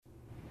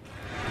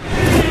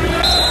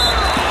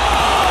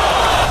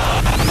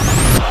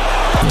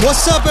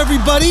What's up,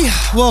 everybody?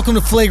 Welcome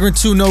to Flagrant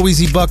 2 No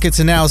Easy Buckets,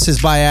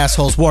 analysis by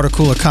assholes, water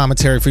cooler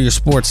commentary for your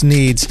sports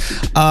needs.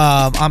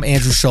 I'm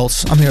Andrew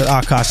Schultz. I'm here with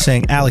Akash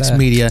Singh, Alex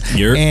Media,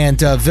 and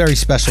very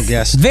special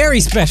guest. Very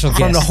special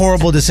guest. From the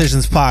Horrible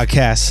Decisions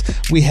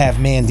podcast, we have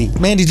Mandy.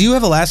 Mandy, do you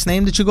have a last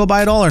name that you go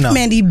by at all or no?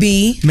 Mandy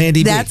B.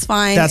 Mandy B. That's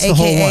fine. That's the AKA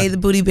whole one. the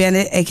Booty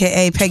Bandit,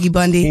 AKA Peggy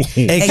Bundy.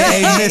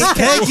 AKA Miss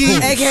Peggy.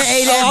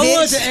 AKA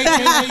that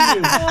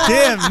bitch.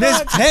 Damn,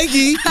 Miss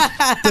Peggy.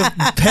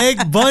 The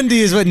Peg Bundy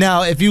is what.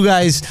 Now, if you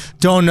guys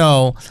don't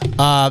know,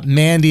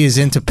 Mandy is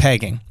into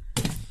pegging.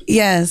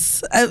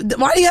 Yes.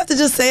 Why do you have to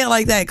just say it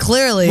like that?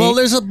 Clearly. Well,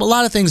 there's a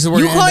lot of things that we're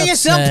You going to call end up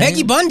yourself saying.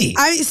 Peggy Bundy.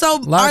 Our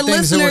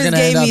listeners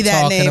gave me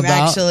that name,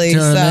 actually. You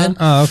know what I mean?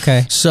 Oh,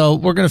 okay. So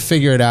we're going to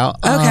figure it out.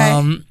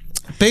 Okay.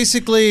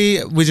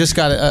 Basically, we just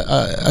got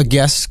a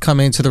guest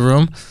coming into the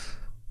room.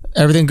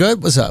 Everything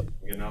good? What's up?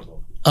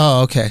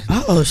 Oh, okay.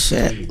 Oh,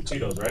 shit.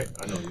 Cheetos, right?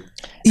 I know you.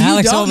 You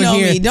Alex don't over know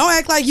here. me. Don't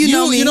act like you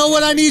know me. You know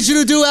what I need you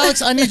to do,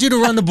 Alex? I need you to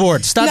run the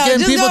board. Stop No, getting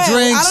just people go ahead.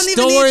 drinks. I don't even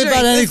Don't need worry drinks.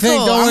 about It's anything.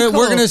 cool. Don't worry. I'm We're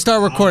cool. going to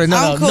start recording. No,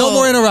 I'm no cool.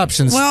 more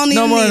interruptions. We don't no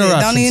even more need it.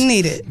 interruptions. Don't even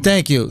need it.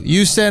 Thank you.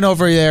 You stand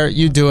over there.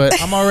 You do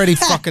it. I'm already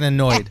fucking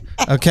annoyed.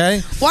 Okay?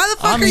 Why the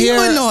fuck I'm are you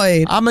here.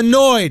 annoyed? I'm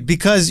annoyed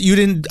because you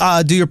didn't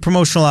do your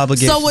promotional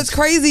obligations. So what's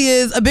crazy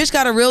is a bitch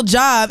got a real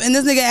job, and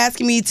this nigga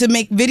asking me to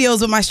make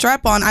videos with my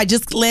strap on. I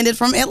just landed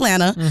from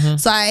Atlanta,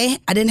 so I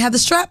didn't have the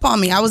strap on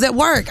me. I was at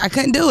work. I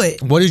couldn't do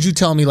it. What did you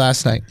tell me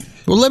last night?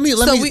 Well, let me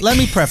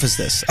preface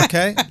this,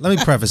 okay? Let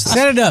me preface this.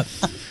 Set it up.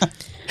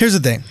 Here's the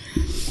thing.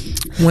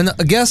 When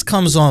a guest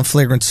comes on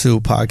Flagrant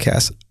 2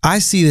 podcast, I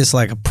see this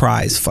like a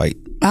prize fight,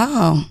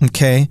 Oh,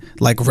 okay?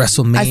 Like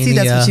WrestleMania. I see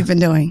that's what you've been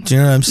doing. Do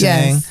you know what I'm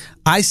saying? Yes.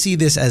 I see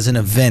this as an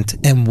event.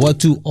 And what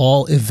do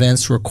all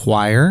events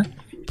require?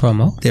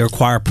 Promo. They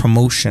require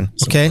promotion,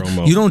 okay?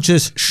 promo. You don't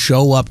just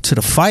show up to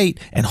the fight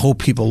and hope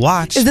people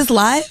watch. Is this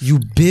live? You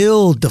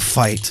build the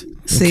fight.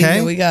 See, okay?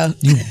 here we go.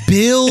 You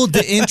build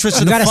the interest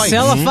of the gotta fight.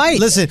 sell a fight.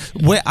 Listen,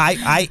 where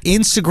I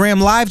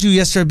Instagram lived you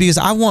yesterday because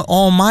I want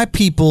all my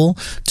people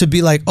to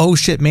be like, oh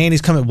shit,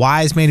 Mandy's coming.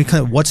 Why is Mandy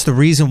coming? What's the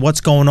reason?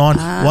 What's going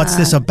on? What's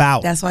this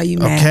about? That's why you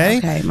mad. Okay?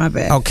 Okay, my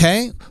bad.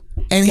 Okay?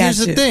 And here's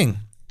the Gotcha. thing.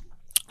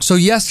 So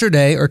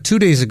yesterday or 2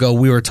 days ago,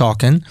 we were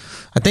talking.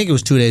 I think it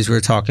was 2 days we were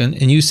talking,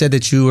 and you said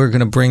that you were going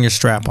to bring your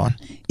strap on.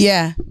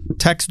 Yeah.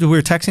 We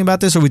were texting about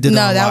this, or we did it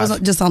No, on that live? was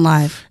just on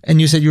live. And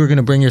you said you were going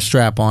to bring your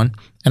strap on,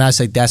 and I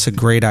said that's a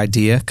great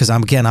idea because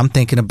I'm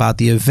thinking about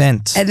the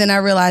event. And then I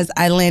realized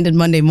I landed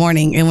Monday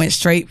morning and went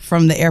straight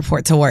from the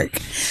airport to work.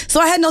 So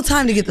I had no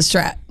time to get the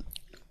strap.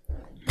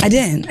 I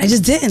didn't. I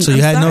just didn't. So you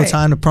I'm had no sorry.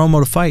 time to promo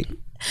the fight.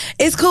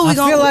 It's cool. I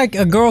feel like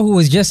a girl who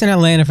was just in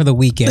Atlanta for the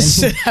weekend,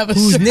 Should have a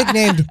who's strap.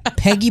 nicknamed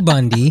Peggy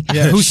Bundy,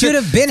 who should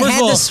have been First of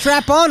had all- the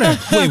strap on her.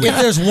 If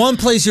there's one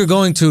place you're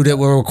going to that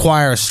will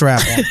require a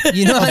strap on,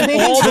 You know what I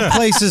mean? all the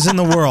places in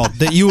the world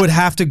that you would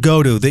have to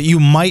go to that you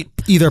might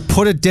either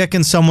put a dick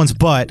in someone's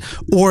butt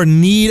or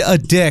need a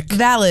dick,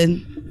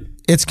 valid.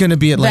 it's going to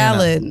be Atlanta.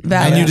 Valid.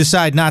 And you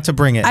decide not to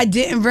bring it. I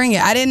didn't bring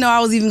it. I didn't know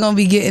I was even going to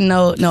be getting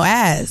no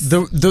ass.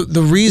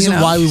 The reason You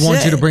know, why we want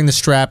you shit. to bring the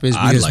strap is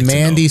because like to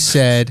Mandy know.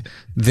 said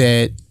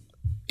that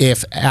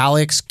if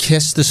Alex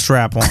kissed the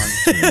strap on,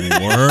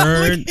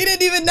 Word. He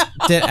didn't even know.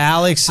 that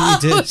Alex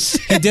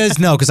he does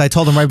know because I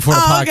told him right before the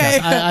Oh, podcast.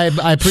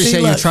 okay. I appreciate See,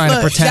 you look, trying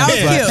look, to pretend. That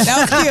was but- cute. That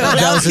was cute.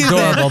 That was cute,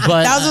 adorable, then.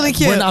 but that was really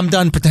cute. when I'm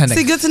done pretending.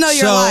 See, good to know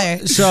you're a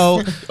liar.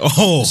 So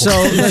Oh.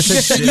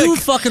 listen, you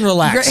fucking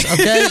relax,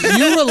 okay?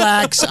 You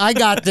relax. I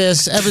got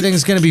this.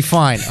 Everything's gonna be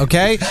fine,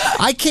 okay?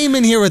 I came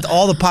in here with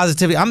all the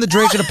positivity. I'm the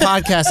Drake of the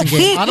podcasting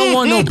game. I don't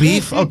want no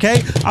beef,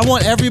 okay? I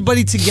want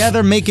everybody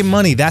together making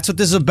money. That's what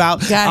this is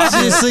about. Gotcha.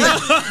 Obviously,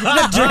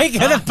 Drake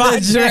of the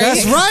podcast.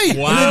 that's right.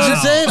 Wow. You know what I'm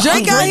saying?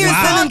 Drake out here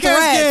sending Podcast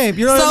threats. game,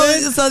 you know what I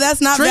mean? So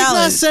that's not Drake not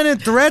valid. sending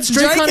threats.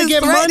 Drake Drake trying to is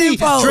get threatening money.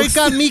 folks. Drake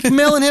got Meek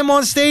Mill and him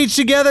on stage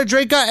together.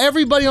 Drake got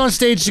everybody on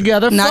stage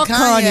together. Not Fuck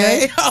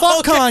Kanye. Kanye.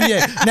 Fuck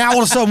Kanye. Now all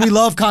of a sudden we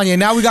love Kanye.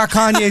 Now we got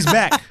Kanye's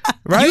back.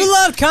 Right? You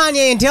loved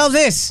Kanye until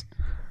this.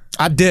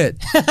 I did.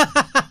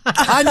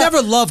 I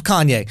never loved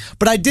Kanye,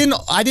 but I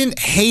didn't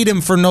hate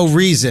him for no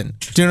reason.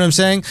 Do you know what I'm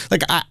saying?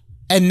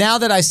 And now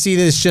that I see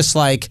this, just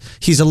like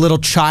he's a little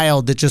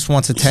child that just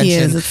wants attention. He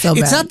is. It's so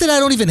bad. not that I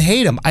don't even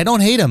hate him. I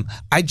don't hate him.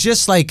 I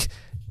just like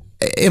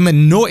am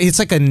annoyed. It's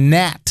like a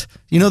gnat.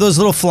 You know those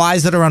little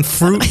flies that are on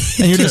fruit,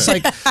 and you're just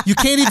like you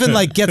can't even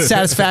like get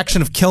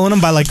satisfaction of killing them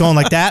by like going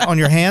like that on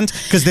your hand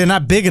because they're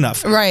not big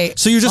enough. Right.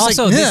 So you're just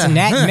Also, like this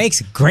Nat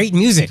makes great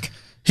music.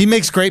 He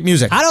makes great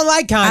music. I don't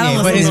like I Kanye,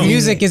 don't but listen his to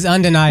music is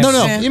undeniable.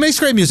 No, he makes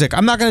great music.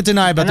 I'm not going to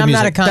deny about And the I'm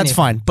music. not a Kanye That's fan.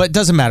 fine, but it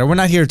doesn't matter. We're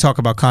not here to talk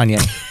about Kanye.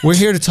 We're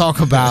here to talk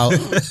about.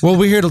 Well,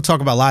 we're here to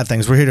talk about a lot of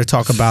things. We're here to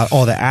talk about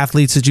all the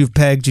athletes that you've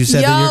pegged. You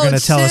said that you're going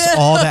to tell us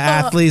all the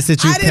athletes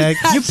that you've I didn't-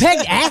 pegged. You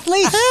pegged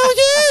athletes? Hell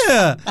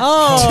yeah!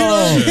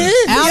 Oh,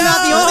 Al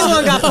not the only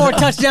one got 4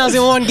 touchdowns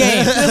in one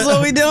game. That's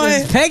what we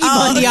doing. Peggy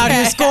Bundy out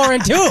here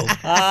scoring too.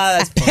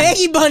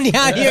 Peggy Bundy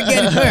out here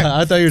getting hurt.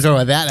 I thought you were talking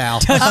about that, Al.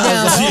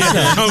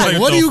 Touchdowns.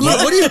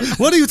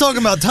 What are you talking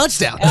about?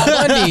 Touchdown.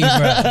 Bundy,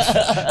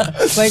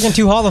 bro. Flagrant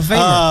 2 Hall of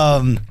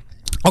Famer.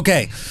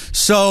 Okay,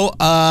 so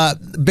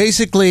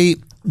basically,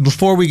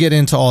 before we get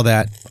into all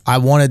that, I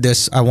wanted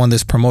this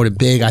promoted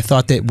big. I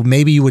thought that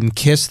maybe you wouldn't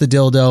kiss the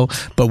dildo,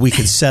 but we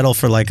could settle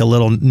for like a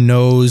little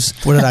nose.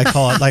 What did I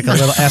call it? Like a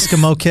little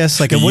Eskimo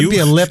kiss. Like it wouldn't be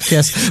a lip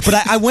kiss. But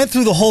I went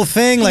through the whole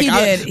thing. Like He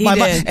did.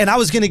 and I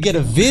was gonna get a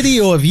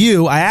video of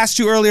you. I asked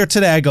you earlier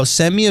today. I go,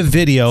 send me a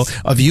video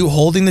of you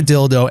holding the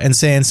dildo and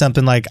saying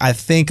something like, "I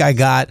think I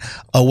got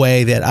a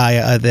way that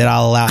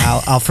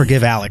I'll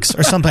forgive Alex,"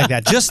 or something like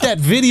that. Just that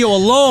video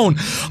alone,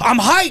 I'm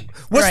hyped.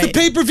 What's the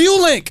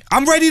pay-per-view link?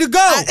 I'm ready to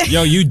go.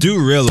 Yo, you do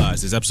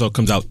realize this episode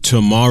comes out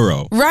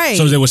tomorrow. Right.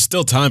 So there was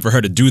still time for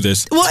her to do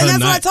this Well, and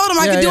tonight. that's what I told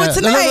him. I could do it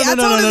tonight. I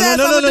told his ass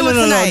I would do it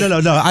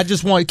tonight. No. I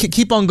just want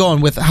keep on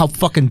going with how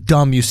fucking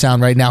dumb you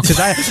sound right now,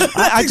 because I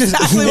just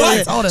exactly what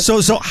I told him.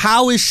 So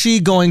how is she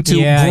going to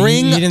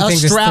bring you didn't a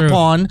think this strap through.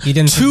 on You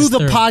didn't think to this the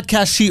through.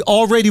 podcast she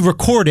already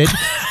recorded,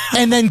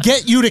 and then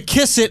get you to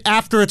kiss it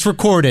after it's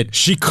recorded?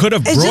 She could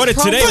have It's brought it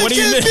just today. What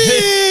do you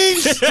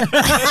mean?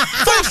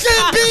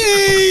 Fucking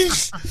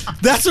beans!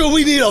 That's what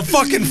we need, a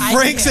fucking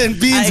Franks and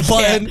Beans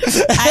button.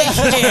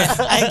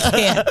 I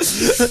can't.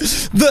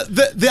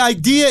 The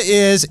idea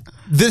is,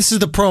 this is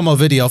the promo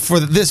video for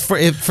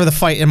the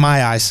fight in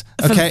my eyes.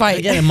 Okay, the fight.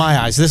 Again, in my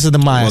eyes, this is the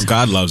my eyes. Well,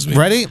 God loves me.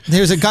 Ready?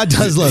 God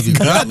does love you.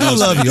 God do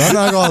love you. I'm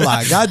not gonna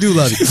lie. God do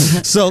love you.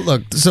 So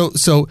look, so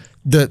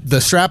the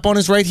strap on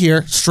is right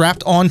here,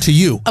 strapped on to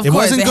you. Of it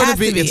course, wasn't it going has to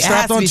be. to be. It's It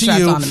has strapped to be onto strapped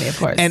you. onto me, of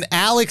course. And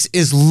Alex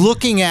is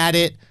looking at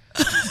it.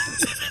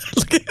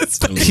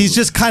 He's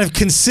just kind of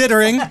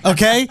considering,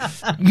 okay?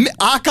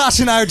 Akash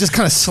and I are just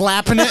kind of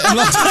slapping it and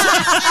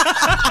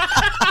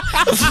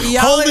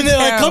holding it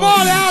like, come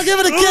on, Al, give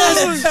it a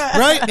kiss.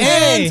 Right?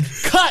 And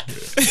cut.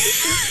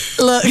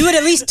 Look, You would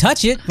at least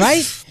touch it,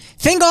 right?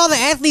 Think all the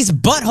athletes'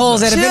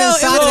 buttholes that have been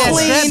inside of that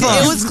cleaned.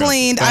 strap-on. It was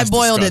cleaned. I That's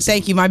boiled disgusting.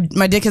 it. Thank you.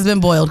 My dick has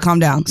been boiled. Calm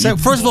down. So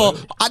first of all,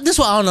 this is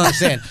what I don't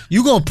understand.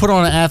 You gonna put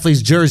on an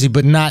athlete's jersey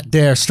but not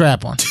their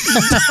strap on?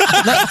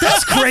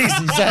 That's crazy,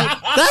 Zach.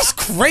 That's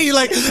crazy.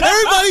 Like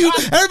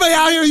everybody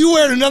out here, you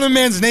wearing another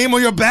man's name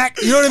on your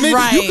back. You know what I mean?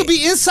 Right. You could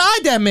be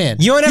inside that man.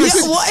 You don't ever,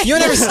 what? you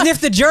don't ever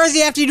sniff the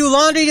jersey after you do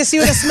laundry to see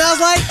what it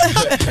smells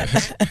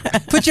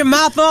like? Put your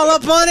mouth all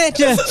up on it?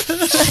 Just,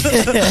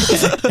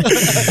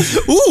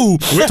 Ooh,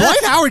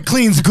 Dwight Howard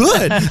cleans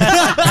good.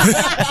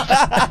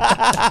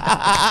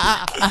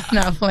 I'm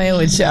not playing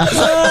with y'all.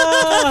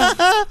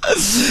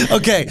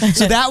 Okay,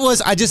 so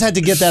I just had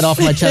to get that off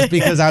my chest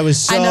because I was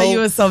so. I know you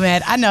was so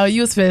mad. I know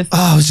you was pissed.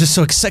 Oh, I was just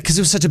so excited because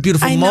it was such a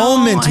beautiful I know,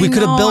 moment. We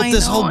could have built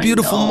this I whole know,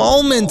 beautiful I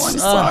know. moment. I'm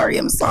sorry.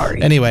 I'm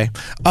sorry. Anyway,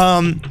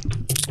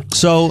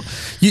 so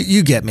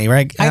you get me,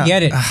 right? I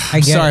get it. I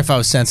I'm get sorry it. if I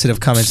was sensitive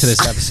coming to this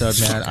episode,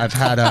 man. I've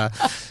had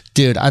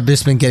dude, I've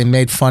just been getting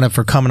made fun of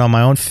for coming on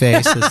my own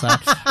face this time.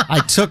 I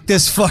took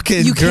this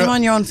fucking. You came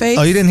on your own face?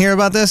 Oh, you didn't hear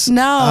about this?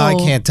 No. I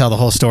can't tell the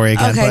whole story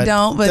again. Okay,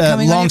 don't, but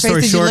coming on long your face,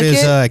 story did you short lick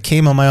is it? I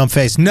came on my own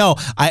face. No,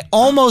 I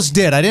almost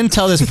did. I didn't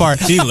tell this part.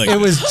 He licked It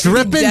was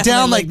dripping definitely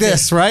down like licked it.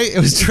 this, right? It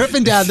was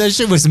dripping down. That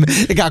shit was.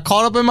 It got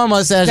caught up in my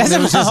mustache. That's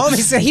and it what was my just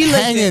homie said. He licked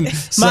hanging. it.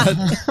 son.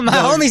 My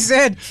homie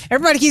said,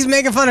 everybody keeps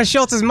making fun of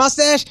Schultz's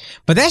mustache,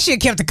 but that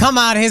shit kept to come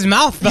out of his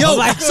mouth, though. Yo,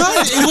 like, son,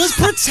 it was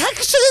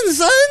protection,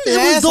 son. The It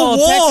was the asshole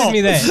wall. texted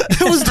me that.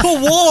 It was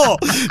the wall.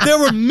 There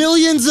were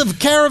millions of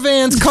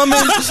caravans coming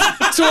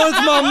towards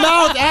my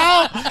mouth.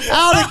 Out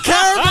the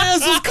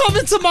caravans was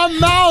coming to my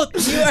mouth,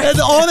 and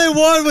all they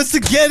wanted was to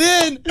get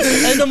in.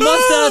 And the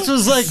mustache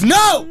was like,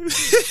 no.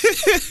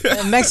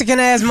 a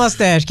Mexican-ass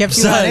mustache kept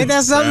you Son, out. Ain't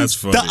that something? That's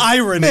funny. The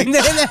irony.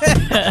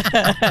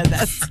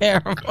 That's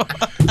terrible.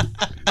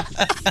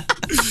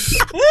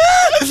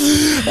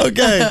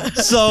 Okay,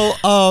 so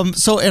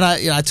and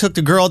I took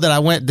the girl that I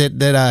went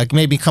that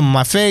made me come on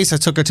my face. I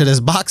took her to this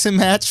boxing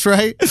match,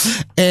 right?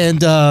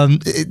 And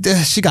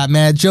she got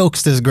mad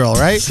jokes. This girl,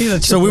 right?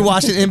 So we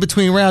watched it in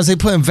between rounds. They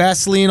putting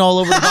Vaseline all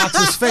over the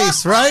boxer's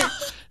face, right?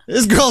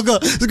 This girl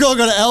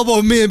gonna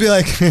elbow me and be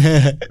like,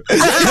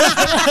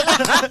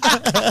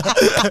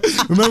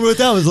 remember what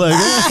that was like?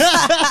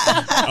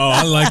 Oh,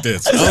 I like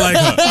this. I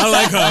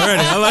like her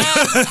already. I like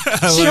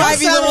her. She might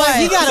be the sound like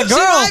one. you got a She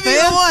girl, might be the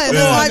fam. one.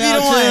 This might be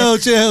the one.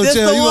 Chill. This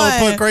You the gonna one.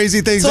 put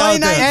crazy things out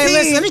there. 2019. Hey,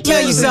 listen, let me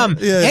tell you Listen,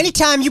 something. yeah.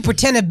 Anytime you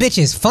pretend a bitch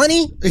is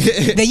funny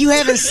that you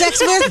having sex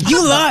with, you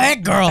love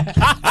that girl.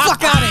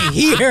 Fuck out of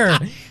here.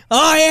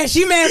 Oh, yeah,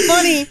 she mad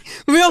funny.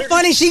 Real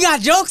funny. She got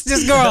jokes,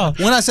 this girl.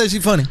 When I said she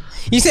funny,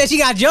 You said she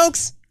got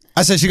jokes?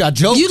 I said she got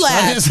jokes. You I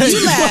laughed. didn't say You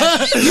she-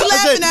 laughed. You I said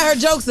laughing at her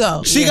jokes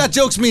though. She got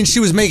jokes means she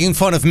was making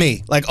fun of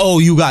me. Like, oh,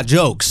 you got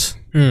jokes.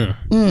 Do you know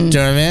what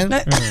I mean?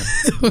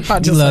 I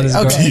just love this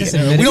girl. okay. Just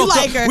admit it. We You don't,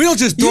 like her. we don't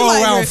just You throw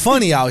like around her.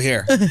 funny out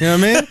here. You know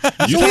what I mean?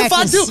 So what if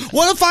I do?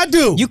 What if I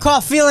do? You call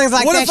feelings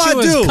like What that if I shit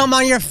was do? come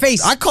on your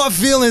face. I caught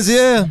feelings,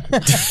 yeah. Oh,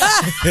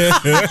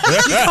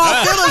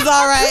 feelings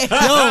all right.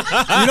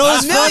 Yo, you know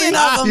what's Million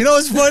funny? of 'em. You know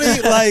what's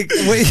funny? Like,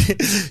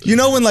 you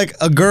know when like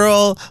a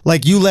girl,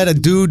 like you let a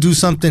dude do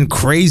something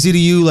crazy to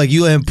you, like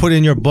you let him put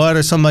in your butt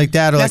or something like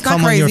that, or That's like not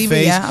come on your crazy, but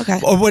face, yeah, okay.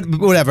 or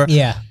whatever.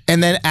 Yeah.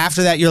 And then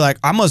after that, you're like,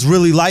 I must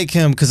really like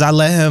him because I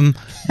let him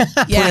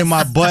put in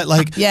my butt.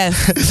 Like,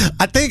 Yes.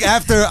 I think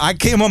after I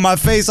came on my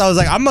face, I was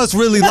like, I must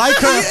really like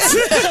her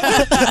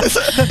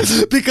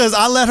because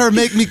I let her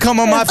make me come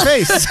on my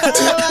face.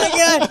 Oh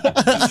my God.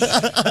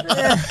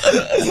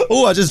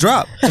 Oh, I just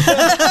dropped.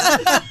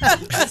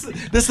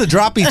 This is the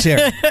droppy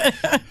chair.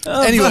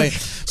 Anyway,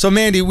 so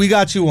Mandy, we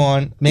got you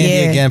on.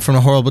 Mandy again from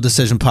the Horrible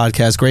Decision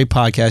podcast. Great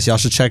podcast. Y'all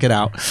should check it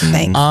out.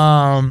 Thanks.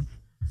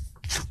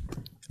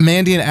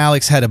 Mandy and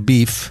Alex had a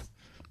beef.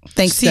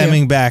 Thanks to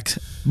stemming you. back.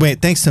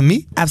 Wait, thanks to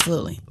me?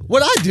 Absolutely.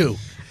 What'd I do?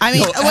 I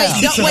mean, wait.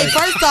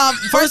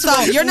 First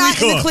off, you're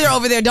not in the clear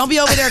over there. Don't be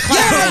over there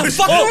clapping. You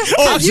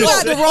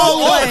got the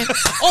wrong one.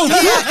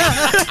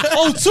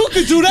 Oh, two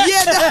could do that?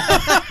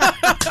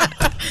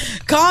 Yeah.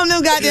 Calm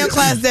them goddamn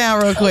class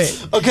down real quick.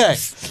 Okay.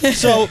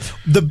 So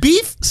the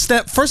beef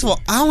step. First of all,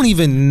 I don't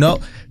even know.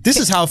 This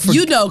is how.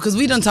 You know, because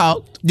we done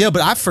talked. Yeah,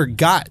 but I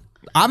forgot.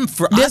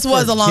 This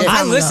was a long time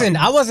I ago. listened.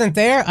 I wasn't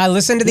there. I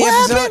listened to the What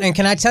episode, happened? and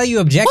can I tell you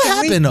What objectively?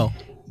 happened though?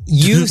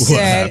 You What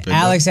said happened,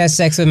 Alex has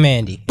sex with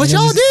Mandy. But And it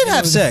y'all was- did it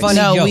have was a sex. funny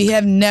No, joke. we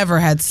have never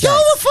had sex. Y'all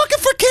were fucking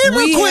for camera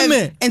We have-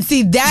 equipment. and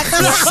see, that's my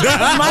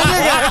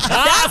nigga.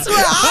 That's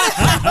where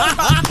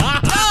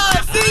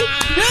see,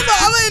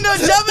 I'm gonna end up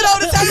jumping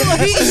over the table and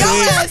beating your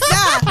ass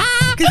now.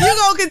 Cause you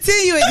gonna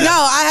continue it. No,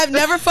 I have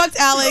never fucked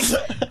Alex.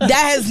 That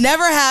has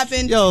never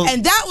happened. Yo.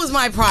 And that was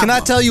my problem. Can I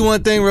tell you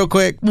one thing real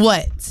quick?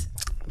 What?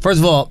 First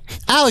of all,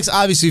 Alex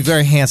obviously a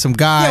very handsome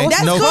guy. Yeah,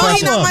 that's no cool. He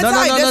question. not my type.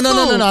 That's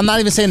cool. No. I'm not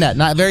even saying that.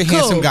 Not a very Cool.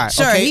 handsome guy.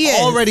 Sure, okay? he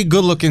is. Already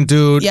good looking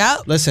dude.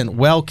 Yep. Listen,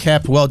 well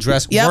kept, well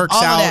dressed, Yep, works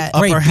all of out that.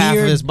 upper Great half of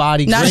beard. his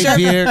body. Not Great sure.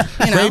 beard.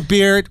 You know. Great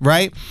beard,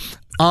 right?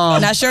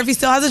 Not sure if he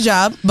still has a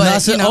job, but No, I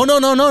said, you know. oh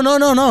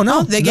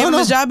no. They gave him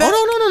his job back?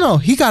 Oh no.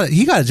 He got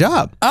a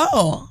job.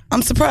 Oh,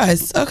 I'm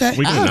surprised. Okay.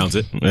 We can announce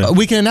it. Yeah.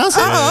 We can announce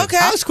it. Oh, okay.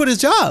 Alex quit his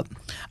job.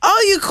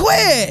 Oh, you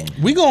quit.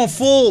 We going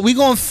full.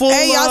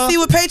 Hey, y'all see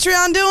what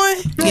Patreon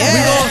doing?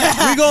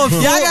 Yeah. We going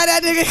full. Y'all got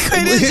that nigga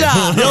quit his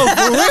job. Yo,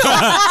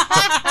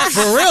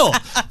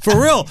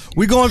 for real.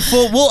 We going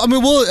full.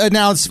 We'll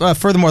announce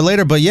furthermore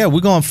later. But yeah, we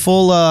going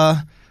full.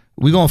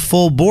 We going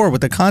full bore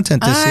with the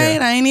content this All year.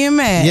 right, I ain't even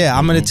mad. Yeah,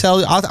 I'm gonna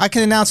tell you. I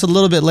can announce a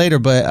little bit later,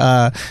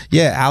 but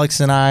yeah, Alex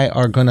and I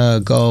are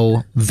gonna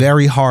go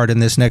very hard in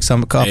this next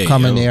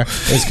upcoming year.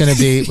 It's gonna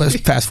be. Let's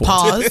fast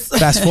forward. Pause.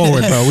 Fast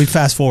forward, bro. We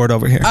fast forward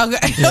over here.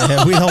 Okay.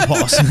 Yeah, we don't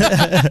pause.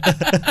 Tried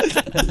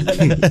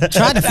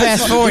to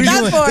fast forward.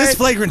 Fast forward. This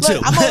flagrant Look,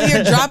 too. I'm over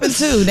here dropping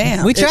two.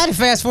 Damn. We tried to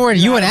fast forward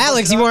you and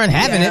Alex. You weren't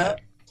having it.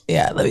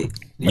 Yeah, let me.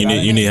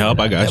 You need help?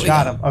 I got you.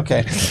 Got him.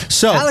 Okay.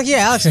 So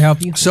Alex will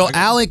help you. So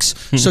Alex,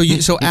 so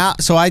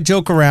I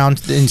joke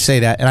around and say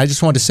that, and I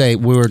just wanted to say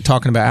we were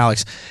talking about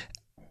Alex.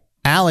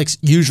 Alex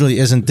usually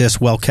isn't this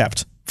well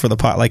kept for the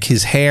pot. Like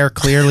his hair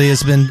clearly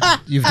has been.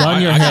 You've done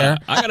your hair.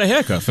 I got a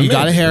haircut for You me.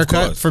 got a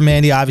haircut for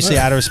Mandy, obviously,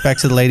 out of respect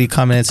to the lady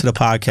coming into the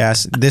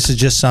podcast. This is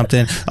just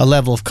something, a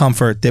level of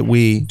comfort that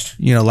we,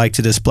 like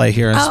to display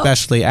here, and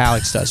especially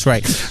Alex does.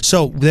 Right.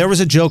 So there was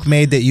a joke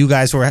made that you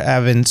guys were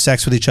having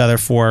sex with each other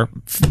for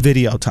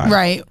video time.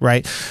 Right.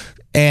 Right.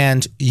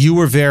 And you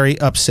were very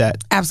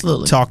upset.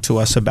 Absolutely. Talk to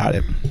us about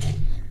it.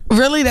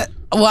 Really?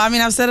 Well, I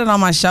mean, I've said it on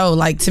my show.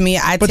 Like, to me,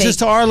 But just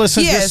to our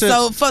listeners, yeah. just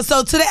to-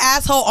 So to the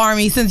asshole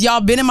army, since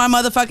y'all been in my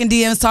motherfucking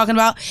DMs talking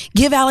about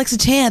give Alex a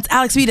chance,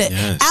 Alex beat it.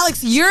 Yes.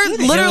 Alex, you're the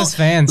literal illest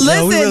fans.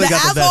 Listen, No, we really the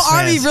got the asshole best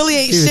army fans. really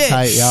ain't Keep it shit.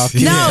 tight, y'all.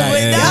 Keep No, it tight.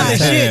 but nah.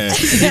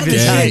 Keep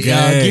it tight,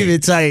 y'all. Keep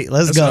it tight.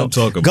 Let's That's go. what I'm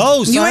talking about.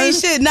 Go, son. You ain't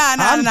shit. Nah.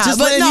 I'm just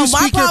But letting no, you my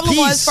speak your problem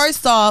was piece.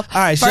 first off.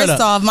 All right, shut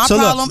up. My So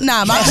look. problem.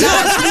 Nah, my look,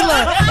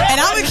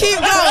 and I'm gonna keep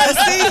going.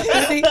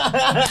 See,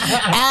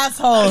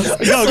 assholes.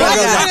 Go.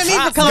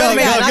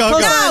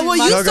 Nah, well,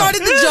 you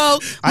started the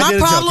joke. I My did a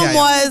joke, problem yeah.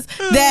 was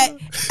that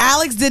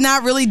Alex did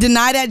not really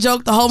deny that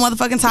joke the whole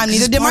motherfucking time.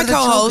 Neither did my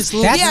co-host.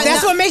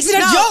 That's what makes it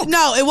a joke.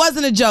 No, it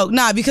wasn't a joke.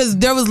 Nah, because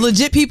there was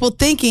legit people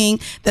thinking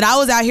that I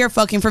was out here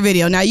fucking for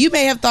video. Now, you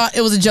may have thought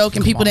it was a joke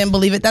and people didn't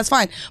believe it. That's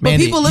fine. But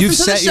Mandy, people listen you've to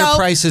the set your show.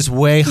 prices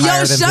way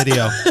higher than shut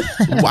video.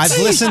 I've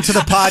listened to the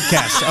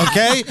podcast,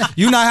 okay?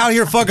 You're not out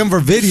here fucking for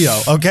video,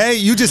 okay?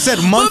 You just said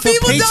month of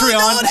people don't know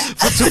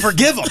Patreon to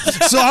forgive them.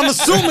 So I'm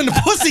assuming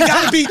the pussy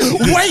got to be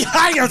way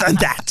higher than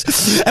that.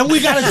 And we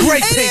got a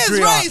great It Patreon. is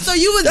right. So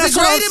you was That's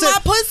what I'm degrading my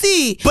saying.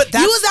 pussy. But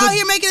that's you was out the-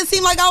 here making it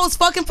seem like I was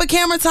fucking for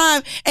camera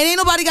time, and ain't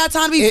nobody got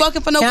time to be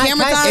fucking for no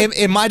camera time.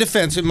 In my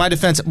defense,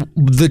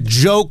 the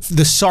joke,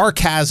 the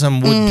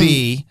sarcasm would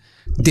be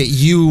that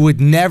you would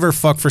never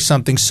fuck for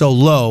something so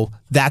low.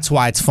 That's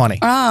why it's funny.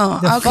 Oh,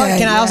 okay.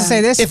 Can I also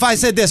say this? If I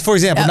said this, for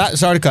example, not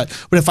sorry to cut,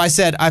 but if I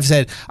said,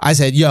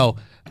 yo,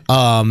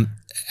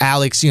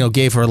 Alex,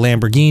 gave her a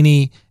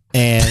Lamborghini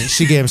and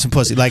she gave him some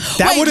pussy. Like,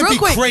 that wouldn't be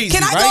quick, crazy,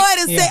 can I right? go ahead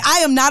and say I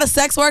am not a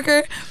sex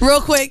worker?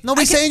 Real quick.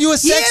 Nobody's saying you a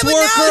sex but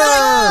worker.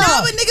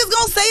 No, but niggas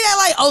gonna say that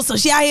like, oh, so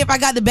she out here, if I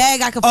got the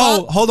bag, I can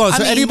fuck. Hold on.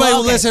 So anybody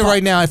will listen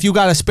right now, if you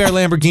got a spare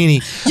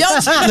Lamborghini,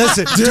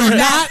 listen, do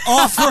not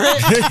offer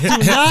it. Do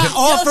not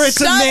offer it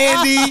to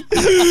Mandy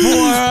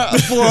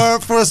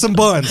for some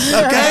buns.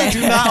 Okay?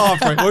 Do not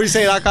offer it. What were you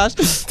saying,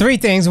 Akash? 3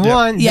 things.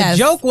 One, the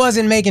joke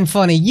wasn't making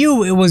fun of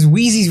you. It was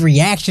Weezy's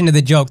reaction to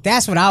the joke.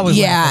 That's what I was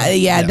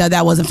no,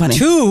 that wasn't funny.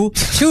 Two,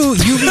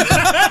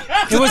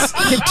 it was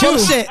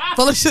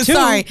Full of shit.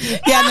 Sorry.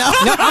 Yeah, no,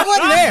 I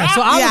wasn't there,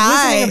 so I was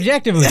listening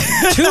objectively.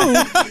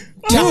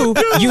 Two,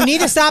 you need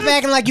to stop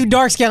acting like you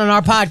dark skin on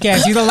our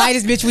podcast. You the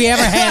lightest bitch we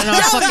ever had in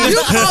our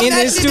fucking in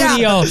this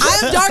studio.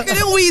 I'm darker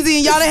than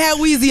Weezy, and y'all done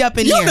had Weezy up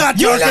in here. You're not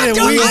darker than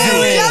Weezy.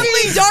 I'm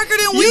definitely darker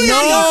than Weezy.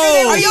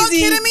 Are y'all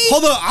kidding me?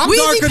 Hold on, I'm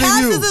darker than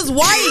you. Weezy passes as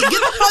white.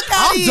 Get the fuck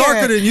out of here. I'm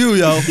darker than you,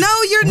 yo. No,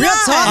 you're Real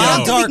not. talk.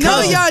 I'm darker.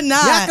 No, you're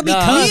not. Y'all could be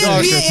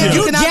cousins.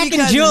 You Jack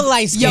and Jill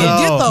light skin.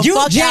 Yo, get the you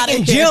fuck Jack out of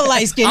and here. Jill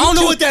light skin. I don't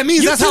know what that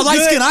means. That's how light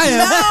skin I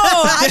am.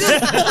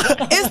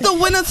 No, it's the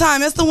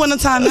wintertime. It's the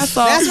wintertime. That's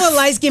all. That's what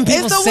light skin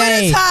people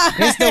say.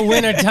 It's the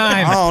winter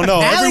time. I don't know.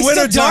 Every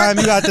winter time,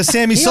 you got the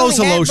Sammy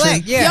Sosa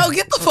lotion. Yo,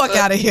 get the fuck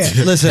out of here.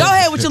 Listen. Go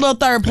ahead with your little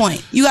third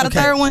point. You got a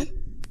third one?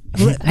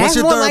 What's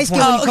your third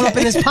point? Come up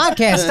in this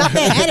podcast. Stop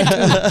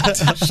that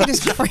attitude. Shit is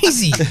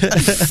crazy.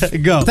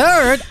 Go.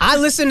 Third, I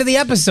listened to the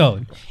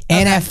episode,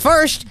 and at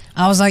first,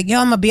 I was like, yo,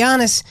 I'm gonna be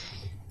honest.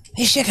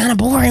 This shit kind of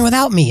boring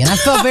without me. And I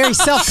felt very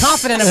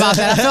self-confident about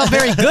that. I felt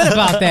very good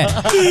about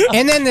that.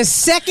 And then the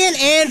second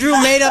Andrew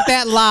made up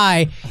that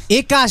lie,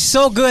 it got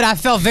so good, I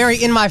felt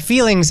very in my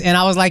feelings. And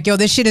I was like, yo,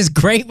 this shit is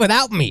great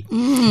without me.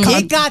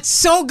 It got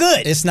so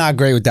good. It's not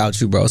great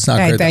without you, bro. It's not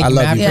great. Thank I you,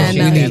 love you. man.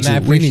 We need you. I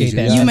appreciate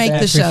that. You make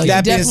the show. You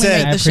That being definitely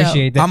said, make the show. I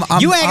appreciate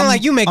that. You acting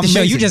like you make the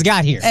show. You just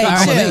got here. Hey,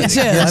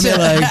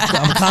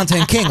 I'm a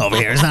content king over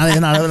here. It's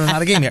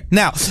not a game here.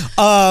 Now,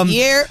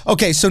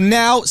 okay, so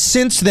now,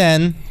 since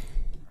then,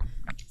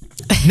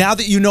 now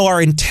that you know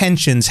our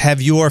intentions,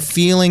 have your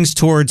feelings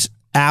towards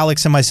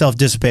Alex and myself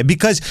dissipated?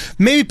 Because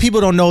maybe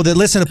people don't know that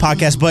listen to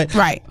podcasts, but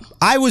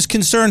I was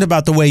concerned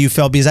about the way you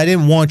felt because I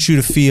didn't want you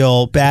to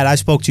feel bad. I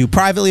spoke to you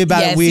privately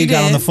about it. We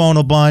got on the phone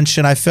a bunch,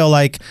 and I feel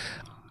like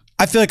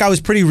I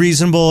was pretty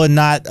reasonable in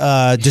not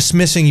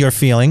dismissing your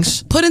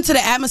feelings. Put into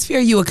the atmosphere,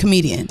 you a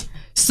comedian.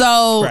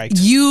 So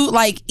you,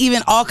 like,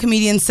 even all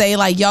comedians say,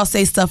 like, y'all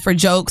say stuff for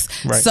jokes.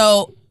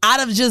 So out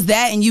of just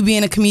that and you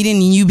being a comedian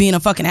and you being a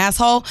fucking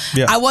asshole,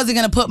 I wasn't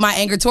going to put my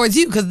anger towards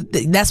you because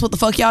that's what the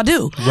fuck y'all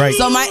do.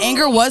 So my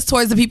anger was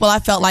towards the people I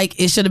felt like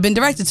it should have been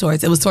directed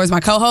towards. It was towards my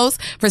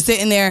co-host for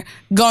sitting there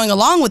going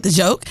along with the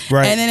joke.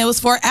 And then it was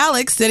for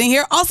Alex sitting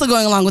here also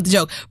going along with the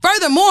joke.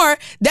 Furthermore,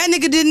 that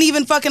nigga didn't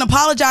even fucking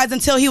apologize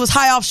until he was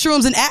high off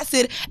shrooms and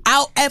acid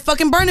out at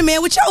fucking Burning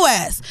Man with your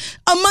ass.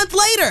 A month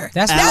later.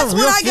 That's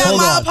when I got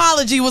my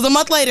apology, was a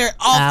month later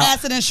off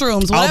acid and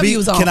shrooms, whatever he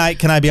was on.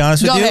 Can I be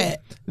honest with you? Go ahead.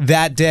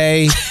 That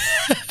day,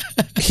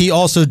 he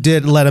also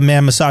did let a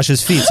man massage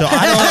his feet. So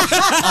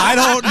I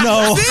don't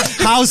know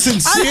how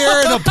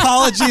sincere an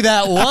apology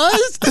that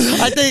was.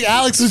 I think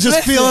Alex was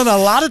just feeling a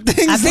lot to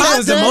things. I think it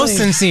was the most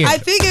sincere. I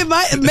think it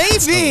might,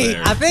 maybe.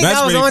 I think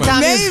that was the only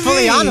time he was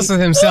fully honest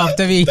with himself,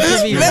 to be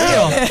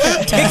real.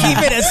 To keep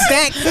it a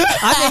stack.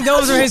 I think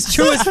those were his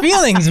truest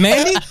feelings,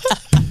 Mandy.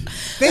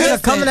 Things are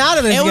coming out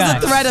of this guy. It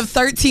was a thread of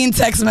 13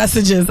 text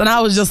messages, and I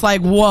was just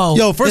like, whoa.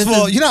 Yo, first of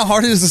all, you know how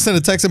hard it is to send a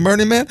text at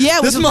Burning Man? Yeah,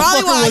 which is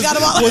probably why I got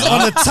him all. Was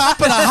on the top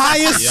of the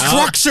highest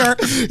structure.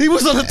 He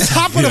was on the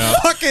top of the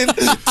fucking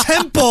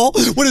temple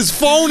with his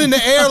phone in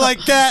the air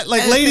like that,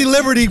 like Lady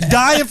Liberty,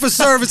 dying for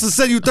service and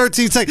send you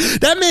 13 texts.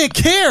 That man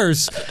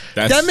cares.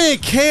 That man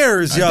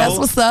cares, yo. That's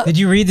what's up. Did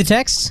you read the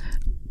text?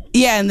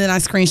 Yeah, and then I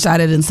screenshot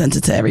it and sent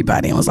it to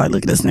everybody and was like,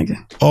 look at this nigga.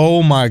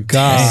 Oh my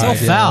God. That's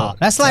so foul.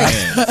 That's like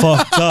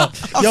fucked up.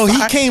 Yo,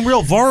 he came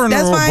real vulnerable.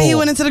 That's why he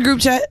went into the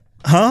group chat.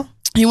 Huh?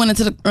 He went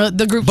into the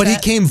group chat. But he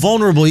came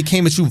vulnerable. He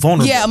came at you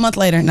vulnerable. Yeah, a month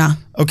later. Nah.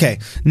 Okay,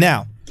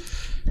 now.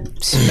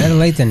 Better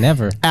late than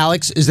never.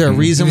 Alex, is there a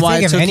reason why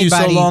it took you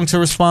so long to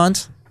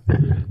respond?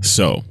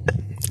 So,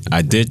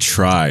 I did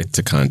try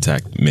to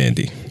contact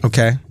Mandy.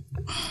 Okay.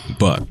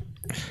 But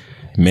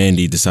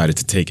Mandy decided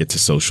to take it to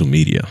social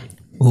media.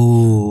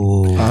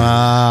 Ooh.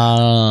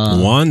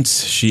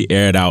 Once she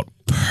aired out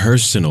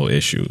personal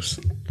issues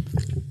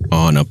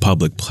on a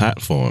public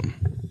platform,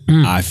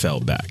 I fell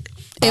back.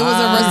 It was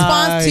a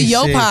response to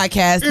your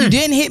podcast. You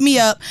didn't hit me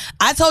up.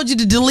 I told you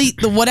to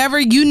delete the whatever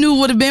you knew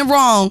would have been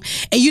wrong.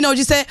 And you know what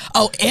you said?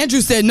 Oh,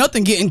 Andrew said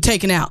nothing getting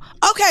taken out.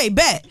 Okay,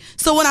 bet.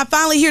 So when I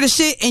finally hear the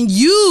shit and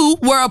you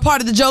were a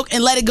part of the joke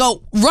and let it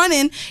go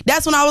running,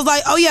 that's when I was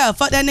like, oh yeah,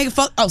 fuck that nigga.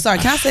 Fuck. Oh, sorry.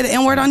 Can I say the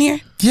N-word on here?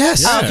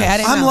 Yes. Oh, okay, I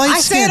didn't know. I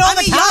say it all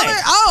the time.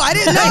 I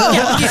didn't know.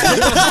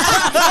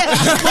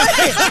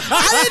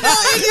 I didn't know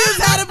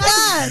Indians had a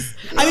pass.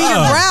 I mean,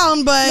 you're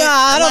brown, but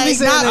I don't be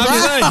saying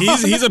that.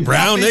 He's a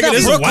brown nigga.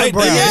 This is white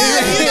nigga.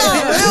 Yeah,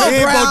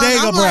 he's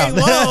real brown.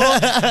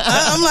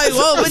 I'm like,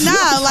 whoa, but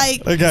nah,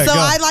 like, so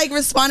I like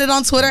responded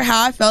on Twitter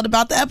how I felt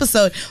about the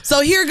episode.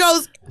 So here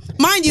goes.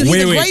 Mind you,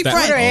 he's a great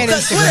friend.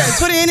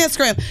 Twitter and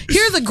Instagram.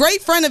 Here's a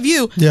great friend of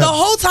you. Yeah. The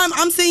whole time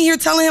I'm sitting here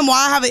telling him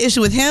why I have an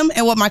issue with him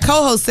and what my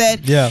co-host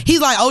said. Yeah.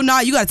 He's like, oh, nah,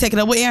 you got to take it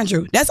up with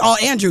Andrew. That's all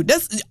Andrew.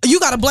 You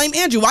got to blame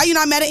Andrew. Why you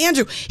not mad at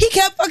Andrew? He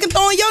kept fucking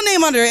throwing your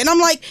name under it. And I'm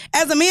like,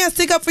 as a man,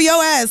 stick up for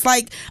your ass.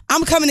 Like,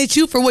 I'm coming at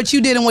you for what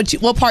you did and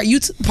what part you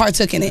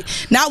partook in it.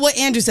 Not what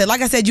Andrew said.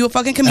 Like I said, you a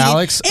fucking comedian.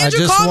 Alex,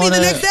 Andrew called me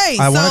the next day.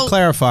 I want to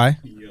clarify.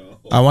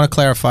 I want to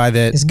clarify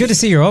that. It's good to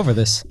see you're over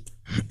this.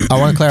 I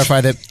want to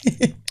clarify that.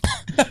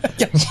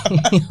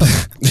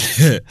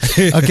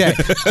 Okay.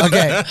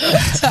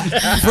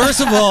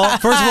 First of all,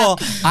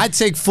 I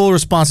take full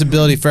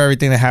responsibility for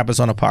everything that happens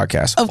on a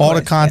podcast. All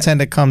the content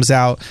that comes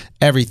out,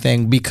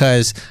 everything,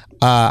 because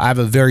I have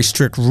a very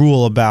strict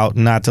rule about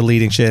not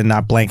deleting shit and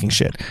not blanking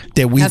shit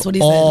that we've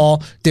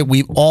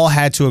all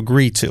had to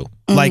agree to.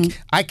 Like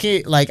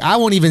I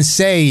won't even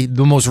say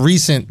the most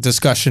recent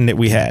discussion that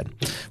we had,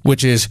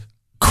 which is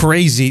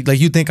crazy. Like,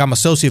 you think I'm a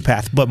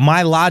sociopath, but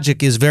my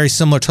logic is very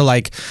similar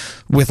to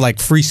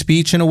with free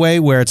speech in a way,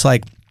 where it's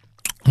like,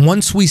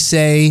 once we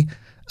say,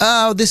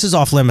 oh, this is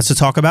off limits to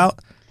talk about,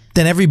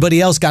 then everybody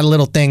else got a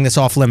little thing that's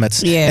off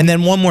limits. Yeah. And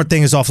then one more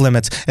thing is off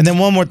limits. And then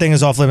one more thing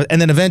is off limits.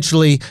 And then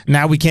eventually,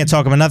 now we can't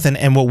talk about nothing.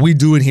 And what we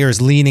do in here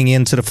is leaning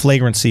into the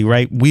flagrancy,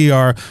 right? We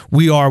are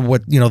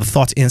what, the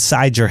thoughts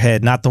inside your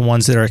head, not the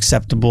ones that are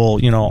acceptable,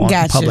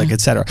 on public,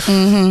 etc.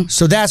 Mm-hmm.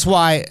 So that's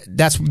why,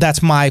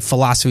 that's my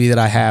philosophy that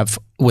I have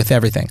with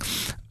everything.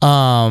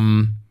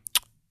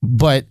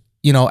 But,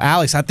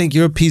 Alex, I think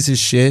you're a piece of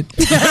shit.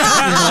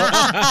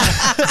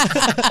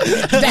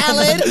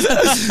 Valid.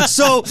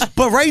 So,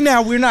 but right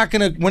now we're not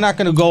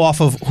gonna go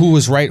off of who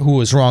was right, who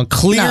was wrong.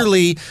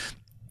 Clearly, no.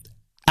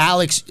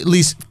 Alex, at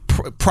least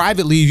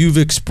privately, you've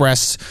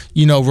expressed,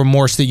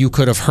 remorse that you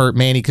could have hurt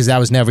Manny because that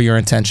was never your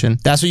intention.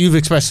 That's what you've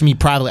expressed to me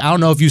privately. I don't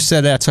know if you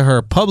said that to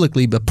her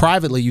publicly, but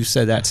privately you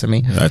said that to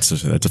me. That's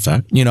a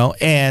fact.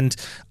 And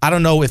I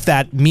don't know if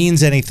that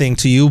means anything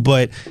to you,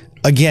 but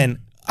again,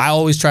 I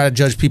always try to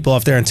judge people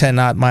off their intent,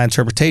 not my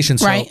interpretation.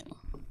 So, right.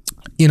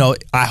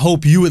 I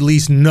hope you at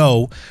least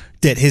know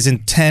that his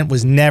intent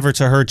was never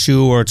to hurt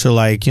you or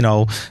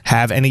to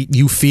have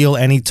you feel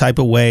any type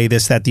of way,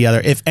 this, that, the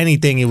other. If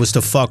anything, it was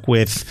to fuck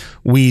with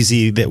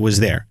Weezy that was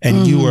there.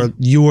 And you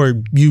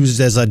were used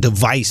as a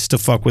device to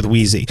fuck with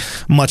Weezy.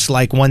 Much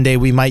like one day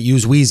we might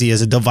use Weezy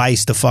as a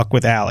device to fuck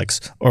with Alex,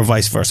 or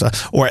vice versa.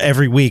 Or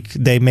every week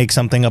they make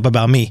something up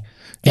about me.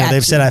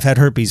 They've said I've had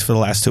herpes for the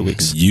last 2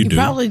 weeks. You do.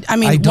 Probably,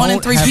 1 in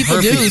 3 people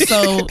herpes. Do,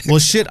 so. Well,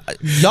 shit,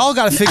 y'all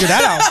got to figure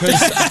that out,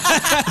 because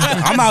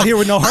I'm out here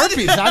with no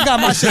herpes. I got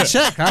my shit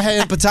checked. I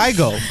had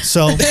impetigo,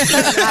 so.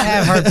 I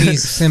have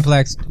herpes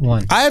simplex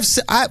 1. What's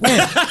the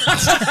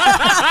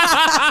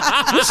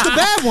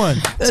bad one?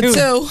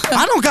 2.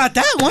 I don't got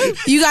that one.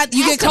 You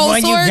get cold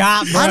sores?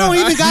 I don't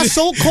even got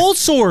cold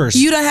sores.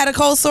 You done had a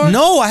cold sore?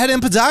 No, I had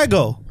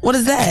impetigo. What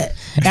is that?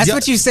 That's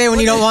what you say when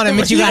you don't want to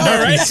admit you got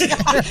herpes.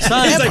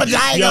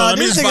 Right? Let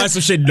me just find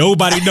some shit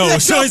nobody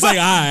knows. So he's like,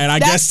 all right, I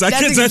guess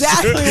exactly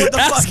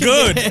that's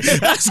good.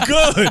 That's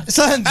good.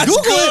 Son, that's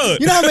Google good.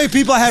 it. You know how many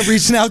people I have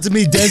reaching out to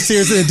me dead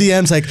serious in the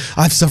DMs like,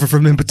 I've suffered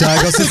from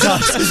impetigo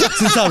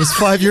since I was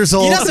 5 years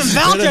old. You know some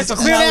Valtrex will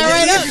clear that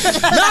right up.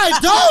 No, I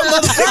don't,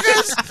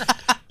 motherfuckers.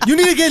 You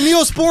need to get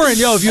Neosporin.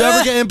 Yo, if you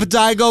ever get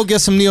impetigo,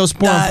 get some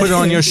Neosporin and put it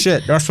on your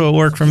shit. That's what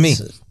worked for me.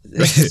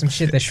 There's some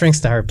shit that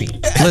shrinks the herpes.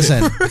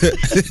 Listen,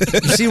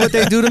 you see what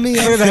they do to me?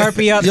 Clear the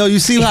herpes up. Yo, you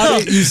see how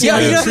they, you see how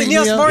you know they the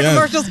Neosporin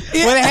commercials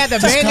where they had the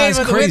Band-Aid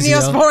with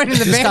Neosporin and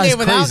the Band-Aid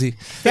without? Crazy.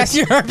 That's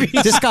your herpes.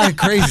 This guy's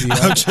crazy, yo.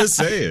 I'm just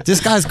saying. This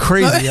guy's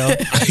crazy, yo.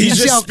 He's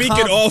just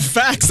speaking all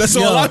facts. That's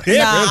all I'm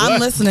hearing. Nah, I'm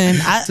listening.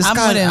 This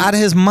guy's out of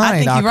his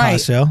mind, I think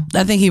he's right. Yo.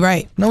 I think he's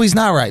right. No, he's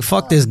not right.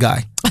 Fuck this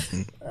guy.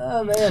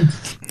 Oh, man.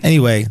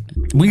 Anyway,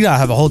 we gotta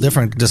have a whole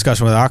different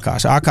discussion with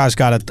Akash. Akash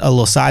got a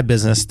little side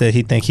business that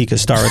he think he could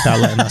start without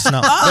letting us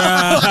know.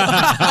 I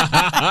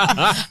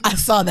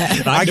saw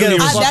that. I get it.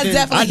 That's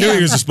definitely I knew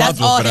he was responsible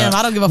That's all for that. him.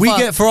 I don't give a fuck. We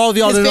get, for all of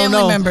y'all His that don't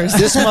know, members.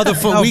 this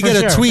motherfucker. We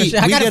get a tweet.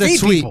 We get a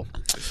tweet.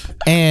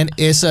 And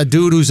it's a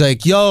dude who's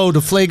like, yo,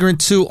 the Flagrant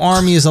 2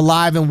 army is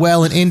alive and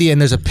well in India. And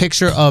there's a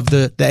picture of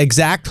the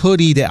exact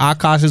hoodie that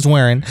Akash is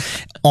wearing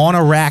on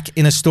a rack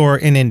in a store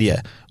in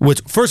India.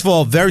 Which, first of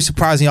all, very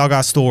surprising y'all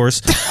got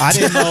stores. I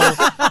didn't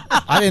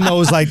know it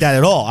was like that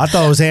at all. I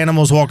thought it was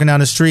animals walking down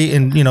the street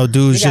and,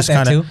 dudes just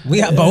kind of. We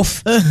got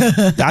both.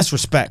 That's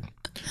respect.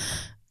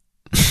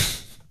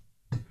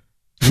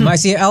 You might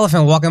see an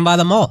elephant walking by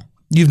the mall.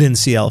 You didn't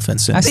see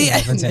elephants in. I seen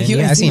elephants in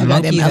India. I seen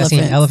monkeys. I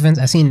seen elephants.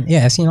 I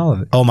seen all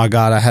of it. Oh my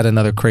God, I had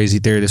another crazy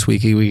theory this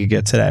week. We could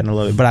get to that in a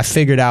little bit. But I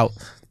figured out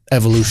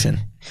evolution.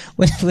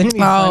 Wouldn't it be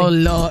funny?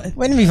 Lord.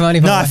 Wouldn't it be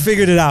funny? No, I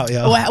figured it out,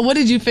 yo. What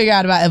did you figure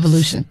out about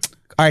evolution?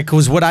 All right,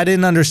 because what I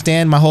didn't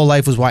understand my whole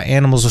life was why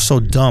animals are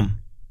so dumb.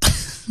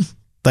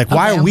 Like,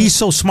 why are we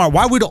so smart?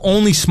 Why are we the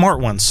only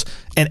smart ones?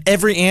 And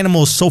every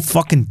animal is so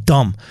fucking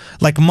dumb.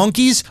 Like,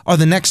 monkeys are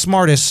the next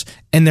smartest,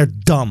 and they're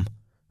dumb.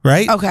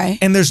 Right? Okay.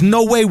 And there's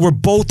no way we're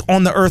both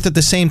on the earth at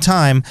the same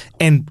time,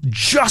 and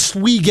just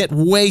we get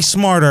way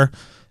smarter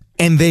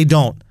and they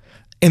don't.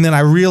 And then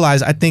I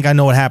realized, I think I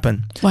know what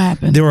happened. What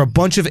happened? There were a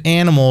bunch of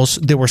animals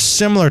that were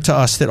similar to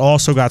us that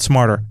also got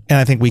smarter, and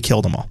I think we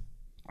killed them all.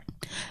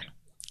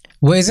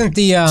 Well, isn't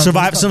the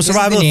survival of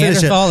the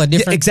fittest?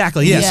 different?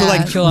 Exactly. Yeah. Yeah. So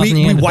like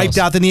we wiped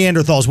out the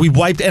Neanderthals. We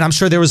wiped, and I'm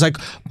sure there was like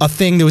a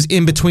thing that was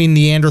in between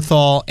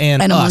Neanderthal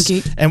and us.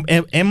 Monkey.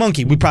 And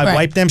monkey. We probably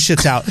wiped them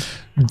shits out.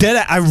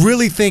 I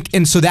really think,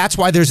 and so that's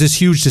why there's this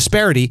huge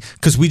disparity,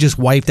 because we just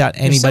wiped out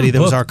anybody that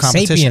was our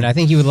competition. Sapien. I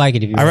think you would like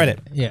it if you. I read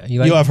it. Yeah,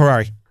 you have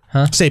Harari.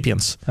 Huh?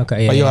 Sapiens.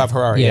 Okay, yeah. But you'll have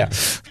Harari, yeah.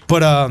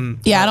 But I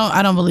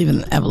don't believe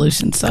in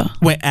evolution, so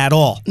at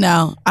all.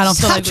 No, I don't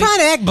feel Stop like trying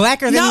to act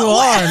blacker than you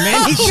are,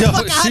 man. She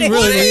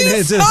really leaned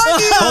into.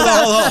 Hold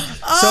on.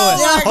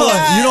 Hold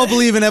on. You don't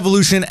believe in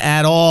evolution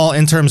at all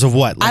in terms of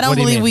what? Like, I don't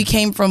believe we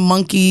came from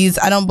monkeys.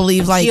 I don't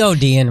believe like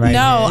ODing right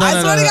now. No,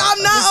 I swear to God,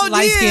 I'm not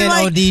light skin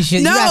ODing. OD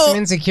shit. No, you got some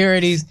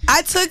insecurities.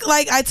 I took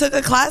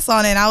a class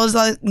on it, and I was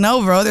like,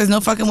 no, bro, there's no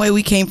fucking way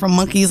we came from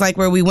monkeys. Like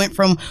where we went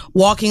from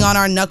walking on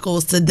our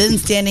knuckles to then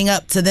standing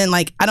up to then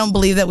like I don't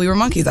believe that we were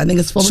monkeys. I think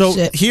it's full of shit.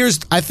 So here's,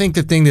 I think,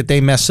 the thing that they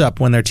mess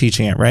up when they're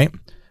teaching it, right?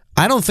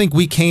 I don't think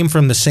we came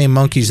from the same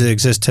monkeys that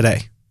exist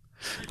today.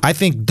 I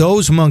think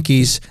those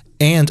monkeys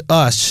and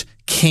us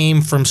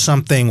came from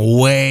something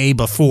way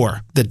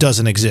before that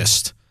doesn't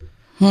exist.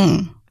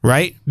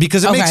 Right?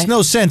 Because it makes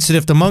no sense that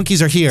if the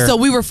monkeys are here... So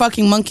we were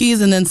fucking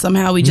monkeys and then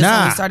somehow we just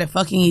only started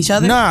fucking each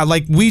other? Nah,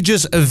 like we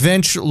just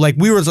eventually... Like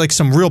we were like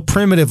some real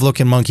primitive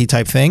looking monkey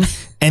type thing.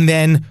 And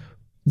then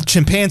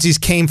chimpanzees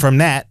came from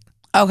that.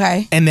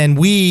 Okay. And then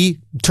we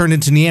turned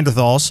into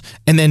Neanderthals,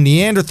 and then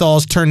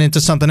Neanderthals turned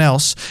into something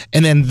else,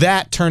 and then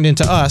that turned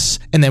into us,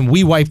 and then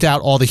we wiped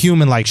out all the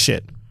human-like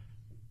shit.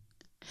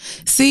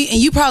 See, and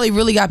you probably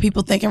really got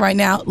people thinking right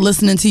now,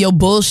 listening to your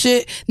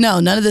bullshit. No,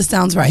 none of this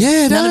sounds right.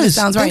 Yeah, none of this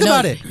sounds right. Think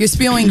about it. You're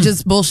spewing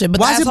just bullshit.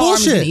 But Why the is it asshole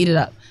army's bullshit? gonna eat it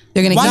up.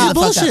 They're gonna Why get is it the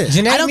fuck bullshit? up.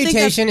 Genetic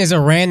mutation is a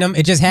random.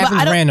 It just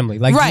happens randomly.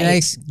 Like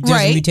genetics,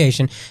 just a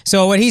mutation.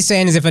 So what he's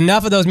saying is, if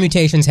enough of those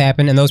mutations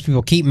happen and those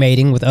people keep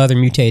mating with other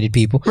mutated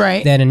people,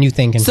 then a new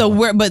thing can. So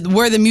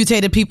we're the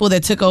mutated people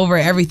that took over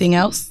everything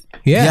else.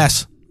 Yeah.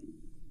 Yes.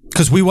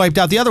 Because we wiped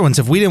out the other ones.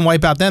 If we didn't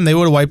wipe out them, they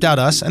would have wiped out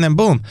us, and then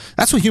boom.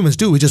 That's what humans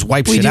do. We just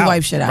wipe shit out. We do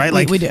wipe shit out. Right?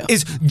 Like, we do.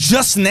 It's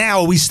just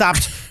now we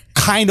stopped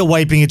kind of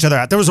wiping each other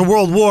out. There was a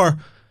world war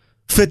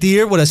 60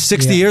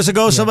 years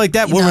ago, something like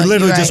that, where we're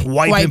literally just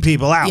wiping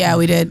people out. Yeah,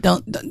 we did.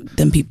 Don't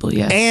them people,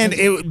 yeah. And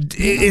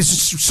it's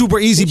super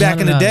easy back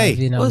in the day.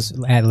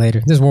 Add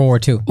later. This is World War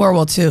II. World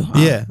War II.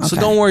 Yeah. So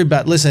don't worry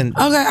about listen.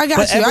 Okay, I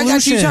got you. I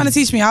got you trying to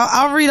teach me.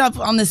 I'll read up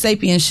on the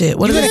sapien shit.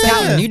 What You're is an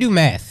accountant. You do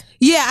math.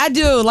 Yeah, I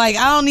do. Like,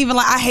 I don't even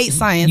I hate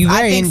science.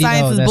 I think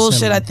science is bullshit.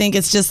 Similar. I think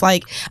it's just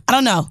like, I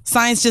don't know.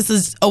 Science just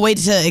is a way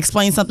to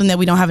explain something that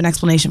we don't have an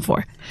explanation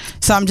for.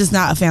 So I'm just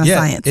not a fan of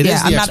science. It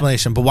is the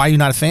explanation, but why are you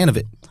not a fan of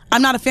it?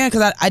 I'm not a fan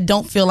because I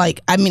don't feel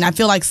like, I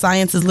feel like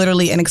science is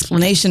literally an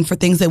explanation for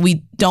things that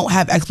we don't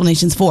have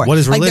explanations for. What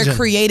is religion? Like they're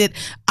created.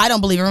 I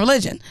don't believe in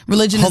religion.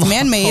 Religion is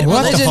man-made.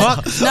 What religion, the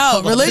fuck?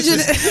 No, religion.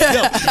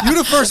 You're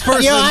the first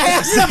person. Yo, I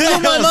have something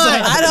on my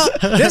mind. I don't.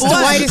 This is the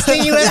whitest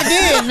thing you ever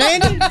did,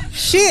 man.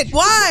 Shit.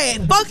 Why?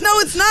 Fuck no,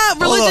 it's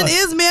not. Religion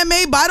is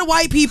man-made by the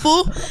white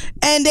people,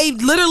 and they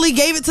literally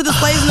gave it to the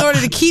slaves in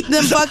order to keep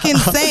them fucking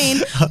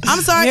sane.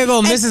 I'm sorry. Here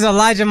go Mrs.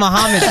 Elijah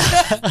Muhammad.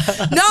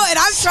 No, and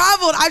I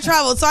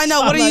traveled, so I know.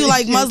 What are you,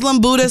 like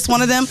Muslim, Buddhist,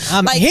 one of them?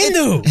 I'm like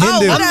Hindu.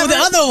 I'm the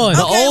other one.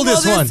 The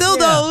oldest one. Still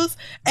those.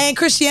 And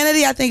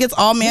Christianity, I think it's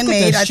all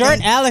man-made. The shirt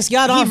Alex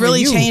got on he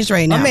really changed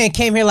right now. My man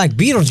came here like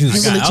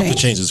Beetlejuice. I got outfit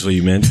changes for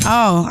you, man.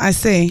 Oh, I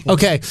see.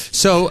 Okay,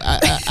 so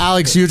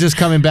Alex, you're just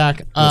coming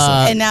back.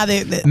 And now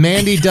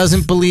Mandy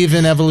doesn't believe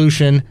in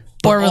evolution.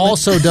 But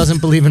also doesn't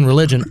believe in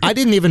religion. I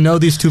didn't even know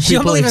these two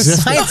people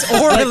existed. She don't believe in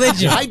science or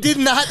religion. I did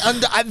not.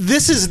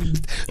 This is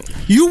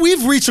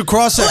we've reached a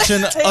cross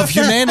section of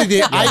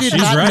humanity I did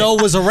not know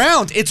was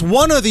around. It's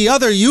one or the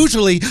other.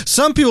 Usually,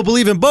 some people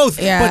believe in both,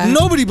 but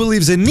nobody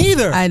believes in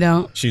neither. I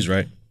don't. She's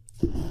right.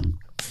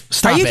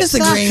 Are you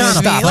disagreeing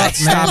with me?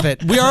 Stop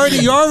it. You're already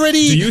forgiven. You're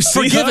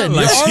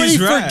already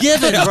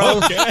forgiven,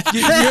 bro.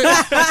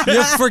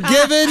 You're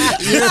forgiven.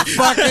 You're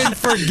fucking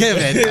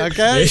forgiven.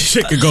 Okay. This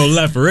shit could go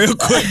left real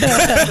quick.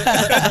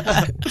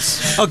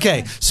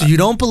 Okay, so you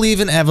don't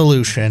believe in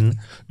evolution.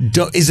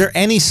 Is there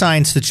any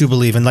science that you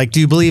believe in? Like, do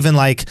you believe in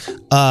like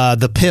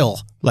the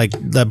pill, like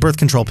the birth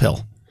control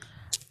pill?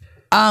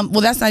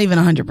 Well, that's not even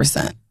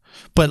 100%.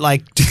 But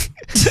like.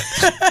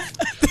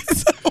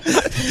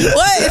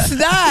 What? It's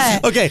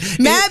not. Okay.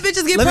 Mad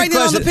bitches get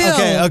pregnant on the pill.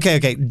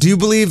 Okay. Do you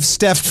believe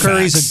Steph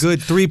Curry's a good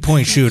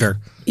 3-point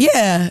shooter?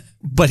 Yeah.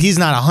 But he's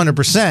not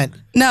 100%.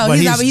 No,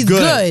 he's not, but he's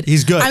good.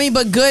 He's good. I mean,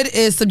 but good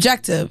is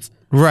subjective.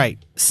 Right.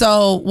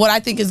 So what I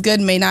think is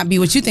good may not be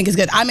what you think is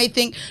good. I may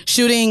think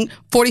shooting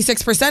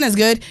 46% is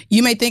good.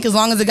 You may think as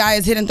long as the guy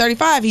is hitting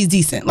 35, he's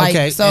decent. Like,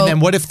 okay. So and then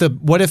what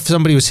if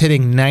somebody was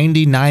hitting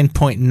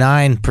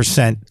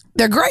 99.9%?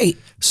 They're great.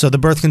 So the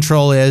birth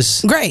control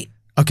is great.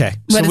 Okay.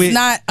 But it's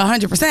not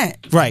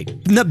 100%. Right.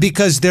 No,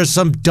 because there's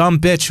some dumb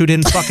bitch who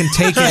didn't fucking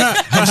take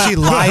it and she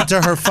lied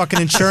to her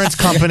fucking insurance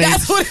company.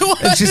 That's what it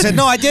was. And she said,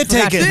 no, I did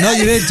take it. No,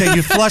 you didn't take it.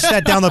 You flushed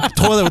that down the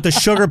toilet with the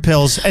sugar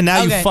pills and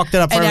now you fucked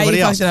it up for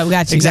everybody else.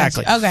 Gotcha,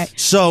 exactly. Gotcha. Okay.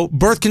 So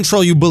birth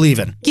control you believe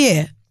in?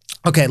 Yeah.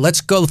 Okay,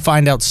 let's go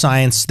find out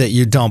science that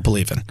you don't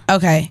believe in.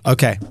 Okay.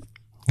 Okay.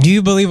 Do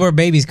you believe where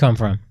babies come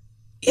from?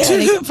 Yeah,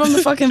 they come from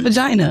the fucking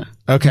vagina.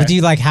 Okay. But do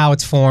you like how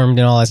it's formed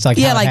and all that stuff?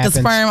 Yeah, like the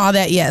sperm, all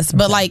that, yes.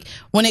 But like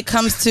when it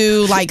comes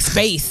to like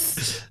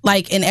space,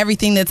 like and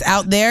everything that's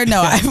out there, no,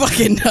 I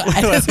fucking no.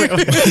 I'm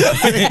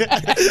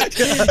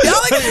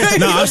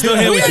still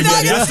here with you,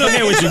 Benny. I'm still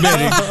here with you,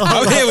 Benny.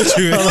 I'm here with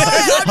you.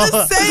 I'm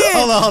just saying,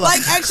 hold on.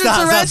 like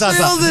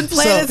extraterrestrials and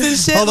planets and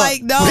shit,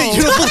 like no. Wait,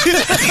 you don't believe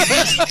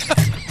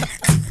it?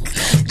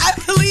 I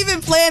believe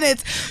in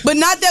planets, but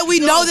not that we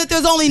know that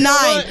there's only 9.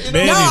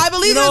 No, I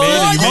believe there's more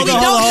that we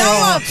don't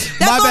know of.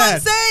 That's what I'm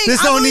saying.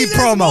 This don't need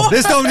promo.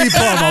 This don't need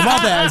promo.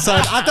 My bad, son.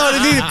 I thought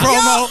it needed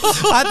promo.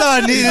 I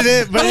thought it needed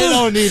it, but it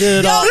don't need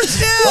it at all.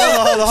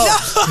 Hold on.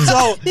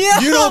 So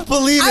you don't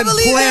believe in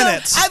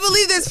planets? I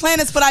believe there's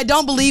planets, but I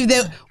don't believe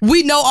that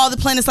we know all the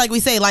planets like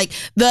we say. Like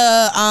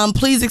the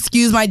please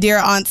excuse my dear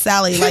Aunt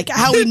Sally. Like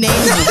how we name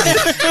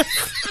them.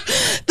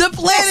 The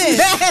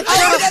planets.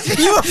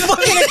 You a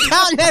fucking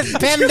accountant at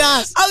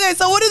PEMDAS. Okay,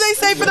 so what do they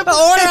say for the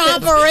order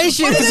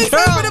operations? What do they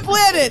say for the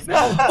planets?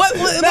 What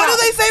do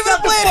they say for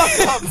the planets?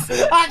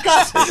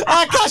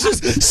 Akash is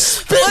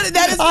spit.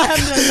 That is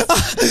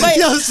PEMDAS. Wait,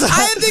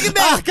 I didn't think of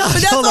that. But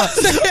that's what I'm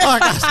saying.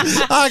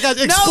 Akash,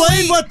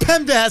 explain what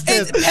PEMDAS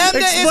is.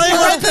 PEMDAS is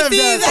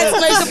parentheses,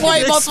 exclamation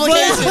point,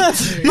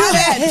 multiplication. My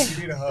bad.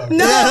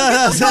 No,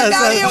 get the fuck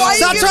out of here. Why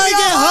Stop trying to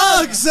get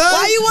hugs, son.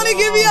 Why you want to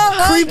give me a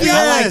hug? Creepy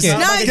ass.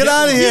 Get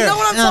out of here. You know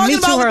what I'm talking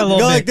about?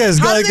 Go like this.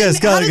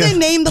 How do they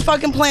name the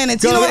fucking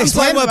planets? You know what I'm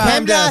explain talking what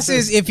about? PEMDAS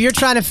is if you're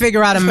trying to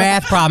figure out a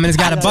math problem and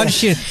it's got a bunch of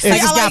shit.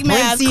 Like it's got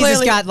parentheses,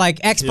 it's got like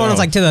exponents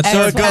like to the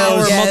third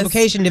power,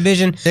 multiplication,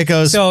 division. It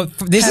goes. So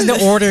this is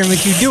the order in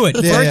which you do it.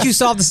 First you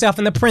solve the stuff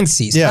in the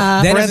parentheses.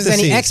 Then if there's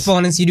any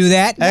exponents, you do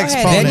that.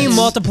 Then you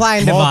multiply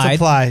and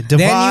divide. Then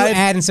you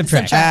add and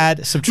subtract.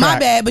 My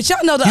bad, but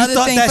y'all know the other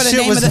thing for the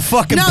name of the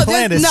fucking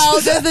planets. No,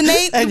 there's the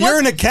name. And you're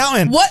an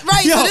accountant. What?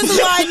 Right. So this is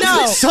why I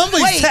know.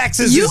 Somebody's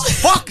taxes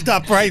is fucked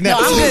up right now.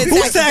 No, I'm good at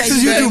Whose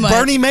taxes you do?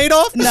 Bernie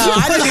Madoff? No,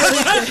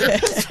 I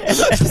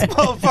This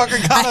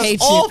motherfucker got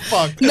us all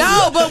fucked.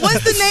 No, but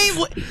what's the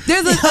name?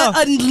 There's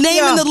a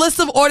name in the list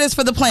of orders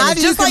for the planets. How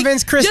did you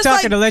convince Chris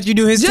Tucker to let you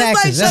do his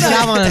taxes? That's what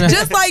I want to know.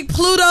 Just like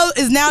Pluto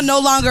is now no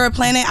longer a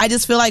planet, I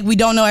just feel like we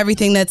don't know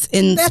everything that's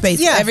in space.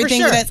 Yeah,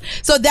 everything for sure.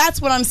 So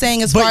that's what I'm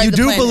saying as far as But the you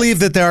do planets. believe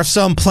that there are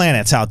some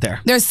planets out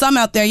there. There's some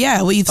out there,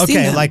 yeah. We've seen them.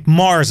 Okay, like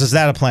Mars, is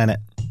that a planet?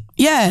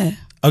 Yeah.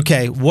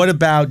 Okay, what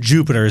about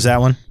Jupiter? Is that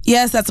one?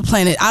 Yes, that's a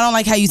planet. I don't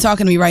like how you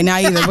talking to me right now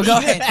either. But go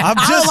ahead. I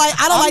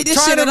don't like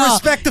this shit at all. I'm trying to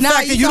respect the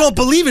fact that you don't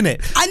believe in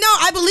it. I know.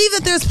 I believe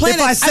that there's planets.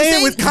 If I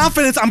say it with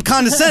confidence, I'm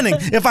condescending.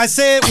 If I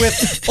say it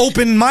with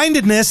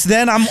open-mindedness,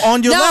 then I'm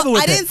on your level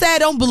with it. I didn't say I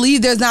don't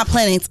believe there's not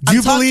planets. Do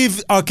you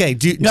believe? Okay,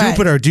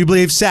 Jupiter. Do you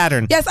believe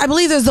Saturn? Yes, I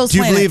believe there's those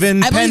planets. Do you believe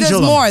in I believe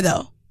pendulum? there's more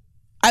though.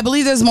 I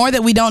believe there's more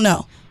that we don't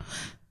know.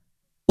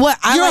 What?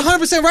 You're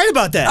 100% right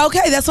about that.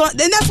 Okay, that's what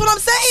I'm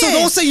saying. So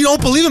don't say you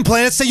don't believe in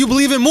planets. Say you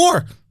believe in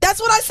more. That's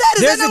what I said.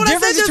 There's a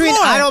difference between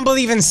I don't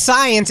believe in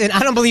science and I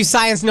don't believe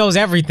science knows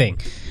everything.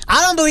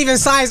 I don't believe in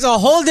science, a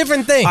whole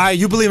different thing. All right,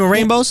 you believe in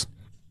rainbows?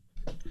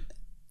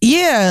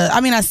 Yeah, I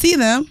mean I see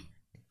them,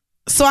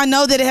 so I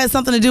know that it has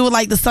something to do with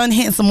like the sun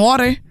hitting some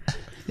water.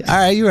 All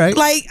right, you're right.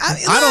 Like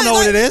I don't know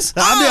what it is.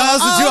 I'll be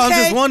honest with you. Okay. I'm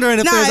just wondering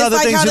if there's other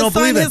things you don't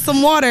believe in. Hit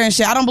some water and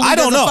shit. I don't believe I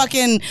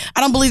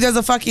don't believe there's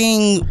a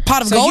fucking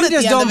pot of gold. You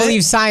just don't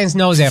believe science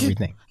knows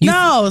everything.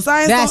 No,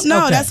 science don't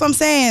know. That's what I'm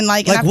saying.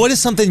 Like what is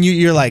something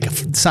you're like?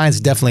 Science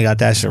definitely got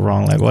that shit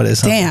wrong. Like what is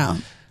something?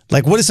 Damn.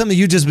 Like what is something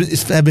you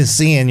just have been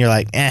seeing? You're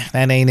like, that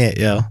ain't it,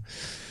 yo.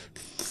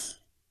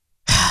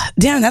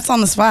 Damn, that's on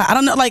the spot. I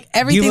don't know. Like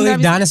everything. Do you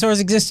believe dinosaurs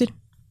existed?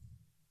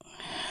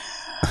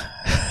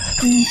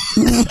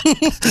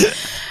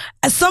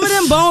 Some of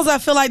them bones, I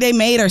feel like they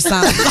made or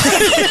something.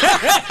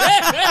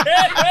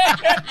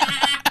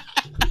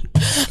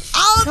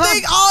 I don't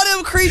think all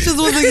them creatures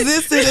was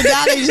existing and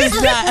now they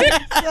just died.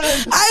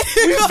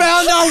 We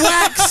found our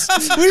wax.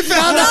 We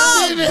found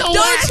our don't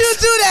wax. You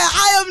do that.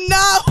 I am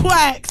not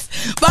wax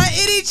by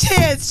any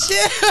chance.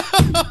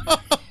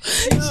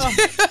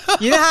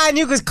 You know how I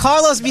knew? Because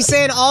Carlos be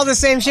saying all the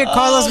same shit.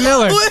 Carlos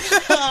Miller.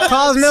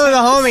 Carlos Miller, the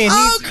homie.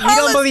 And he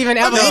don't believe in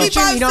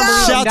evolution. He don't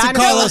believe Shout in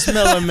dinosaurs. to Carlos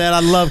Miller, man. I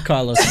love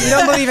Carlos Miller. He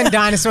don't believe in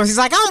dinosaurs. He's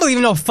like, I don't believe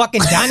in no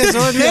fucking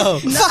dinosaurs, man.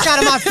 Fuck out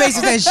of my face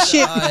with that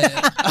shit.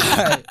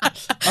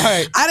 All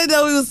right. I didn't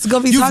know we was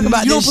going to be talking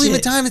about this shit. You don't believe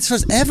in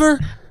dinosaurs ever?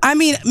 I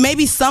mean,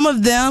 maybe some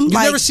of them. You've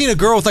never seen a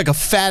girl with like a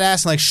fat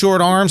ass and like short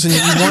arms, and you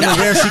wonder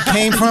where she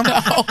came from?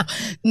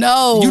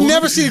 No. You've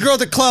never seen a girl at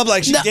the club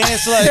like she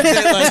danced like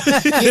that,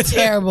 like you're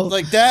terrible.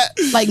 Like that?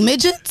 Like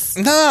midgets?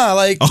 Nah,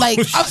 like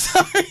I'm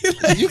sorry.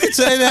 You could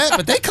say that,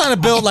 but they kind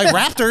of build like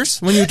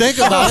raptors when you think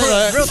about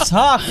it. Real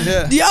talk.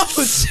 Yeah. Yo,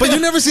 but you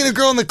never seen a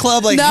girl in the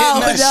club like hitting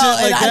that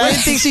shit like that. I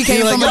didn't think she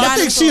came from a I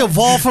think she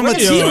evolved from a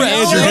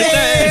T-Rex.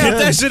 Hit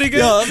that shit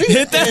again.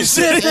 Hit that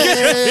shit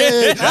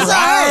again.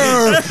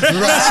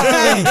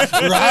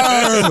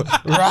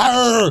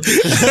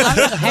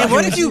 Hey,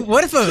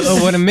 what if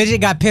when a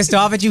midget got pissed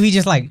off at you, he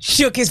just like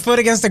shook his foot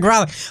against the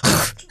ground,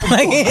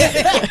 like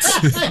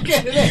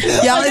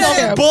y'all is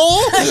terrible.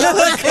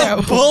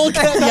 Bull, bull.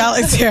 Y'all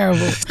is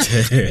terrible.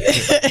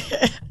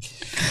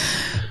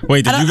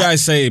 Wait, did you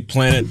guys say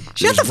planet?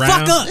 Shut the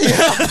fuck up.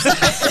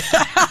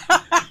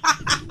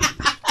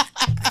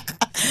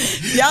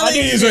 Y'all I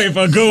think he's waiting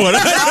for a good one.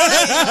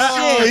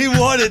 Oh, he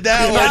wanted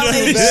that one. Y'all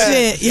ain't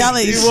shit. Y'all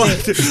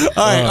ain't shit.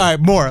 All right,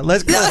 more.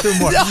 Let's go through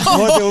more.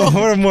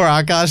 What more,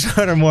 Akash?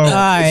 What are more? All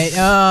right,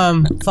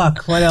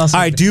 fuck. What else?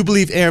 All right, do you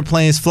believe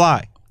airplanes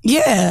fly?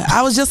 Yeah,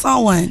 I was just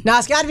on one. No,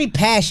 it's got to be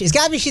passion. It's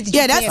got to be shit that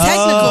you that's can't.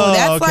 technical. Oh,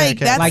 That's okay, like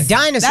okay. that's Like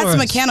dinosaurs. That's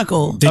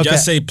mechanical. Did y'all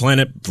say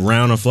planet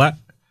round or flat?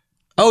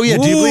 Oh yeah.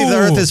 Do you believe the Ooh.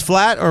 Earth is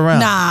flat or round?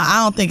 Nah,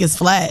 I don't think it's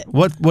flat.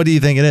 What do you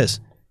think it is?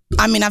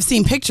 I mean, I've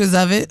seen pictures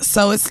of it,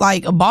 so it's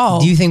like a ball.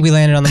 Do you think we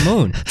landed on the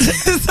moon?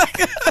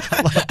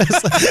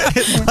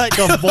 It's like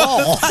a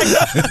ball.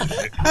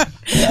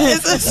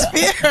 It's a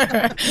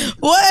sphere.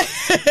 What?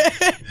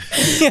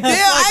 Damn,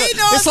 I didn't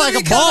know It's like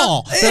a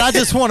ball that I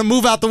just want to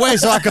move out the way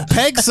so I could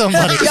peg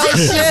somebody. Yo,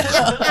 shit.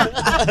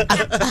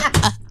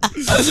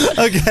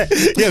 Okay.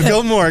 Yeah,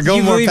 go more. Go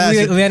You more believe past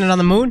we it. landed on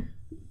the moon?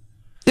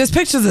 There's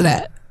pictures of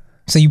that.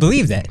 So you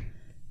believe that?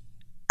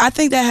 I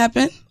think that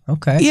happened.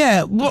 Okay.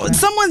 Yeah. Well,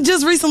 someone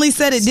just recently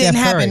said it didn't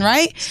happen, Curry.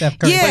 right? Steph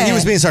Curry. Yeah. But he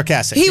was being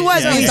sarcastic. He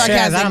was being Yeah, I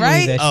sarcastic, don't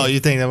right? believe that. Oh, you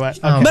think that?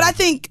 Okay. But I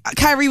think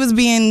Kyrie was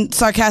being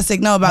sarcastic.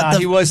 No, about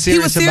He was serious.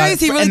 He was serious. About it.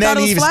 He really and thought then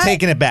it was he was flat.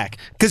 taking it back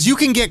because you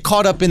can get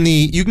caught up in like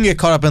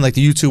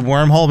the YouTube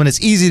wormhole, and it's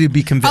easy to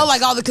be convinced. Oh,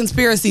 like all the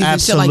conspiracies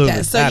Absolutely. and shit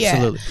like that. So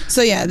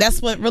Absolutely. yeah, that's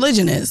what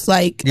religion is,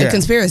 like Yeah. a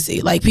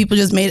conspiracy. Like people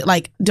just made it.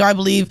 Like, do I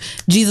believe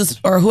Jesus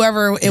or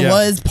whoever it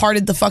was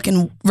parted the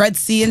fucking Red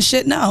Sea and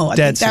shit? No, I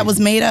Dead think that Sea. was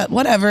made up.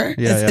 Whatever.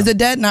 Yeah, Is it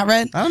dead? Not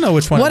red? I don't know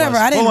which one. Whatever. It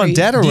was. I didn't Hold on, read.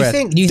 dead or Do you red?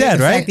 think dead,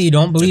 the right? fact that you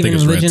don't believe in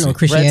it's Red religion Sea. or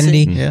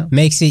Christianity Red Sea, yeah.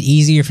 makes it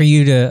easier for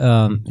you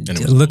to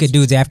look at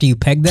dudes after you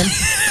peg them?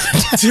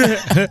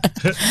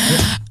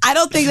 I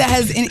don't think that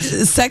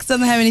has sex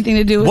doesn't have anything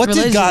to do with What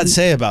religion. did God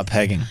say about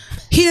pegging?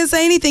 He didn't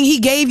say anything. He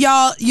gave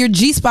y'all your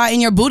G spot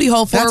in your booty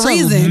hole for That's a a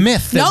reason.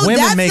 myth that no, women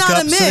that's make not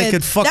up a myth. so they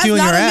could fuck That's you in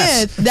not your a ass.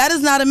 myth. That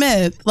is not a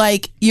myth.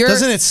 Like you're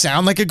Doesn't it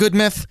sound like a good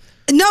myth?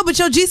 no, but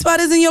your G spot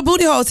is in your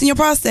booty hole. It's in your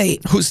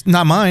prostate. Who's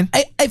not mine?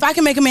 If I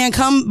can make a man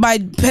come by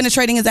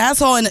penetrating his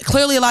asshole, and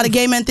clearly a lot of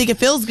gay men think it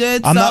feels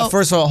good. I'm so not.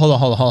 First of all, hold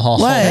on.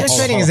 What?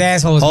 Penetrating his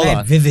asshole is Hold mad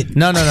on. vivid.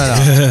 No.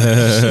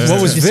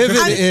 What was vivid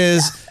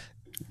is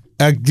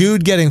a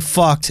dude getting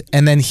fucked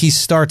and then he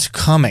starts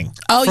coming.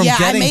 Oh From yeah, I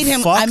getting made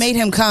him. fucked? I made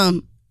him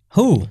come.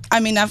 Who? I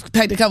mean, I've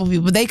pegged a couple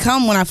people, but they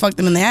come when I fuck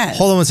them in the ass.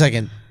 Hold on 1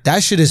 second.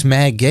 That shit is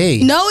mad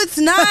gay. No, it's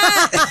not.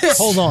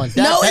 Hold on.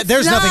 No, it's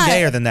there's nothing not.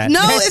 gayer than that.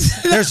 No,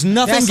 it's there's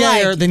nothing That's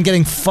gayer like- than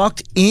getting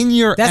fucked in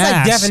your That's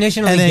like ass.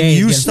 definitionally and then gay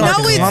you against start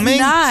No, it's coming.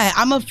 not.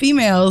 I'm a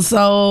female,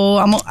 so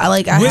I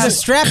With have a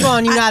strap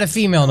on, you're not a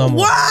female no more.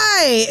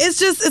 Why?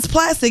 It's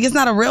plastic. It's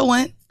not a real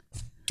one.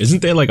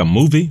 Isn't there like a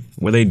movie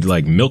where they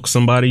like milk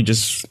somebody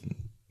just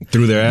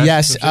through their ass?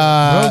 Yes.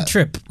 Road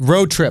trip.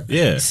 Road trip.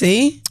 Yeah.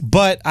 See?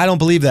 But I don't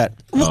believe that.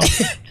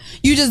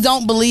 You just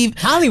don't believe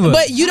Hollywood.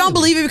 But you don't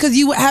believe it because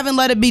you haven't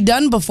let it be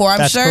done before, I'm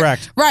That's sure.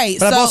 correct. Right.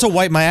 But I've also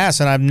wiped my ass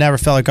and I've never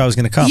felt like I was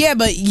going to come. yeah,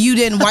 but you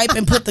didn't wipe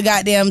and put the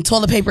goddamn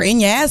toilet paper in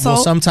your asshole.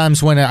 Well,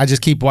 sometimes when I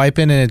just keep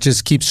wiping and it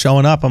just keeps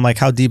showing up, I'm like,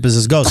 how deep does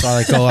this go? So I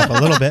like go up a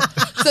little bit.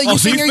 so you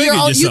so you finger your fingered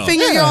own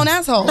yourself. your own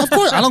asshole. Of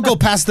course, I don't go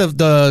past the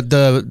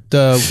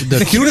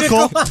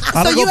cuticle.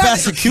 I don't So you go have-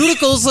 past the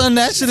cuticles and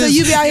that shit So is.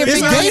 you be out here it's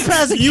fingering- gay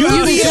past the You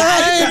cuticles. be out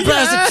I ain't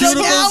past the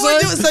So,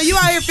 cuticles. so you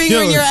out here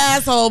fingering Yo. your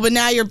asshole, but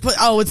now you're it's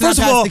First not of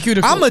past all, the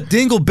cuticle. I'm a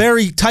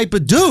dingleberry type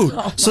of dude,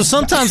 so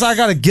sometimes I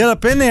gotta get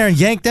up in there and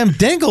yank them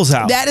dingles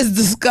out. That is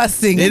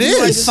disgusting. It You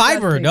are is. It's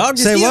fiber, dog.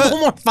 Just Say eat what? a little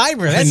more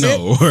fiber. That's it.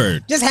 No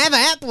word. Just have an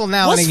apple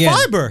now What's and again.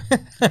 fiber?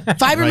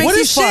 Fiber makes What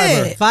you is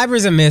fiber? shit. Fiber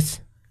is a myth.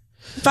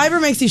 Fiber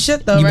makes you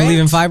shit though, You right? believe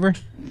in fiber?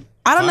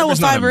 I don't know what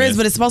Fiber's not a fiber is, myth.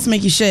 but it's supposed to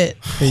make you shit.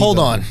 Hold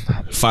on.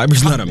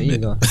 Fiber's not a There you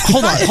myth. go.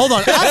 Hold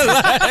on.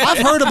 I've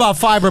heard about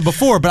fiber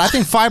before, but I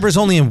think fiber is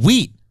only in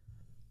wheat.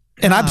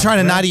 And I'm trying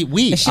to not eat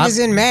wheat. That shit is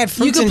in mad You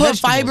fruits can and put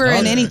vegetables, fiber dog.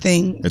 in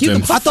anything. It's You can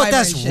in- put I thought fiber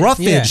that's in shit.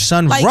 roughage, Yeah.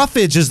 son. Like-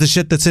 Roughage is the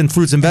shit that's in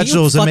fruits and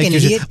vegetables that make fucking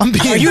you. idiot? I'm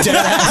being Are you dead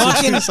ass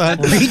fucking with you, son.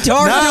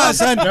 retard? Nah,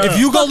 son. If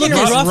you go look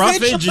Fucking at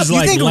roughage is you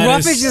like think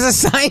lettuce. roughage is a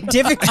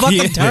scientific fucking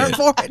Yeah. term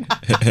for it?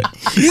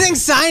 You think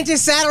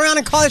scientists sat around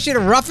and called that shit a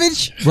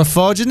roughage?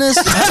 Refogenous?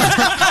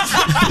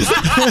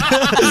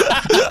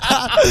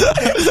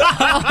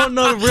 I don't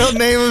know the real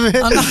name of it.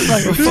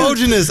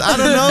 Refogenous. I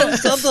don't know.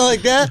 Something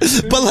like that.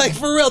 But like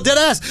for real, dead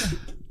ass.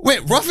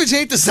 Wait, roughage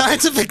ain't the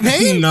scientific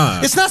name?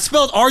 Nah. It's not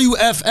spelled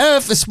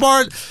R-U-F-F. It's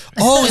smart.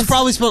 Oh, it's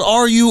probably spelled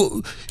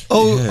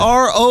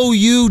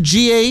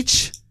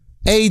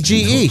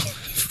R-O-U-G-H-A-G-E.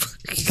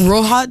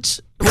 Rohaj?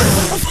 What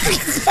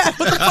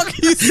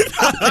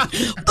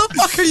the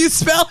fuck are you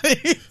spelling?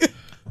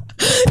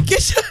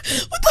 Get your,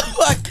 what the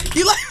fuck?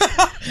 You like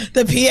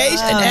the PH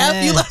and F?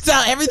 man. You left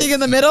out everything in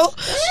the middle?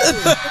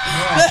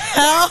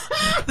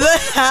 The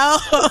hell?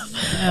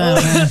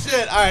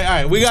 Shit. All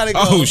right. We got to go.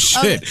 Oh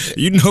shit!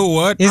 You know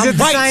what? Is it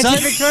the right, son.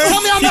 scientific term?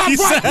 Tell me I'm not He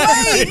right.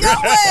 said- Wait, no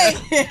way.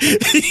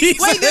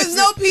 Wait, there's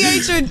no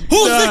PH or...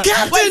 Who's the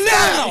captain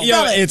now?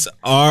 Yo, it's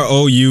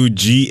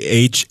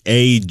ROUGHAGE.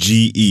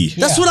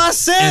 That's what I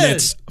said. And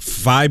it's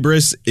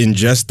fibrous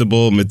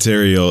ingestible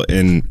material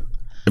in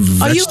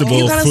vegetable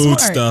you kinda food smart.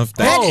 stuff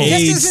That that just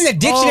aids. is in the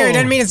dictionary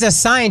doesn't mean it's a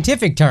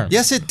scientific term.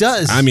 Yes, it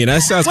does. I mean,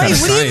 that sounds kind Wait,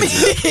 of what do you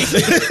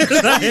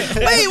science.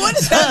 mean? Wait, what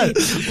is that?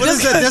 What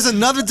is that? There's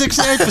another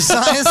dictionary for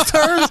science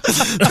terms?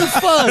 The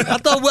fuck? I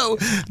thought,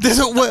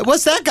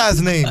 what's that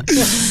guy's name?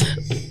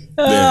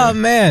 Oh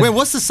man. Wait,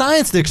 what's the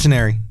science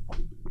dictionary?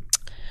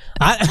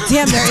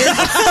 Damn, there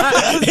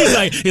is.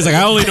 He's like,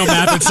 I only know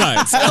math and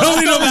science. I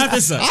only know math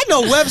and science. I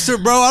know Webster,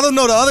 bro. I don't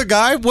know the other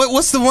guy.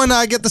 What's the one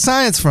I get the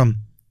science from?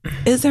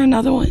 Is there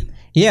another one?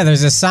 Yeah,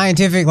 there's a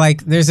scientific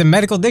there's a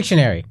medical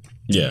dictionary.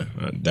 Yeah,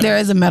 There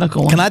is a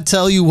medical one. Can I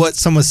tell you what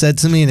someone said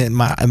to me and it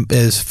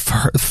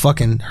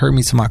fucking hurt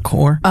me to my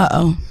core?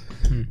 Uh-oh.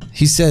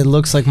 He said it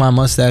looks like my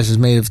mustache is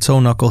made of toe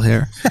knuckle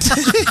hair.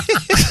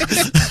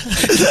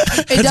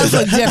 It does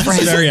look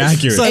different. very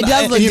accurate. It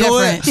does look You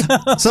know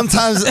different. what?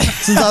 Sometimes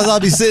I'll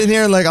be sitting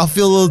here and like I'll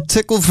feel a little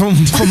tickle from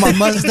my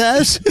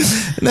mustache,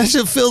 and that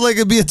should feel like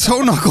it'd be a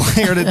toe knuckle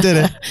hair that did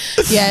it.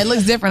 Yeah, it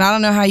looks different. I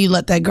don't know how you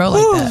let that grow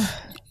like that.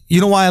 You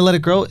know why I let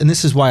it grow? And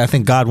this is why I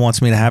think God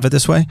wants me to have it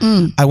this way.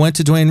 I went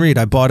to Duane Reade.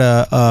 I bought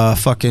a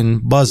fucking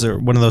buzzer,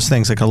 one of those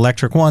things, like an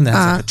electric one that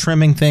has like a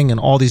trimming thing and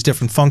all these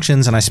different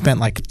functions. And I spent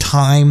like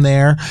time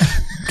there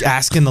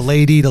asking the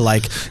lady to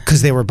like,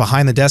 because they were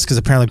behind the desk, because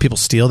apparently people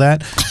steal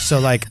that. So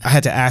like I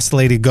had to ask the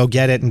lady to go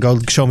get it and go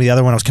show me the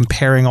other one. I was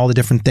comparing all the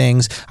different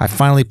things. I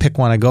finally pick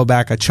one. I go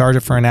back. I charge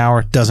it for an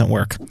hour. It doesn't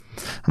work.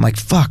 I'm like,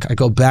 fuck. I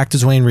go back to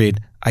Duane Reade.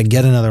 I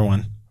get another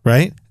one,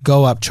 right?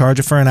 Go up, charge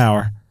it for an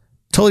hour.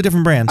 Totally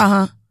different brand.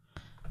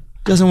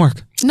 Doesn't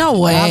work. No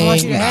way. I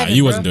want you to Nah, have it,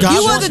 you bro. wasn't doing God You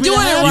that. wants wasn't me to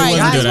doing it have right. You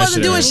You wasn't doing that wasn't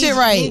shit doing right. shit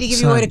I need to right. give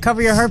you a way to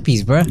cover your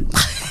herpes, bro.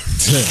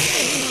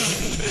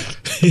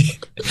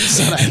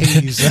 Son, I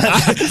hate you, son.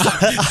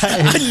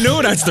 I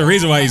know that's the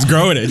reason why he's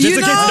growing it. Just You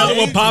in case know, another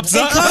one pops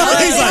up. covers-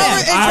 He's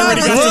like, it I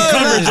already got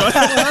covers- some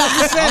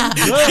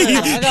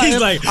coverage. He's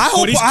like, I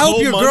for these hope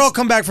cold your months- girl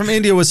come back from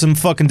India with some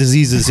fucking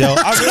diseases, yo.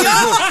 I really do.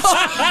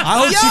 I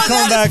hope she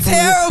come that back. is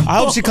terrible. I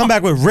hope she come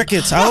back with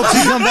rickets. I hope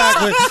she come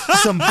back with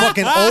some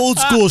fucking old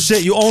school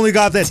shit. You only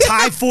got that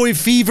typhoid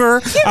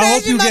fever. I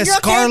hope you my get girl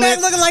came back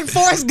scarlet. looking like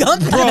Forrest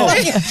Gump. Bro,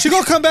 she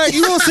gonna come back.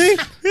 You gonna see?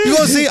 You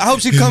gonna see? I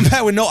hope she come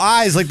back with no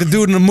eyes like the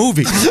dude in the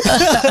movie.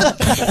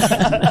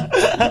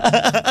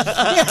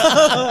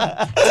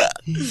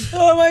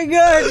 Oh my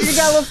god, she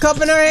got a little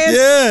cup in her hand.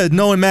 Yeah,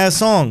 knowing mad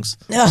songs.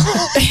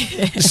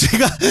 She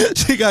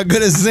got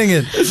good at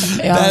singing,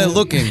 bad at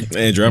looking.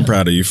 Andrew, I'm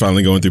proud of you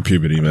finally going through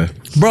puberty, man.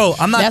 Bro,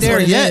 I'm not That's there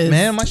what it yet, is.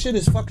 man. My shit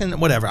is fucking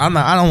whatever. I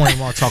don't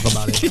want to talk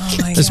about it.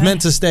 my It's God.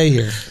 meant to stay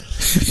here.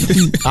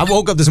 I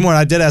woke up this morning.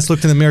 I dead ass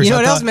looked in the mirror. You know I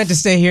what else thought, meant to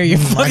stay here? Your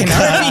fucking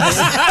herpes.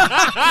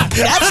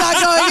 That's not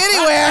going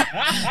anywhere.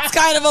 It's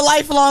kind of a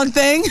lifelong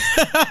thing.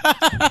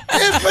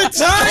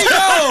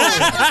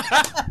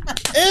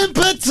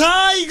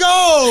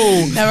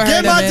 Impetigo. Never heard Get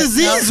of my it.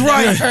 disease Nope,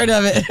 right. Never heard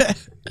of it.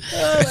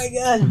 Oh my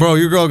god. Bro,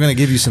 your girl gonna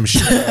give you some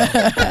shit.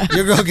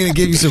 Your girl gonna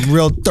give you some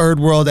real third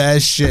world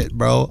ass shit,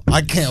 bro.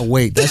 I can't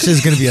wait. That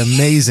shit's gonna be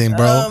amazing,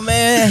 bro. Oh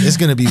man. It's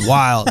gonna be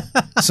wild.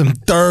 Some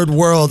third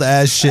world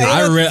ass shit.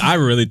 I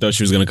really thought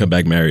she was gonna come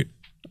back married.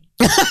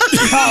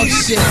 Oh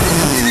shit.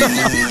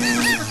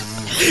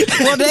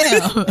 Well,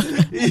 damn.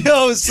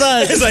 Yo,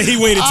 son. It's like he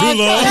waited too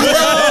long.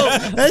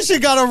 Yo, that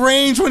shit got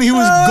arranged when he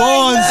was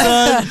gone,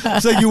 son.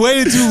 It's like you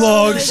waited too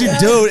long.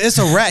 Dude, it's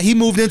a rat. He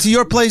moved into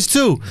your place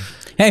too.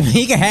 Hey,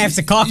 he can have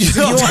some coffee if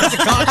you want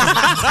some coffee.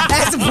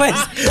 That's the place.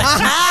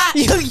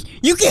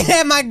 You can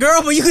have my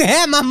girl, but you can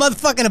have my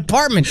motherfucking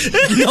apartment.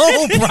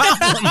 No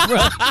problem, bro.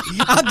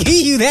 I'll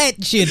give you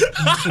that shit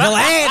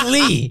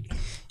gladly.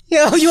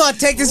 Yo, you want to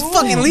take this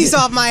fucking lease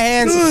off my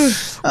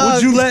hands?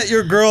 Would you let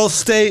your girl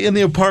stay in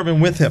the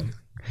apartment with him?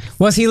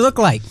 What's he look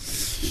like?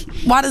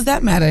 Why does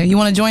that matter? You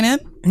want to join in?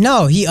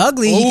 No, he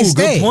ugly. He can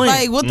stay. Good point.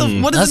 Like, what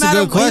does That's it a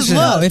matter? good question.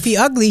 His look? No, if he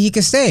ugly, he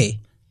can stay.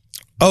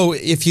 Oh,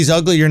 if he's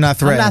ugly, you're not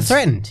threatened. I'm not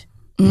threatened.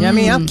 You know what I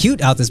mean? I'm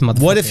cute out this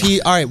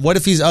motherfucker. What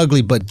if he's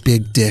ugly but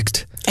big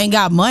dicked? Ain't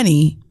got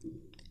money.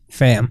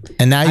 Fam.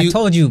 And now I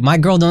told you, my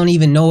girl don't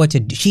even know what to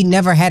do. She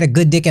never had a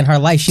good dick in her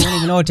life. She don't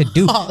even know what to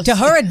do. To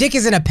her, a dick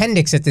is an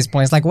appendix at this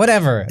point. It's like,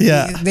 whatever.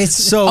 Yeah.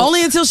 So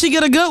Only until she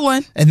get a good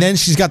one. and then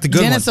she's got the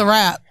good Then one. it's a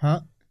wrap.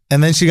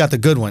 And then she got the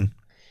good one.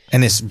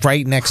 And it's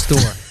right next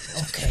door.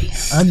 Okay.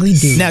 Ugly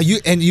dude. Now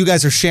you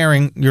guys are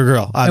sharing your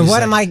girl. Obviously. And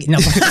what am I? No.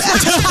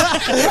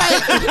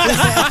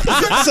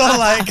 So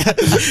like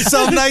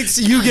some nights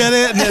you get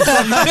it and then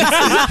some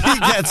nights he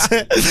gets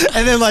it.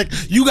 And then like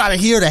you gotta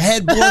hear the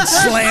headboard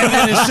slamming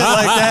and shit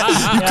like that.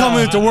 You come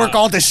in to work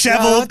all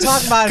disheveled. Don't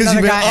talk about 'cause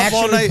another you've been guy up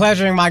all actually night.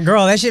 pleasuring my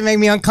girl. That shit make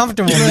me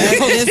uncomfortable,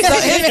 man. His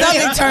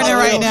stomach turning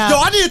right now. Yo,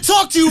 I need to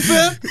talk to you,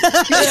 fam. Yo,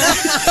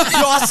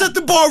 I set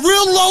the bar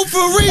real low for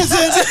a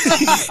reason.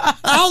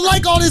 I don't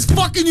like all this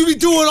fucking you be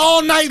doing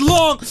all night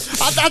long. I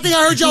think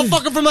I heard y'all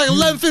fucking from like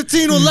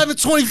 11:15 to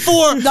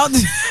 11:24.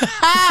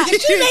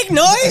 Did she make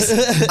noise?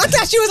 I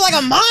thought she was like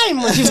a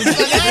mime when she was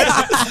fucking.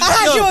 I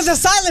thought she was a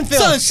silent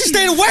film. Son, she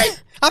stayed awake.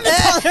 I've been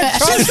telling her.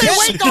 She stayed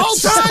awake the whole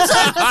time,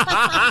 son.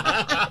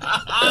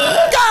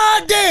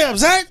 God damn,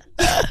 son.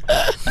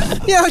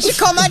 Yo, she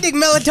called my dick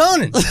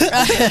melatonin.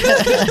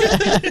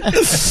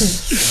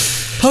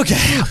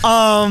 Okay.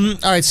 All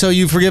right. So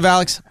you forgive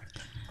Alex?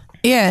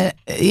 Yeah.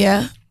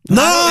 No,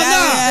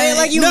 Say it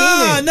like you mean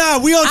it. Nah.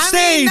 We on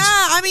stage.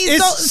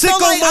 It's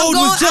sicko mode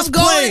was just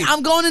played.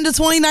 I'm going into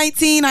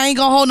 2019. I ain't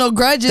gonna hold no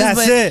grudges. That's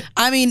but it.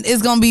 I mean,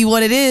 it's gonna be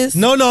what it is.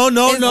 No. What does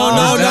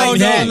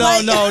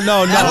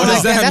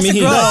that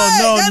mean?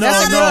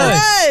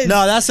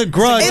 No, that's a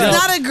grudge. It's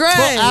not a grudge.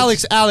 Well,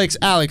 Alex.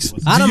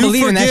 I don't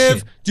believe in that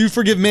shit. Do you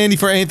forgive Mandy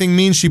for anything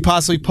mean she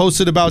possibly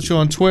posted about you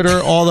on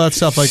Twitter, all that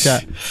stuff like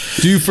that?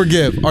 Do you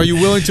forgive? Are you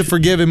willing to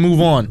forgive and move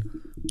on?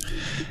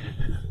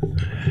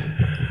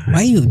 Why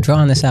are you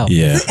drawing this out?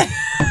 Yeah.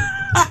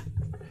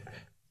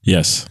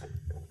 Yes.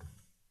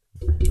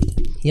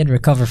 He had to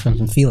recover from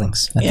some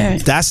feelings. Yeah.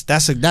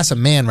 That's a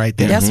man right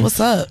there. That's what's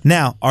up.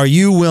 Now, are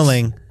you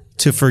willing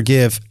to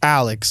forgive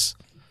Alex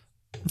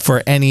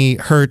for any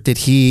hurt that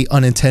he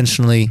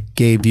unintentionally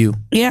gave you?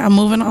 Yeah, I'm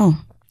moving on.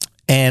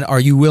 And are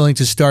you willing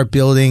to start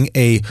building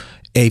a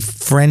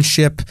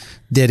friendship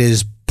that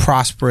is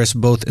prosperous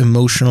both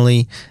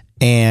emotionally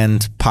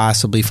and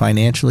possibly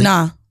financially?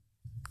 Nah.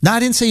 No, I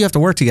didn't say you have to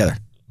work together.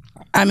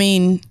 I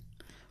mean,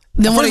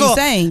 then what are you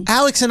saying?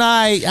 Alex and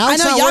I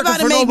know y'all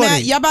about to make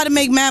mad. Y'all about to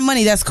make mad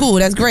money. That's cool.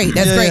 That's great.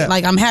 That's great. Yeah.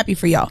 Like, I'm happy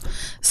for y'all.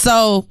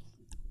 So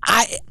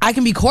I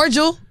can be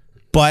cordial.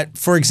 But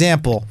for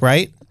example,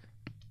 right?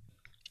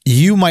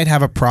 You might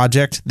have a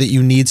project that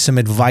you need some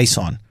advice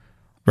on,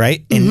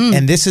 right?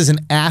 And this is an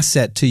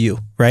asset to you,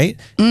 right?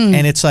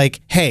 And it's like,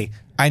 hey,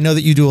 I know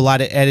that you do a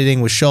lot of editing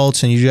with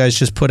Schultz and you guys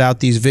just put out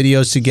these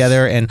videos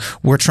together and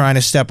we're trying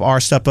to step our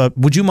stuff up.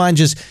 Would you mind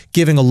just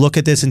giving a look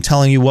at this and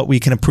telling you what we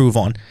can improve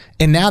on?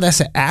 And now that's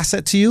an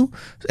asset to you.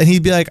 And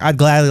he'd be like, I'd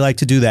gladly like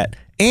to do that.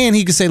 And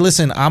he could say,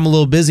 listen, I'm a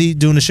little busy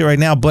doing the shit right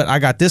now, but I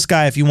got this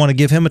guy if you want to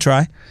give him a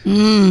try.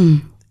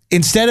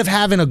 Instead of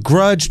having a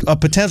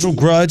potential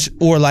grudge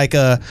or like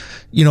a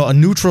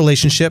neutral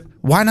relationship,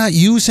 why not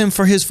use him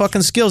for his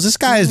fucking skills? This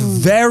guy is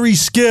very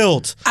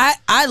skilled.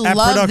 I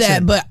love production.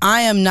 that, but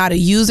I am not a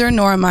user,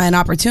 nor am I an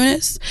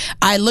opportunist.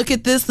 I look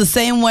at this the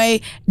same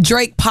way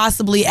Drake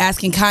possibly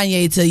asking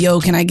Kanye to,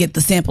 yo, can I get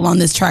the sample on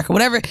this track or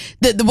whatever.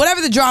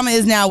 Whatever the drama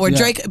is now, where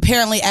Drake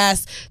apparently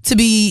asked to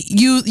be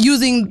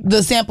using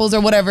the samples or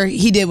whatever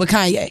he did with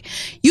Kanye.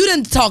 You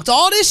done talked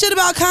all this shit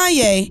about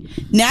Kanye.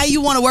 Now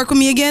you want to work with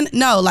me again?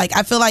 No, like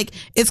I feel like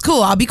it's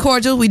cool. I'll be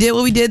cordial. We did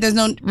what we did. There's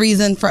no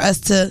reason for us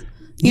to.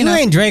 You know,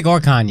 ain't Drake or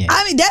Kanye.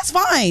 I mean, that's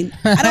fine.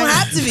 I don't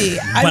have to be.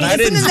 I mean,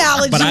 it's an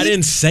analogy. But I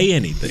didn't say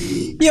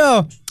anything.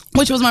 Yo.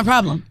 Which was my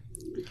problem.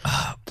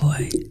 Oh,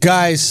 boy.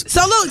 Guys.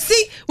 So look,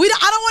 see, I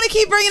don't want to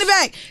keep bringing it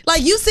back.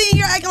 Like, you sitting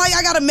here acting like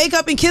I got to make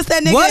up and kiss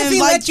that nigga. What if and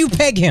he like, let you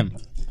peg him?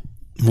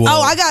 Whoa.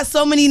 Oh, I got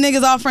so many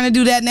niggas offering to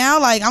do that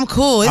now. Like, I'm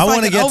cool. It's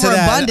like an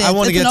overabundance. I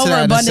want to get to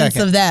that in a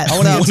second. Of that. I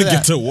want to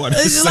get to what?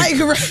 It's like,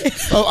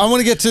 right. I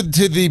want to get to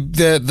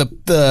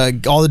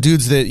the all the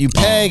dudes that you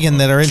peg and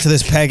that are into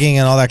this pegging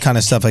and all that kind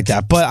of stuff like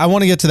that. But I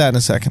want to get to that in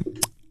a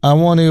second. I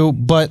want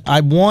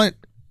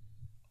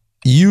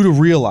you to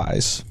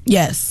realize.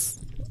 Yes.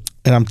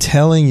 And I'm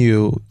telling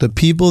you, the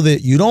people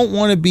that you don't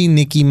want to be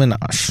Nicki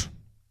Minaj.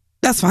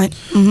 That's fine.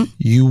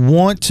 You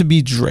want to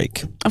be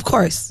Drake. Of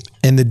course.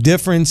 And the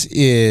difference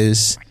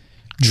is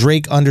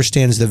Drake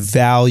understands the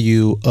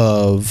value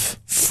of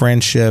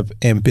friendship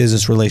and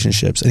business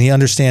relationships. And he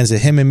understands that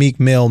him and Meek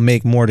Mill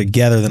make more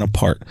together than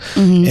apart.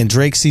 And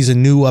Drake sees a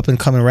new up and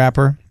coming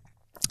rapper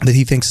that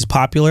he thinks is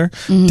popular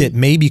that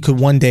maybe could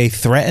one day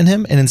threaten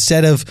him. And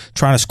instead of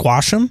trying to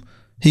squash him,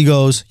 he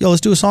goes, yo,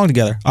 let's do a song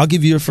together. I'll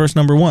give you your first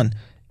 #1.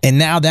 And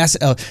now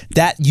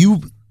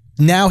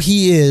now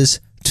he is,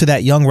 to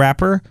that young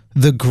rapper,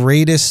 the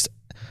greatest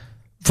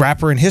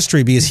rapper in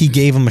history because he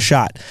gave him a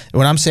shot. And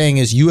what I'm saying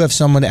is you have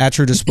someone at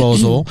your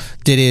disposal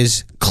that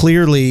is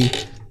clearly,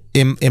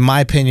 in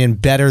my opinion,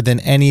 better than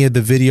any of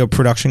the video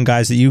production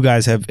guys that you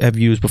guys have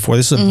used before.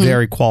 This is a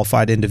very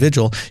qualified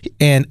individual.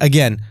 And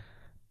again,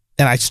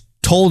 and I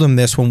told him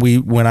this when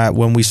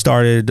we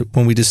decided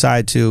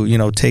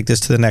to, take this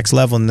to the next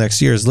level in the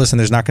next years. Listen,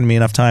 there's not going to be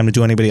enough time to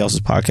do anybody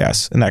else's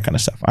podcast and that kind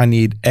of stuff. I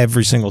need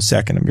every single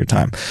second of your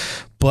time.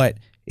 But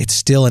it's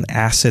still an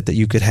asset that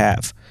you could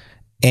have.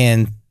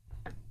 And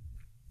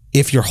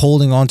if you're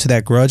holding on to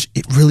that grudge,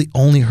 it really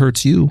only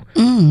hurts you.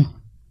 Do you know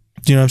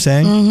what I'm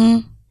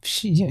saying?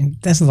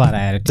 That's a lot of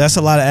attitude. That's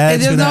a lot of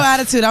attitude. There's no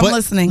attitude. I'm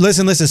listening.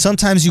 Listen.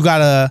 Sometimes you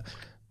gotta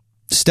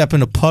step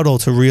in a puddle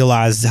to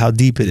realize how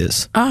deep it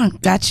is. Oh,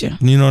 gotcha.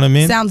 You know what I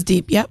mean? Sounds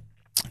deep. Yep.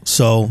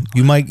 So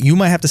you might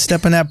have to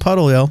step in that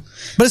puddle, yo.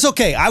 But it's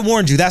okay. I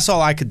warned you. That's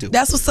all I could do.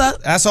 That's what's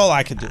up. That's all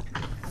I could do.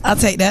 I'll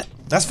take that.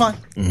 That's fine.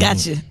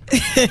 Gotcha.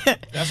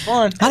 That's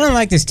fine. I don't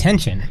like this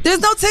tension.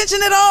 There's no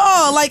tension at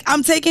all. Like,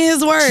 I'm taking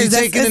his words. She's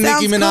taking the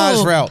Nicki Minaj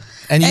cool. route.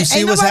 And you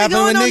see what's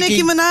happening with Nicki.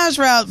 Nicki Minaj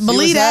route.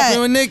 Believe that.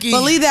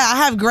 Believe that. I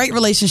have great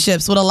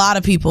relationships with a lot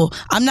of people.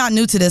 I'm not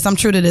new to this. I'm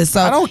true to this. So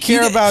I don't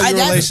care about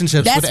your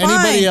relationships with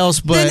anybody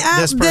else but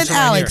this person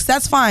then Alex. Right,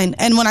 that's fine.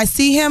 And when I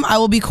see him, I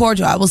will be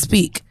cordial. I will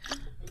speak.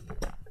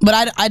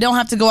 But I don't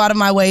have to go out of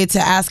my way to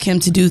ask him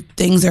to do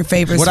things or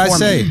favors for me.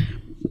 What'd I say?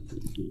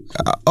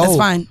 That's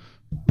fine.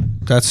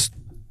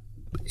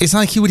 It's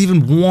not like he would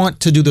even want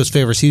to do those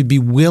favors. He'd be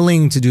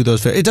willing to do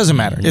those favors. It doesn't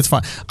matter. It's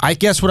fine. I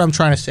guess what I'm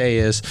trying to say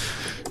is,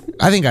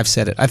 I think I've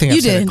said it. I think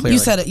I've said it clearly. You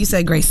said it. You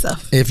said great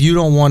stuff. If you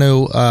don't want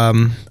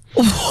to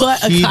what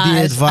heed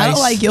the advice. I don't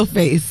like your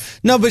face.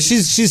 No, but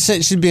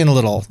she's being a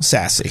little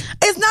sassy.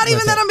 It's not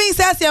even that I'm being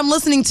sassy. I'm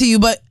listening to you,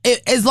 but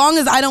as long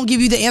as I don't give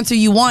you the answer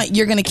you want,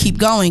 you're going to keep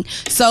going.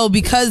 So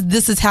because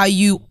this is how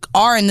you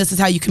are and this is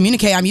how you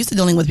communicate, I'm used to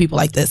dealing with people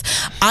like this.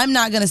 I'm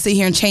not going to sit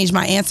here and change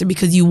my answer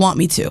because you want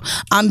me to.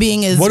 I'm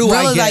being as real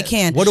as I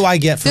can. What do I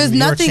get from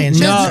your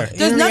change answer?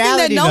 There's nothing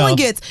that no one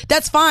gets.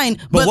 That's fine.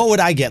 But what would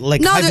I get?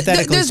 Like,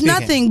 hypothetically there's speaking,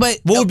 nothing. But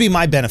what would be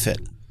my benefit?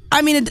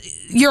 I mean,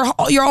 your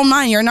own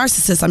mind. You're a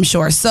narcissist, I'm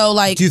sure. So,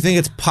 like, do you think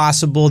it's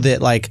possible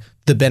that, like,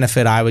 the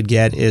benefit I would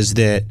get is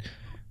that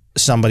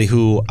somebody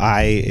who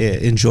I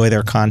enjoy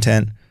their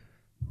content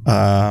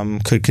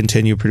could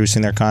continue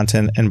producing their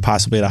content and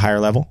possibly at a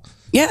higher level?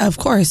 Yeah, of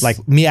course.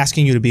 Like me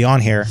asking you to be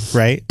on here,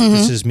 right?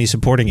 This is me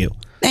supporting you.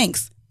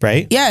 Thanks.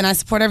 Right? Yeah, and I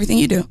support everything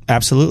you do.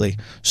 Absolutely.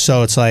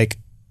 So it's like,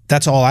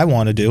 that's all I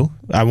want to do.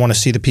 I want to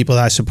see the people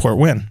that I support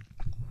win.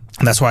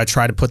 And that's why I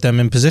try to put them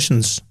in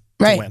positions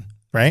to win.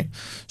 Right?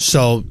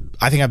 So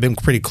I think I've been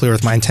pretty clear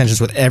with my intentions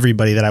with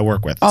everybody that I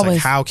work with. It's always.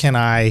 like, how can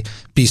I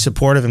be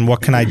supportive and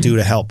what can I do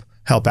to help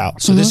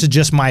out? So this is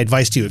just my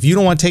advice to you. If you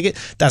don't want to take it,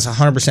 that's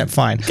 100%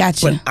 fine.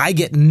 Gotcha. But I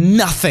get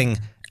nothing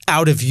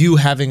out of you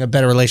having a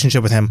better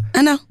relationship with him.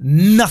 I know.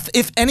 Nothing.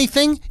 If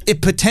anything,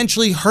 it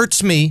potentially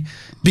hurts me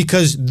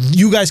because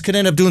you guys could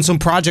end up doing some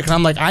project and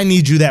I'm like, I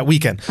need you that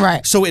weekend.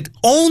 Right. So it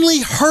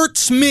only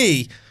hurts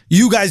me,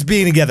 you guys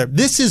being together.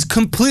 This is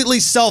completely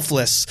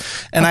selfless.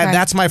 And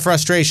that's my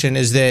frustration,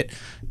 is that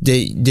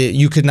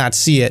you could not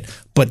see it,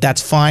 but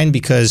that's fine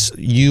because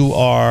you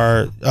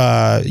are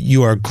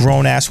a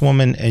grown-ass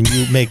woman and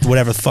you make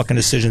whatever fucking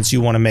decisions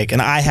you want to make.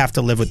 And I have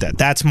to live with that.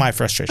 That's my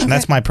frustration.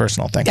 That's my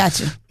personal thing.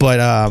 Gotcha. But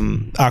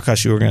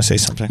Akash, you were going to say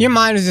something. Your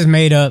mind was just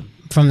made up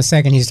from the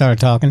second he started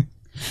talking.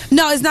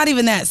 No, it's not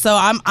even that. So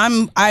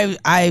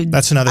I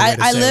that's another way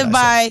to say I live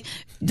by,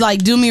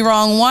 like, do me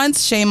wrong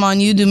once, shame on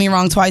you. Do me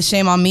wrong twice,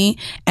 shame on me.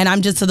 And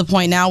I'm just to the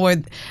point now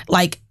where,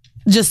 like,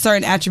 just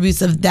certain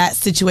attributes of that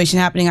situation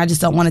happening, I just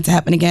don't want it to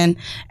happen again.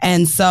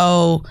 And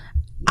so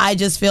I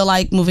just feel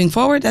like moving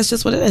forward, that's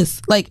just what it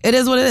is. Like, it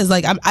is what it is.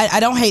 Like, I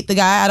don't hate the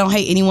guy. I don't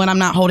hate anyone. I'm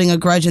not holding a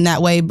grudge in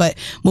that way. But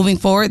moving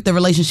forward, the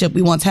relationship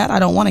we once had, I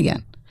don't want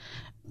again.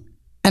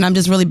 And I'm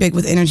just really big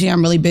with energy.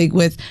 I'm really big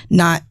with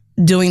not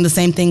doing the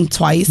same thing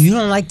twice. You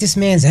don't like this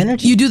man's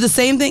energy? You do the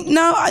same thing?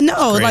 No.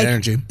 Great like,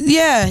 energy.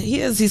 Yeah,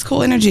 he is. He's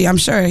cool energy. I'm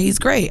sure he's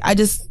great. I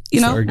just,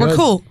 we're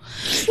cool.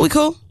 We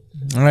cool.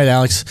 All right,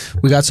 Alex,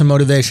 we got some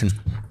motivation.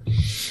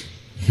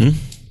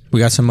 We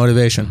got some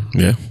motivation.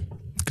 Yeah.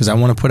 Because I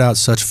want to put out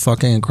such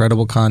fucking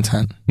incredible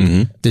content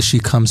that she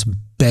comes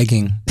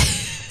begging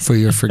for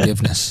your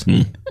forgiveness.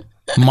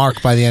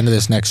 Mark by the end of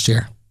this next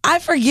year. I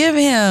forgive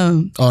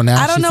him. Oh,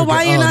 now I don't know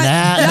why you're not.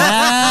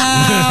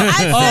 I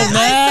said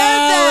that.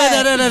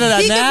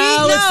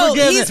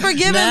 He's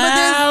forgiven,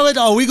 but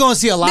we're going to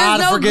see a lot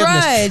of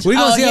forgiveness. We're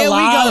going to see a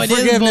lot of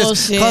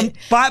forgiveness.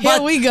 By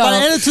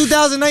the end of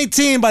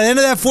 2019, by the end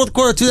of that fourth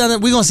quarter of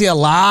 2019, we're going to see a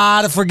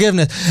lot of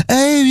forgiveness.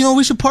 Hey,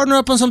 we should partner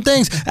up on some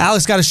things.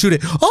 Alex got to shoot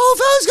it. Oh,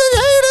 Alex got to,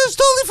 hey, that's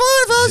totally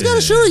fine. Alex got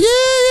to shoot it.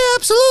 Yeah,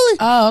 absolutely.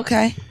 Oh,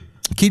 okay.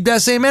 Keep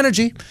that same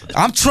energy.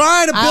 I'm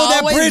trying to build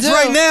that bridge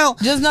right now.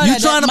 Just know you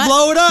trying to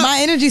blow it up. My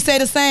energy stay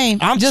the same.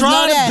 I'm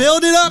trying to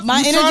build it up.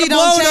 My energy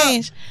don't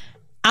change.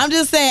 I'm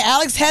just saying,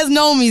 Alex has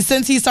known me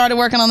since he started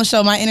working on the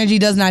show. My energy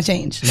does not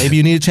change. Maybe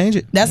you need to change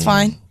it. That's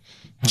fine.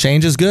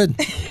 Change is good.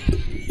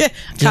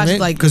 Josh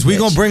like, because we're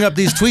gonna bring up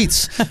these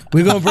tweets.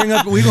 We're gonna bring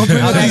up these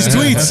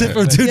tweets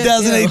from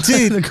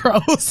 2018.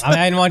 Gross. I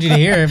didn't want you to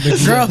hear it, but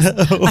Gross.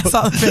 I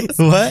saw the face.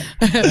 What?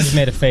 I just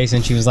made a face,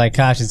 and she was like,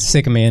 "Gosh, it's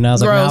sick of me," and I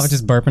was like, "No, I was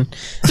just burping."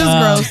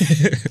 Just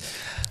gross.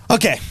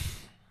 Okay.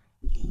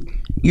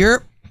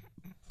 Your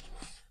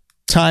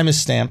time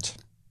is stamped.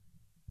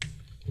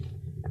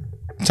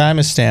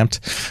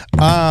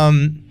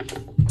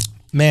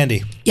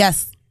 Mandy.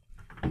 Yes.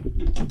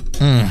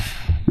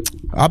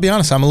 I'll be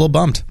honest, I'm a little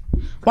bummed.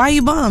 Why are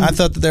you bummed? I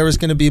thought that there was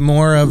going to be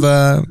more of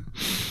a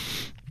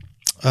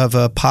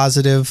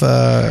positive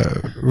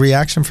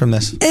reaction from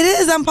this. It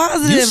is. I'm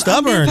positive. You're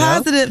stubborn.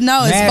 I'm positive.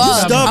 No, it's Mad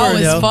fuck. stubborn,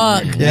 It's yo.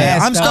 fuck. Yeah,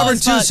 I'm stubborn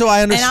It's too, fuck. so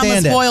I understand And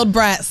I'm a it. spoiled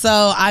brat,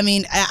 so I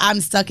mean,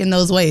 I'm stuck in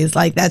those ways.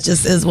 Like that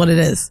just is what it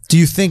is. Do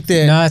you think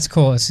that? No, it's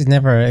cool. It's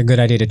never a good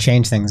idea to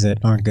change things that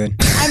aren't good.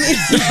 I mean,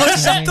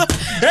 shut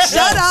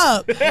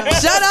up.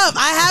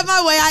 I have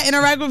my way. I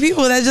interact with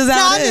people. That's just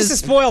how I'm it is.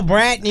 just a spoiled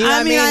brat. You know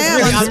I mean, I am.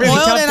 It's I'm really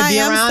spoiled tough and to I be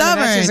am around, and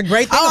stubborn. That's just a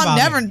great thing I'm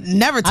about me.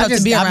 never tough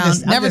to be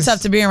around. Never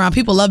tough to be around.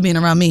 People love being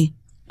around me.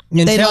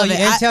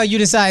 Until you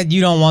decide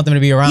you don't want them to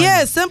be around.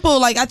 Yeah, it's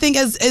simple. Like I think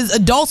as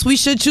adults we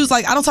should choose.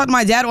 Like I don't talk to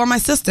my dad or my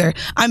sister.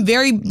 I'm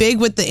very big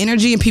with the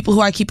energy and people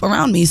who I keep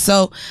around me.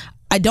 So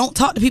I don't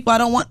talk to people I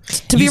don't want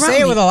to be around me. You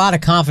say it with a lot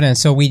of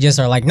confidence, so we just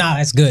are like, nah,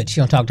 that's good. She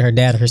don't talk to her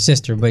dad or her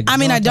sister, but I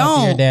mean, I talk to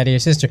don't. your dad or your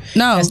sister.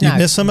 No. That's You not.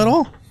 miss them at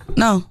all?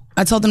 No,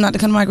 I told them not to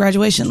come to my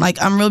graduation.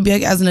 Like I'm real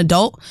big as an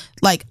adult.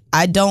 Like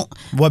I don't.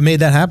 What made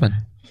that happen?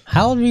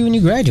 How old were you when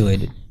you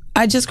graduated?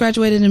 I just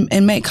graduated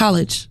in May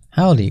college.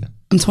 How old are you?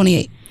 I'm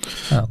 28.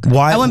 Oh, okay.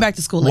 Why? I went back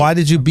to school late. Why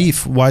did you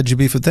beef? Why did you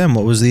beef with them?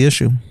 What was the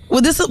issue?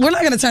 Well, we're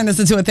not going to turn this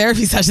into a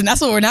therapy session. That's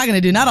what we're not going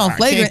to do. Not on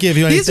flagrant. can't give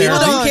you any These people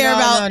therapy. don't care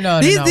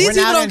about. These We're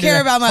people not don't into care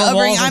that. about my For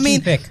upbringing. walls are I mean,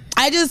 too thick.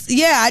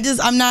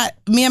 I'm not.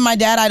 Me and my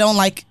dad, I don't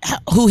like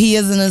who he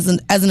is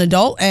as an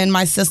adult, and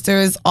my sister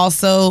is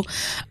also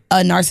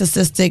a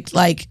narcissistic,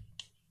 like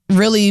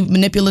really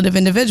manipulative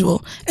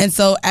individual. And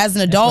so, as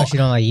an adult, She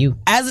don't like you.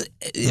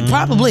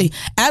 Probably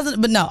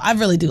but no, I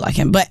really do like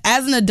him. But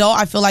as an adult,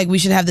 I feel like we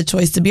should have the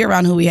choice to be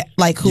around who we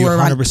like, who You are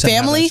around 100% have that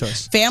family.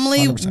 choice.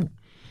 Family, 100%.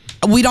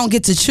 we don't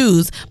get to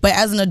choose. But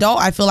as an adult,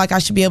 I feel like I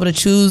should be able to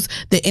choose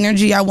the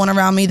energy I want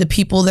around me, the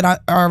people that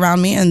are around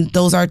me, and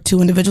those are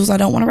two individuals I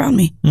don't want around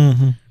me.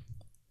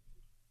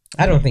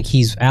 I don't think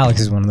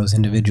Alex is one of those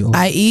individuals.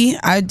 I.e.,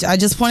 I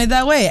just pointed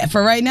that way.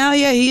 For right now,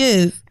 yeah, he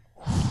is.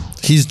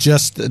 He's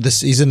just this.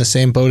 He's in the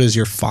same boat as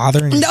your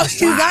father. And No,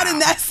 he's not in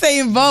that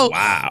same boat.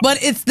 Wow. But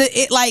it's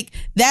like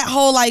that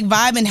whole like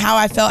vibe and how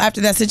I felt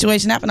after that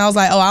situation happened. I was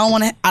like, oh, I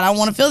don't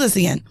want to feel this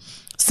again.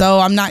 So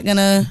I'm not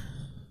gonna.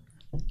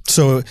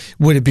 So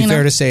would it be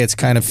fair to say it's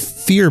kind of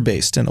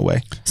fear-based in a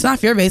way? It's not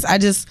fear-based. I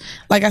just,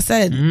 like I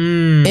said,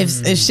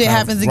 if shit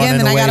happens again,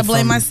 then I gotta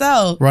blame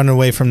myself. Run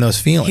away from those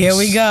feelings. Here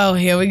we go.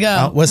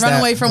 What's Run that?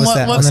 away from What's what?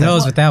 that? what on the that?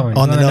 nose with that one.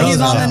 On the nose.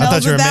 He's on the I nose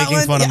thought you were with that making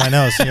one? fun of my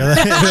nose. You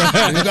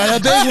got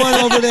a big one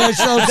over there,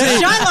 Shorty.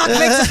 Shylock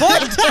makes a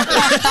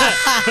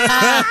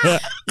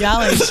point.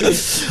 Y'all ain't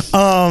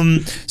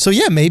shit. So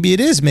yeah, maybe it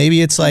is.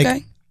 Maybe it's like.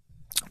 Okay.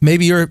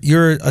 Maybe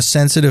you're a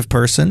sensitive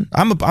person.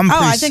 I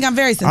think I'm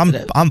very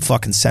sensitive. I'm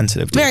fucking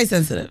sensitive. Dude. Very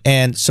sensitive.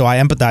 And so I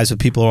empathize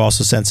with people who are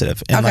also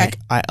sensitive. And Okay. like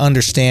I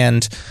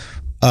understand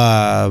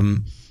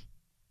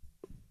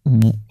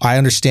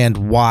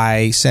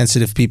why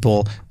sensitive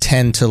people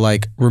tend to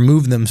like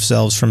remove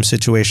themselves from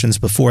situations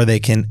before they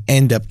can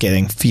end up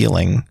getting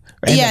feeling.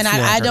 Yeah,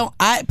 and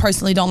I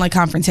personally don't like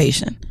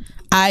confrontation.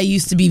 I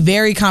used to be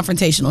very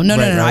confrontational. No.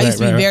 I used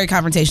to be very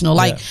confrontational.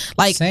 Like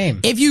Same.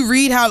 if you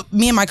read how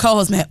me and my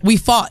co-host met, we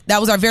fought. That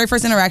was our very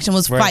first interaction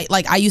was fight.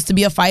 Like I used to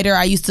be a fighter.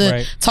 I used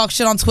to talk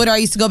shit on Twitter. I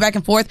used to go back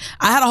and forth.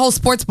 I had a whole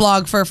sports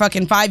blog for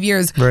fucking 5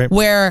 years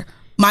where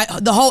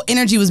the whole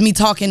energy was me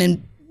talking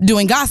and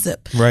doing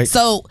gossip. Right.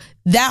 So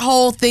that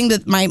whole thing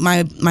that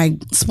my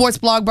sports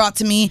blog brought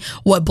to me,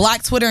 what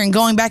Black Twitter and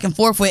going back and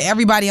forth with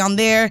everybody on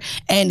there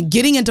and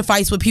getting into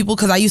fights with people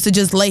because I used to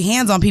just lay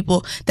hands on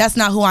people, that's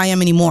not who I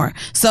am anymore.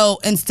 So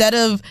instead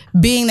of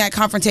being that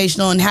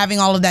confrontational and having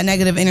all of that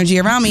negative energy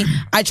around me,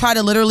 I try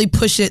to literally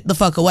push it the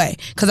fuck away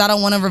because I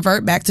don't want to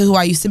revert back to who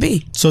I used to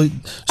be. So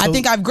I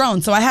think I've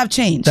grown, so I have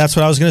changed. That's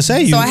what I was going to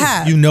say. So I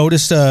have. You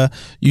noticed a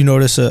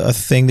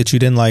thing that you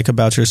didn't like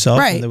about yourself,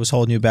 and that was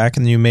holding you back,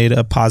 and then you made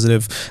a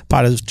positive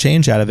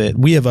change out of it.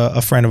 We have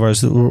a friend of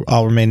ours that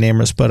I'll remain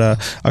nameless, but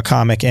a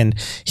comic, and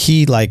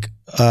he like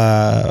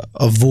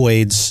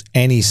avoids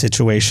any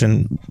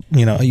situation.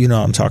 You know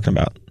what I'm talking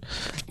about.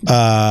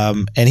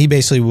 And he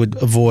basically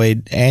would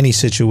avoid any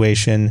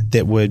situation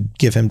that would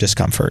give him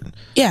discomfort.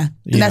 Yeah,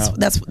 and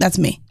that's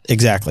me.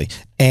 Exactly.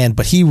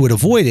 But he would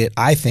avoid it,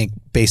 I think,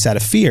 based out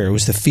of fear. It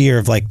was the fear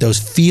of like those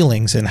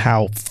feelings and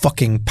how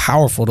fucking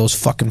powerful those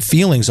fucking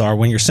feelings are.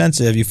 When you're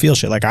sensitive, you feel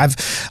shit. Like I've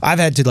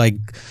had to like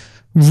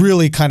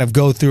really kind of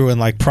go through and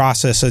like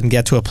process and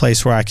get to a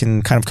place where I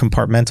can kind of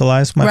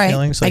compartmentalize my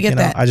feelings. Like, I get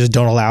that. I just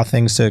don't allow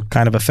things to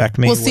kind of affect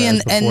me. Well, see,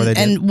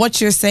 and what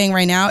you're saying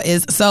right now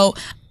is so.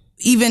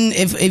 Even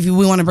if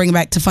we want to bring it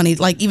back to funny,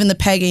 like even the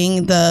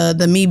pegging,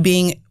 the me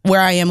being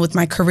where I am with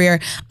my career,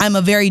 I'm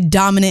a very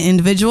dominant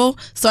individual.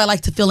 So I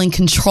like to feel in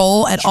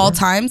control at all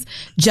times.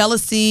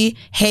 Jealousy,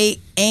 hate,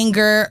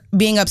 anger,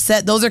 being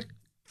upset, those are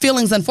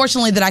feelings,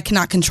 unfortunately, that I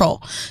cannot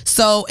control.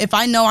 So if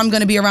I know I'm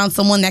going to be around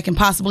someone that can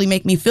possibly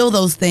make me feel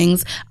those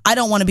things, I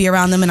don't want to be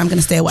around them and I'm going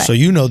to stay away. So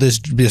you know this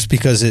just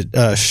because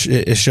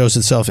it shows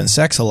itself in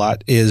sex a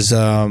lot is,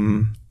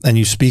 and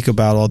you speak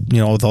about all,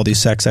 with all these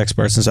sex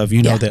experts and stuff,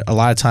 you know that a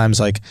lot of times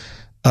like,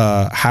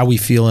 how we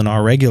feel in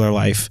our regular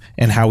life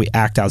and how we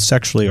act out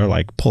sexually are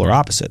like polar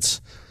opposites.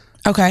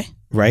 Okay.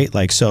 Right?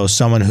 Like, so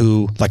someone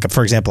who, like,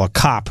 for example, a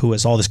cop who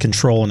has all this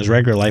control in his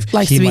regular life.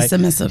 Likes to be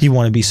submissive. He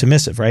want to be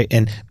submissive, right?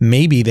 And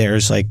maybe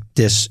there's like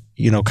this,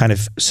 kind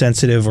of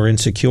sensitive or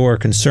insecure,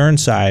 concerned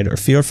side or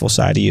fearful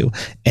side of you.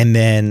 And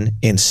then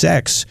in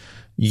sex,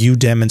 you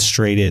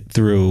demonstrate it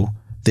through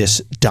this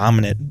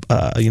dominant,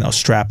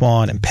 strap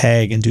on and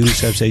peg and do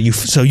stuff.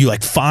 So you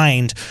like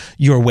find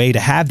your way to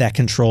have that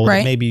control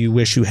that maybe you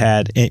wish you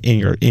had in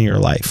your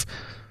life.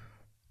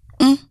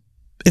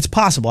 It's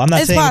possible. I'm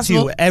not saying to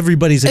you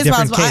everybody's a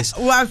different case.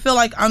 I feel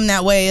like I'm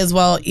that way as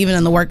well, even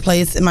in the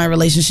workplace, in my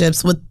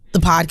relationships with the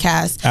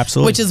podcast.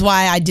 Absolutely. Which is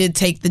why I did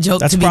take the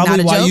joke to be not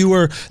a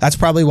joke. That's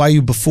probably why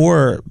you,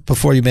 before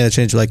you made the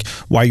change, like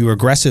why you were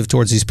aggressive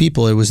towards these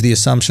people. It was the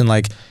assumption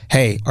like,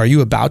 hey, are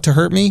you about to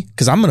hurt me?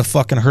 Because I'm going to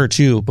fucking hurt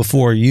you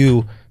before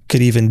you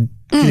could even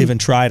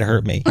try to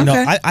hurt me.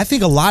 I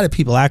think a lot of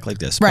people act like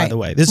this, by the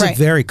way. This is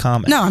very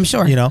common. No, I'm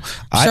sure. I'm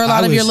sure a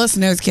lot of your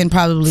listeners can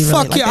probably relate.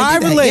 Fuck yeah, I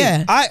relate.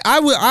 Yeah.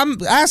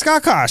 I'm ask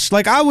Akash.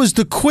 Like I was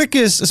the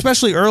quickest,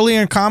 especially earlier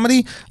in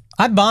comedy.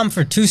 I bombed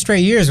for 2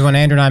 straight years when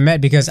Andrew and I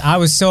met because I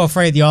was so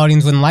afraid the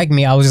audience wouldn't like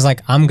me. I was just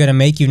like, I'm going to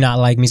make you not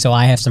like me so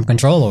I have some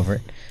control over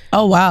it.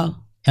 Oh, wow.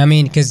 I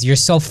mean, because you're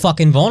so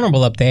fucking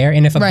vulnerable up there.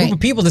 And if a group of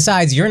people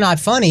decides you're not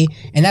funny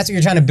and that's what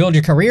you're trying to build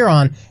your career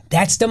on,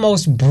 that's the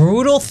most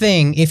brutal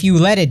thing if you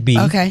let it be.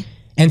 Okay.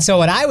 And so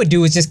what I would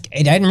do is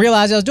I didn't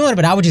realize I was doing it,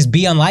 but I would just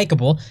be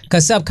unlikable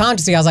because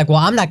subconsciously I was like, well,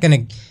 I'm not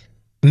going to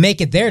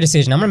make it their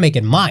decision. I'm going to make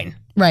it mine.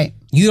 Right.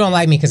 You don't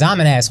like me because I'm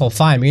an asshole,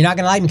 fine. But you're not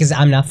going to like me because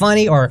I'm not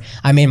funny or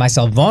I made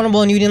myself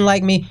vulnerable and you didn't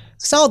like me.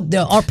 So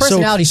our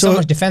personality is so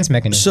much defense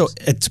mechanism. So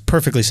it's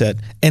perfectly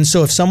said. And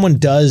so if someone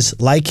does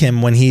like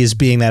him when he is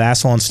being that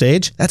asshole on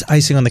stage, that's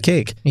icing on the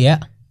cake. Yeah.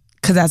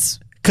 Because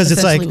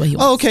it's like,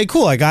 oh, okay,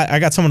 cool. I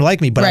got someone to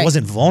like me, but I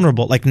wasn't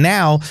vulnerable. Like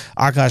now,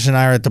 Akash and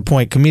I are at the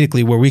point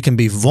comedically where we can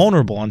be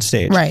vulnerable on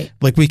stage. Right.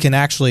 Like we can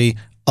actually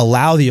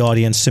allow the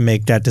audience to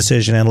make that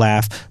decision and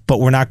laugh,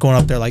 but we're not going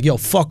up there like, yo,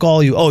 fuck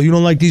all you. Oh, you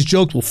don't like these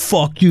jokes? Well,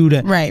 fuck you.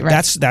 Right.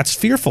 That's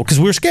fearful because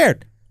we're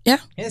scared. Yeah.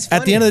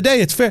 At the end of the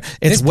day, it's fair.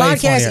 It's this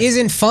podcast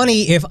isn't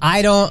funny if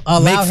I don't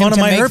allow him to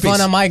make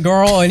fun of my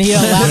girl and he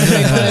allows me to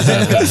make fun of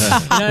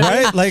him.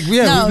 Right? Like,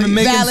 we've been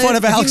making fun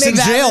of Alex in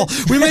jail.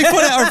 We make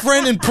fun of our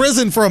friend in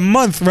prison for a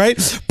month,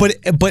 right?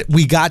 But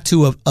we got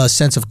to a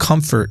sense of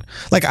comfort.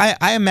 Like,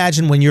 I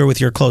imagine when you're with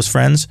your close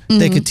friends,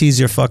 they could tease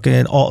your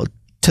fucking all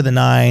to the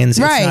nines.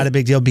 It's not a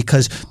big deal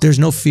because there's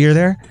no fear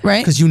there. Right.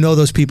 Because you know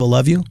those people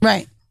love you.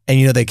 Right. And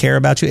they care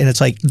about you, and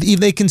it's like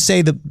they can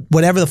say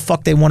whatever the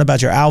fuck they want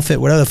about your outfit,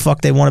 whatever the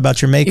fuck they want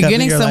about your makeup. You're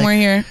getting somewhere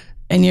here,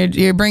 and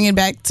you're bringing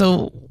back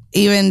to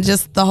even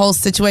just the whole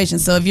situation.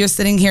 So if you're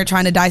sitting here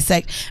trying to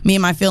dissect me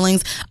and my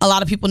feelings, a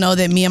lot of people know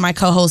that me and my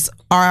co-hosts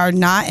are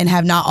not and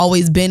have not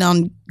always been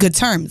on good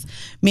terms.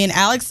 Me and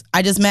Alex,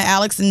 I just met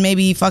Alex in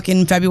maybe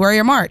fucking February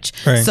or March.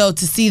 Right. So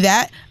to see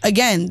that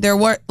again, there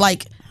were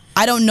like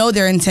I don't know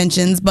their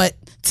intentions, but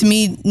to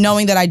me,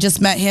 knowing that I just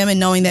met him and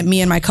knowing that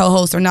me and my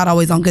co-hosts are not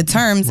always on good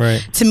terms,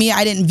 to me,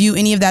 I didn't view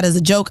any of that as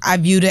a joke. I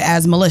viewed it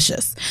as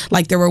malicious.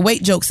 Like there were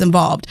weight jokes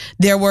involved.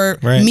 There were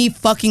me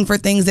fucking for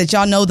things that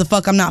y'all know the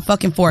fuck I'm not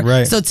fucking for.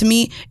 Right. So to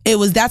me,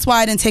 that's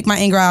why I didn't take my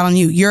anger out on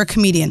you. You're a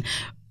comedian.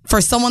 For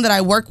someone that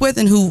I work with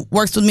and who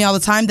works with me all the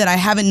time that I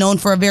haven't known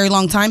for a very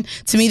long time,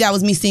 to me, that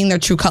was me seeing their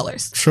true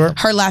colors. Sure.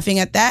 Her laughing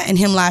at that and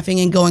him laughing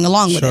and going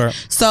along with it.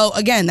 So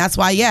again, that's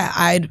why,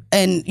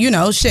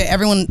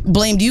 everyone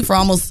blamed you for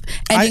almost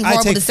ending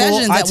horrible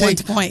decisions at one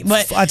point.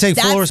 But I take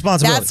full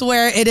responsibility. That's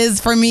where it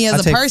is for me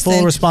as a person.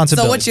 Full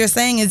responsibility. So what you're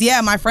saying is,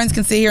 my friends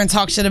can sit here and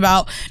talk shit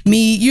about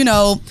me,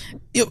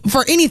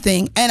 for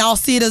anything, and I'll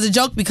see it as a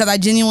joke because I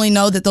genuinely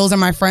know that those are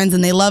my friends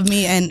and they love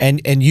me,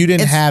 and you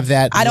didn't have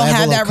that. I don't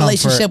have that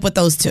relationship with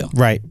those two,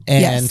 right?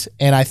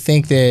 And I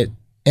think that,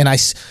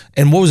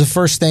 and what was the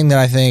first thing that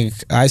I think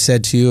I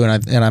said to you,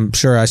 and I'm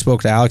sure I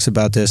spoke to Alex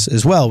about this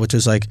as well, which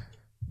is like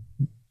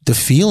the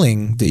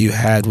feeling that you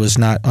had was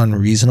not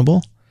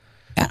unreasonable.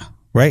 Yeah.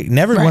 Right?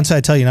 Never once did I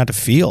tell you not to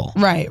feel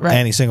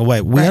any single way.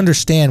 We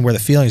understand where the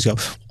feelings go.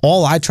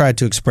 All I tried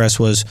to express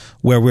was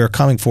where we were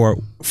coming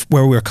from,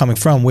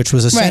 which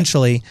was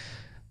essentially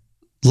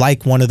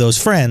like one of those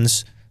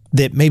friends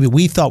that maybe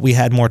we thought we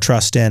had more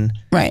trust in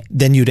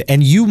than you did.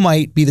 And you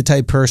might be the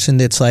type of person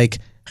that's like,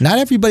 not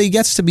everybody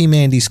gets to be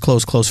Mandy's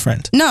close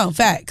friend. No,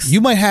 facts. You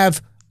might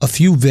have a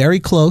few very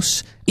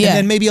close, and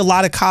then maybe a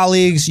lot of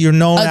colleagues, you're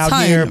known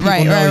out here, people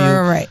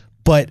know you. Right.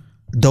 But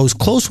those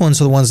close ones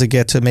are the ones that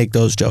get to make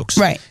those jokes.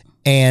 Right.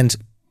 And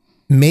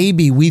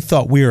maybe we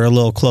thought we were a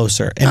little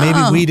closer. And maybe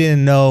we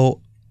didn't know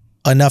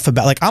enough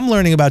about, like, I'm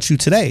learning about you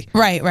today.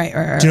 Right. Do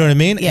you know what I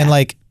mean? Yeah. And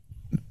like,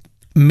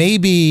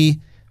 maybe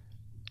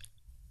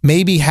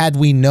had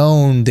we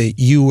known that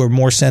you were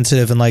more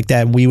sensitive and like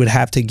that, we would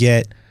have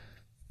to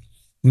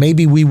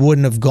maybe we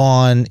wouldn't have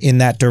gone in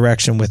that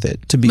direction with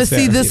it, to be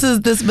fair. But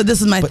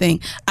this is my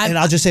thing. And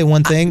I'll just say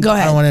one thing. Go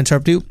ahead. I don't want to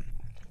interrupt you.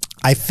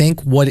 I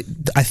think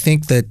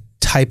the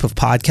type of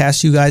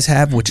podcast you guys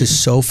have, which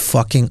is so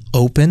fucking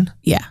open,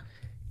 Yeah.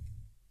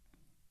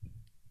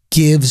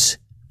 gives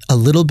a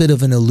little bit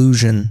of an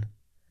illusion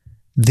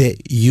that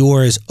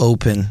you're as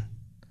open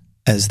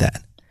as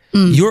that.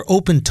 You're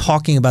open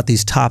talking about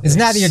these topics. It's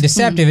not that you're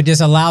deceptive. It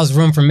just allows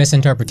room for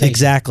misinterpretation.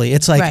 Exactly.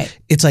 It's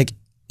like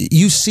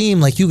you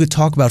seem like you could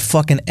talk about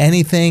fucking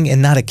anything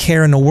and not a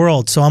care in the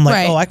world. So I'm like,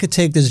 Right. oh, I could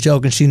take this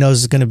joke and she knows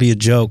it's going to be a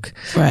joke.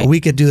 Right.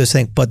 We could do this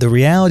thing. But the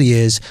reality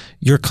is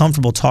you're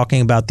comfortable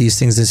talking about these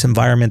things, this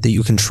environment that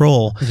you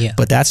control. Yeah.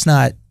 But that's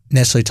not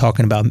necessarily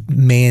talking about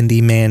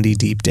Mandy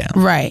deep down.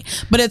 Right.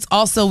 But it's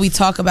also, we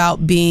talk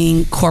about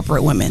being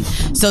corporate women.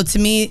 So to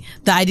me,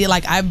 the idea,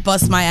 like, I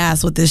bust my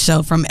ass with this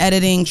show, from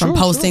editing, from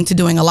posting to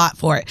doing a lot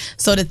for it.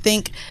 So to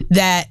think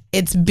that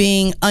it's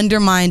being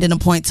undermined in a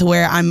point to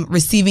where I'm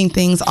receiving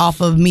things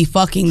off of me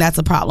fucking, that's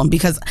a problem,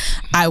 because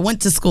I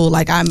went to school.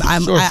 Like,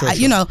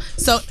 you know,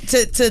 so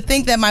to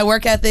think that my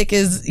work ethic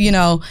is, you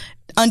know,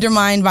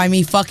 undermined by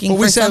me fucking Well,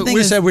 for we said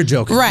something. we're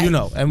joking, right? you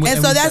know, and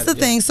so that's the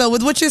thing. So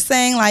with what you're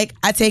saying, like,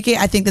 I take it.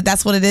 I think that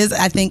that's what it is.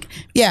 I think,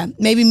 yeah,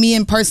 maybe me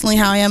and personally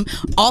how I am.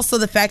 Also,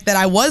 the fact that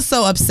I was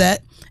so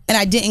upset and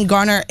I didn't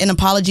garner an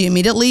apology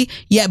immediately.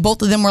 Yet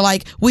both of them were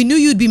like, "We knew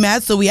you'd be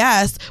mad, so we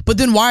asked. But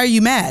then why are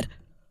you mad?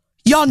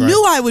 Y'all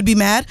knew I would be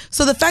mad."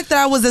 So the fact that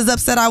I was as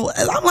upset, I'm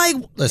like,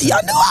 Listen, y'all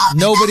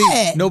knew I would be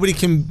mad. nobody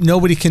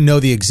can know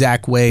the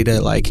exact way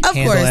to like Of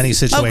handle course, any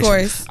situation. of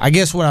course. I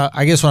guess what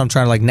I'm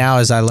trying to, like, now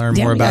as I learn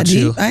Damn, more we got about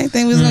you. deep. I didn't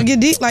think we was gonna get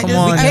deep like Come this.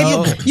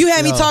 on, You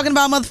had me yo. talking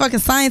about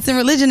motherfucking science and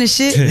religion and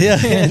shit. Yeah.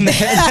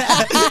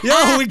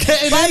 Yo, we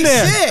getting Like in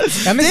there.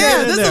 shit. Let me say-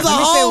 Yeah, this let is me a say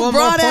whole one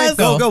more broad point, ass.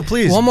 though. Go,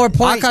 please. One more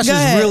point. Akash Go is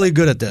ahead. really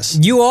good at this.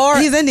 You are.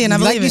 He's Indian, I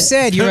like believe you it.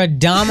 said, you're a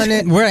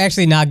dominant. We're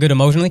actually not good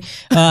emotionally.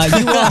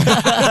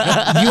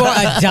 You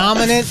are a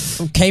dominant,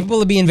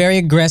 capable of being very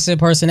aggressive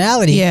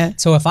personality. Yeah.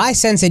 So if I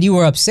sense that you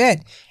were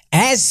upset,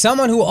 as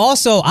someone who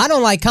also, I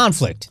don't like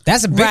conflict.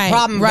 That's a big Right,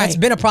 problem. right. That's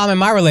been a problem in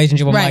my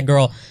relationship with my Right.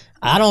 girl.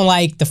 I don't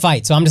like the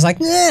fight. So I'm just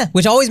like, nah,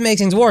 which always makes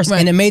things worse. Right.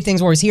 And it made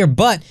things worse here.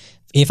 But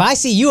if I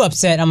see you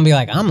upset, I'm gonna be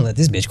like, I'm gonna let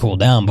this bitch cool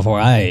down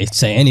before I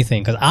say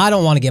anything, because I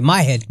don't want to get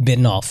my head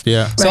bitten off.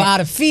 Yeah. So Right.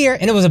 out of fear,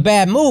 and it was a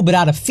bad move, but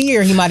out of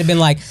fear, he might have been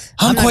like,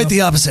 I'm quite the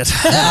opposite.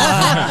 We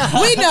know.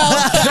 We know.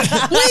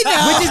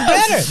 which is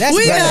better. That's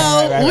We better.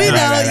 know. We know.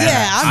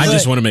 Yeah. I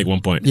just want to make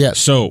one point. Yeah.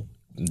 So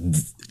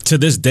to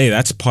this day,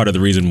 that's part of the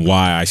reason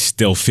why I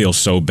still feel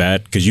so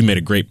bad, because you made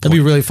a great That'd point.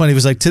 be really funny. He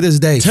was like, to this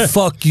day,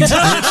 fuck you. Till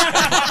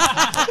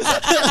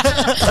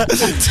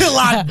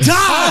I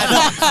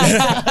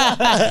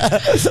die.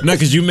 No,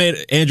 because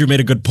Andrew made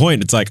a good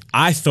point. It's like,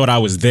 I thought I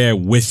was there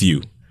with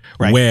you,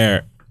 Right.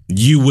 where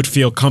you would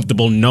feel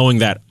comfortable knowing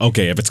that,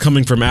 okay, if it's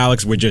coming from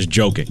Alex, we're just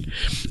joking.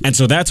 And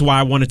so that's why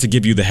I wanted to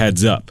give you the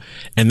heads up.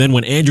 And then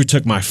when Andrew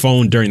took my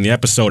phone during the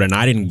episode and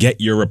I didn't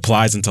get your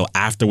replies until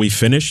after we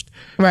finished,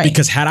 Right.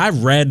 because had I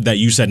read that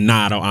you said,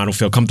 nah, I don't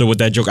feel comfortable with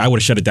that joke, I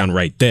would have shut it down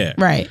right there.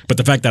 Right. But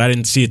the fact that I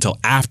didn't see it till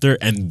after,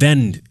 and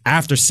then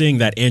after seeing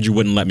that Andrew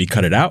wouldn't let me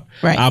cut it out,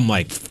 Right. I'm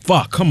like,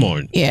 fuck, come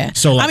on. Yeah.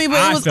 So like, I mean,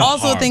 but it was felt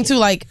also a thing horrible. too.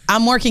 Like,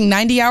 I'm working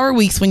 90-hour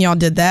weeks when y'all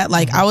did that.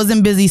 Like, I was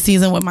in busy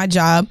season with my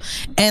job,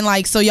 and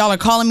like, so y'all are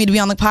calling me to be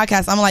on the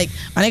podcast. I'm like,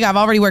 my nigga, I've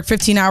already worked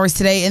 15 hours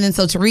today, and then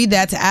so to read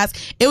that, to ask,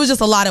 it was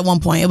just a lot at one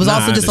point. It was Nah,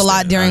 also I just a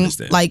lot understand. I during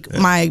understand. like Yeah.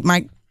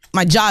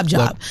 my job.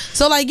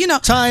 So like, you know,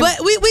 Time. But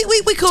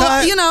we cool.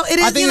 Time. You know, it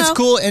is. I think you it's know,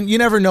 cool, and you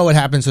never know what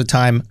happens with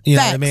time. You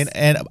know what I Facts. mean?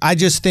 And I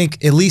just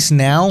think, at least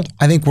now,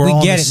 I think we're We all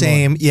on get the it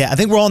same. Yeah, I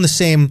think we're all on the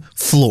same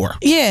floor.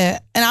 Yeah,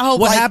 and I hope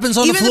What like, happens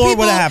on the even floor,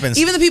 people, what happens?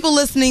 Even the people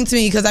listening to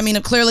me, because I mean,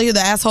 clearly the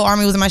asshole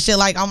army was in my shit.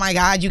 Like, oh my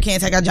god, you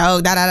can't take a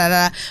joke, da da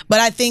da da. But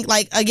I think,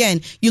 like,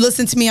 again, you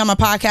listen to me on my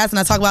podcast and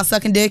I talk about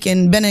sucking dick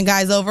and bending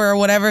guys over or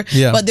whatever.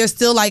 Yeah. But there's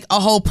still like a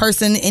whole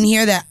person in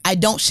here that I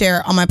don't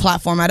share on my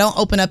platform. I don't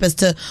open up as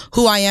to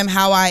who I am,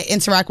 how I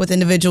interact with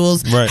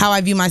individuals, Right. how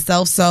I view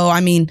myself. So I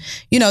mean,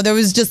 you know, there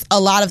was just a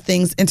lot of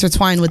things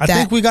intertwined with I that.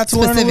 think we got to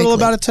learn a little specifically.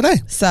 about it today.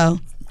 So.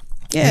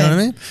 Yeah. You know what I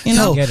mean? You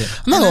know, Get it.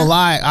 I'm not gonna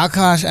lie,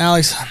 Akash,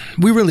 Alex,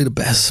 we really the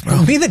best,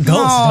 bro. We the ghost,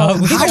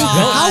 dog. We the How,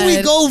 ghost. how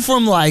we go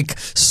from like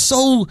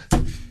so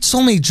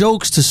many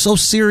jokes to so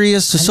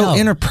serious to so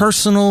know.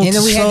 interpersonal. And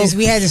then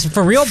we had this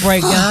for real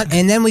breakdown,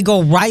 and then we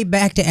go right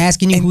back to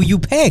asking you who you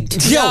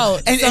pegged. Yo,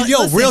 and so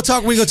yo, listen. real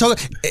talk. We gonna talk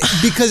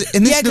because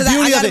and this Yeah, is the because I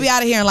beauty gotta of be it.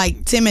 out of here in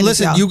like 10 minutes.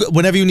 Listen, y'all. you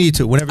whenever you need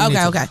to, whenever you need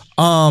Okay, to.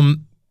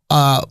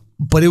 okay.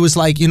 But it was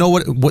like, you know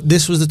what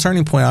this was the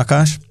turning point,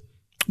 Akash.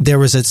 There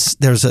was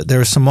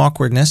some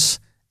awkwardness,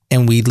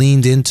 and we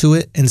leaned into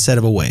it instead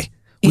of away.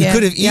 We Yeah,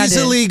 could have yeah, I did.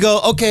 easily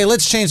go, okay,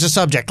 let's change the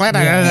subject.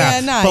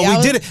 Yeah, nah, but y'all we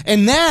was- did it,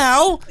 and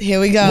now Here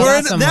we go. we're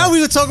Awesome. now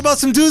we would talk about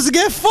some dudes that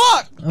get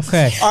fucked.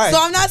 Okay. All right, So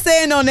I'm not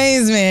saying no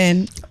names,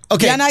 man.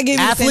 Okay, Y'all not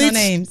giving me say no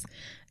names.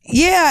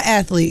 Yeah,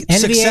 athletes. NBA,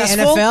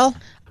 Successful? NFL?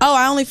 Oh,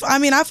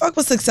 I fuck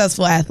with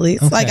successful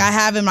athletes. Okay. Like I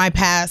have in my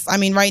past. I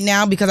mean, right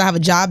now, because I have a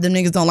job, them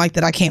niggas don't like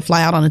that I can't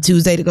fly out on a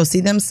Tuesday to go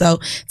see them. So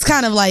it's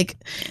kind of like,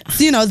 it's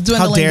dwindling down.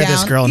 How dare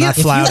this girl not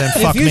fly out and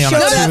fuck me on a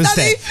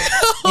Tuesday?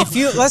 If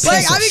you let's Like,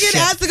 face I be it,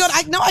 getting asked to go.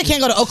 I know I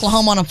can't go to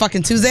Oklahoma on a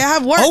fucking Tuesday. I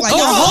have work.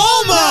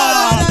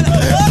 Oklahoma!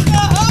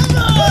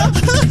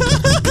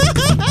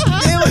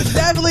 It was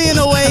definitely an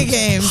away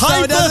game. So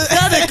it doesn't-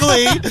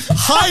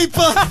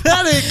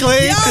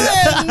 Hypothetically. Y'all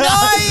have no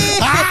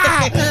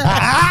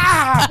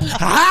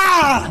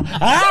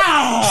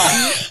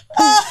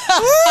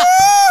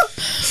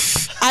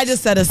I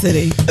just said a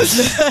city.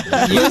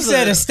 you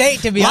said a state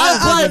to be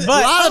honest with you,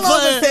 but I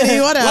love the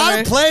city, whatever. A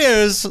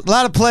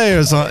lot of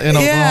players in Oklahoma,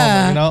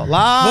 Yeah. you know.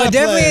 Lot of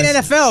definitely players.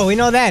 in NFL. We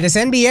know that it's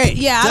NBA.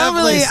 Yeah, I don't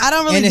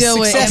really And it's deal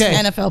with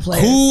successful. NFL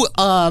players. Who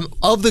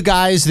of the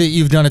guys that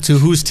you've done it to,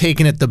 who's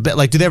taken it the best?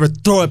 Like, do they ever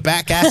throw it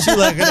back at you?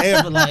 Like, are they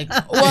ever like?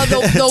 Well,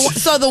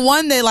 so the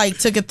one that like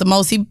took it the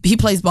most, he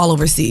plays ball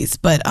overseas,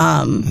 but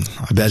I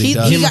bet he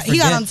does. he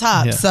got on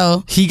top. Yeah.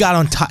 So He got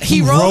on top.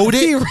 He wrote- wrote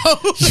it. he wrote-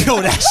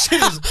 Yo, that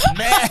shit is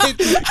mad.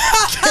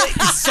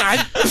 Son,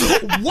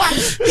 what?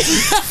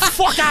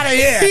 Fuck out of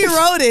here. he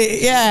wrote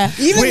it. Yeah,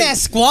 Even that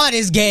squat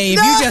is gay. If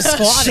you just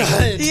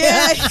squatted.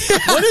 yeah.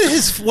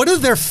 What are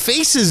their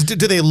faces?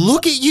 Do they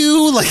look at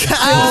you like?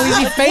 Oh, is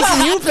he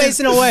facing you,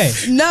 facing away?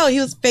 No, he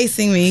was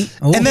facing me.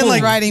 And then, He was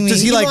like, writing me.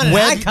 does he like wanted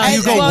web? eye contact.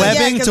 You go Well, yeah,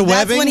 webbing 'cause to that's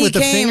webbing when he with the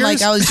came, fingers.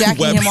 Like I was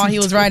jacking him while he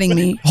was writing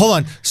me. Hold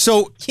on.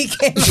 So He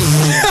can't.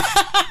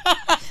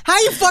 How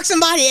you fuck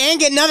somebody and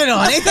get nutted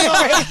on? Ain't that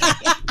crazy?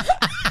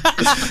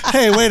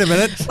 hey, wait a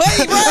minute.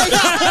 Wait.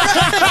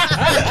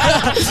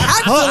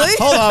 Actually,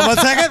 Hold on 1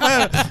 second.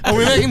 Are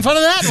we making fun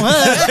of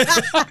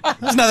that?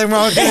 There's nothing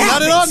wrong with getting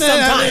nutted on.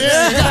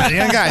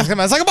 Yeah, guys, come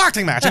on. It's like a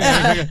boxing match.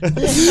 I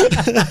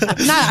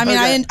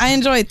mean, I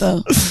enjoy it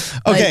though.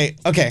 Okay.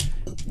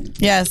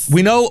 Yes.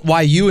 We know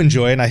why you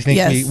enjoy it, and I think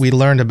Yes. we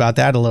learned about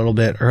that a little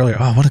bit earlier.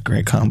 Oh, what a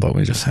great combo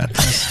we just had.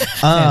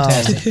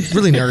 Fantastic.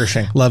 Really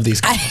nourishing. Love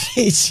these. I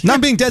hate you.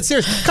 Not being dead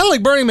serious. Kind of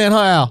like Burning Man, huh,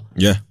 Al?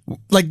 Yeah.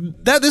 Like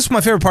that. This is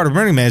my favorite part of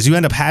Burning Man is you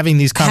end up having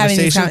these Having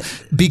these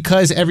conversations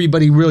because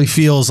everybody really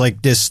feels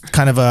like this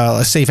kind of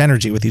a safe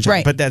energy with each other.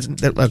 Right. But that's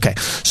okay.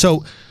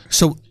 So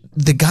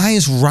the guy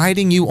is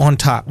riding you on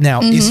top.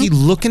 Now, is he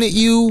looking at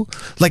you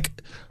like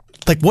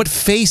what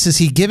face is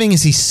he giving?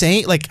 Is he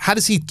saying like how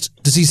does he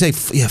say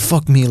yeah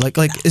fuck me like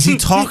is he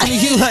talking to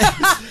you like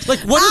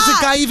what does the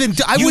guy even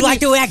do? You like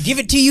the way I give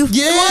it to you?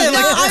 Yeah, Well, no,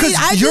 I because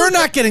mean, I you're do-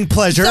 not getting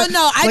pleasure. So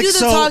no, I Like, do the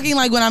so- talking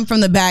like when I'm from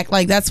the back.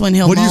 Like that's when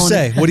he'll. What do you moan.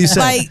 say? What do you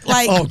say?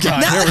 Like oh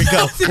god, no. here we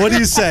go. What do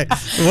you say?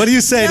 What do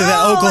you say to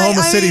that No, Oklahoma like,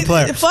 I City mean,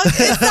 player? Fuck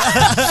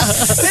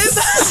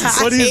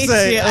What do you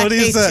say? What do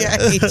you say?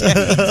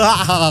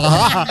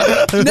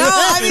 No,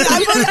 I mean, I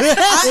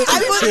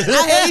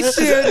hate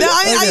you. No,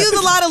 I mean, I use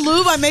a lot of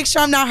lube. I make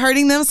sure I'm not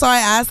hurting them, so I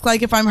ask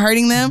like if I'm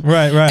hurting them.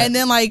 Right. And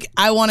then like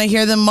I want to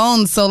hear them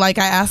moan, so like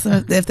I ask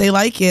them if they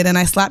like it, and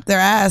I slap their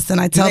ass, and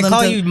I Do tell they them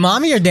call to. you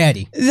mommy or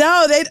daddy?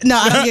 No,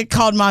 I don't get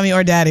called mommy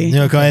or daddy. You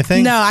know, go ahead,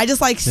 think. No, I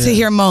just like to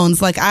hear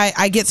moans. Like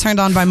I get turned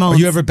on by moans.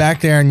 Are you ever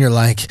back there and you're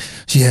like,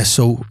 yeah,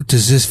 so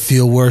does this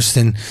feel worse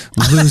than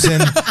losing,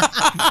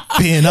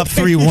 being up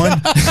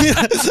 3-1?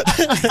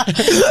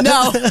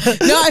 No,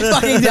 I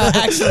fucking don't.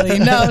 Actually,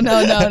 no.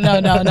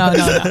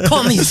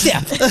 Call me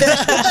Steph.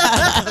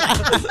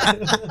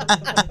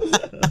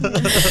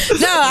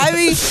 No, I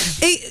mean,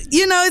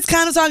 it's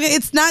kind of talking.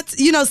 It's not,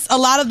 a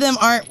lot of them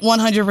aren't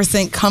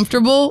 100%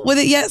 comfortable with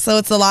it yet. So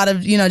it's a lot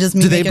of, just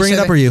me. Do they making bring it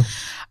sure up or you?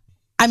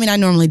 I mean, I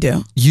normally do.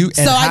 And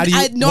how do you?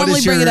 I what normally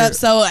is bring it your- up.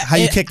 So how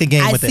you kick the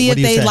game I with it? see What if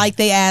do you they say? like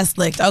they ass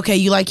licked. Okay,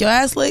 you like your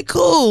ass licked?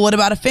 Cool. What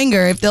about a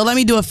finger? If they'll let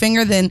me do a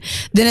finger, then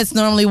it's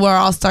normally where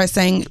I'll start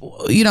saying,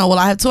 well,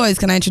 I have toys.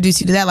 Can I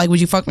introduce you to that? Like, would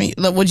you fuck me?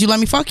 Would you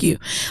let me fuck you?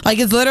 Like,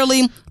 it's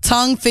literally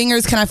tongue,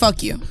 fingers. Can I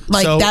fuck you?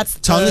 Like So, that's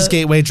tongue is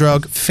gateway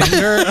drug.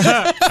 Finger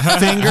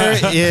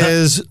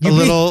is a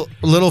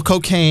little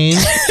cocaine,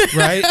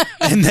 right?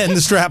 And then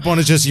the strap on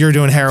is just you're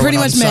doing heroin Pretty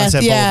on much meth,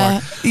 Sunset yeah,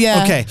 Boulevard.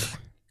 yeah. Okay.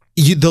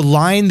 The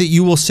line that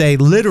you will say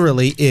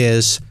literally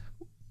is,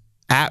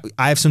 "I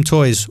have some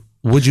toys.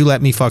 Would you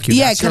let me fuck you?"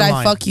 Yeah, That's could your I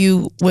line. fuck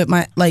you with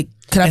my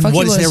Could I And fuck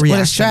what you is their with a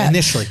reaction strap?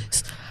 initially?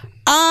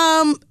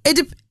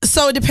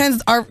 It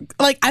depends.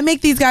 I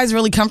make these guys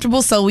really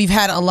comfortable. So we've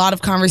had a lot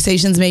of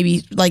conversations.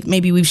 Maybe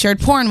we've shared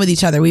porn with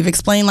each other. We've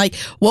explained like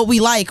what we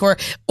like, or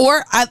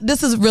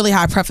this is really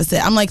how I preface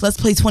it. I'm like, let's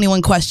play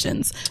 21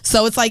 questions.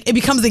 So it's like it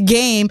becomes a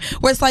game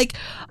where it's like,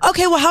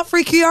 okay, well, how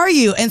freaky are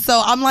you? And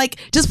so I'm like,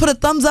 just put a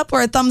thumbs up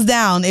or a thumbs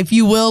down if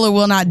you will or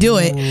will not do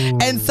it.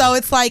 And so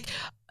it's like.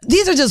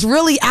 These are just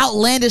really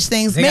outlandish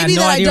things. They got Maybe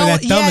no that I idea where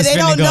don't. that thumb Yeah, is they finna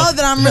don't go. know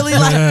that I'm really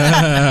like.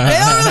 They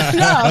don't really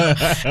know.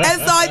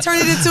 And so I turn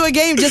it into a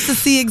game just to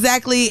see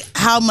exactly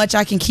how much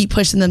I can keep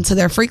pushing them to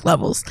their freak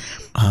levels.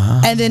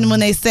 And then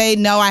when they say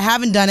no, I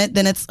haven't done it,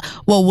 then it's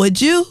well,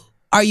 would you?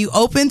 are you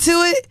open to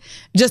it?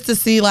 Just to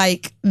see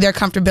like their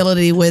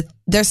comfortability with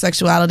their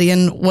sexuality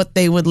and what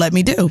they would let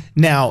me do.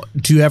 Now,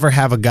 do you ever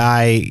have a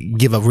guy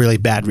give a really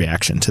bad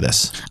reaction to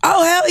this?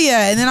 Oh, hell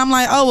yeah. And then I'm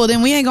like, oh, well,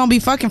 then we ain't gonna be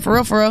fucking for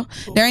real.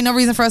 There ain't no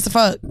reason for us to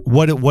fuck.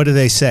 What do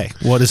they say?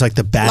 What is like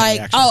the bad like,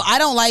 reaction? oh, I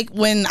don't like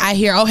when I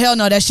hear, oh, hell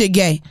no, that shit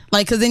gay.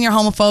 Like, cause then you're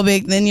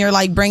homophobic. Then you're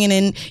like bringing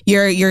in,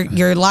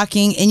 you're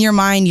locking in your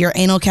mind, your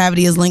anal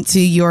cavity is linked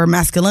to your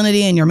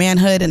masculinity and your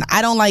manhood. And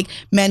I don't like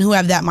men who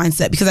have that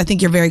mindset because I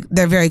think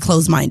they're very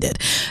closed-minded.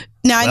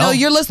 Now, I know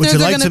your listeners would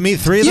you are like gonna, to meet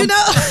 3 of them? You know,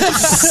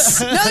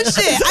 no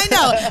shit, I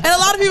know. And a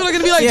lot of people are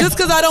going to be like, just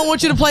because I don't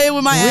want you to play it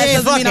with my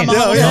ass doesn't mean I'm a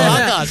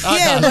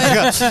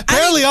homophobe.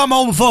 Apparently, I'm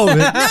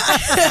homophobic.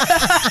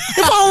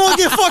 If I don't want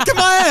to get fucked in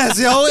my ass,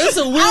 yo,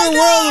 it's a weird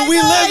world that we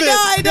live in.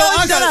 I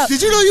know. Did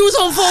you know you was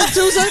homophobic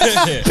too?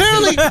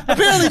 Apparently,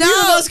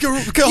 neither of us can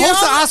host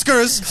the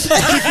Oscars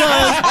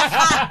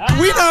because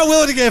we're not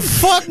willing to get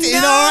fucked in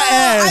our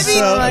ass.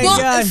 I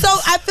mean, so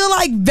I feel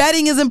like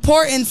vetting is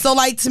important. So,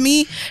 like, to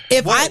me,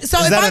 if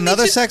is that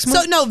another sex move?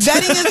 So no,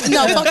 vetting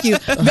is fuck you.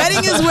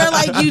 Vetting is where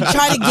like you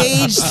try to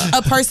gauge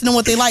a person and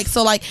what they like.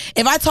 So like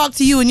if I talk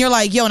to you and you're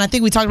like, yo, and I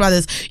think we talked about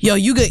this, yo,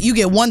 you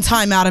get one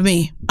time out of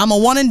me. I'm a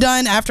one and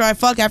done. After I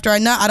fuck, after I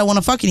nut, I don't want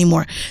to fuck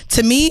anymore.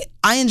 To me,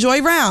 I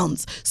enjoy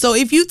rounds. So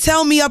if you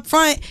tell me up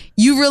front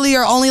you really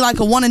are only like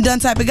a one and done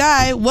type of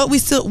guy,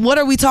 what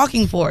are we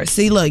talking for?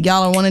 See, look,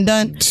 y'all are one and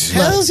done.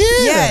 Hells yeah.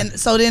 Yeah. And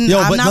so then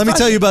but let me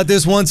tell you about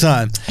this one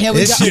time.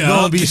 This shit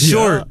gonna be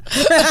short.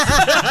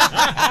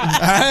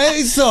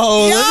 Alright,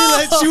 so let me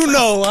let you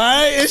know,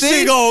 alright? This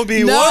shit gonna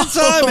be one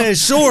time and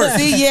short.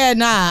 See, yeah,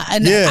 nah. I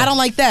don't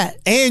like that.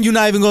 And you're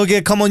not even gonna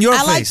get come on your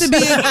face. I like to be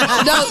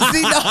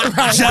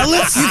right.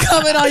 Jealous? You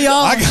coming on your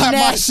own. I got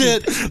my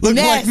shit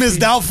looking like Miss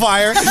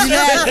Doubtfire.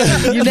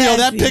 Yo,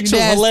 that picture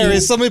was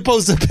hilarious. Somebody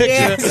posted a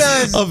picture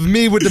of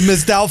me with the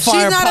Miss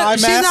Doubtfire pie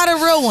mask. She's not a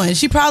real one.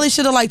 She probably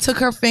should have like took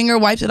her finger,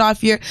 wiped it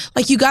off your,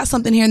 like you got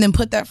something here and then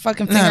put that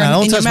fucking finger in your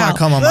mouth. Don't touch my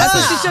cum on my That's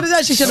what she should have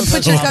done. She should have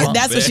put your cum.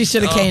 That's what she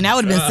should have came. That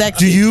would have been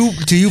sexy.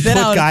 Do you put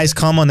guys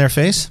cum on their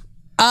face?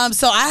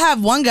 So I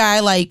have one guy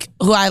like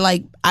who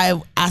I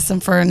asked him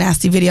for a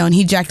nasty video and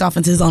he jacked off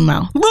into his own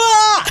mouth.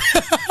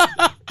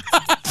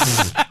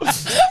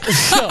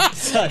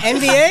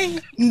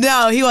 NBA?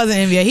 No, he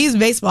wasn't NBA. He's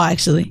baseball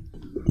actually.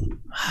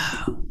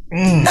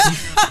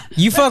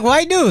 You fuck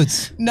white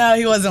dudes? No,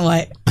 he wasn't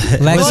white.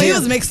 Well, he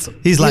was mixed.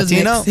 He's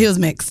Latino? He was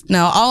mixed.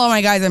 No, all of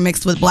my guys are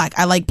mixed with black.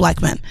 I like black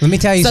men. Let me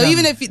tell you something. So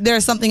even if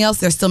there's something else,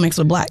 they're still mixed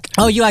with black.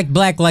 Oh, you like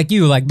black like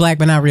you, like black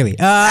but not really. Shut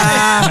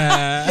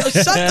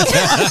the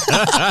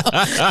fuck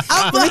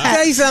up. Let me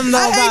tell you something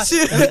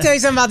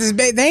about this.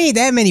 There ain't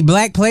that many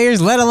black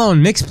players, let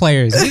alone mixed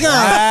players. It's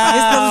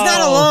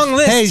not a long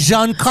list. Hey,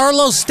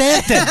 Giancarlo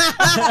Stanton.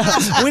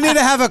 We need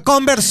to have a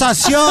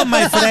conversation,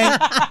 my friend.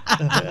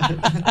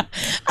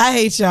 I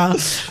hate y'all.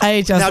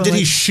 Now, did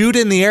he shoot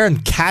in the air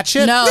and catch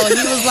it? No, he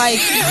was like,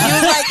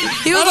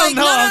 no,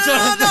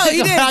 he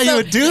didn't. How you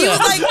would do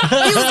that?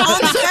 He was on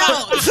the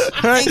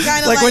couch. Right?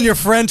 And like when your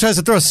friend tries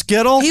to throw a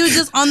Skittle? He was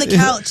just on the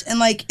couch and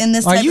like in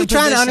this type Are you of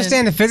trying position. to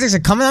understand the physics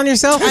of coming on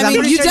yourself? I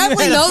mean, you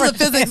definitely know the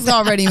physics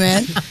already,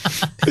 man.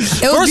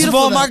 First of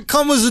all, my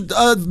cum was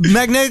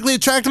magnetically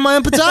attracted to my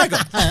impetigo.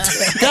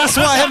 That's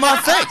why I hit my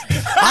face.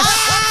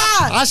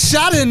 I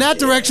shot it in that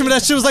direction, but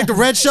that shit was like the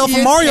red shell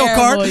from Mario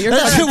Kart.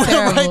 That shit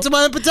went right to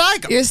my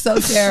impetigo. You're so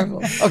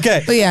terrible.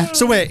 Okay. But yeah.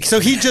 So wait,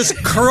 so he just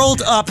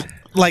curled up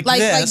like this.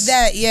 Like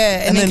that,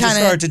 yeah. And then just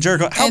started to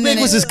jerk off. How big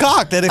was his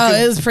cock? That it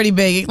was pretty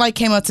big. It like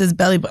came up to his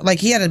belly button. Like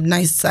he had a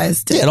nice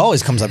size dick. Yeah, it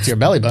always comes up to your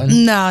belly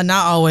button. No,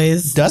 not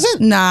always. Does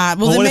it? Nah.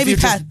 Well, then what maybe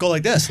if you just go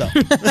like this though?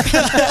 Oh,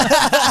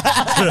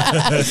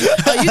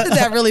 you did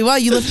that really well.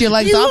 You lift your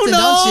legs often,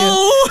 don't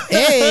you?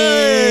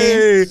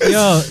 Hey.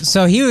 Yo,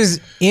 so he was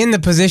in the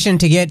position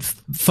to get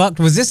fucked.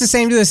 Was this the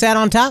same dude that sat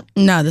on top?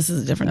 No, this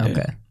is a different dude.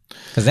 Okay.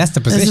 Because that's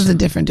the position. This is a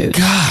different dude.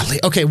 Golly.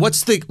 Okay, what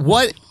is the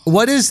wait,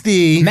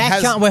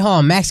 hold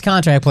on. Max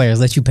contract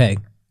players let you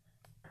peg.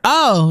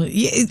 Oh,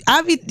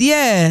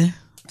 yeah.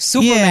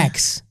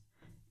 Supermax.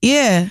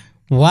 Yeah.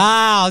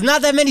 Wow,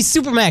 not that many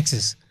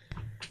Supermaxes.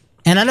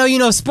 And I know you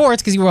know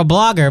sports because you were a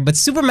blogger, but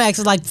Supermax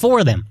is like 4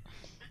 of them.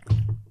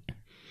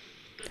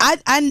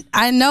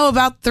 I know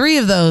about 3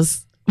 of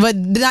those, but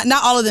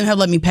not all of them have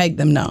let me peg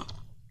them. No.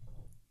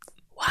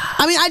 Wow.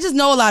 I mean, I just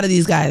know a lot of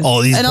these guys. All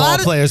these ball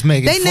players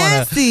making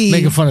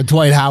fun of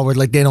Dwight Howard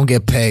like they don't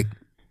get pegged.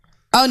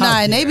 Oh, no,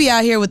 and they be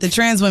out here with the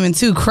trans women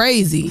too,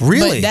 crazy.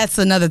 Really? But that's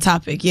another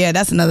topic. Yeah,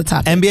 that's another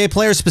topic. NBA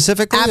players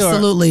specifically?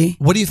 Absolutely.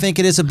 What do you think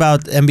it is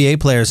about NBA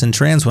players and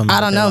trans women? I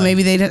don't know.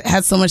 Maybe they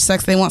had so much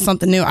sex they want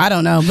something new. I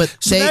don't know. But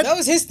that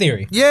was his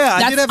theory. Yeah,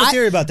 I did have a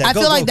theory about that. I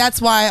feel like that's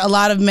why a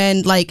lot of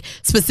men, like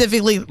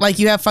specifically, like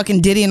you have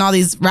fucking Diddy and all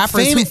these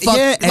rappers who fuck,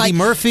 Eddie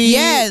Murphy.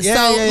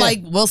 Yeah,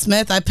 like Will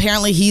Smith,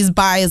 apparently he's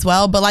bi as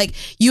well. But like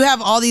you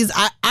have all these,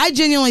 I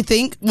genuinely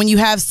think when you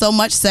have so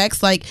much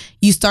sex, like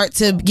you start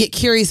to get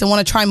curious and want to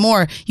want to try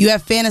more. You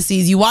have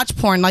fantasies. You watch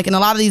porn. Like, and a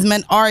lot of these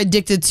men are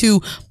addicted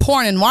to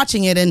porn and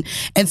watching it. And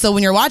so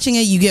when you're watching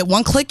it, you get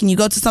one click and you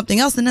go to something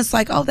else, and it's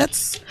like, oh,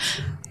 that's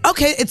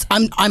okay.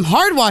 I'm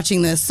hard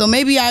watching this, so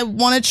maybe I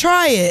want to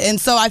try it. And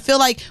so I feel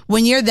like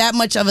when you're that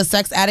much of a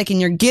sex addict and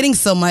you're getting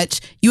so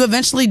much, you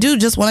eventually do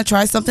just want to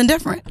try something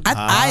different.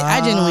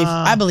 I genuinely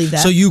believe that.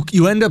 So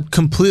you end up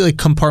completely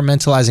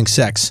compartmentalizing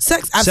sex.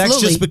 Sex, absolutely.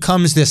 Sex just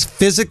becomes this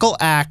physical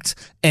act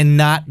and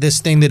not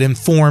this thing that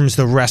informs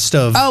the rest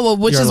of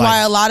which your is life. why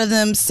a lot of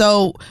them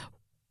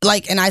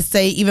and I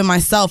say even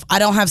myself, I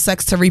don't have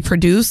sex to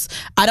reproduce.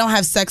 I don't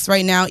have sex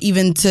right now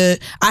I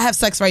have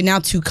sex right now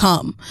to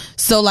come.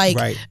 So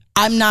right.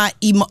 I'm not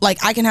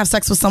I can have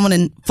sex with someone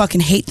and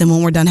fucking hate them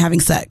when we're done having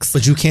sex.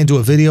 But you can't do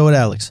a video with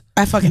Alex.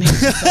 I fucking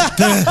hate you.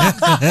 I'm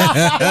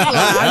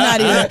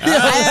not even.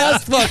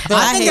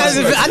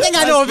 I think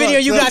I know a video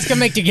you guys can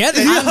make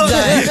together. I'm done.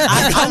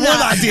 I got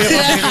one idea of a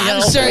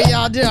video.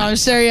 I'm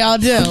sure y'all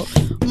do.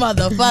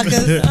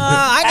 Motherfuckers.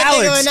 I can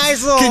think of a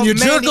nice little. Can you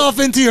jerk off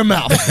into your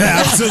mouth?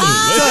 Absolutely.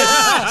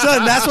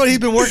 Son, that's what he's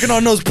been working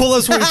on, those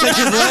pull-ups where he takes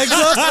his legs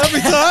up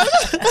every time.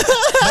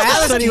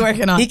 That's what he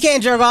working on. He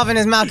can't jerk off in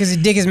his mouth because his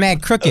dick is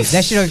mad crooked.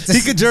 That shit.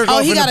 He could jerk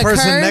off in the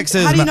person next to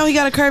his mouth. How do you know he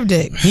got a curved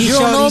dick? He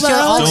showed all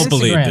Don't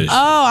believe Instagram. this.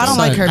 Oh, I don't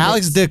like curved dicks.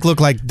 Alex's dick look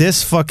like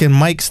this fucking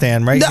mic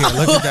stand right here.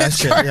 Look at that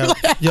shit.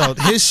 Yo,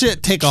 his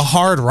shit take a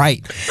hard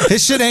right.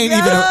 His shit ain't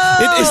even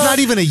it's not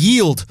even a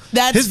yield.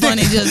 That's his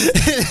funny. Dick,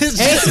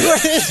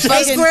 A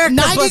squared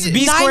plus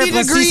B squared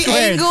plus C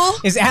squared angle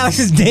is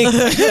Alex's dick.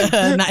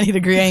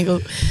 90-degree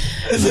angle.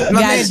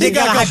 My man's dick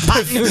got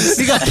hypotenuse.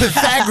 He got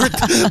Pythagoras.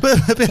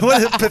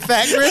 What is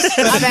Pythagoras?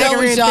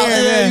 Pythagorean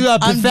theorem. You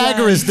got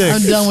Pythagoras dick.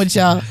 I'm done with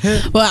y'all.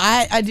 Well,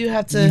 I do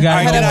have to head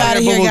gotta up out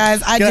of here,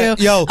 guys. I do.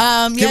 Yo,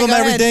 give them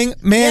everything.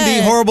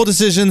 Mandy, horrible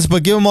decisions,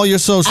 but give them all your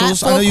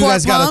socials. I know you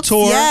guys got a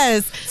tour.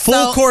 Yes.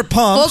 Full Court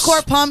Pumps. Full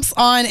Court Pumps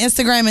on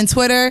Instagram and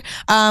Twitter.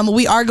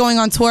 We are going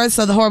on tour,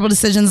 so the Horrible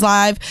Decisions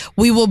Live.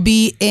 We will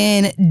be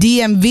in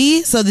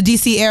DMV, so the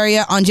DC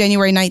area, on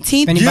January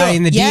 19th. Anybody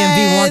in the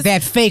DMV want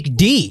that fake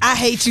D? I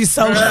hate you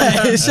so much.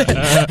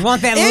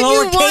 Want that If you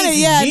lowercase want it,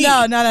 yeah, D?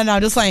 no,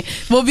 just saying.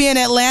 We'll be in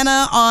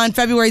Atlanta on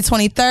February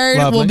 23rd.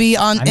 Lovely. We'll be in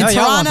y'all want the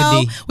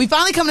Toronto. D. We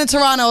finally come to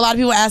Toronto. A lot of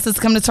people asked us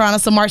to come to Toronto,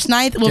 so March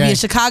 9th. We'll be in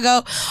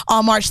Chicago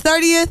on March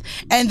 30th.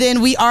 And then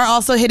we are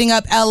also hitting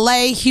up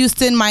LA,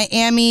 Houston,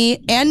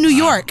 Miami, and New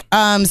York.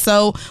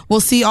 So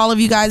we'll see all of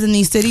you guys in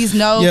these cities.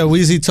 Yeah,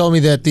 Weezy told me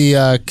that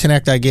the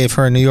connect I gave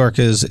her in New York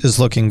is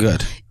looking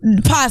good.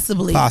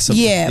 Possibly.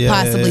 Yeah,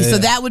 possibly. yeah. So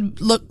that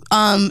would look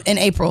in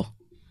April.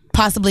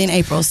 Possibly in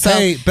April. So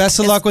hey, best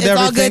of luck with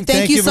everything. All good.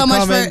 Thank you so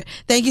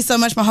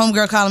much my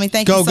homegirl calling me.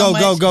 Thank you so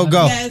much. Go.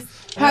 Yes.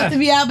 Have to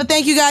be out, but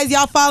thank you guys.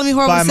 Y'all follow me.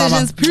 Horrible Bye,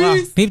 Decisions. Mama.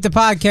 Peace. Peep the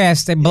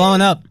podcast. They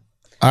blowing up.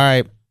 All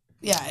right.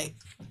 Yeah.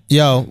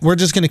 Yo, we're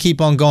just going to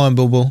keep on going,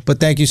 boo-boo. But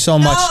thank you so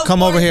much.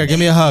 Come over here. Give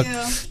me a hug.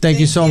 Thank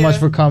you so much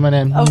for coming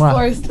in. Of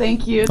course.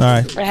 Thank you. All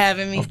right. For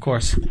having me. Of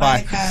course.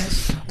 Bye. Bye.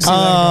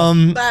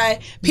 Bye.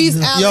 Peace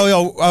out.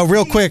 Yo,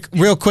 real quick,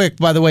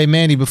 by the way,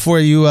 Mandy, before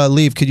you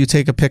leave, could you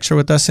take a picture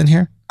with us in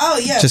here? Oh,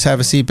 yeah. Just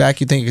have a seat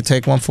back. You think you could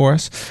take one for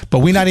us? But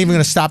we're not even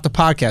going to stop the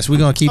podcast. We're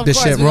going to keep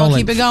this shit rolling.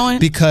 Keep it going.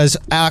 Because,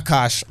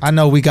 Akash, I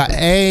know we got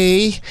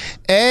A,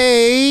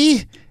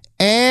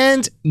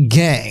 and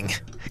gang.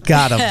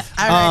 Got him.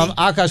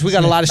 Akash, we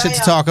got a lot of shit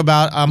to talk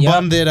about. I'm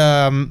bummed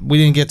that we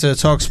didn't get to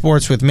talk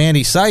sports with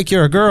Mandy. Psych,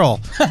 you're a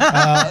girl.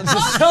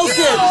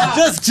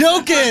 Just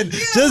joking,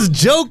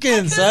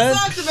 son.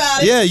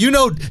 Yeah, you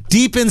know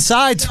deep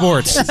inside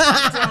sports.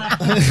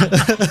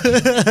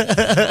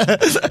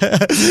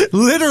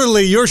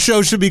 Literally, your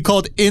show should be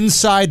called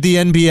Inside the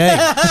NBA.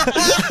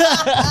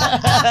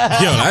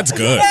 Yo, that's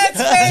good.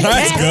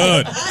 That's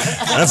good.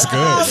 That's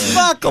good.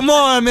 Fuck, come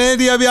on,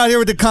 Mandy. I'll be out here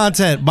with the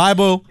content. Bye,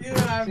 boo. See you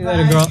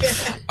later, girl.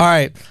 All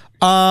right.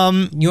 You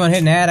want to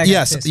hit an ad? I got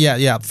Yes. this.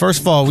 Yeah.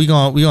 First of all, we're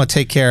gonna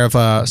take care of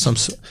some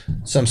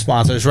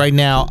sponsors right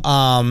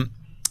now.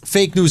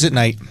 Fake News at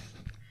Night.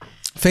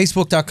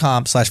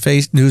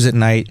 Facebook.com/Fake News at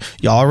Night.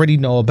 You already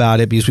know about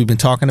it because we've been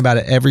talking about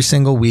it every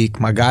single week.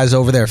 My guys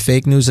over there,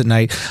 Fake News at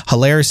Night,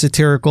 hilarious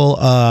satirical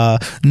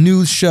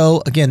news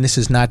show. Again, this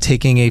is not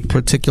taking a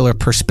particular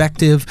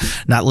perspective,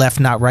 not left,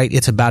 not right.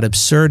 It's about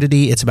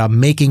absurdity. It's about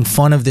making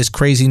fun of this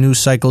crazy news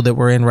cycle that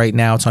we're in right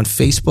now. It's on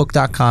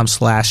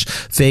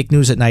Facebook.com/Fake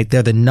News at Night.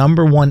 They're the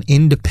 #1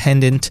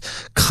 independent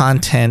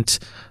content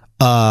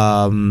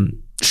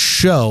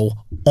show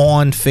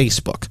on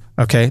Facebook.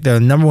 Okay, they're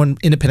the #1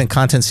 independent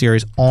content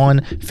series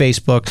on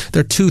Facebook.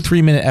 They're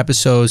 2-3 minute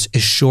episodes.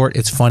 It's short,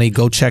 it's funny.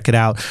 Go check it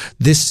out.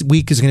 This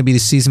week is going to be the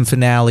season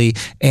finale,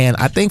 and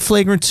I think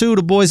Flagrant 2,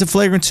 the boys at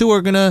Flagrant 2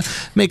 are going to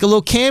make a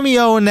little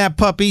cameo in that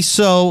puppy.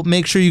 So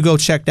make sure you go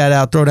check that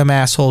out. Throw them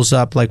assholes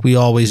up like we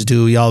always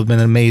do. Y'all have been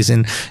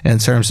amazing in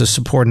terms of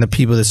supporting the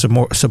people that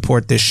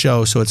support this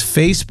show. So it's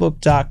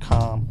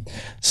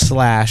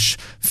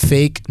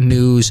Facebook.com/Fake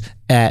News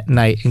at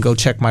Night, and go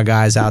check my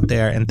guys out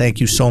there. And thank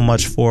you so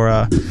much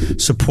for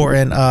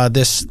supporting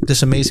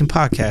this amazing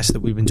podcast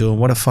that we've been doing.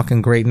 What a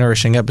fucking great,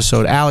 nourishing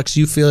episode. Alex,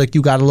 you feel like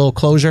you got a little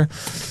closure?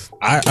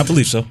 I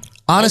believe so.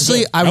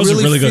 Honestly, I was a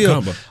really really good feel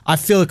combo. I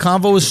feel the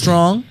combo was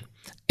strong,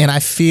 and I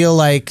feel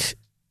like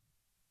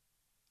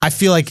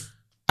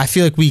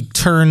we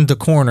turned the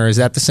corner. Is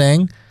that the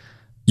saying?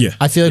 Yeah.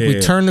 I feel like we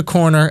turned the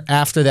corner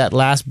after that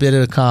last bit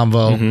of the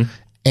combo,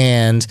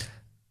 and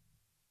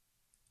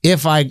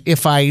if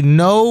I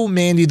know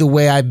Mandy the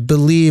way I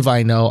believe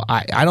I know,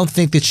 I don't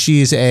think that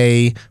she's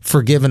a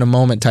forgive in a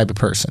moment type of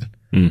person.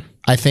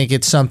 I think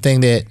it's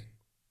something that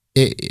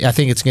I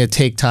think it's going to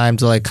take time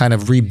to like kind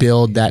of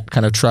rebuild that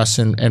kind of trust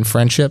and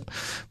friendship.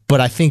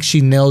 But I think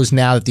she knows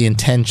now that the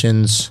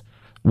intentions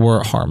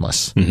were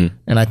harmless,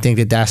 and I think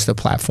that that's the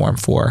platform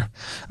for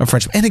a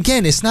friendship. And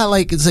again, it's not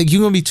like it's like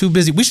you're going to be too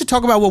busy. We should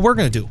talk about what we're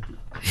going to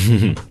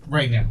do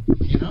right now.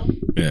 You know?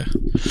 Yeah.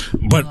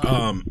 But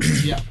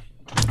Yeah.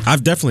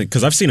 I've definitely,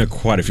 because I've seen her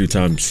quite a few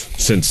times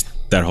since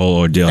that whole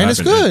ordeal And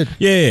happened. it's good.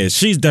 Yeah,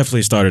 she's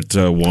definitely started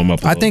to warm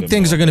up. I think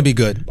things are going to be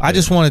good. I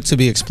just want it to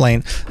be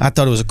explained. I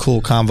thought it was a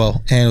cool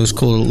combo, and it was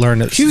cool to learn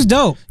that. She was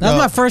dope. That was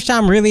my first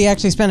time really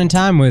actually spending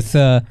time with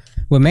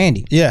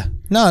Mandy. Yeah.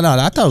 No,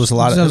 I thought it was a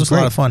lot. It was a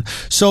lot of fun.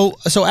 So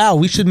Al,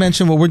 we should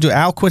mention what we're doing.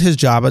 Al quit his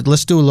job.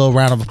 Let's do a little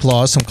round of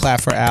applause. Some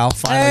clap for Al.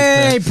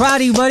 Hey,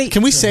 proud of you, buddy.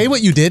 Can we say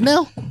what you did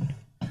now?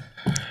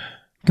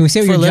 Can we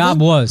say what For your a job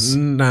living? was?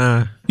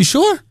 Nah, You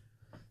sure?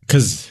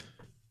 because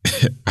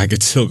I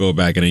could still go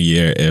back in a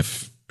year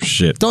if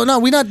shit. No,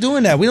 we're not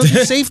doing that. We don't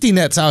do safety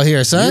nets out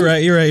here, son.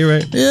 You're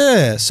right.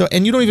 Yeah. So,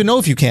 and you don't even know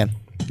if you can.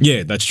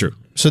 Yeah, that's true.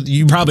 So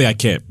you Probably I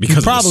can't because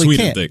of the probably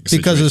Sweden can't thing.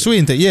 because of the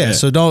Sweden thing. Yeah. Yeah.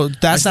 So don't.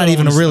 That's I not still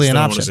even don't really an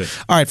wanna option.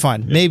 say. All right,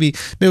 fine. Maybe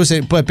we'll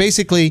say. But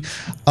basically,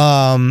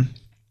 I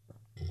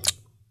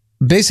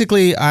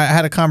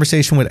had a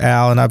conversation with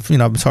Al, and I've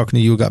been talking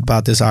to you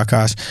about this,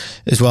 Akash,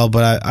 as well.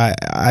 But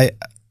I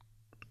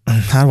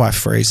how do I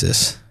phrase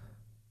this?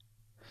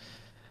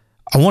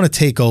 I want to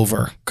take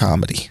over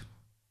comedy.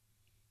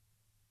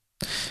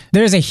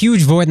 There's a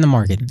huge void in the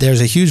market.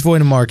 There's a huge void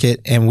in the market,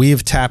 and we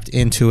have tapped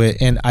into it.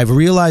 And I've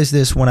realized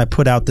this when I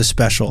put out the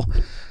special,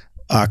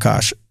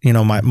 Akash.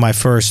 My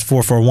first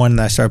 441,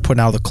 and I started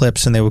putting out the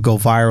clips, and they would go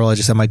viral. I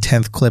just had my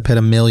 10th clip hit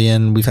 1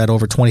 million. We've had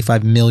over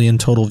 25 million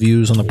total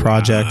views on the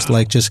project.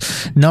 Like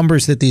just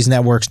numbers that these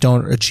networks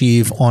don't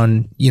achieve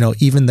on,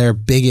 even their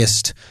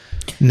biggest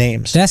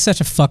names. That's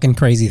such a fucking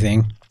crazy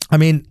thing. I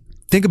mean,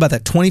 think about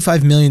that.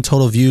 25 million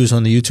total views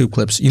on the YouTube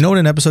clips. You know what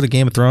an episode of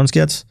Game of Thrones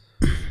gets?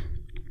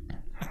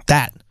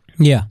 That.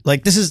 Yeah.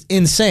 Like, this is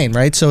insane,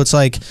 right? So it's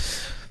like,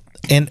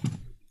 and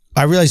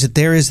I realize that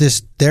there is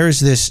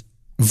this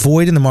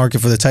void in the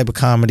market for the type of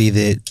comedy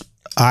that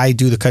I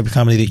do, the type of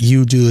comedy that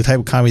you do, the type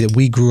of comedy that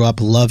we grew up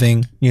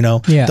loving, Yeah.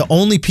 The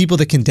only people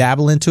that can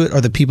dabble into it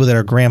are the people that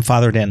are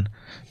grandfathered in.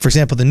 For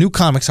example, the new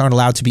comics aren't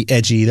allowed to be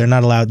edgy. They're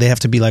not allowed. They have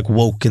to be like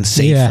woke and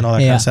safe and all that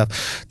kind of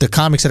stuff. The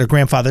comics that are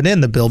grandfathered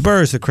in, the Bill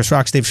Burrs, the Chris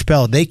Rocks, Dave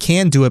Chappelle, they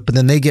can do it, but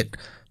then they get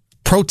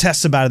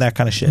protests about it, that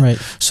kind of shit. Right.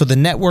 So the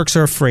networks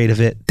are afraid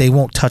of it. They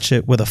won't touch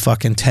it with a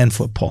fucking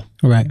 10-foot pole.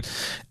 Right.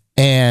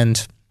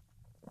 And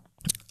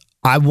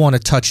I want to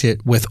touch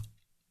it with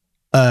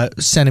a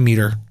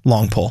centimeter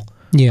long pole.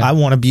 Yeah. I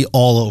want to be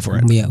all over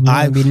it. Yeah. We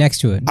want to be next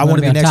to it. I want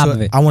to be on next top to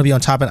of it. I want to be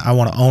on top of it. I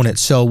want to own it.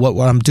 So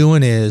what I'm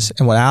doing is,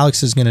 and what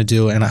Alex is going to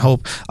do, and I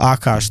hope,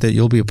 Akash, that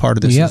you'll be a part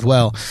of this as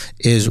well,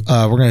 is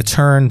we're going to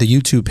turn the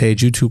YouTube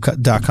page,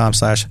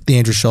 youtube.com/The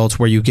Andrew Schulz,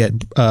 where you get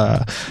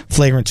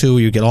Flagrant 2,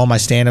 where you get all my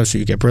stand-ups, where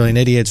you get Brilliant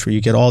Idiots, where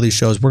you get all these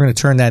shows. We're going to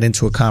turn that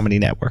into a comedy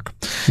network.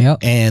 Yep.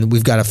 And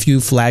we've got a few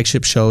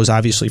flagship shows,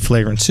 obviously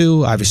Flagrant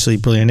 2, obviously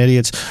Brilliant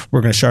Idiots.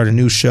 We're going to start a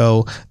new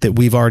show that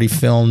we've already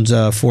filmed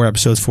 4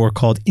 episodes for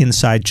called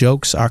Inside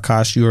Jokes.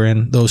 Akash, you were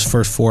in those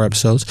first 4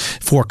 episodes.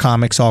 4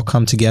 comics all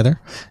come together,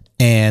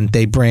 and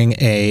they bring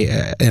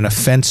an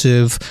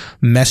offensive,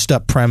 messed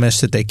up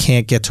premise that they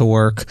can't get to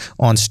work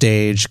on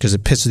stage because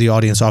it pisses the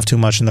audience off too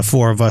much. And the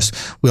 4 of us,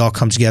 we all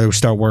come together, we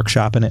start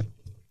workshopping it.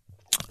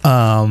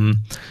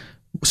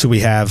 So we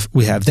have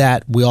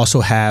that. We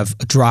also have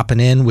Dropping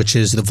In, which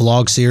is the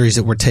vlog series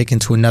that we're taking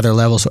to another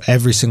level. So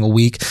every single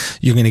week,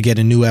 you're going to get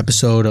a new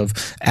episode of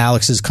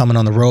Alex is coming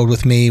on the road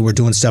with me. We're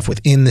doing stuff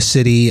within the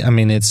city. I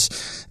mean,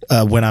 it's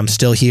when I'm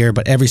still here,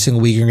 but every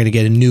single week, you're going to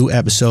get a new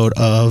episode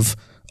of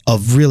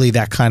really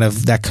that kind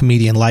of that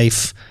comedian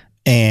life.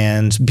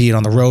 And being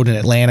on the road in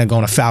Atlanta,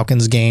 going to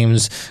Falcons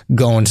games,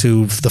 going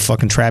to the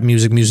fucking Trap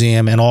Music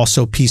Museum, and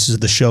also pieces of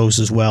the shows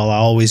as well. I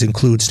always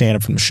include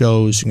stand-up from the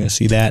shows. You're going to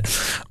see that.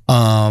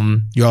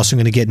 You're also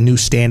going to get a new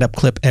stand-up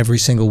clip every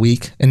single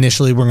week.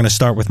 Initially, we're going to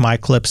start with my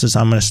clips as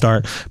I'm going to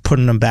start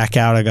putting them back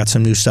out. I got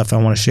some new stuff I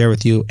want to share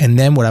with you. And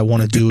then what I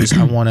want to do is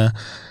I want to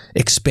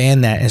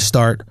expand that and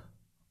start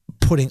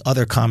putting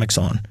other comics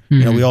on.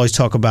 Mm-hmm. We always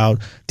talk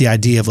about the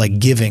idea of like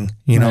giving,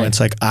 Right.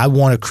 It's like I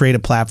want to create a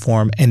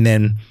platform and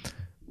then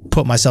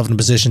put myself in a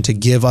position to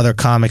give other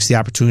comics the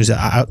opportunities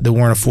that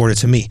weren't afforded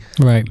to me.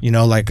 Right.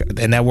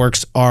 The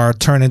networks are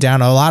turning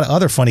down a lot of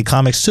other funny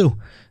comics too.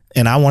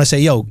 And I want to say,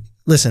 yo,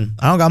 listen,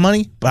 I don't got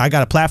money, but I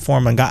got a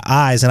platform and got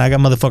eyes and I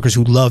got motherfuckers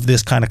who love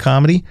this kind of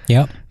comedy.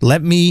 Yep.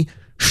 Let me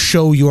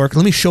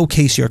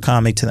showcase your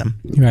comic to them.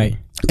 Right.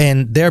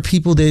 And there are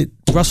people that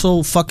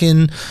Russell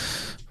fucking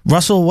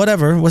Russell,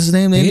 whatever, what's his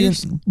name?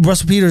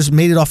 Russell Peters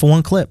made it off of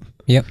one clip.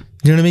 Yep.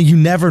 You know what I mean? You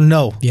never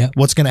know Yep.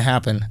 what's going to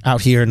happen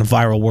out here in the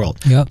viral world.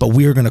 Yep. But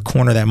we are going to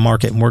corner that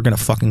market and we're going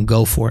to fucking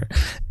go for it.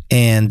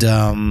 And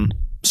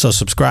so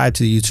subscribe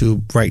to the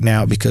YouTube right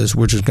now because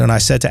we're just going to, I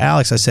said to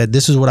Alex, I said,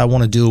 this is what I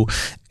want to do.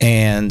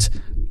 And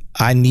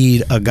I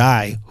need a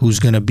guy who's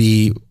going to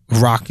be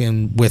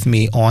rocking with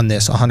me on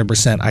this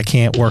 100%. I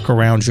can't work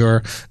around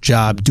your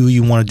job. Do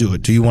you want to do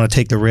it? Do you want to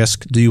take the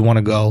risk? Do you want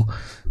to go?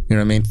 You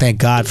know what I mean? Thank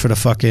God for the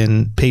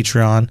fucking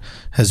Patreon.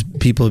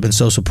 People have been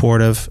so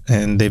supportive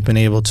and they've been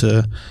able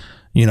to,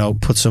 you know,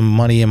 put some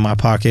money in my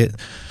pocket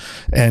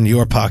and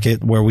your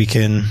pocket where we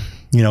can,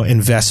 you know,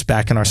 invest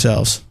back in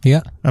ourselves.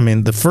 Yeah. I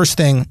mean, the first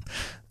thing,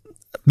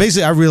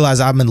 basically I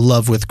realized I'm in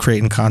love with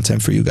creating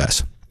content for you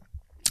guys.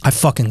 I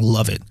fucking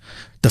love it.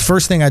 The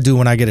first thing I do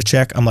when I get a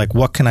check, I'm like,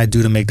 what can I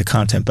do to make the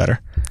content better?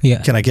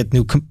 Yeah. Can I get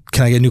new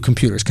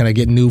computers? Can I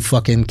get new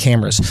fucking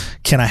cameras?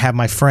 Can I have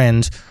my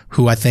friend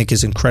who I think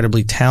is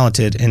incredibly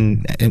talented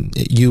and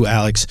you,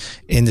 Alex,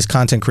 in this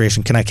content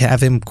creation, can I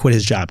have him quit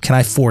his job? Can I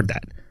afford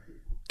that?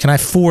 Can I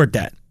afford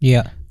that?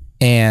 Yeah.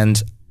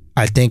 And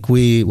I think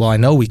I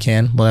know we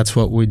can. Well, that's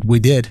what we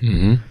did.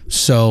 Mm-hmm.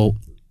 So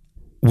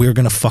we're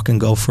going to fucking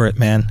go for it,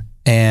 man.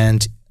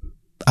 And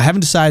I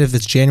haven't decided if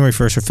it's January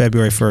 1st or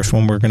February 1st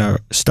when we're going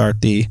to start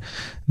the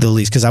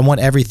lease because I want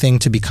everything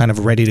to be kind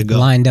of ready to go.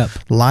 Lined up,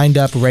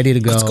 ready to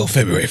go. Let's go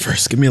February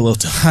 1st. Give me a little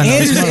time.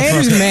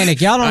 Andrew's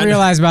manic. Y'all don't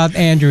realize about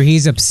Andrew.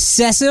 He's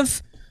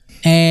obsessive.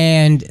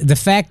 And the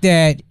fact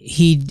that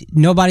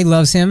nobody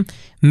loves him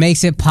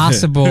makes it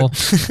possible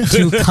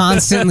to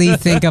constantly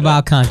think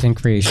about content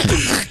creation.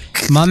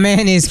 My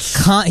man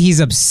he's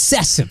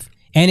obsessive.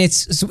 And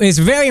it's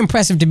very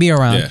impressive to be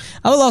around. Yeah.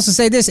 I will also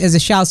say this as a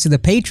shout to the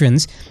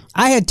patrons.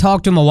 I had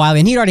talked to him a while,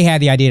 and he'd already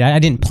had the idea. I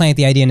didn't plant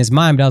the idea in his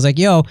mind, but I was like,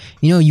 yo,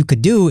 you know what you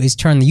could do is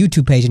turn the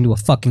YouTube page into a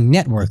fucking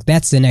network.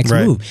 That's the next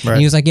move. Right. And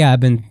he was like, yeah, I've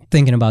been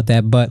thinking about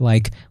that, but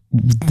like,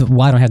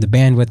 why don't I have the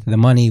bandwidth, the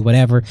money,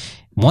 whatever.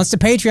 Once the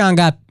Patreon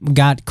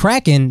got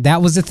cracking,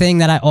 that was the thing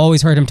that I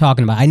always heard him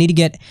talking about. I need to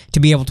get to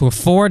be able to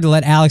afford to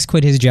let Alex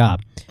quit his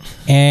job.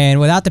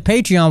 And without the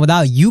Patreon,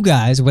 without you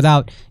guys,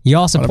 without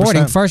y'all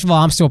supporting, 100%. First of all,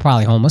 I'm still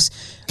probably homeless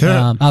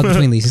out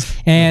between leases.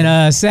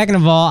 And second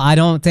of all, I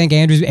don't think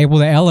Andrew's able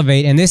to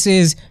elevate. And this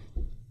is,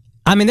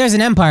 I mean, there's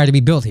an empire to be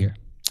built here.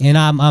 And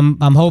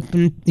I'm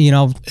hoping, you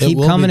know, keep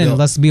coming and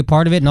let's be a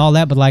part of it and all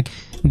that. But like,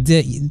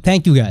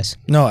 thank you guys.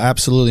 No,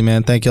 absolutely,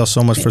 man. Thank y'all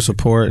so much for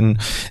support.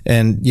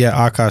 And yeah,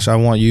 Akash, I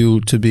want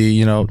you to be,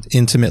 you know,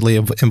 intimately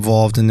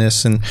involved in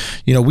this. And,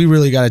 you know, we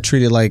really got to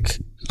treat it like,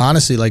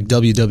 honestly, like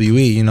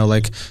WWE, you know,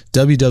 like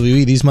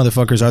WWE, these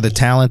motherfuckers are the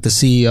talent, the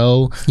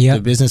CEO, the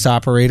business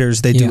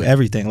operators. They do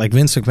everything. Like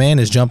Vince McMahon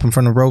is jumping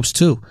from the ropes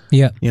too.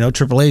 Yeah. You know,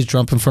 Triple H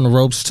jumping from the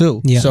ropes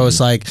too. Yeah. So it's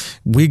like,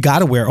 we got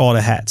to wear all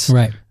the hats.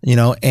 Right. You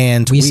know,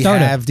 and we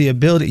have the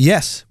ability.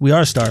 Yes, we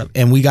are a startup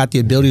and we got the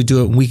ability to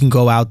do it. And we can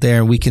go out there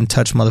and we can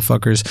touch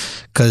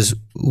motherfuckers because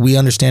we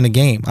understand the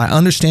game. I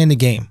understand the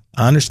game.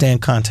 I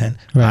understand content.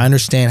 Right. I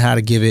understand how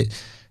to give it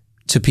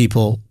to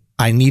people.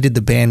 I needed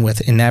the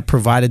bandwidth and that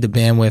provided the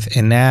bandwidth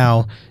and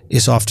now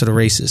it's off to the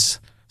races.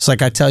 It's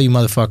like I tell you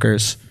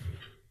motherfuckers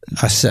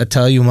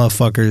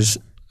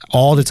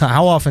all the time.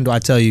 How often do I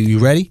tell you, you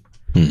ready?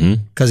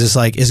 Because it's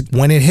like,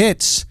 when it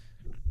hits,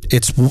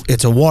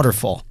 it's a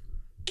waterfall.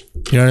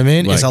 You know what I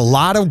mean? Right. It's a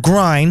lot of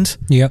grind,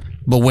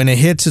 but when it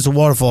hits, it's a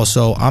waterfall.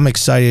 So I'm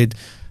excited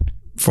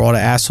for all the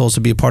assholes to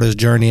be a part of this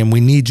journey and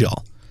we need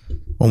y'all.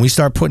 When we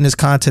start putting this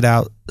content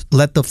out,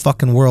 let the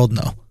fucking world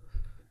know.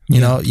 You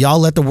know, y'all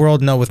let the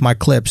world know with my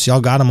clips. Y'all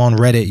got them on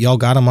Reddit. Y'all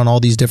got them on all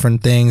these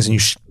different things, and you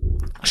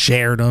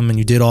shared them, and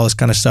you did all this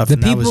kind of stuff. The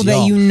people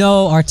that you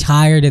know are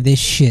tired of this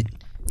shit.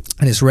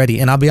 And it's ready.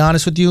 And I'll be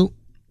honest with you,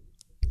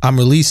 I'm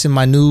releasing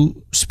my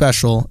new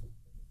special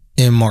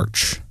in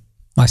March.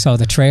 I saw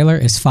the trailer.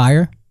 It's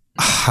fire.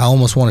 I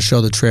almost want to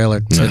show the trailer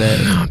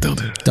today. No, don't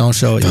do it. Don't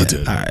show it yet.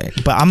 All right.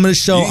 But I'm going to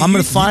show, I'm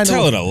going to find you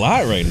tell it a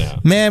lot right now.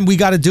 Man, we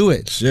got to do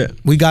it. Shit.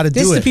 We got to do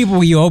it. This is the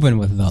people you open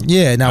with, though.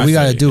 Yeah, now we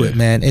got to do it,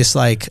 man. It's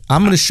like,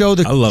 I'm going to show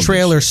the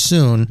trailer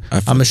soon.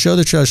 I'm going to show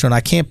the trailer soon.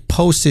 I can't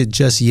post it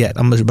just yet,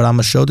 but I'm going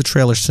to show the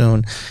trailer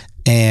soon,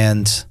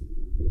 and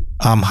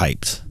I'm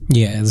hyped.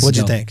 Yeah. What'd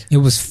you think? It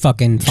was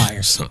fucking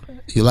fire.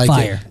 You like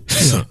it?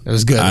 It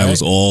was good. I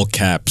was all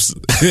caps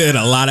and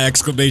a lot of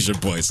exclamation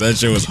points. That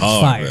shit was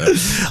hard. Man.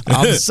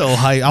 I'm so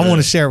hyped. I want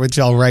to share it with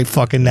y'all right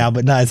fucking now,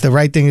 but it's the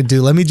right thing to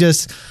do. Let me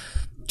just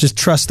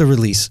trust the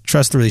release.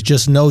 Trust the release.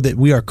 Just know that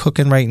we are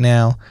cooking right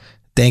now.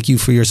 Thank you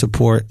for your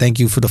support. Thank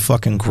you for the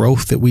fucking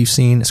growth that we've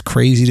seen. It's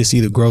crazy to see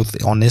the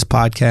growth on this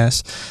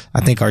podcast.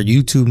 I think our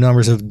YouTube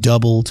numbers have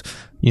doubled.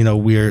 You know,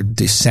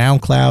 the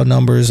SoundCloud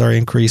numbers are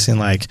increasing.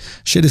 Like,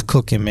 shit is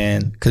cooking,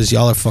 man, because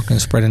y'all are fucking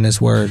spreading this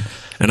word.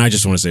 And I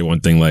just want to say one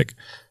thing, like,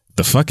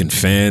 the fucking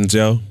fans,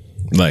 yo,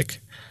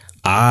 like,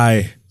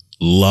 I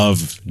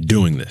love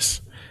doing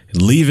this.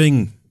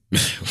 Leaving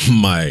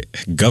my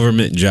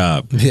government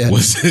job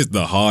was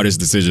the hardest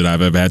decision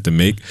I've ever had to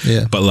make.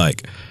 Yeah. But,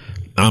 like,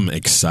 I'm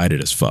excited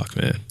as fuck,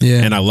 man.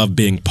 Yeah. And I love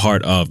being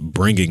part of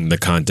bringing the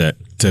content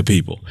to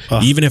people.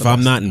 Even if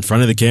I'm not in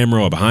front of the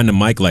camera or behind the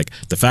mic, like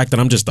the fact that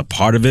I'm just a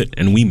part of it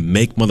and we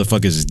make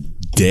motherfuckers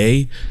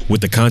day with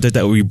the content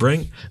that we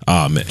bring,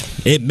 man,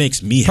 it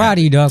makes me proud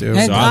of you, dog. Dude,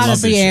 And so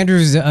honestly,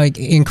 Andrew's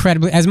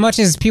incredibly, as much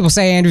as people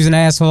say Andrew's an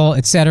asshole,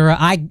 etc.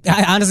 I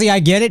honestly, I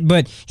get it,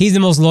 but he's the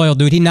most loyal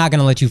dude. He's not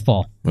gonna let you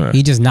fall. Right.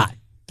 He just not.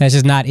 That's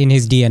just not in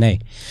his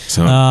DNA.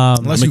 So,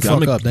 unless you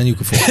fuck up, then you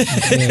can fall.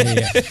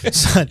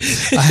 Son,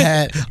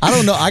 I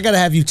don't know. I gotta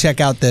have you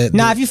check out the.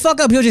 Nah, if you fuck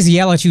up, he'll just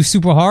yell at you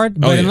super hard.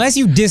 But unless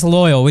you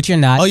disloyal, which you're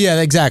not. Oh yeah,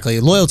 exactly.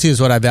 Loyalty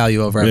is what I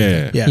value over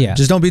everything. Yeah.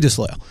 Just don't be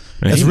disloyal.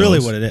 That's really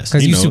what it is.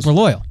 Because you're super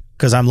loyal.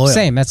 Because I'm loyal.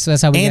 Same. That's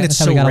how we. And that's it's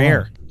how so we got rare.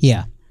 along.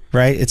 Yeah.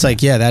 Right? It's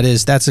like,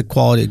 that's a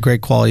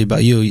great quality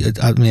about you.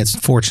 I mean, it's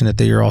fortunate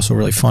that you're also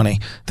really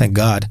funny. Thank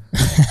God.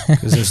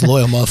 Because there's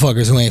loyal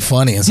motherfuckers who ain't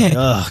funny. It's like,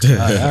 oh,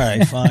 God, all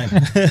right, fine.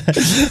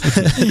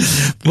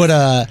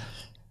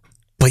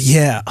 But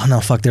yeah, oh no,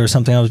 fuck, there was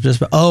something I was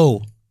just, I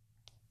don't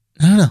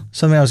know,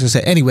 something I was going to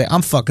say. Anyway,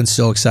 I'm fucking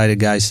so excited,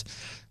 guys.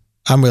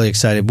 I'm really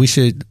excited. We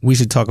should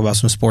talk about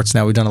some sports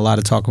now. We've done a lot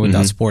of talking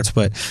about sports,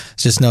 but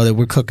just know that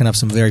we're cooking up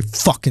some very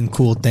fucking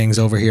cool things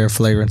over here at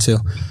Flagrant 2.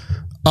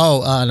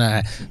 Oh,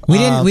 no.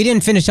 We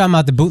didn't finish talking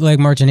about the bootleg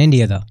merch in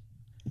India though.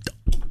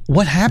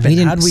 What happened?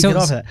 How did we get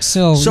off that?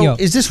 So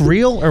is this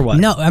real or what?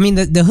 No, I mean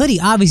the hoodie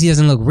obviously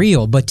doesn't look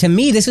real, but to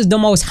me this is the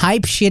most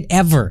hype shit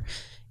ever.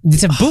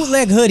 It's a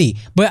bootleg hoodie,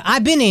 but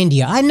I've been to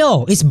India. I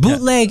know it's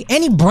bootleg.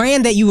 Any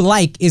brand that you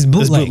like is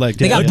bootleg.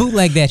 They got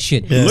bootleg that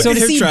shit. Yeah. So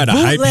Look at him try to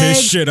hype his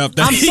shit up.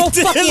 I'm so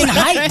fucking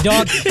hyped,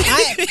 dog.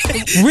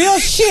 Real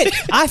shit.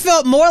 I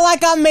felt more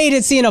like I made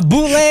it seeing a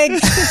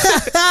bootleg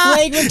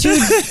Flagrant 2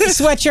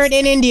 sweatshirt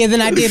in India than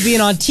I did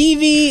being on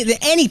TV.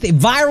 Anything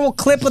viral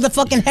clip with a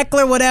fucking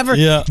heckler, whatever.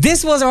 Yeah.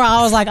 This was where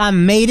I was like, I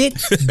made it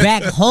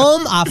back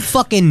home. I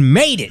fucking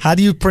made it. How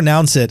do you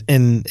pronounce it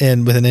in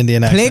with an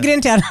Indian accent?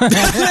 Flagrant.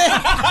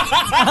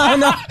 I don't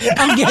know.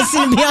 I'm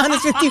guessing, to be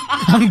honest with you.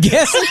 I'm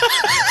guessing.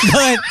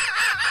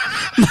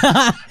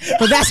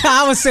 But that's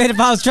how I would say it if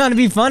I was trying to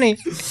be funny.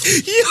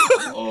 You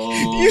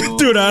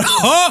threw that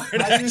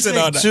hard accent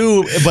on that.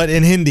 Two, but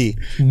in Hindi.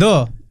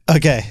 Do.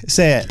 Okay,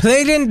 say it.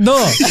 Flagrant do.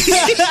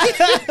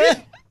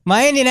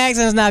 My Indian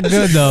accent is not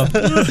good, though.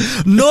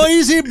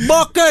 Noisy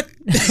bucket.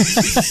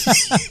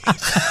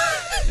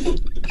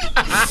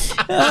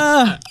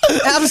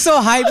 I'm so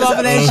hyped off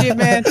of that shit,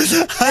 man.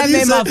 That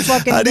made my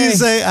fucking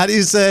day. How do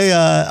you say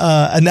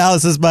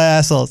analysis by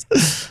assholes?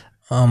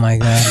 Oh my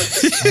god,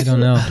 I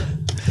don't know.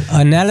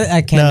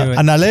 I can't do it.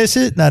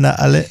 Analysis?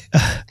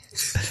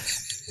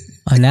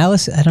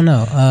 Analysis? I don't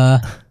know.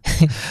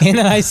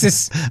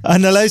 Analysis.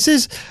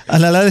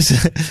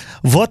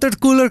 Water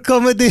cooler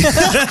comedy.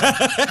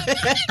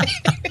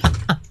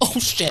 Oh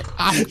shit!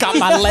 I've got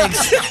my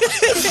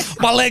legs.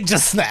 My leg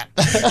just snapped.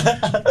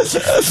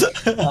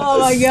 Oh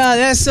my god,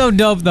 that's so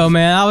dope though,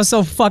 man. I was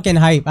so fucking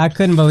hyped. I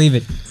couldn't believe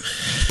it.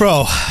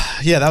 Bro,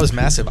 yeah, that was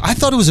massive. I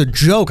thought it was a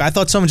joke. I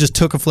thought someone just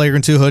took a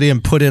Flagrant 2 hoodie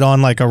and put it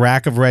on like a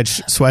rack of red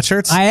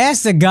sweatshirts. I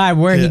asked the guy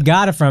where he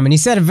got it from, and he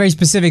said a very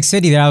specific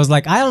city that I was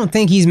like, I don't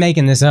think he's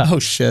making this up. Oh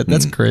shit,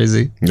 that's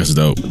crazy. That's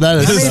dope. That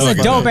is it's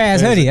a dope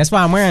ass hoodie. That's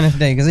why I'm wearing it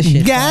today, because this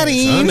shit. Got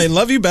him. They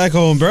love you back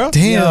home, bro.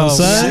 Damn, Yo,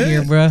 son.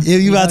 here, bro.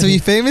 You about to be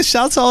famous?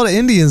 Shouts to all the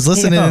Indians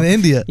listening in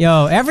India.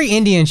 Yo, every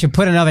Indian should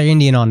put another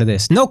Indian onto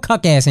this. No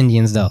cuck ass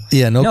Indians though.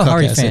 Yeah, no cuck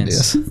hurry ass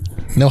fans.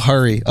 Indians. No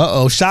hurry.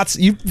 Shots.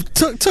 You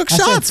took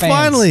shots fans.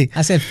 finally.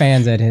 I said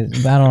fans at his,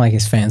 but I don't like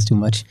his fans too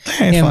much.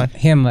 Fine.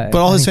 But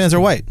all his fans are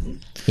white.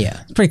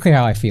 Yeah, it's pretty clear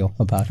how I feel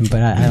about him,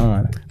 but I don't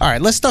want to. All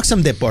right, let's talk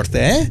some deporte,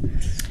 eh?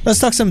 Let's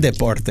talk some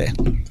deporte.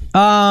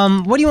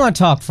 What do you want to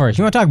talk first?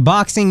 You want to talk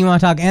boxing? You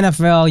want to talk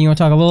NFL? You want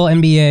to talk a little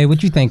NBA?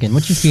 What you thinking?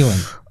 What you feeling?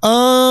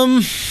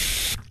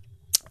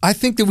 I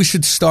think that we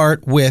should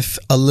start with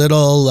a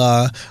little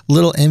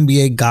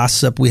NBA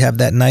gossip. We have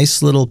that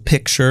nice little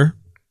picture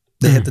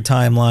that hit the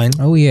timeline.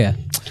 Oh yeah,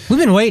 we've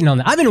been waiting on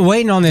that. I've been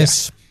waiting on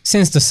this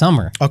since the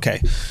summer. Okay,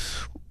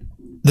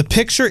 the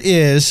picture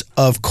is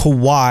of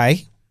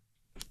Kawhi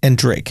and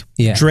Drake.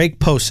 Yeah. Drake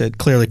posted.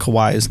 Clearly,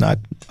 Kawhi is not.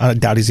 I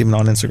doubt he's even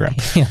on Instagram.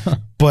 Yeah.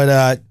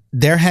 But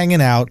they're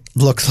hanging out.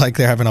 Looks like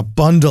they're having a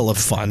bundle of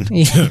fun.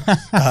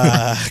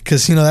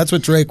 Because that's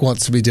what Drake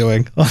wants to be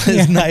doing on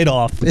his night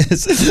off. Drake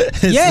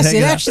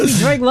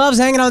loves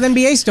hanging out with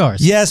NBA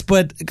stars. Yes,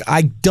 but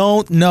I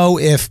don't know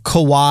if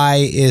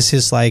Kawhi is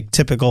his like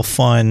typical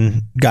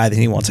fun guy that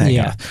he wants to hang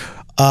out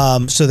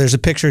with. So there's a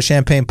picture of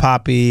Champagne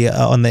Papi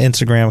on the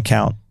Instagram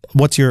account.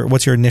 What's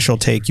your initial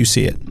take? You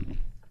see it?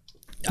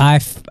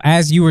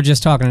 As you were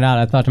just talking it out,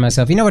 I thought to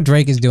myself, you know what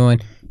Drake is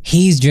doing?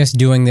 He's just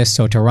doing this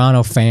so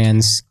Toronto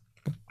fans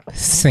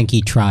think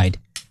he tried.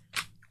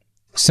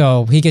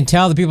 So he can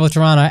tell the people of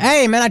Toronto,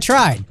 hey man, I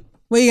tried.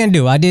 What are you gonna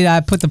do? I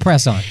put the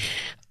press on.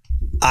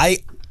 I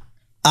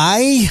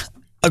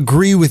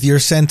agree with your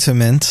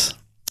sentiment,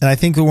 and I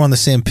think we're on the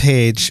same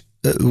page,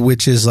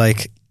 which is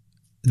like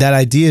that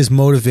idea is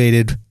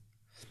motivated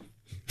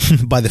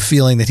by the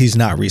feeling that he's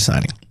not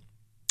re-signing.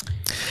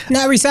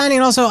 Not resigning,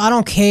 and also I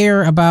don't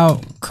care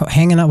about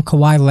hanging out with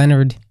Kawhi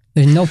Leonard.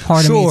 There's no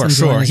part of me that's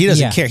enjoying this. He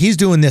doesn't care. He's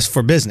doing this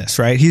for business,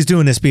 right? He's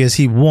doing this because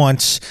he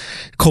wants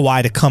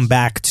Kawhi to come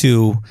back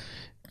to.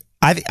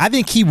 I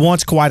think he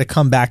wants Kawhi to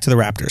come back to the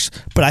Raptors,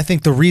 but I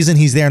think the reason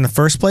he's there in the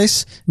first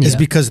place is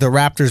because the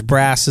Raptors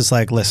brass is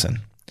like, listen,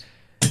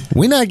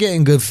 we're not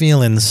getting good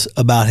feelings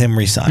about him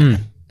resigning.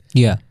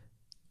 Yeah.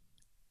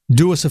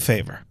 Do us a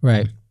favor.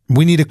 Right.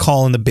 We need to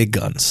call in the big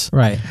guns.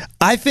 Right.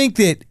 I think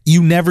that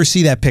you never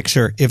see that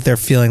picture if they're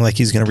feeling like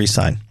he's going to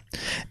resign.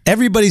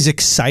 Everybody's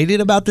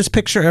excited about this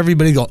picture.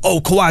 Everybody going,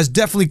 oh, Kawhi's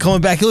definitely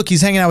coming back. Look,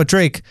 he's hanging out with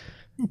Drake.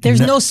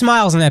 There's no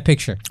smiles in that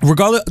picture.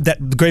 Regardless,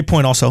 that great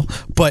point also.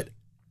 But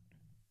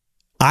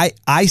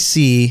I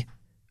see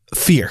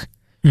fear.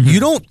 You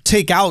don't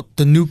take out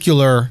the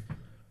nuclear,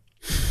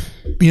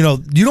 you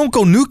don't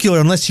go nuclear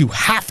unless you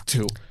have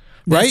to.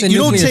 Right? You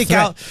don't take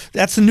out,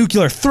 that's the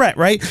nuclear threat,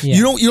 right? Yeah.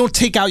 You don't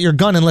take out your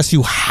gun unless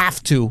you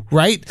have to,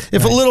 right?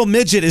 If a little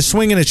midget is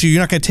swinging at you,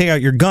 you're not going to take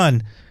out your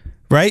gun,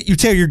 right? You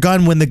take out your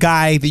gun when the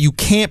guy that you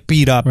can't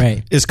beat up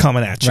is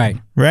coming at you,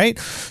 right?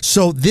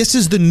 So this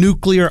is the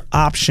nuclear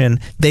option.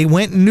 They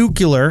went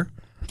nuclear,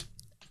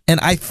 and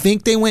I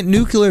think they went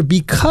nuclear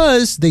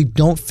because they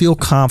don't feel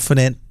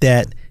confident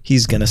that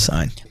he's going to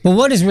sign. Well,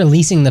 what does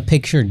releasing the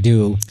picture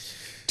do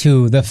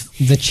to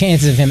the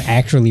chances of him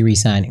actually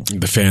re-signing?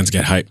 The fans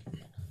get hype.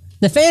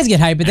 The fans get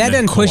hype, but that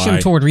doesn't push him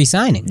toward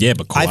re-signing. Yeah,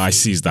 but Kawhi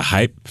sees the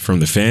hype from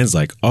the fans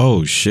like,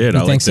 oh shit,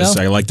 I like this.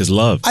 I like this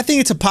love. I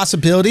think it's a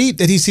possibility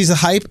that he sees the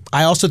hype.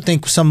 I also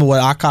think some of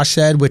what Akash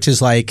said, which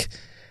is like,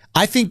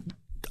 I think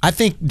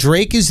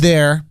Drake is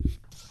there.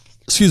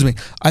 Excuse me.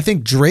 I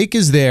think Drake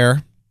is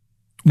there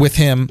with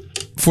him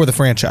for the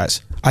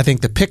franchise. I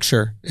think the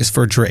picture is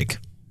for Drake.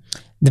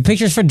 The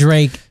picture's for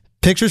Drake.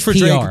 Pictures for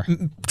PR.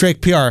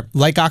 Drake PR.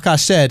 Like Akash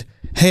said,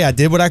 hey, I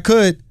did what I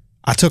could.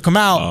 I took him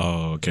out.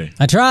 Oh, okay.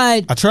 I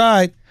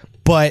tried.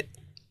 But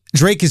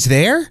Drake is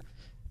there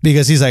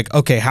because he's like,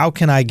 okay, how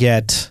can I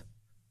get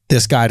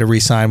this guy to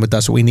re-sign with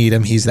us? We need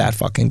him. He's that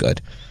fucking good.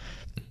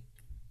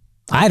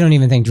 I don't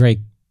even think Drake.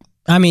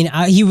 I mean,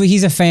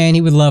 he's a fan.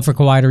 He would love for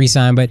Kawhi to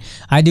re-sign, but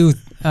I do,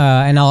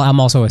 and I'm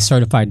also a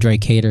certified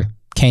Drake hater.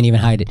 Can't even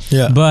hide it.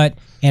 Yeah. But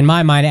in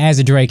my mind, as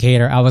a Drake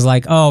hater, I was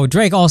like, oh,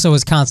 Drake also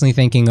was constantly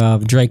thinking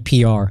of Drake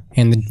PR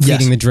and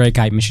feeding the Drake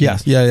hype machine.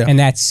 Yeah. And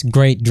that's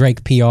great.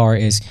 Drake PR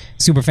is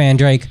superfan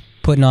Drake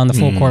putting on the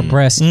full court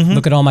press.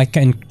 Look at all my,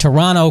 in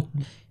Toronto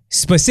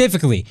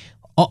specifically,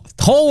 the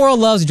whole world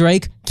loves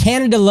Drake.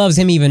 Canada loves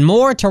him even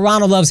more.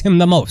 Toronto loves him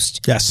the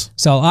most. Yes.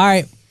 So, all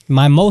right,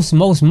 my most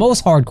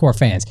hardcore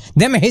fans,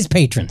 them are his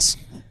patrons.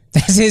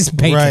 That's his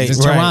patrons.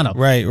 It's Toronto.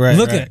 Right.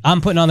 Look at it.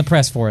 I'm putting on the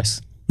press for us.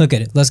 Look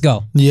at it. Let's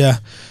go. Yeah.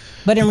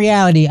 But in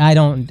reality, I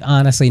don't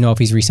honestly know if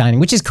he's re-signing,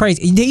 which is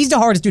crazy. He's the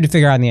hardest dude to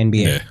figure out in the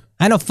NBA. Yeah.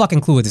 I no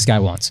fucking clue what this guy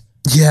wants.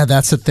 Yeah,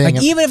 that's the thing.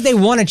 Like, even if they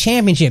won a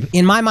championship,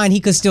 in my mind, he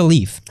could still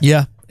leave.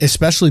 Yeah,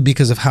 especially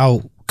because of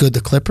how good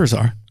the Clippers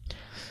are.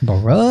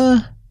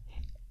 Bruh.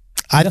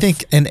 I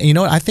think, and you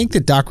know what? I think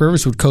that Doc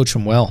Rivers would coach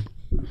him well.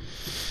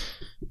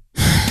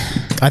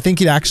 I think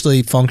he'd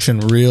actually function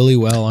really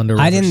well under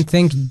Rivers. I didn't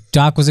think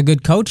Doc was a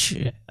good coach.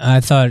 I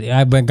thought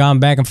I've been gone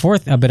back and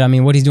forth, but I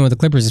mean, what he's doing with the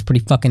Clippers is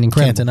pretty fucking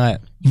incredible. Can't deny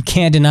it. You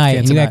can't deny it.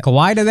 And you got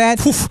Kawhi to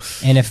that.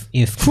 And if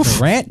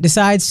Durant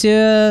decides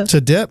to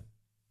dip,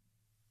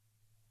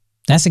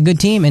 that's a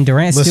good team. And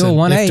Durant's still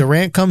 1A. If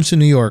Durant comes to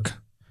New York,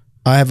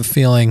 I have a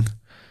feeling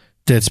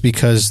that it's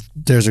because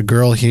there's a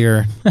girl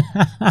here.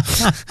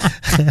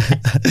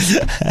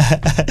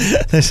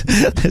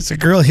 there's a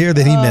girl here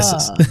that he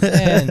misses.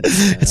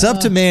 It's up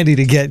to Mandy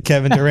to get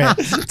Kevin Durant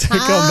to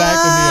come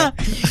back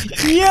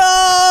to New York.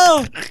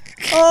 Yo!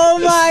 Oh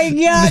my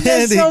God,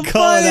 that's so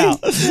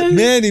funny.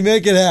 Mandy,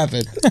 make it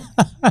happen.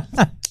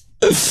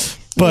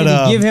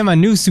 But give him a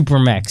new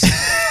Supermax.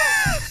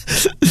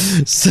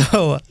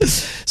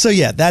 So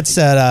yeah, that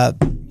said,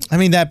 I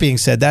mean, that being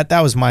said,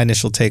 that was my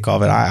initial take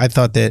of it. I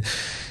thought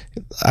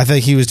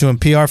he was doing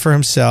PR for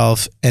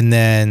himself and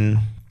then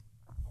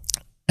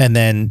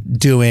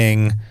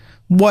doing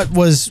what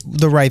was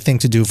the right thing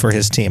to do for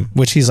his team,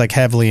 which he's like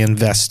heavily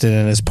invested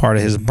in as part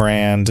of his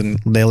brand, and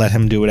they let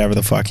him do whatever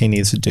the fuck he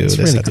needs to do. It's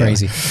really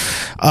crazy.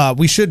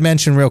 We should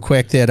mention real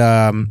quick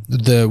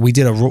that we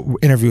did an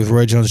interview with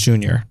Roy Jones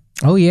Jr.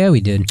 Oh yeah, we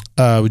did.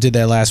 We did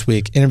that last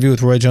week. Interview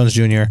with Roy Jones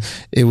Jr.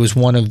 It was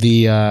one of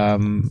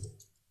the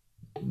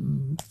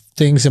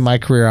things in my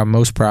career I'm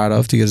most proud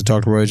of to get to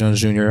talk to Roy Jones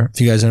Jr.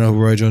 If you guys don't know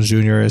who Roy Jones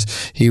Jr.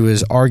 is, he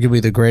was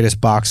arguably the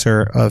greatest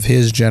boxer of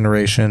his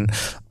generation.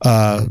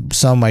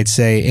 Some might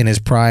say in his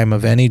prime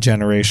of any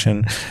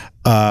generation.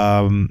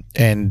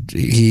 And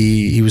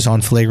he was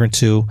on Flagrant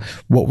 2.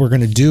 What we're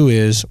going to do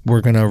is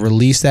we're going to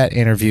release that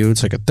interview.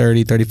 It's like a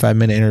 35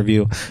 minute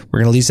interview. We're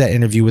going to release that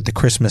interview with the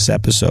Christmas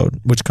episode,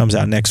 which comes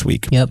out next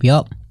week.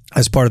 Yep.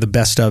 as part of the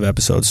best of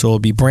episode. So it'll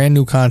be brand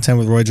new content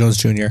with Roy Jones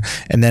Jr.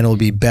 and then it'll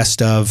be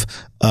best of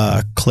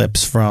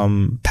clips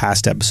from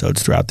past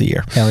episodes throughout the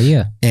year. Hell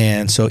yeah.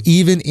 And so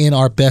even in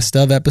our best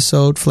of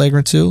episode,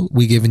 Flagrant 2,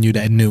 we giving you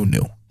that new.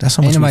 That's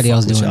how much Ain't nobody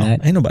else doing y'all.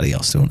 that. Ain't nobody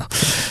else doing that.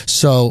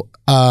 So,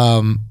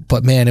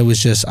 but man, it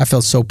was just, I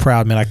felt so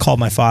proud, man. I called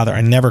my father.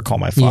 I never call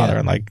my father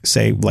and like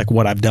say like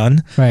what I've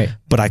done. Right.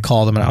 But I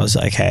called him and I was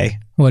like, hey.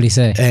 What'd he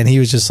say? And he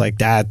was just like,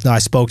 Dad. No, I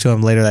spoke to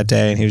him later that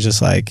day, and he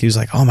was like,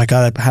 oh my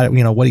God,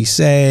 what'd he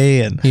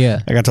say? And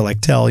Yeah. I got to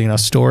like tell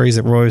stories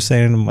that Roy was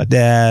saying to my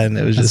dad, and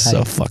it was just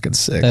so fucking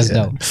sick. That's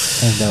dope.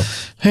 That's dope.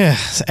 Yeah.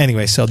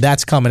 Anyway, so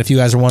that's coming. If you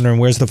guys are wondering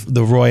where's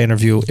the Roy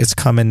interview, it's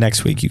coming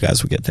next week. You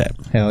guys will get that.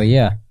 Hell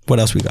yeah. What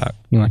else we got?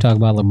 You want to talk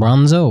about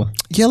LeBronzo?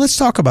 Yeah, let's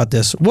talk about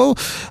this. Well,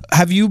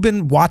 have you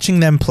been watching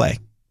them play?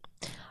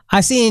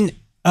 I've seen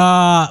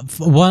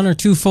 1 or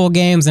 2 full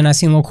games, and I've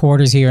seen little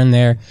quarters here and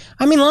there.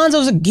 I mean,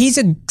 he's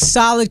a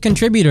solid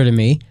contributor to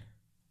me.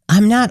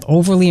 I'm not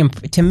overly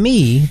to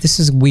me, this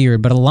is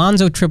weird, but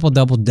Alonzo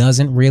triple-double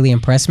doesn't really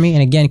impress me.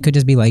 And again, it could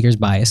just be Lakers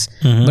bias.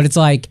 Mm-hmm. But it's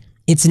like,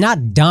 it's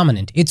not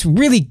dominant. It's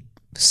really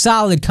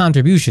solid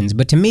contributions.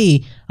 But to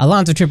me,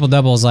 Alonzo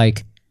triple-double is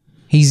like,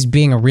 he's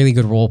being a really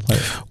good role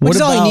player. Which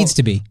is all he needs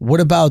to be. What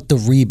about the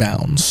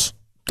rebounds?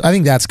 I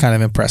think that's kind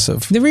of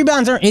impressive. The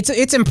rebounds are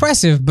it's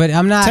impressive, but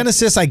I'm not 10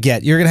 assists I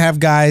get. You're gonna have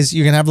guys,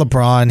 you're gonna have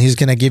LeBron, he's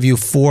gonna give you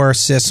 4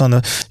 assists you're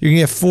gonna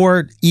get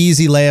 4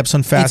 easy layups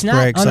on fast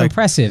breaks. It's not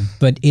unimpressive,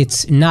 but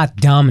it's not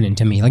dominant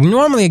to me. Like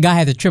normally a guy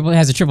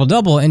has a triple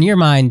double, in your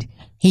mind,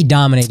 he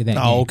dominated that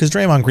game. No, because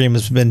Draymond Green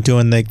has been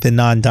doing the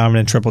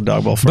non-dominant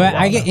triple-double for a while.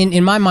 But I get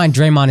in my mind,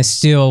 Draymond is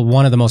still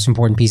one of the most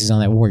important pieces on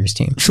that Warriors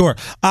team. Sure.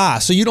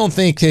 So you don't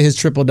think his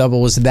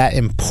triple-double was that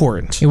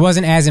important? It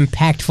wasn't as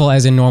impactful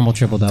as a normal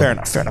triple-double.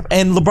 Fair enough.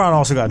 And LeBron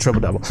also got a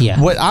triple-double. Yeah.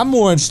 What I'm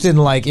more interested in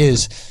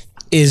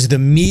is the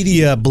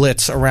media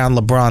blitz around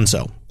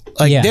LeBronzo.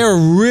 They're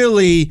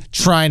really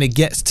trying to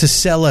get to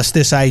sell us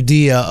this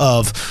idea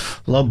of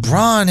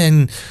LeBron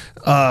and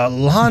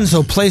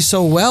Lonzo play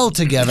so well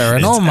together,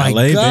 and it's oh my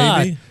LA,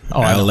 God, baby.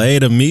 LA,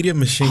 the media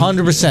machine,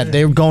 100%.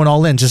 They were going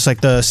all in, just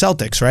like the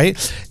Celtics, right?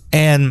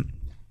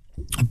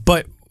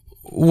 But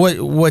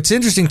what's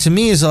interesting to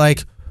me is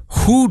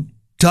who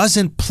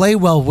doesn't play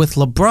well with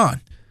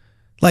LeBron?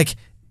 Like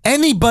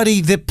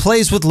anybody that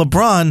plays with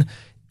LeBron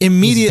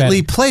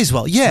immediately plays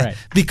well. Yeah, right.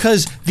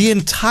 Because the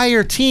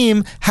entire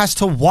team has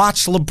to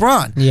watch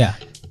LeBron. Yeah.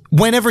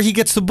 Whenever he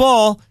gets the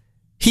ball,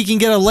 he can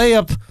get a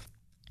layup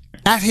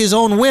at his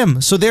own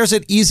whim. So there's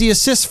an easy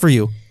assist for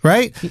you,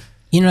 right?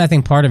 You know what I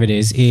think part of it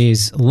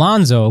is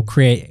Lonzo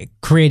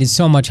created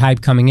so much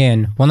hype coming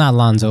in. Well, not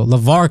Lonzo.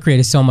 LeVar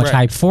created so much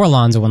hype for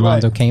Lonzo when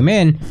Lonzo came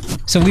in.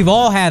 So we've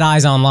all had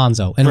eyes on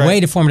Lonzo and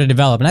waited for him to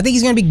develop. And I think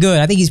he's going to be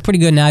good. I think he's pretty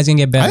good now. He's going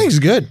to get better. I think he's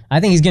good.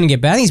 I think he's going to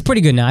get better. I think he's pretty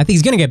good now. I think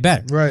he's going to get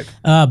better. Right.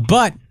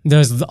 But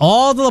there's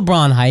all the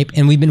LeBron hype,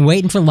 and we've been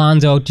waiting for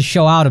Lonzo to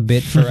show out a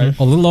bit for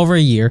a little over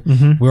a year.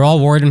 Mm-hmm. We were all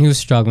worried when he was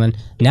struggling.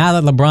 Now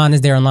that LeBron is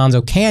there and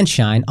Lonzo can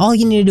shine, all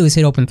you need to do is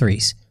hit open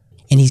threes.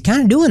 And he's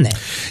kind of doing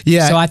that.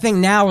 Yeah. So I think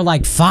now we're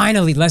like,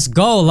 finally, let's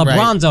go,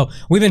 LeBronzo. Right.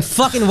 We've been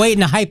fucking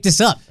waiting to hype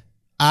this up.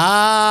 We've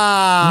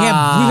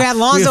had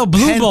Lonzo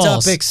blue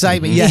balls. Up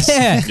excitement. Yes.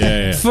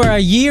 Yeah. For a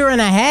year and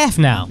a half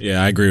now.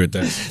 Yeah, I agree with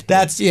that.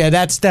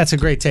 That's a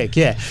great take.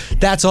 Yeah.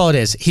 That's all it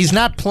is. He's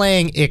not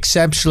playing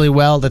exceptionally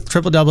well. The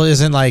triple-double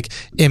isn't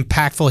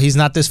impactful. He's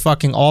not this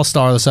fucking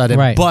all-star all of a sudden.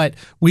 Right. But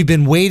we've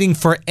been waiting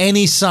for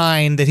any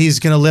sign that he's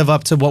going to live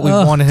up to what we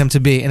wanted him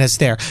to be, and it's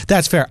there.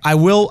 That's fair. I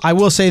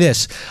will say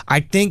this. I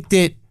think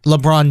that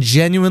LeBron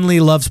genuinely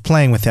loves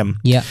playing with him.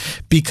 Yeah.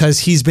 Because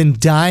he's been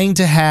dying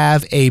to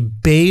have a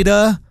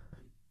beta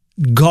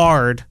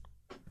guard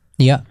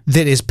that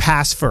is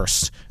pass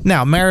first.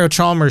 Now, Mario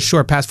Chalmers,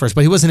 sure, pass first,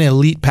 but he was an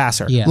elite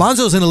passer. Yeah.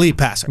 Lonzo's an elite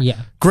passer. Yeah.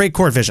 Great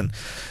court vision.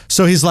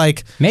 So he's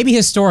maybe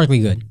historically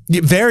good.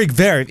 Very,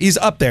 very. He's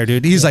up there,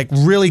 dude. He's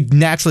really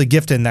naturally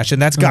gifted in that shit.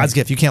 And that's God's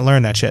gift. You can't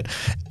learn that shit.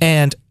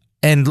 And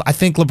I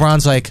think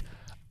LeBron's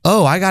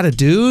I got a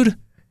dude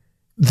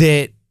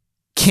that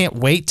can't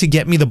wait to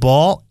get me the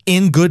ball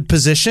in good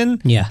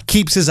position. Yeah.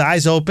 Keeps his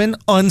eyes open,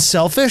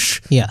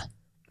 unselfish. Yeah.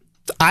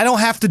 I don't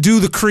have to do do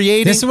the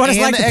creating. This is what it's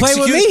like to play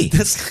with me.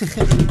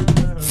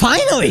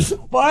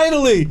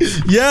 Finally.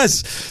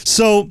 Yes.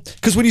 So,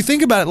 because when you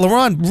think about it,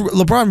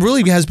 LeBron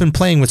really has been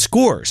playing with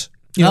scores.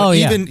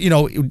 Even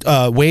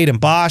Wade and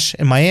Bosh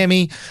in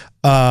Miami.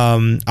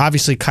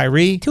 Obviously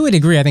Kyrie. To a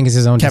degree, I think it's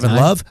his own Kevin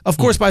design. Love. Of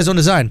course, by his own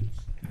design.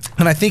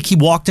 And I think he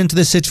walked into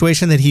this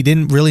situation that he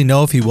didn't really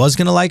know if he was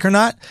going to like or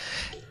not.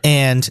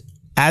 And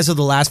as of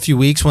the last few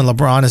weeks, when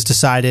LeBron has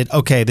decided,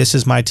 okay, this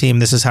is my team,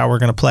 this is how we're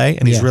going to play,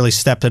 and he's really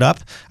stepped it up.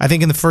 I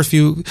think in the first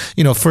few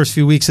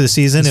weeks of the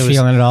season, he's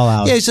feeling it all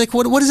out. Yeah, he's like,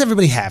 what does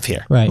everybody have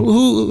here? Right.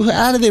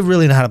 How do they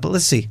really know how to play?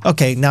 Let's see.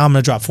 Okay, now I'm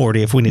going to drop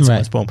 40 if we need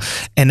some. Boom.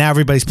 And now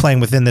everybody's playing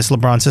within this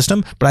LeBron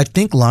system. But I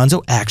think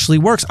Lonzo actually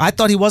works. I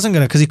thought he wasn't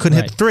going to because he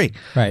couldn't hit the three.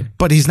 Right.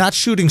 But he's not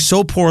shooting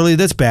so poorly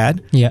that's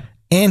bad. Yeah.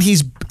 And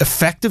he's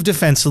effective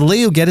defensively.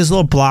 He'll get his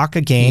little block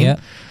a game. Yeah.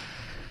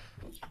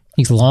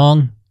 He's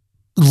long.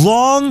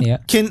 long,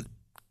 can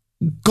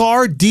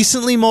guard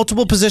decently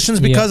multiple positions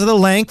because of the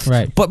length,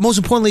 but most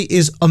importantly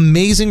is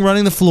amazing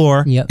running the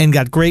floor and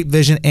got great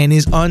vision and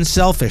is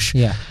unselfish.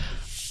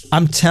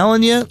 I'm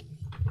telling you,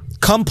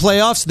 come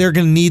playoffs, they're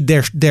going to need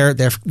their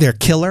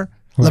killer.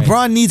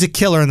 LeBron needs a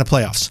killer in the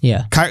playoffs.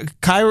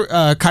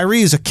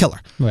 Kyrie is a killer.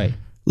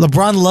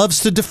 LeBron loves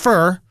to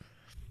defer.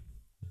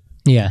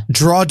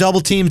 Draw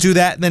double teams, do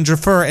that, and then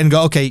defer and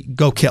go, okay,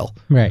 go kill.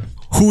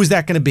 Who is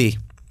that going to be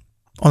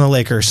on the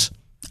Lakers?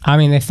 I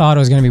mean, they thought it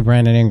was going to be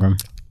Brandon Ingram.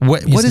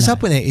 What is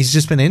up with it? He's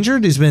just been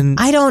injured?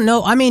 I don't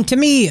know. I mean, to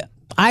me,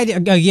 I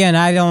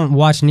don't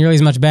watch nearly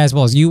as much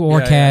basketball as you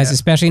or Kaz,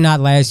 especially not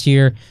last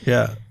year.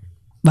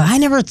 But I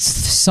never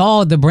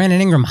saw the Brandon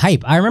Ingram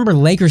hype. I remember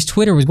Lakers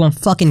Twitter was going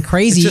fucking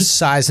crazy. It's just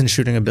size and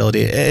shooting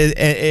ability.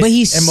 But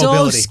he's so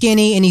mobility.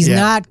 Skinny, and he's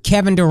not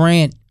Kevin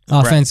Durant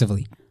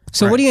offensively.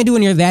 So what are you going to do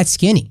when you're that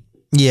skinny?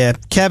 Yeah,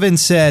 Kevin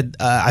said,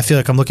 I feel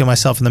like I'm looking at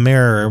myself in the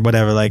mirror or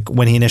whatever, like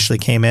when he initially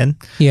came in.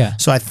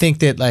 So I think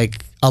that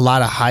like a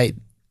lot of height,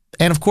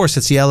 and of course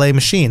it's the LA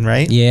machine,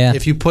 right?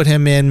 If you put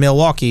him in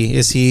Milwaukee,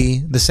 is he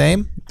the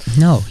same?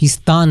 No, he's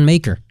Thon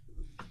Maker.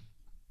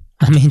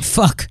 I mean,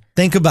 fuck.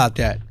 Think about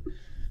that.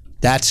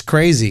 That's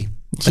crazy.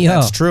 But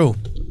that's true.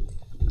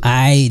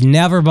 I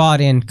never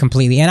bought in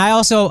completely. And I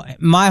also,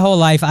 my whole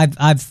life,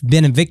 I've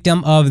been a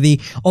victim of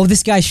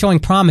this guy's showing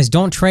promise.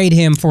 Don't trade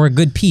him for a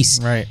good piece.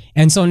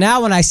 And so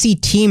now when I see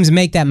teams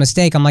make that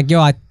mistake, I'm like,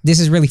 this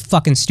is really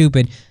fucking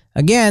stupid.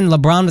 Again,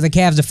 LeBron with the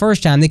Cavs the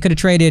first time, they could have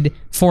traded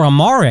for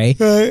Amare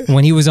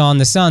when he was on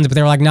the Suns, but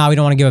they were like, no, we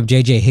don't want to give up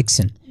J.J.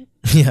 Hickson.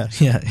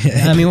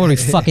 I mean, what are we,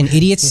 fucking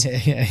idiots?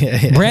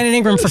 Brandon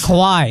Ingram for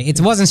Kawhi. It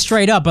wasn't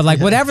straight up, but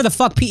like whatever the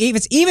fuck, even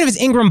if it's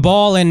Ingram,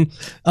 Ball, and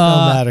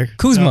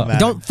Kuzma,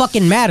 don't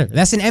fucking matter.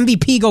 That's an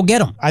MVP. Go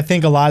get him. I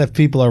think a lot of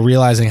people are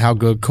realizing how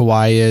good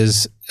Kawhi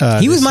is.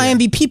 He was my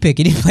MVP pick.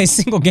 He didn't play a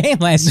single game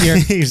last year.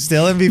 He's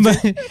still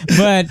MVP.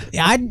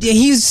 But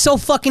he's so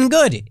fucking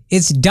good.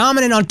 It's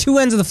dominant on two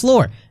ends of the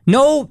floor.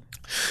 No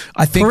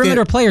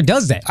perimeter player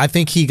does that. I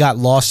think he got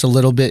lost a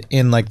little bit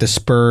in like the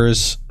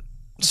Spurs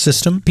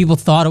system. People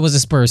thought it was a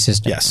Spurs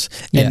system. Yes.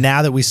 And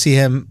now that we see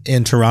him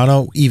in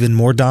Toronto even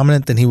more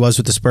dominant than he was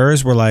with the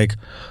Spurs, we're like,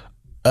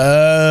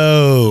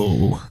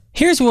 oh.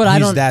 Here's what I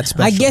don't... That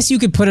special. I guess you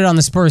could put it on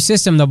the Spurs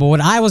system, though, but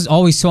what I was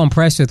always so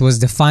impressed with was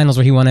the finals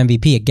where he won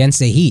MVP against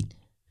the Heat.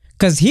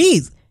 Because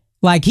he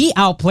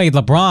outplayed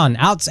LeBron.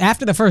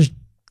 After the first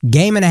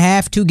game and a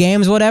half, 2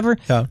 games, whatever,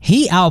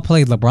 he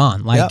outplayed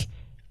LeBron.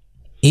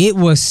 It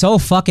was so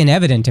fucking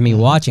evident to me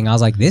watching. I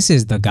was like, this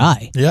is the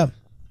guy.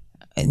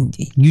 And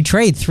you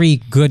trade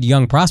 3 good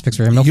young prospects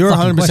for him. No, you're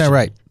 100%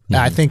 right.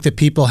 I think that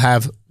people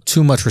have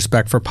too much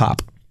respect for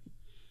Pop.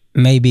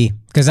 Maybe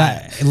because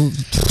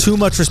too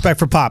much respect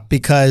for Pop,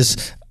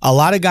 because a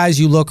lot of guys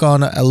you look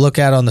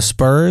at on the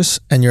Spurs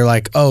and you're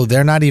like, oh,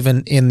 they're not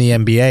even in the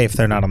NBA if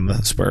they're not on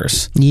the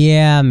Spurs.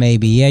 Yeah,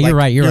 maybe. Yeah, you're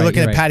right. You're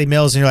looking at Patty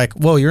Mills and you're like,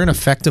 whoa, you're an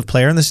effective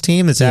player in this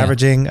team that's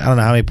averaging, I don't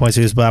know how many points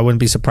he is, but I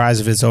wouldn't be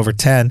surprised if it's over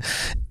 10.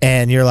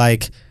 And you're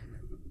like,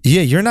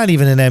 yeah, you're not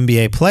even an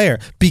NBA player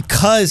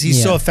because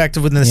he's so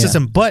effective within the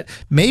system. But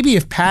maybe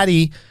if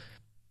Patty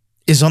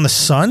is on the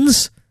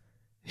Suns,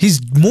 he's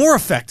more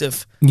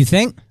effective. You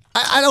think?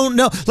 I don't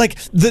know. Like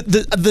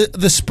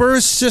the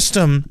Spurs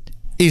system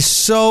is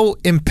so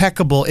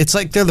impeccable. It's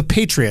like they're the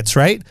Patriots,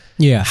 right?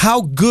 Yeah.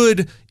 How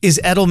good is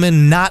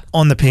Edelman not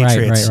on the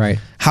Patriots? Right.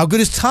 How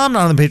good is Tom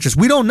not on the Patriots?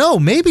 We don't know.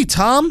 Maybe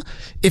Tom,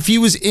 if he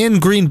was in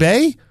Green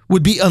Bay,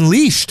 would be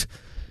unleashed.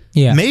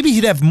 Yeah. Maybe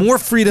he'd have more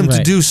freedom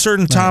to do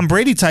certain Tom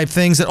Brady type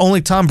things that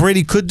only Tom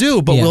Brady could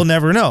do, but we'll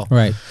never know.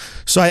 Right.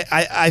 So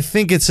I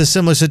think it's a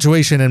similar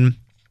situation, and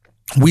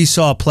we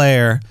saw a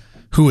player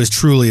who is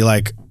truly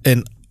like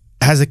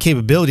has the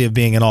capability of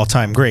being an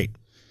all-time great.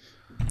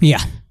 Yeah.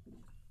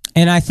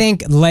 And I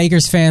think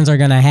Lakers fans are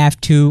going to have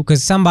to,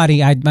 because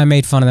I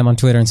made fun of them on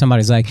Twitter, and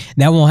somebody's like,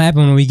 that won't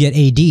happen when we get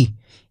AD.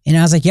 And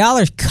I was like, y'all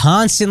are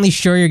constantly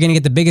sure you're going to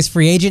get the biggest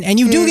free agent, and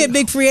you do get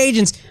big free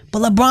agents,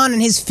 but LeBron in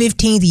his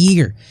 15th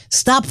year.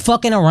 Stop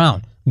fucking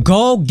around.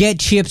 Go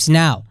get chips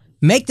now.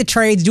 Make the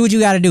trades, do what you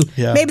got to do.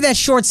 Yeah. Maybe that's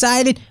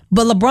short-sighted,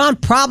 but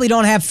LeBron probably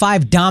don't have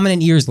 5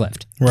 dominant years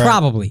left. Right.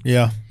 Probably.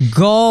 Yeah.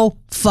 Go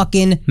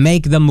fucking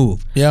make the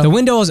move. Yeah. The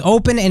window is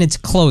open and it's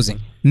closing.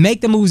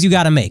 Make the moves you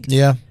got to make.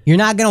 Yeah. You're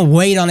not going to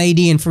wait on AD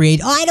and free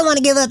agent. Oh, I don't want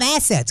to give up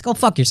assets. Go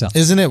fuck yourself.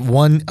 Isn't it a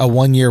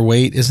 1-year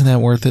wait? Isn't that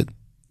worth it?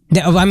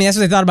 I mean, that's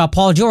what they thought about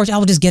Paul George. I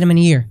will just get him in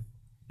a year.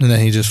 And then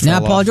he just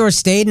fell off. Paul George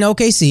stayed in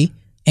OKC,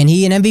 and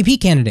he an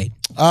MVP candidate.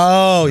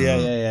 Oh,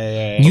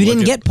 yeah. You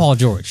didn't get Paul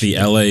George. The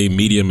LA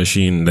media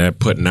machine, they're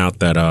putting out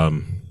that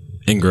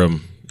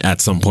Ingram at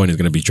some point is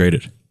going to be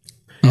traded.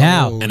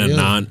 Now. And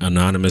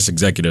anonymous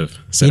executive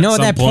said you know at what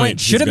some that point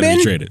should have been?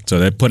 Be traded. So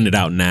they're putting it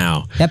out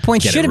now. That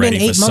point should have been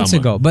 8 months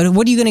ago. But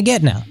what are you going to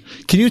get now?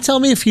 Can you tell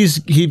me if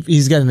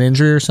he's got an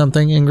injury or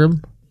something,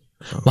 Ingram?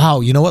 Wow,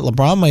 you know what?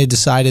 LeBron might have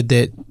decided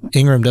that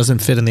Ingram doesn't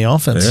fit in the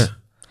offense. Yeah.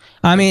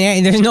 I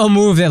mean, there's no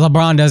move that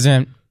LeBron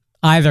doesn't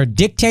either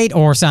dictate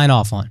or sign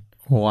off on.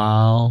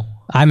 Wow.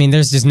 I mean,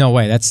 there's just no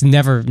way. That's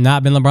never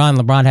not been LeBron.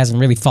 LeBron hasn't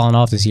really fallen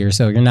off this year,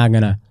 so you're not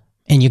gonna.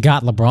 And you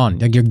got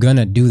LeBron. Like, you're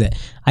gonna do that.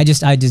 I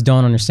just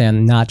don't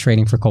understand not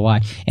trading for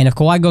Kawhi. And if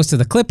Kawhi goes to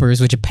the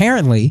Clippers, which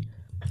apparently,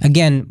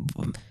 again,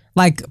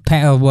 like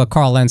what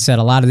Carl Lentz said,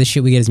 a lot of this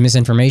shit we get is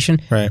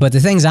misinformation. Right. But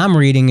the things I'm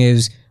reading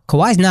is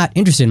Kawhi's not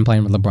interested in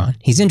playing with LeBron.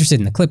 He's interested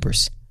in the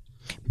Clippers.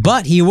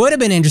 But he would have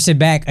been interested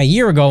back a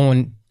year ago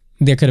when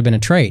there could have been a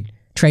trade.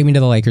 Trade me to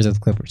the Lakers or the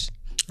Clippers.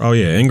 Oh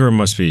yeah, Ingram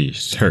must be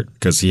hurt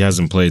because he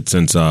hasn't played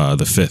since the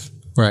 5th.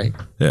 Right.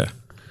 Yeah.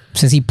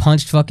 Since he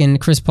punched fucking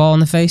Chris Paul in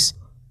the face.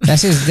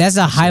 That's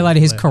a highlight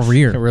of his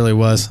career. It really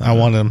was. I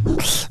wanted him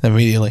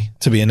immediately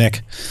to be a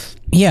Knick.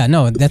 Yeah,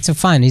 no, that's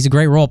fine. He's a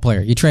great role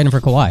player. You trade him for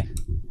Kawhi.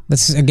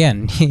 That's,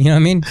 again, you know what I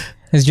mean?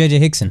 That's JJ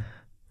Hickson.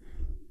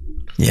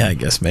 Yeah, I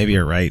guess maybe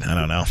you're right. I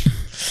don't know.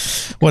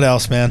 What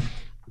else, man?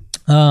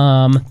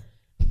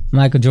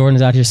 Michael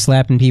Jordan's out here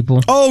slapping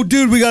people. Oh,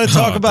 dude, we got to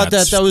talk about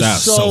that. That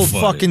was so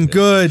funny. fucking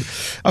good.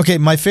 Okay,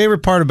 my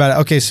favorite part about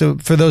it. Okay, so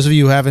for those of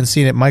you who haven't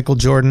seen it, Michael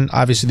Jordan,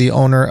 obviously the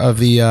owner of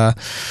the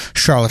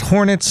Charlotte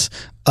Hornets.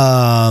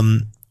 At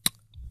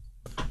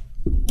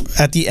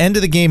the end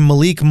of the game,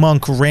 Malik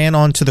Monk ran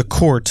onto the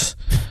court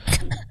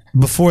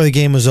before the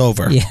game was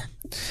over. Yeah.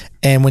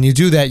 And when you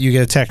do that, you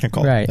get a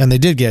technical. Right. And they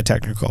did get a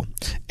technical.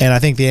 And I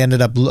think they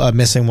ended up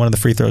missing one of the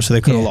free throws, so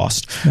they could have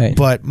lost. Right.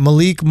 But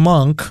Malik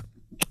Monk,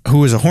 who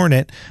was a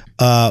Hornet,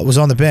 was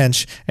on the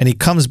bench, and he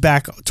comes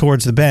back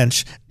towards the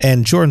bench,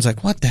 and Jordan's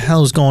like, what the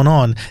hell is going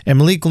on? And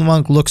Malik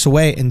Monk looks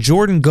away, and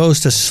Jordan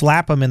goes to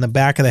slap him in the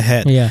back of the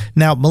head. Yeah.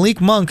 Now,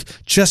 Malik Monk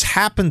just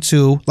happened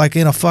to, like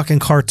in a fucking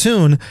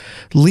cartoon,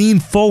 lean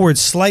forward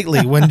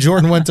slightly when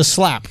Jordan went to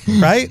slap,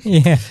 right?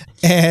 Yeah.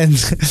 And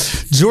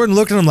Jordan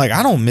looked at him like,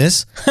 I don't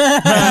miss.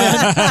 And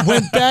then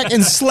went back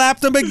and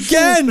slapped him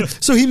again.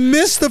 So he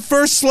missed the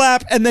first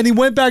slap, and then he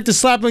went back to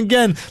slap him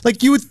again.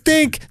 Like, you would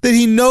think that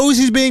he knows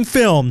he's being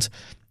filmed.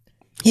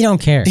 He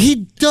don't care.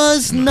 He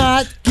does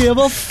not give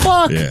a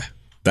fuck. Yeah.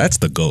 That's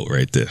the GOAT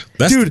right there.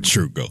 That's the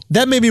true GOAT.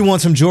 That made me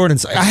want some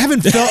Jordans. I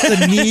haven't felt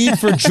the need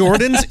for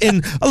Jordans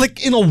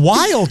in a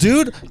while,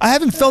 dude. I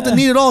haven't felt the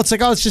need at all. It's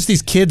like, oh, it's just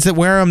these kids that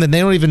wear them and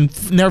they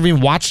never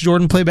even watch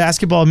Jordan play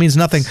basketball. It means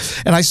nothing.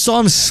 And I saw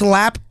him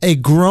slap a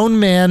grown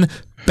man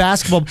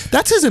basketball.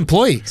 That's his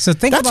employee. So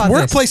think That's about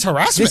workplace this.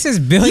 harassment. This is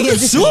billionaire.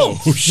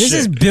 This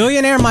is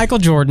billionaire Michael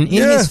Jordan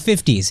in his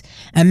 50s.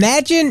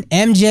 Imagine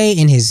MJ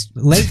in his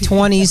late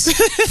 20s,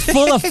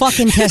 full of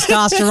fucking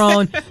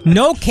testosterone,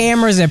 no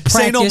cameras at practice.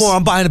 Say no more.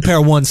 I'm buying a pair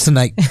of ones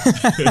tonight.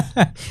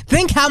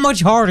 Think how much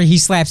harder he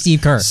slapped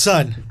Steve Kerr.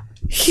 Son,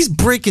 he's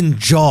breaking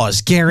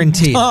jaws,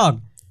 guaranteed. Dog.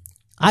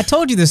 I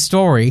told you this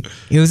story.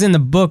 It was in the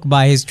book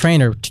by his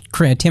trainer,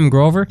 Tim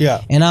Grover.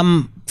 Yeah. And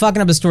I'm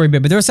fucking up the story a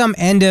bit, but there was some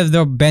end of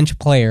the bench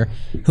player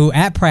who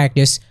at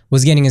practice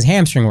was getting his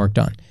hamstring work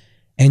done.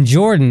 And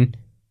Jordan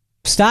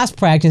stops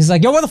practice. He's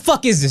like, yo, where the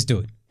fuck is this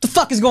dude? What the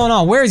fuck is going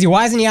on? Where is he?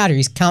 Why isn't he out here?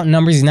 He's counting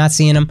numbers. He's not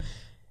seeing them.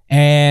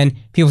 And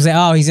people say,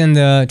 oh, he's in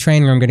the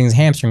training room getting his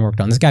hamstring work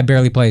done. This guy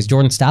barely plays.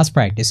 Jordan stops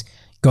practice,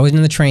 goes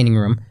into the training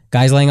room.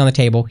 Guy's laying on the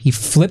table. He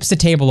flips the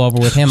table over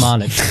with him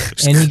on it.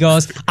 And he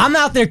goes, I'm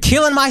out there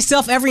killing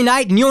myself every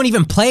night and you don't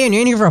even play and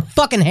you're in here for a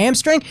fucking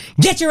hamstring?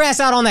 Get your ass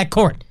out on that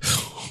court.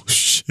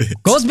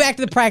 Shit. Goes back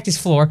to the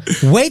practice floor,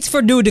 waits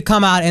for dude to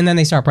come out, and then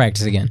they start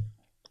practice again.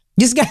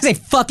 This guy's a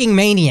fucking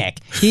maniac.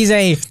 He's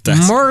a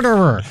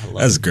murderer.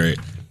 That's great.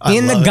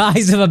 In the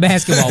guise of a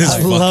basketball That's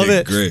player. I love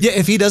it. Great. Yeah,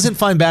 if he doesn't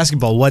find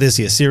basketball, what is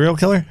he, a serial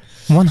killer?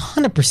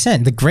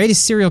 100%. The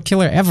greatest serial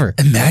killer ever.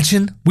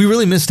 Imagine. We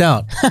really missed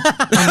out on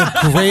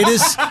the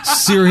greatest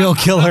serial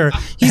killer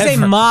He's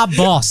ever. a mob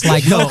boss,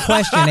 like no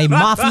question. A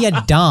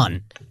mafia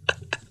don.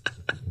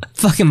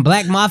 Fucking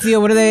Black Mafia,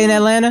 what are they in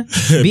Atlanta?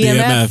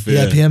 BMF?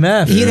 Yeah,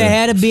 PMF. He the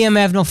head of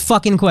BMF, no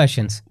fucking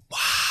questions.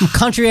 Wow.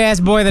 Country ass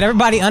boy that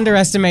everybody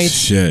underestimates.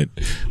 Shit.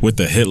 With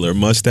the Hitler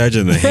mustache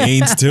and the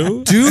Hanes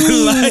too?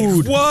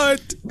 Dude. Like,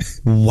 what?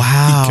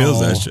 Wow. He kills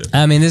that shit.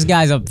 I mean, this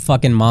guy's a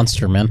fucking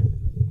monster, man.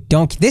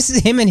 This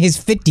is him in his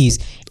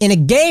 50s. In a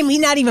game, he's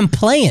not even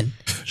playing.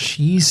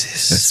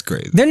 Jesus. That's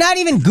crazy. They're not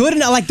even good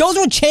enough. Like, those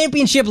were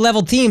championship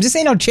level teams. This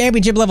ain't no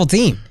championship level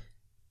team.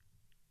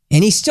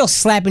 And he's still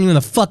slapping you in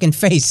the fucking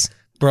face.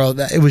 Bro,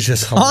 it was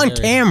just hilarious.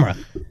 On camera.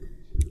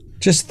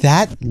 Just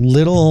that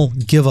little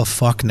give a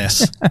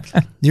fuckness.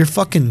 You're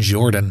fucking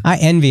Jordan. I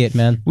envy it,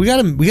 man. We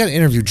gotta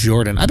interview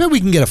Jordan. I bet we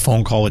can get a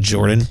phone call with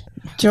Jordan.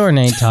 Jordan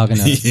ain't talking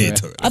to us. Yeah,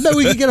 bro. I bet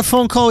we could get a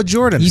phone call with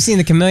Jordan. You seen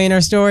the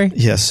Chameleonaire story?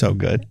 Yeah, so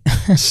good.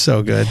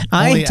 So good.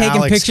 I Only ain't taking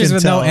Alex pictures can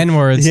with tell. no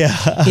N-words.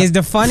 Yeah. Is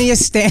the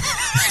funniest stand.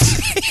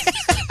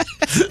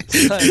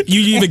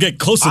 You even get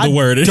close to the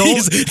word. And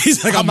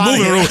he's like, I'm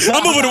moving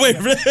away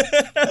from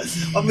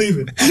it. I'm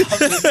leaving.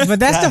 But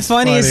that's the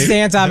funniest funny.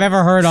 stance I've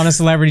ever heard on a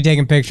celebrity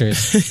taking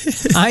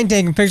pictures. I ain't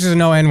taking pictures with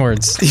no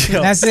N-words.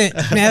 Yo. That's it.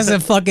 That's a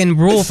fucking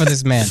rule for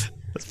this man.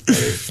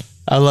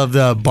 I love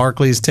the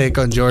Barkley's take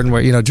on Jordan,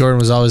 where Jordan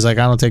was always like,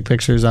 "I don't take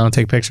pictures.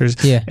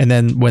 Yeah. And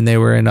then when they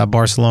were in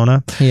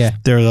Barcelona,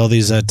 there were all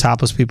these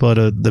topless people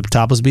at the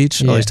topless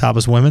beach, all these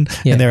topless women,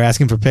 and they were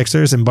asking for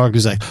pictures. And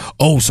Barkley's like,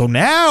 "Oh, so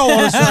now all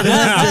of a sudden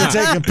he's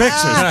taking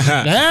pictures.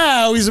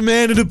 Now he's a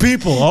man of the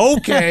people.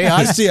 Okay,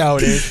 I see how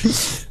it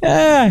is."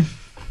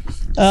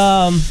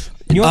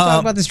 You want to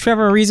talk about this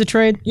Trevor Ariza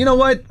trade? You know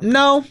what?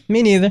 No,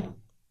 me neither.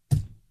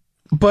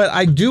 But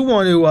I do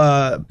want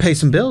to pay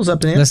some bills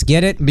up in here. Let's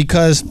get it.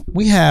 Because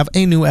we have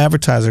a new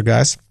advertiser,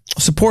 guys.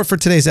 Support for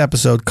today's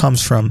episode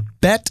comes from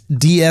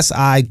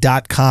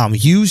BetDSI.com.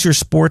 Use your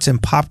sports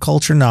and pop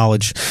culture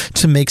knowledge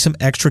to make some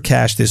extra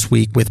cash this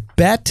week with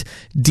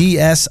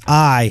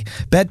BetDSI.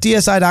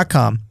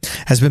 BetDSI.com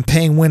has been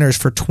paying winners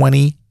for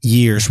 20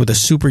 years with a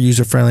super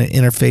user-friendly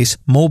interface,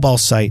 mobile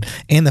site,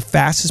 and the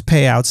fastest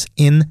payouts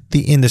in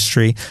the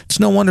industry. It's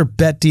no wonder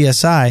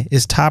BetDSI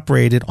is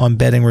top-rated on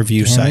betting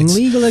review sites.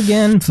 Legal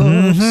again,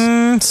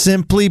 folks.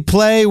 Simply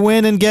play,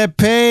 win, and get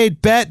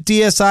paid.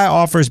 BetDSI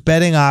offers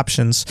betting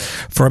options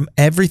from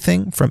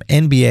everything from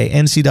NBA,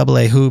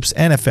 NCAA hoops,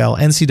 NFL,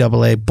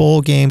 NCAA,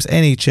 bowl games,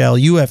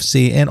 NHL,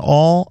 UFC, and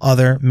all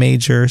other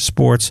major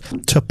sports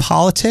to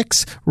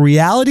politics,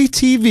 reality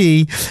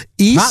TV,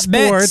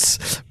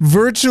 esports,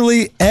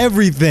 virtually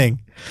everything.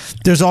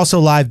 There's also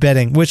live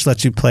betting, which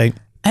lets you play.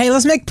 Hey,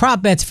 let's make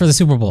prop bets for the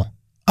Super Bowl.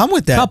 I'm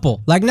with that.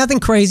 Couple. Like nothing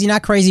crazy,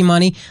 not crazy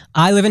money.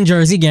 I live in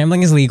Jersey.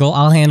 Gambling is legal.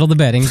 I'll handle the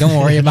betting. Don't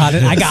worry about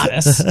it. I got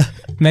us.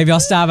 Maybe I'll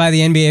stop by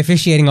the NBA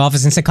officiating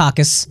office in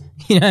Secaucus.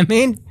 You know what I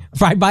mean?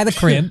 Right by the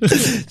crib.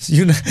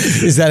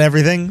 Is that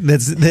everything?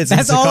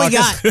 That's all we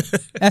got.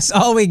 That's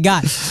all we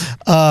got.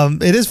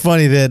 It is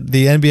funny that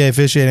the NBA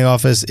officiating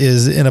office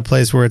is in a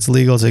place where it's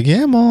legal to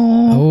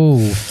gamble.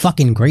 Oh,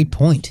 fucking great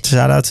point.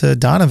 Shout out to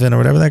Donovan or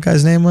whatever that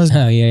guy's name was.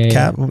 Oh,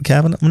 yeah.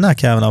 Kavanaugh? Not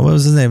Kavanaugh. What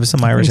was his name? It was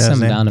some Irish ass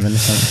name. Donovan or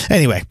something.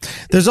 Anyway,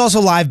 there's also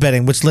live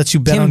betting, which lets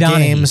you bet on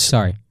games.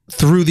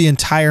 Through the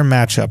entire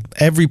matchup,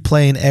 every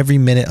play and every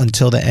minute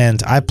until the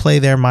end. I play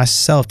there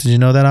myself. Did you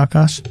know that,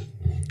 Akash?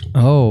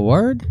 Oh,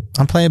 word?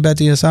 I'm playing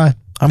BetDSI.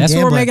 That's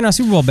where we're making our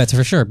Super Bowl bets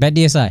for sure.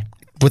 BetDSI.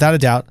 Without a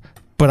doubt.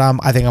 But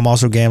I think I'm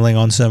also gambling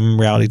on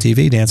some reality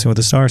TV, Dancing with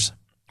the Stars.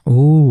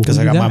 Ooh. Because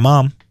I got my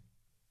mom.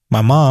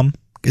 My mom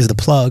is the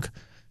plug.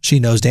 She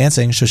knows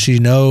dancing, so she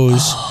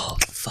knows. Oh,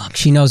 fuck.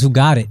 She knows who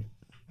got it.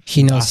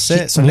 She knows.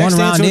 That's it. So next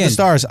Dancing with the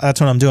Stars,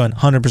 that's what I'm doing,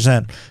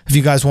 100%. If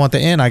you guys want the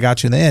in, I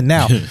got you in the in.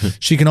 Now,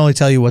 she can only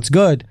tell you what's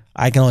good.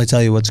 I can only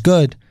tell you what's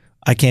good.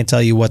 I can't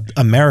tell you what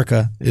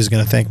America is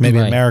going to think. Maybe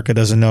America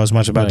doesn't know as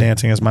much about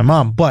dancing as my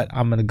mom, but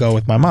I'm going to go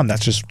with my mom.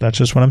 That's just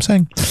what I'm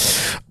saying.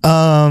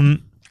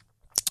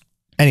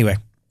 Anyway,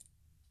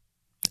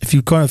 if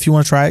you want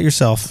to try it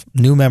yourself,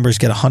 new members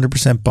get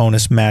 100%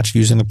 bonus match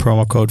using the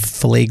promo code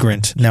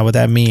FLAGRANT. Now, what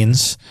that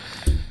means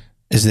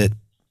is that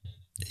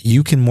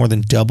you can more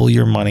than double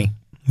your money.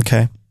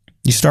 Okay,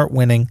 you start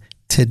winning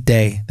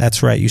today.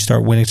 That's right. You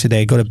start winning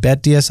today. Go to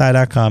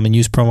betdsi.com and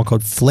use promo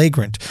code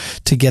FLAGRANT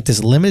to get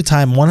this limited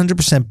time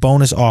 100%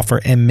 bonus offer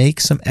and make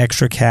some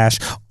extra cash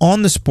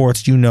on the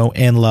sports you know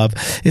and love.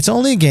 It's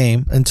only a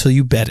game until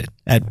you bet it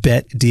at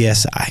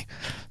BetDSI.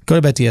 Go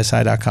to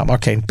betdsi.com.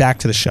 Okay, back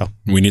to the show.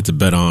 We need to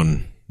bet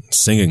on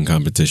singing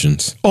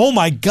competitions. Oh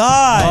my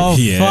God. Oh,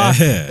 yeah.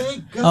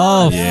 Fuck.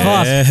 Oh,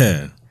 yeah.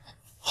 fuck.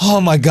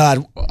 Oh my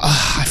God,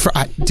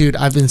 dude!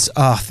 I've been.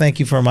 Thank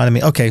you for reminding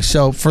me. Okay,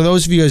 so for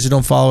those of you guys who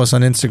don't follow us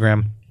on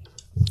Instagram,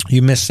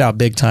 you missed out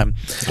big time.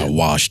 I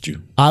washed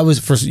you. I was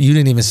first. You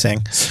didn't even sing.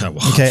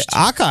 Okay,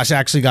 Akash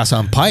actually got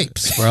some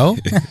pipes, bro.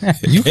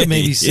 You can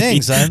maybe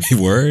sing, son.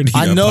 Word.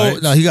 I know.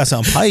 No, he got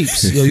some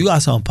pipes. Yo, you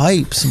got some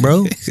pipes,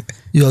 bro.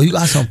 You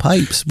got some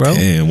pipes, bro.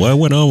 Damn, what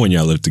went on when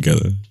y'all lived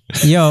together?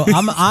 Yo,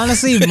 I'm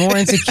honestly more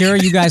insecure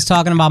you guys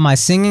talking about my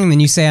singing than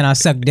you saying I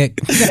suck dick.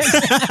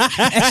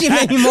 That shit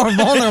made me more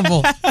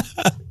vulnerable.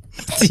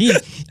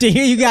 To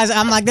hear you guys,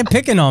 I'm like, they're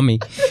picking on me.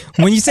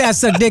 When you say I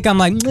suck dick, I'm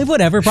like,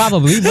 whatever,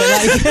 probably. But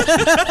like,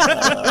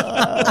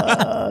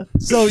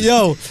 so,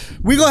 yo,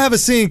 we gonna have a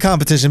singing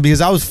competition because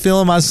I was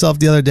feeling myself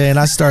the other day and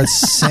I started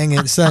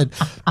singing.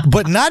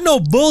 But not no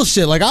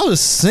bullshit. Like I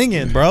was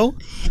singing, bro.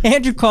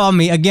 Andrew called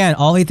me again.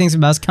 All he thinks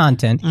about is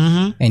content,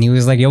 and he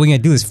was like, "Yo, we gonna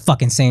do this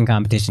fucking singing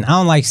competition." I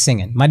don't like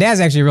singing. My dad's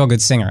actually a real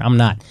good singer. I'm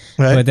not.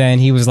 Right. But then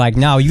he was like,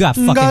 "No, you got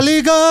fucking."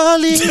 Gali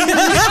gali.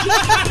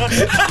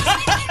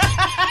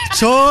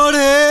 Chore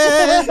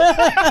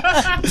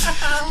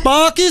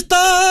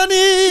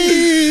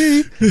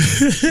Pakistani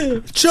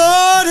Chore.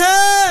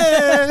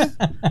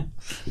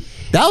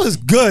 That was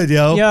good,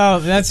 yo. Yo,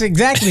 that's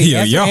exactly. Yo,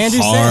 that's you're what Andrew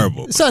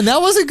horrible. said. Son,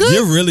 that wasn't good.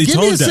 You really Give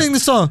told me that. Sing the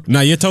song.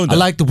 No, you told that. I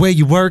like the way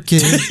you work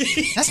it.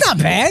 That's not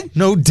bad.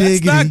 No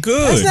diggity. That's not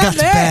good. That's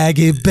not bad.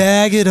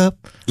 Bag it up.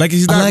 Like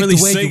he's I not like really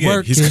the way you singing.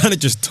 work He's it. kind of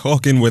just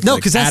talking with No,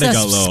 like because adding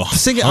that's a little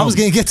singing. I hum. was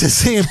gonna get to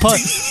singing part.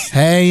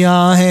 Hey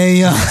y'all, hey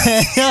y'all,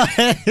 hey y'all,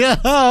 hey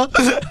y'all.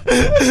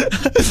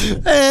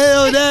 Hey,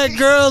 yo, that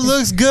girl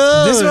looks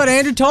good. This is what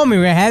Andrew told me.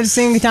 We had to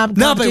sing the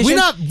competition. No, but we're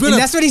not and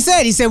that's what he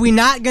said. He said we're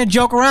not gonna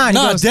joke around.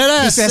 No, he goes, dead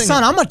ass He said, singing.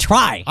 "Son, I'm gonna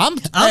try. I'm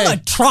gonna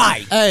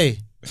try." Hey,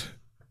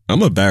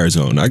 I'm a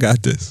baritone. I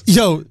got this.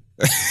 Yo,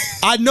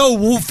 I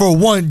know for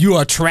one you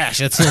are trash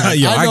at singing.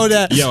 Yo, I know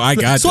that. Yo, I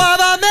got this.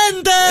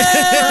 Suavemente,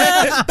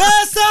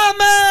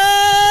 bésame,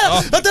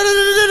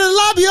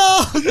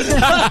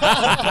 labios.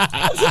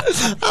 I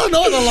don't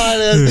know what the line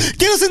is.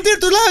 Quiero sentir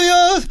tus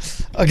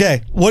labios.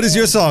 Okay, what is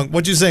your song?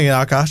 What you singing,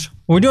 Akash?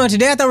 We're doing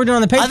today. I thought we were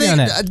doing the Patreon.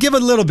 I think give a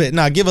little bit.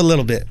 Nah, give a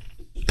little bit.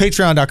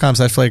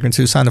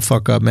 Patreon.com/flagrant2. Sign the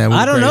fuck up, man.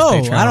 I don't know.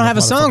 I don't have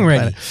a song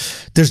ready.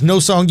 There's no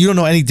song. You don't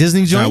know any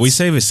Disney joints? Nah, we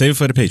save it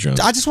for the Patreon.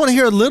 I just want to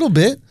hear a little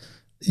bit.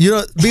 You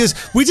know, because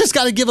we just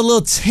got to give a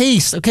little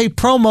taste. Okay,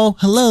 promo.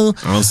 Hello.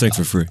 I don't sing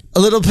for free. A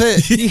little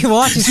bit. You can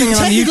watch you singing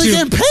on Technically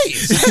YouTube.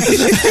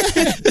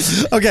 getting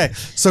paid. Okay,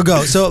 so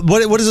go. So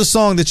what is a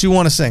song that you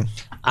want to sing?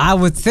 I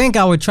would think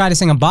I would try to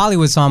sing a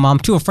Bollywood song, but I'm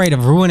too afraid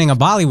of ruining a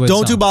Bollywood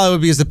song. Don't do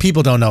Bollywood because the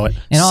people don't know it.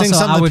 And Sing also,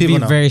 something I would that be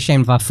people know. very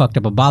ashamed if I fucked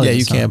up a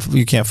Bollywood song.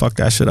 You can't fuck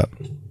that shit up.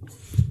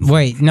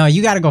 Wait, no,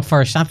 you got to go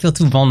first. I feel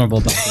too vulnerable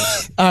about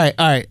this. All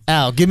right.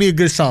 Al, give me a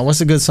good song.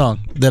 What's a good song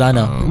that I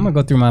know? I'm going to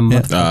go through my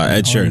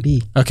Ed Sheeran.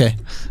 R&B. Okay.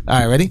 All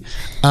right, ready?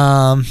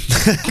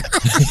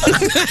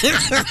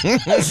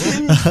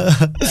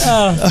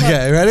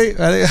 Okay, ready?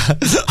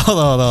 Hold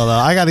on.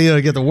 I got to be able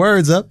to get the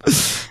words up.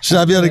 Should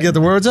I be able to get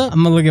the words up?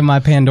 I'm going to look at my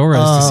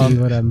Pandoras to see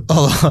what I'm...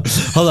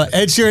 Hold on.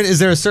 Ed Sheeran, is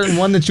there a certain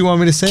one that you want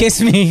me to sing? Kiss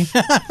me.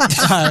 All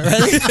right,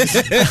 ready?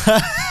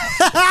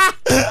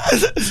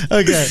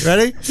 Okay,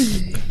 ready?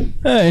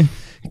 Hey.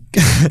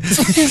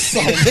 This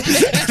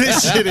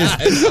shit is.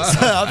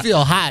 I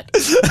feel hot.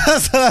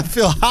 I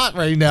feel hot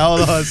right now.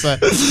 Hold on a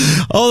second.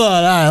 Hold on.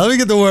 All right, let me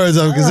get the words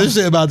up because this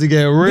shit about to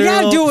get real. We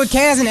got to do it with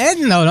Kaz and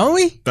Eden, though, don't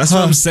we? That's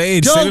what I'm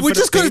saying. Save Yo, it we're for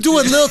just the going to do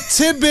a little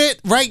tidbit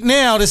right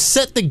now to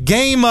set the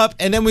game up,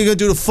 and then we're going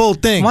to do the full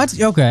thing.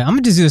 Okay, I'm going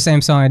to just do the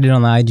same song I did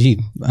on the IG.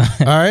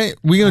 All right,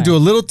 we're going to do a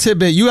little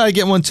tidbit. You got to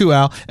get one too,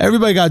 Al.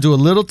 Everybody got to do a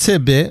little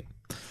tidbit.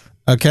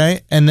 Okay,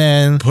 and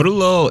then Put a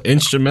little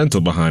instrumental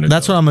behind it.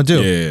 that's what I'm gonna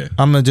do. Yeah.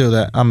 I'm gonna do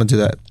that.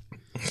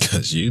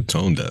 Because you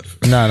tone deaf.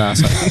 No,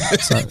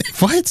 sorry.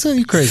 What? So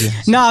you crazy?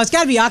 No, it's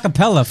got to be a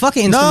cappella.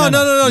 Fucking No.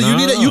 instrumental. You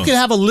need it. You can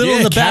have a little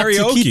in the back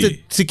to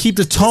keep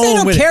the This tone ain't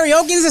no with it.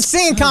 karaoke. This is a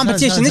singing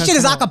competition. This shit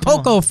is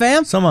Acapulco,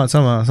 fam. Come on.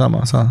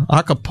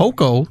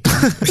 Acapulco.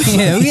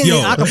 Yeah, we in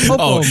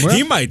Acapulco, bro.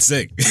 He might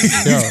sing.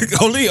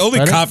 only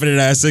Ready? confident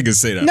ass singers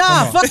say that.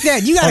 Nah, fuck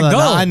that. You gotta Hold go.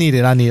 on, no, I need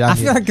it. I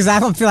feel like because I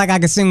don't feel like I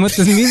can sing with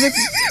this music.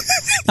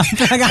 I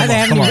feel like I gotta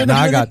have come the on. rhythm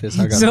No, I with got it. this.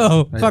 I got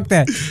So this. fuck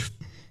that.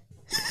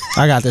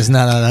 I got this.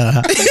 No. No,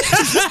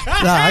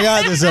 I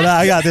got this.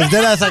 I got this.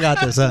 Deadass, I got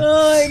this. Oh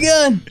my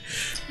god.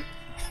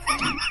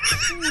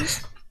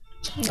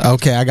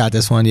 Okay, I got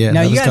this one. Yeah.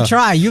 Now you let's gotta go.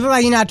 try. You look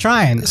like you're not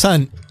trying.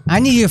 Son. I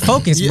need you to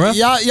focus, bro.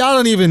 Y'all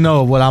don't even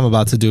know what I'm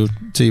about to do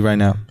to you right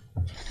now.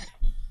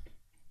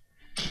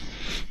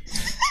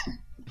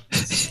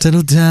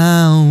 Settle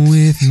down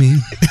with me.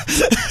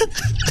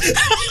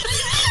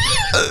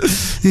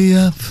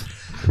 Yup.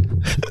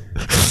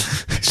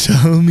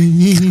 Show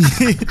me.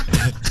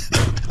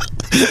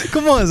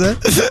 Come on, son.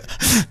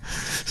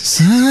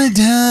 Settle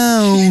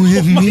down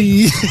with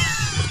me.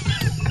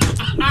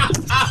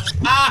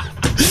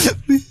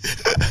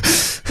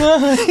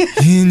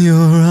 In your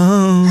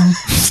arms.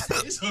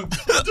 I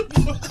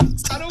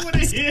don't want to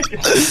hear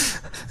it.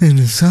 And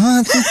it's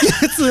hard to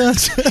get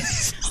such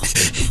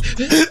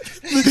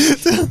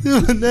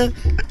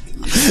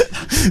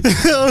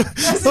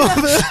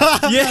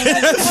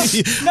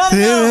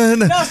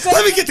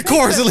Let me get the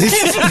chorus at least.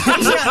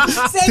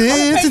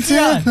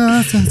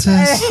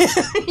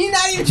 You're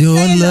not even Your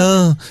saying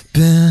love,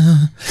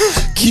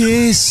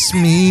 kiss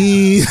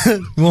me.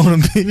 Wanna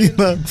be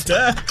loved.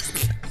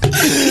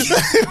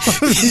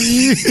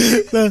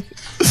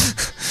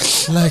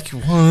 Like you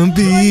wanna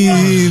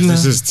be loved.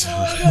 This is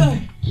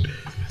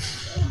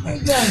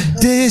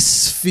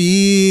This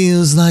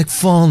feels like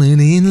falling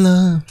in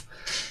love.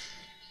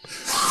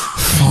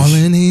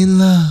 Falling in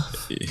love.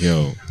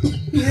 yo.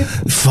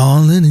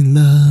 Falling in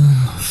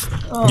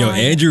love. Yo,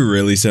 Andrew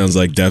really sounds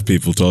like deaf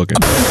people talking.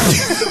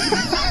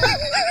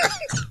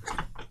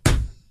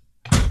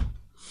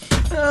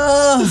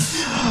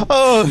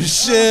 Oh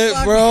shit,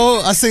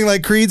 bro. I sing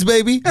like Creed's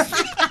Baby.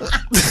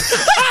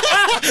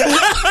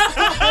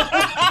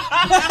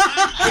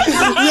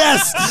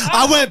 Yes,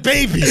 I went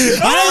baby.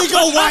 I didn't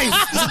go wife.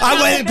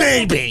 I went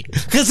baby.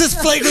 Cause this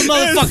flagrant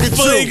motherfucking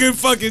Flagrant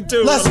fucking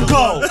too. Let's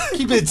go.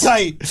 Keep it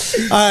tight.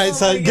 All right,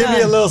 son. Give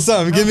me a little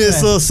something. Give me a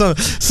little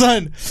something,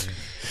 son.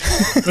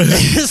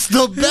 It's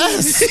the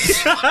best.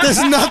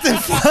 There's nothing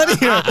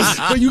funnier.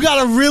 But you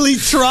gotta really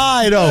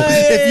try though.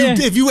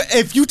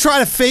 If you try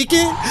to fake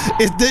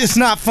it's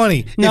not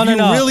funny. No, if you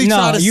really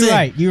try to you're sing,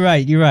 right. You're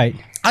right.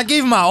 I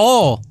gave my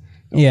all.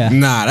 Yeah.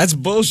 Nah, that's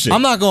bullshit.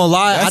 I'm not gonna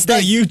lie. That's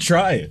not you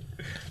try it.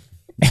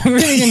 It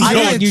really didn't I feel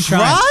didn't like you try?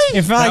 tried.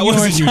 It felt That like you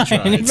wasn't weren't you trying.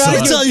 trying. It felt Let like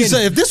me you tell you were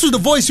something. If this was The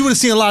Voice, you would have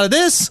seen a lot of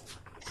this.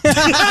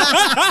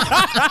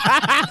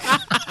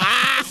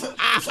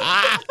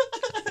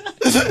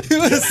 You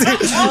would have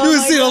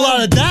seen a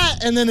lot of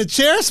that, and then the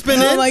chair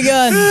spinning. Oh my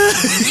god!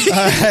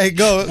 All right,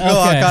 go. Okay,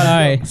 all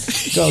right,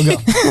 go.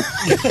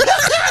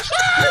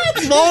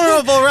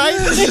 Vulnerable, right?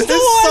 It's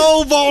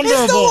so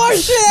vulnerable. It's the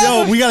worst shit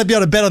ever. Yo, we gotta be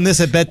able to bet on this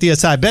at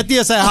BetDSI.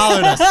 BetDSI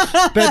hollered us.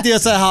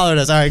 BetDSI hollered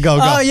us. All right, go.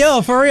 Oh,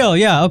 yo, for real?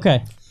 Yeah.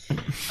 Okay.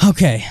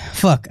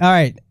 Fuck. All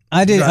right.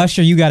 I did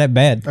Usher. You got it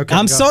bad. Okay,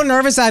 I'm go. so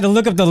nervous. I had to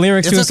look up the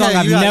lyrics to a song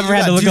I've never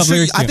had to look up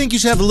lyrics to. I think you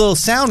should have a little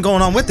sound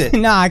going on with it.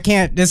 Nah, I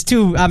can't.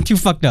 I'm too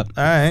fucked up.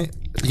 All right.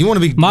 You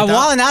want to be My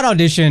Wildin' Out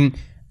audition.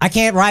 I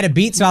can't write a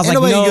beat, so I was Ain't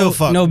like, nobody give a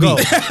fuck. no Go.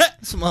 beat.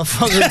 This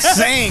motherfucker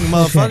sing,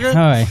 motherfucker.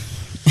 All right.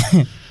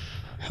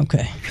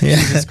 Okay. Yeah.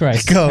 Jesus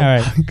Christ. Go. All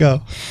right.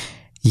 Go.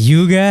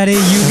 You got it.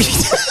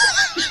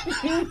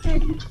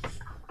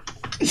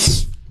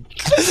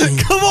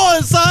 Come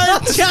on, son.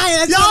 I'm trying.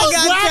 That's Y'all all I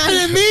got. laughing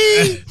at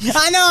me.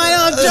 I know.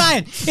 I'm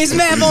trying. It's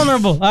mad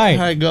vulnerable. All right.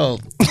 All right, go.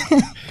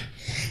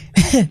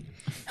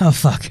 Oh,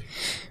 fuck.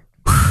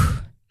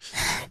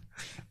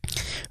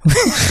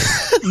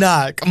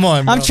 Nah, come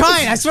on, bro. I'm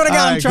trying. I swear to God,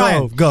 All I'm right,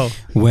 trying. Go.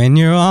 When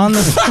you're on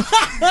the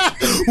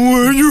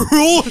When you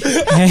roll.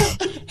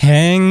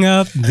 hang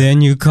up,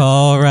 then you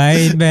call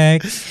right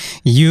back.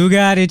 You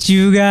got it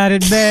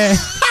bad.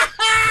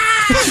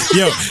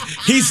 Yo,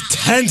 he's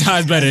 10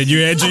 times better than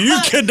you, Andrew. You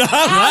could not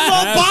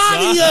laugh.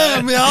 Body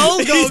him, yo.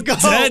 He's Go.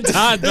 10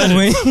 times better.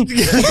 When-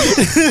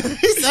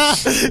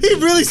 He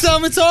really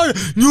sounded retarded.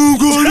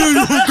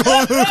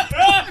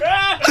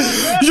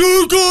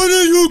 You got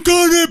it. You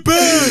got it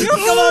bad.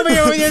 Come over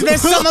here.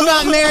 There's something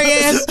about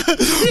Marianne.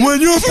 When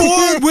you're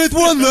born with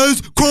one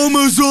less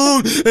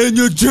chromosome in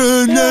your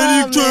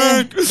genetic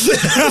tract.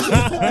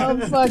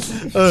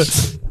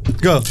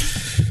 Go.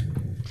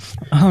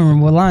 I don't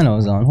remember what line I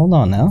was on. Hold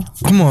on now.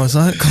 Come on,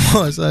 son. You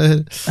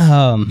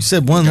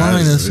said one line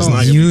in the it's song.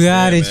 not- You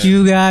got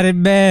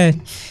it bad.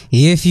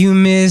 If you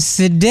miss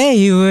a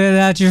day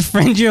without your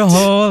friend, your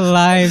whole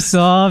life's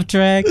off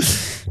track.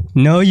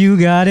 No, you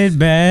got it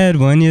bad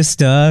when you're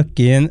stuck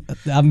in.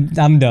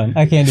 I'm done.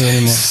 I can't do it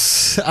anymore.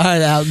 All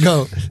right, Al,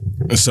 go.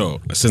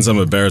 So, since I'm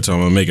a baritone,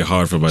 I'm gonna make it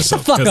hard for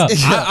myself. Shut the fuck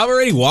 'Cause up. I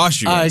already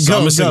washed you, All right, so go.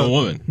 I'm a single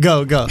woman.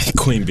 Go.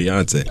 Queen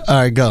Beyonce. All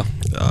right, go.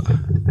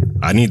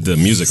 I need the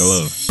music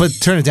alone. But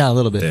turn it down a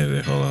little bit.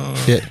 Wait, hold on.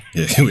 Yeah.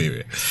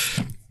 Wait.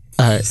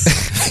 All right.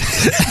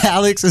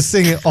 Alex is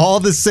singing all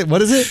the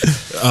what is it?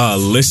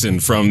 Listen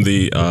from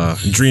the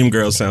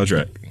Dreamgirls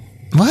soundtrack.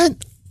 What?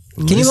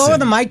 Can you lower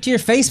the mic to your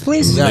face,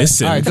 please?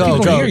 Listen. All right,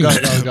 People hear you.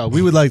 go.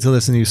 We would like to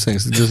listen to you sing,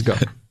 so just go.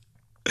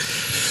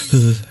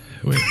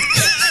 Wait.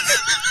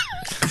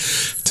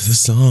 To the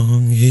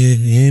song here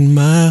in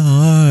my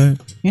heart.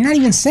 You're not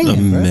even The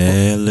singing, bro.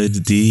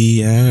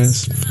 melody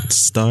as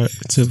start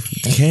to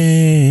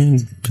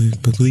can't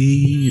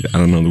believe. I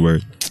don't know the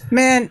word.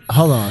 Man,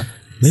 Hold on.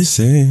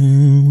 Listen.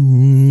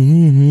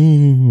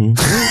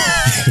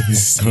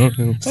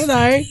 all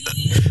right.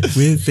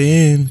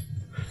 Within.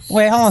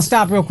 Wait, hold on.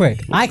 Stop real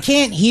quick. I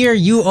can't hear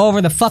you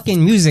over the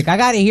fucking music. I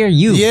gotta hear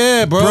you.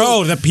 Yeah,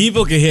 Bro, the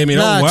people can hear me.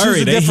 Don't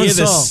worry. They hear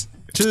this.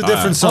 Choose a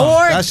different song.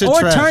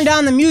 Or turn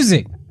down the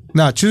music.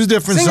 No, choose a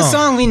different Sing song. a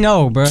song we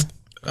know, bro. All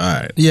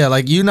right. Yeah,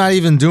 like you're not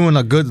even doing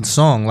a good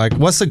song. Like,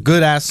 what's a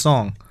good ass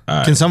song?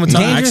 right. Can someone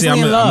tell me? Dangerously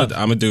Actually, in Love. I'm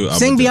gonna do.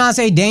 Sing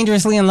Beyonce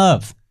 "Dangerously in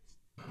Love."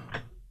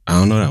 I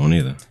don't know that one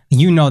either.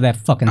 You know that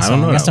fucking I don't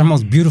song. know That's that her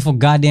one. most beautiful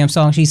goddamn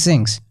song she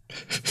sings.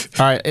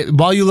 All right,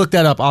 while you look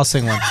that up, I'll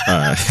sing one. All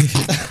right.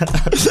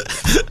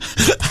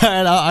 All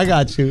right, I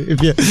got you.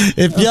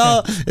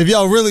 If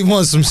y'all really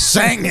want some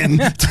singing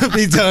to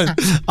be done,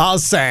 I'll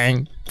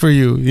sing for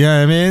you. You know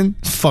what I mean?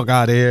 Fuck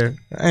out of here.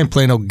 I ain't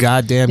playing no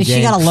goddamn She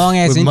game. got a long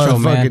ass with intro,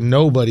 motherfucking man.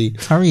 Nobody.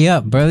 Hurry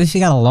up, bro. She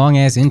got a long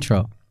ass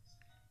intro.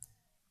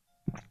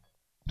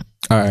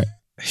 All right.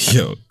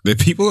 Yo, the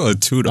people are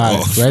tuned All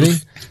off. right, ready?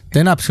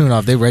 They're not tuning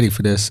off. They ready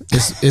for this.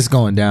 It's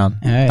going down.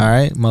 All right. All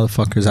right,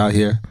 motherfuckers out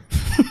here,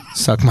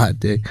 suck my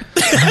dick.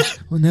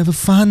 We'll never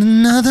find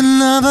another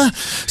lover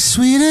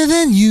sweeter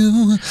than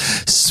you,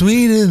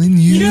 sweeter than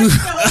you.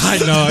 I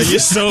know you're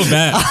so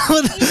bad.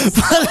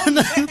 Find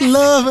another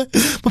lover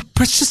more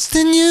precious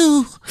than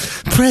you,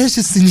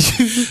 precious than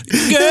you.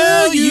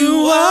 Girl,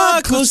 you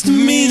are close to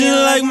me,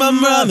 just like my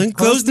mother.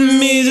 Close to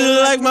me,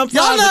 just like my father.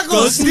 Y'all not gonna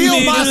Close to steal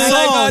me, my just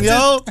like song, my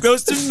yo.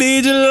 Close to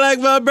me, just like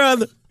my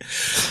brother.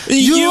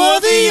 You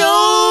are the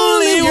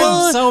only You're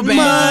one. so bad.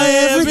 My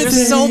You're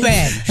everything. so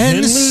bad.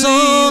 And the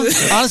song.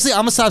 Honestly, I'm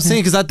gonna stop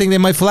singing because I think they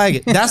might flag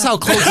it. That's how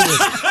close it is.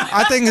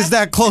 I think it's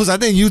that close. I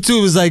think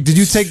YouTube is like, did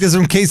you take this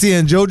from Casey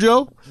and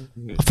JoJo?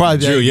 I'll probably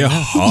be Drew, like, you're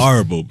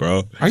horrible,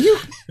 bro. Are you?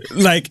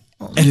 Like,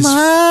 and it's,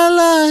 My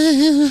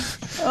life.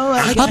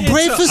 I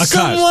pray for Akash,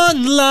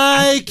 someone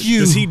like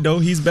you. does he know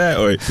he's bad,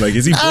 or like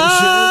is he bullshit?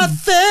 I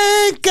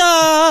thank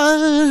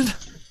God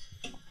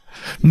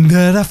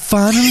that I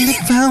finally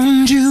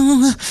found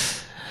you.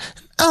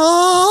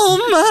 Oh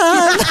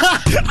my!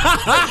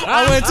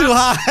 I went too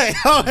high.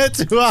 I went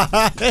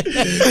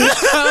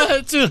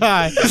too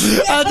high.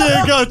 I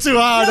didn't go too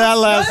high on that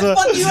last one. I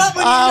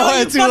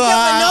went too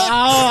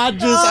high.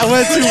 I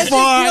went too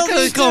far. I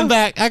couldn't come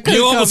back.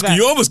 You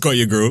almost caught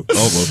your groove.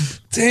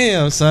 Almost.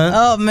 Damn, son.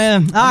 Oh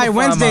man! All right, find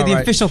Wednesday, mine the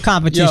right. official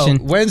competition.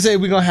 Yo, Wednesday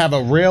we're gonna have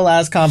a real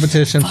ass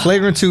competition.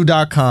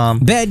 Flagrant2.com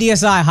Bet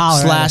DSI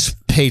holler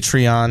 /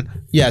 Patreon.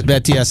 Yeah,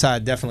 Bet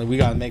DSI definitely. We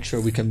gotta make sure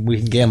we can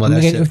gamble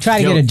that We'll shit.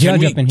 try to get a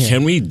judge up in here.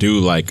 Can we do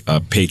like a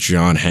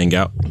Patreon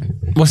hangout?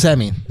 What's that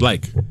mean?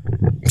 Like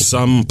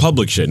some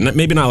public shit.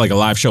 Maybe not like a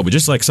live show, but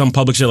just like some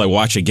public shit, like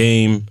watch a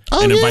game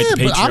and invite the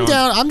Patreon.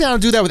 But I'm down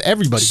to do that with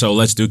everybody. So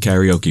let's do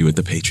karaoke with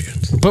the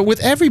Patreons. But with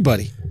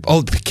everybody.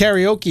 Oh,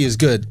 karaoke is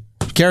good.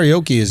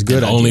 Karaoke is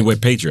good. Only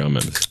with Patreon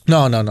members.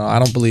 No. I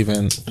don't believe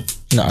in.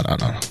 No.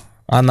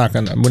 We're not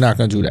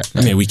gonna do that.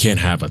 I mean, we can't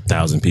have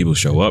 1,000 people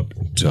show up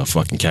to a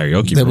fucking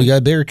karaoke. Then room. we got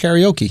a bigger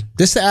karaoke.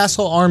 This is the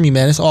asshole army,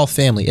 man. It's all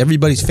family.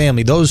 Everybody's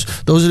family. Those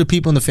are the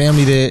people in the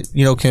family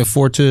that can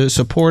afford to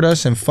support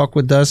us and fuck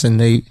with us, and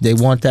they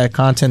want that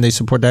content. They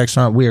support that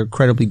extra. We are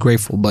incredibly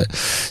grateful. But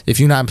if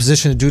you're not in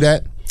position to do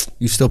that,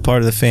 you're still part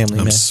of the family,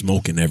 I'm man.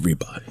 smoking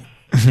everybody.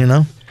 You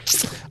know.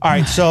 All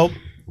right, so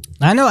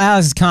I know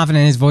Alex is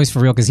confident in his voice for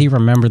real because he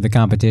remembered the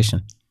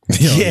competition.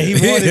 yeah, he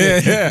wanted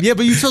it. Yeah,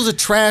 but you chose a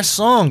trash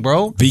song,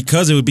 bro.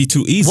 Because it would be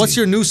too easy. What's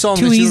your new song?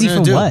 Too that easy you're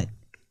for gonna do? what?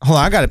 Hold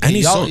on, I got to pick.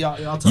 Any song.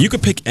 You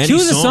could pick any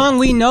Choose song. a song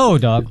we know,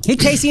 dog. Hit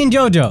Casey and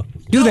JoJo.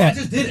 Do that. I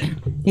just did it.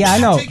 Yeah, I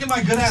know. I'm taking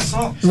my good ass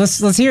song.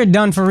 Let's hear it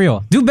done for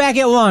real. Do Back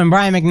at One,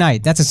 Brian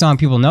McKnight. That's a song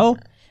people know.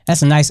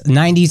 That's a nice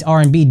 90s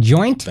R&B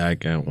joint.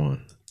 Back at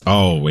one.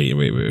 Oh, wait.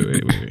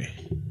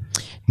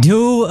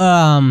 Do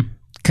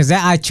because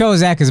I chose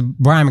that because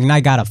Brian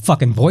McKnight got a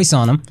fucking voice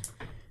on him.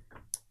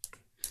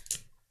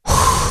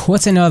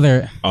 What's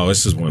another? Oh,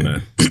 this is one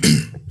that.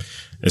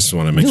 This is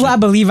one that makes. Do I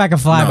Believe I Can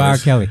Fly by R.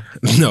 Kelly?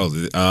 No,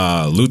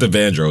 Luther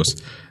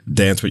Vandross,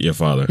 Dance with Your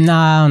Father.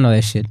 Nah, I don't know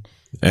that shit.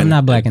 I'm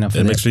not black enough for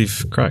It that. makes me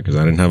cry because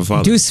I didn't have a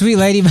father. Do Sweet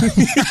Lady.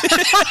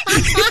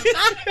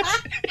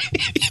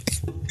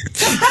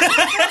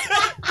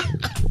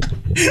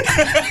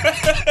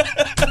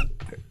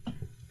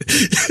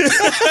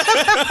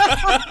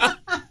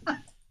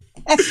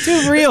 That's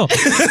too real.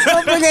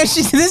 Don't bring that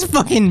shit to this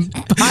fucking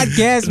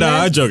podcast, Nah,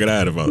 man. I'm joking. I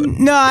had a father.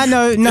 No, I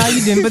know. No,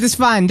 you didn't, but it's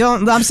fine.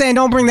 I'm saying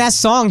don't bring that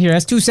song here.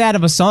 That's too sad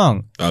of a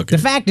song. Okay.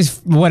 The fact is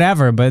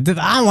whatever, but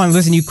I don't want to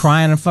listen to you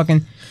crying and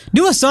fucking...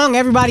 Do a song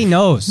everybody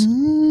knows.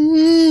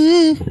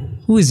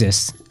 Who is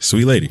this?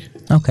 Sweet Lady.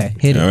 Okay,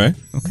 hit it. All right.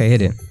 Okay,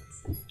 hit it.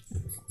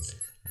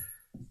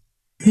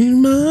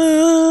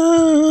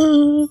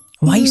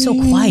 Why are you so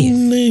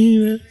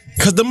quiet?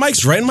 Because the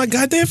mic's right in my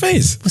goddamn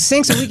face. Well,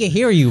 sing so we can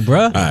hear you,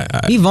 bruh. All right.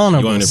 Be You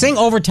vulnerable. want to- Sing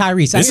over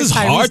Tyrese. This is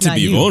hard to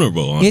be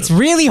vulnerable on. It's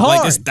really hard.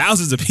 Like, there's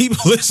thousands of people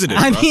listening.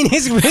 I bro. mean,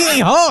 it's really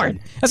hard.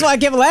 That's why I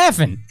kept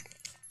laughing.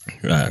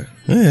 Right.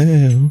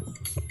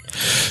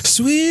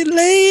 Sweet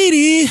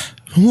lady,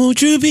 won't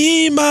you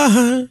be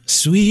my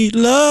sweet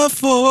love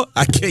for...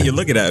 I can't, you're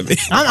looking at me.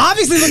 I'm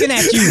obviously looking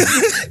at you.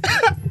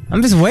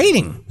 I'm just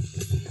waiting.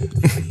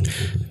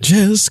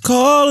 Just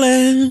call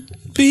and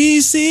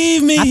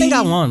receive me. I think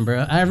I won,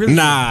 bro. I really.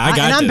 Nah, I got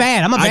And I'm this.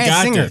 bad. I'm a I bad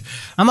got singer. this.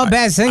 I'm a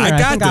bad singer. I I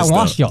got think this, I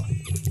washed though. y'all.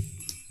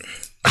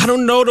 I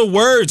don't know the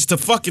words to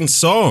fucking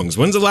songs.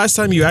 When's the last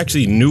time you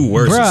actually knew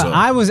words to Bruh,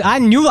 songs?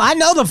 I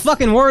know the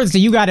fucking words to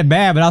You Got It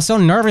Bad, but I was so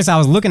nervous I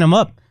was looking them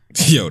up.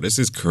 Yo, this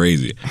is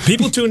crazy.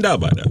 People tuned out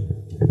by now.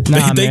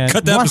 Nah, they man.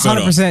 cut the episode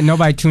off. 100%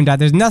 nobody tuned out.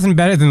 There's nothing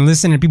better than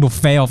listening to people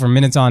fail for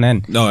minutes on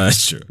end. No,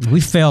 that's true. We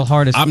failed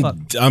hard as fuck.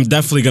 I'm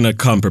definitely gonna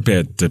come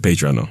prepared to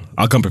Patreon though.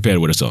 I'll come prepared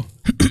with a song.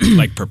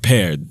 Like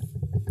prepared.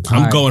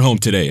 I'm right. going home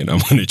today and I'm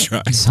gonna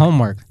try. It's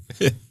homework.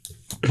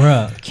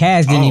 Bruh,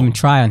 Kaz didn't even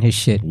try on his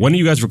shit. When are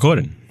you guys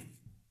recording?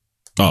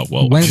 Oh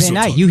well, Wednesday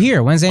night. You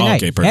here Wednesday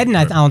night. Okay, perfect, Ed and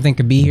I don't think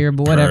could be here,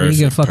 but whatever. You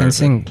can fucking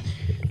sing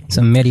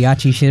some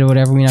mariachi shit or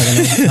whatever. We're not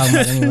gonna talk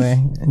about it anyway.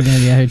 We're gonna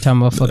be out here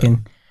talking about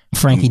fucking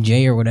Frankie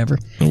J or whatever.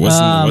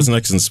 What's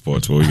next in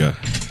sports? What we got?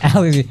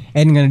 Alex,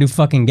 Ed's gonna do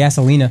fucking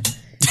Gasolina.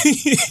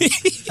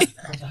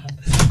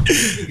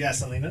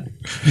 Gasolina.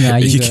 Nah,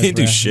 You good, can't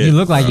do bruh. shit, You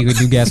look like you could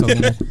do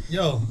Gasolina.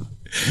 Yo.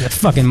 That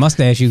fucking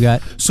mustache you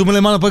got.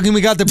 Súmale mano para que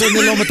mi gata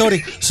prende los motori.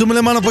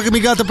 Súmale mano para que mi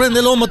gata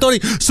prende los motori.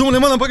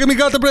 Súmale mano para que mi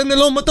gata prende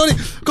los motori.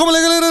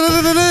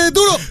 Cómele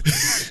duro.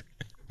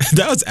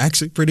 That was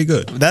actually pretty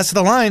good. That's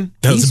the line.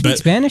 That Do you was speak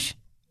Spanish?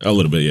 a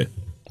little bit, yeah.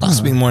 I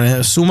speak more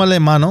than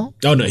Súmale mano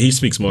Oh no, he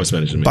speaks more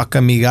Spanish than me. para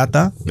que mi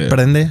gata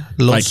prende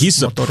los Like he's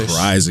motores.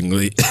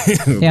 surprisingly.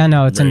 Yeah, I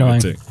know, it's very annoying.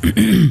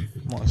 good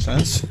Come on,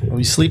 son.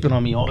 You sleeping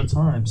on me all the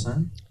time,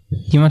 son.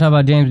 You want to talk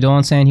about James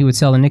Dolan saying he would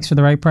sell the Knicks for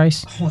the right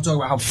price? I want to talk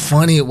about how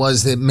funny it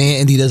was that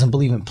Mandy doesn't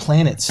believe in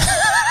planets.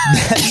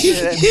 That shit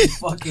had me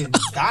fucking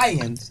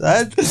dying,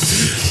 son.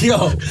 Yo,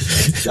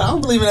 I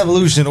don't believe in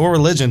evolution or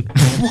religion.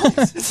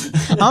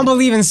 I don't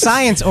believe in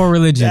science or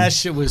religion. That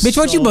shit was Bitch,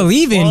 what so you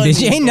believe in, funny,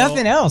 bitch? Ain't bro.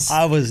 nothing else.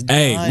 I was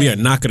Hey, dying. we are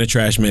not gonna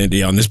trash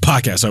Mandy on this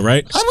podcast, all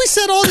right? We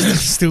said all this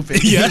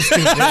stupid. Yeah.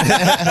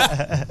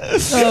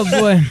 Oh,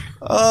 boy.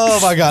 Oh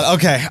my god.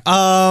 Okay.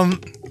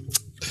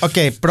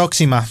 Okay.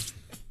 Próxima.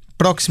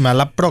 próxima,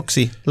 la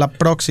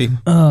proxy.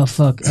 Oh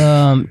fuck. You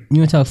want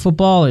to talk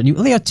football? Or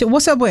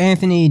what's up with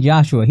Anthony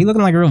Joshua? He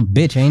looking like a real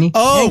bitch, ain't he?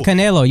 Oh, and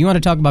Canelo. You want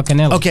to talk about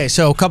Canelo? Okay,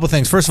 so a couple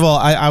things. First of all,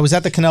 I was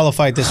at the Canelo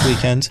fight this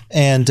weekend,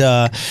 and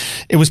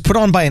it was put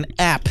on by an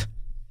app.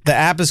 The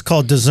app is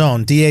called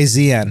DAZN,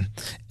 D-A-Z-N,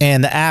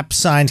 and the app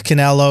signed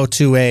Canelo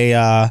to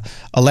a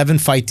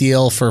 11-fight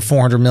deal for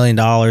 $400 million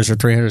or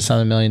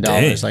 $300 million,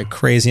 like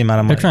crazy amount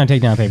of money. They're trying to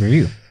take down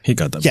pay-per-view. He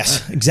got that.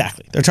 Yes,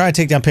 exactly. They're trying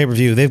to take down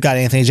pay-per-view. They've got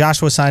Anthony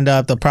Joshua signed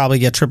up. They'll probably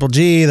get Triple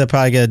G. They'll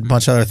probably get a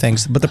bunch of other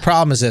things. But the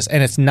problem is this,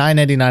 and it's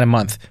 $9.99 a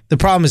month. The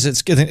problem is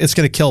it's going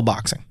to kill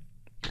boxing.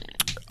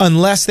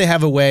 Unless they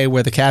have a way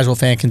where the casual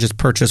fan can just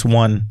purchase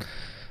one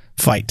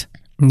fight.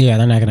 Yeah,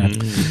 they're not going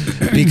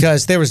to.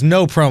 Because there was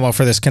no promo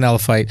for this Canelo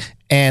fight.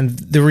 And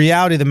the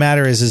reality of the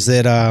matter is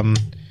that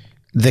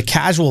the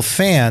casual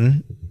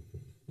fan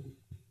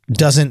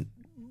doesn't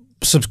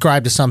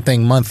subscribe to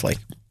something monthly.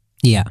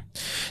 Yeah.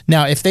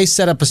 Now, if they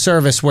set up a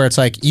service where it's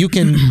like you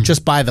can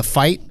just buy the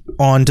fight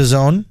on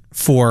DAZN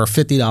for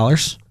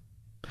 $50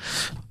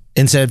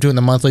 instead of doing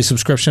the monthly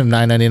subscription of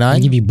 $9.99. They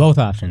give you both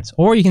options.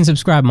 Or you can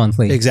subscribe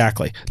monthly.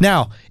 Exactly.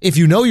 Now, if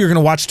you know you're going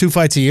to watch 2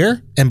 fights a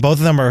year and both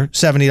of them are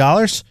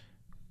 $70,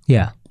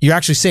 yeah, you're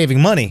actually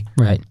saving money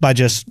by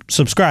just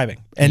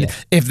subscribing. And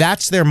if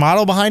that's their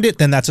model behind it,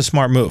 then that's a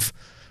smart move,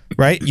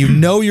 right? You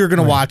know you're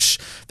going to watch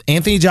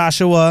Anthony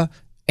Joshua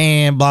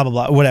and blah, blah,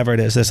 blah, whatever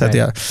it is, this, that, the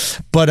other.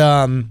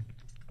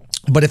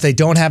 But if they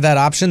don't have that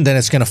option, then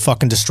it's going to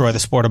fucking destroy the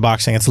sport of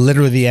boxing. It's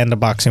literally the end of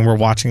boxing. We're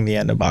watching the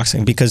end of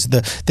boxing because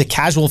the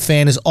casual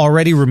fan is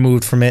already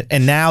removed from it.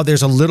 And now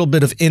there's a little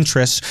bit of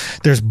interest.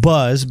 There's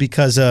buzz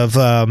because of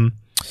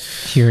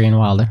Fury and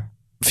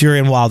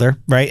Wilder,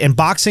 right? And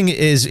boxing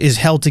is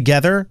held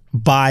together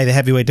by the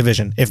heavyweight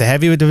division. If the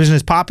heavyweight division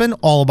is popping,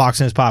 all of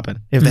boxing is popping.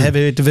 If the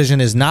heavyweight division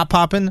is not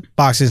popping,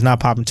 boxing is not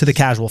popping to the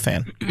casual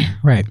fan.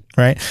 Right.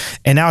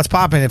 And now it's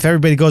popping. If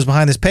everybody goes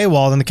behind this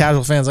paywall, then the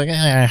casual fan's like,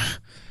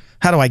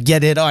 how do I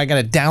get it? Oh, I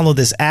got to download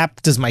this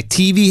app. Does my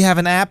TV have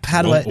an app?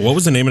 How do I? What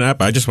was the name of the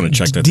app? I just want to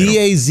check that.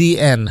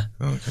 DAZN.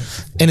 Oh, okay.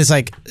 And it's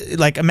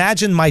like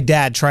imagine my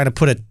dad trying to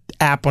put an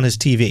app on his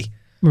TV.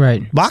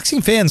 Right.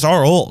 Boxing fans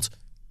are old.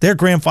 They're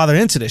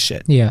grandfathered into this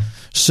shit. Yeah.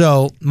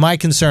 So my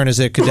concern is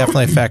it could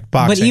definitely affect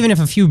boxing. But even if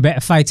a few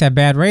fights have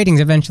bad ratings,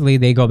 eventually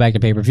they go back to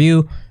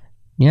pay-per-view.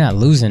 You're not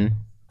losing.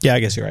 Yeah, I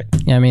guess you're right.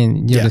 Yeah, I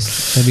mean,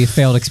 it'll be a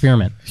failed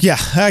experiment. Yeah,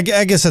 I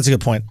guess that's a good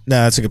point.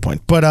 No, that's a good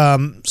point. But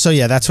so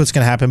yeah, that's what's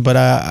going to happen.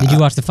 But did you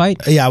watch the fight?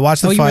 Yeah, I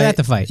watched the fight. Oh, you were at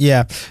the fight.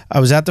 Yeah, I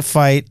was at the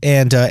fight,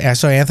 and I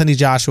saw Anthony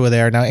Joshua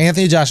there. Now,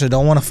 Anthony Joshua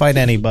don't want to fight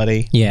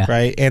anybody. Yeah.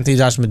 Right? Anthony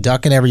Joshua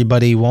ducking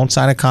everybody, won't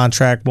sign a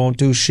contract, won't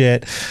do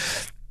shit.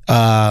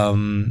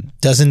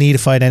 Doesn't need to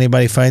fight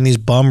anybody, fighting these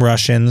bum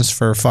Russians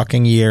for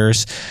fucking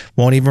years,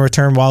 won't even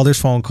return Wilder's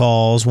phone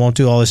calls, won't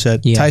do all this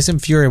shit. Yeah. Tyson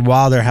Fury and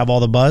Wilder have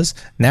all the buzz.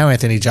 Now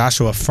Anthony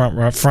Joshua front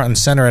and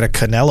center at a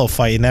Canelo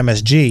fight in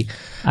MSG.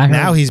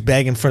 Now he's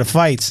begging for the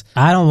fights.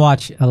 I don't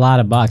watch a lot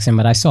of boxing,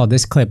 but I saw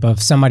this clip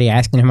of somebody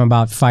asking him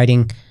about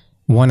fighting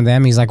one of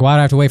them. He's like, why do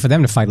I have to wait for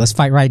them to fight? Let's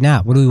fight right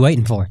now. What are we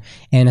waiting for?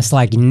 And it's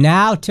like,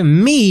 now to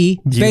me,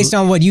 based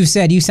on what you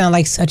said, you sound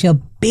like such a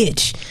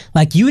bitch.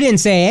 Like, you didn't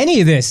say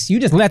any of this.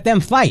 You just let them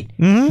fight.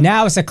 Mm-hmm.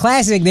 Now it's a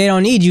classic. They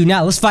don't need you.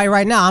 Now let's fight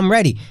right now. I'm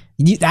ready.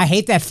 I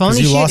hate that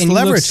phony shit. And you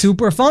look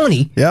super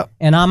phony. Yep.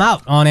 And I'm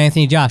out on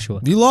Anthony Joshua.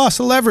 You lost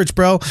the leverage,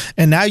 bro.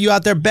 And now you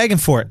out there begging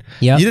for it.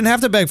 Yep. You didn't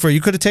have to beg for it. You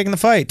could have taken the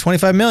fight,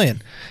 $25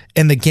 million.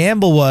 And the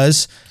gamble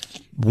was,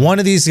 one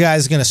of these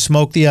guys is going to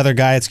smoke the other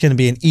guy. It's going to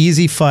be an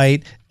easy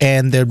fight,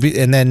 and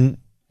then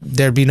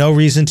there'd be no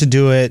reason to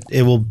do it.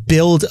 It will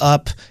build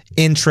up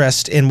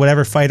interest in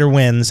whatever fighter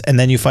wins, and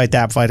then you fight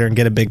that fighter and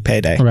get a big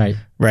payday.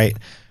 Right.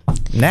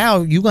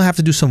 Now you're going to have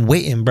to do some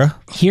waiting, bro.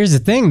 Here's the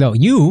thing, though.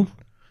 You,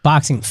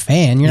 boxing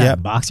fan, you're not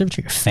a boxer, but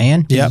you're a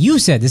fan. Yep. You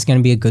said this is going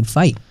to be a good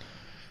fight.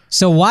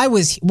 So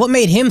what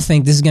made him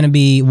think this is going to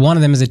be one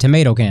of them is a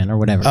tomato can or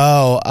whatever?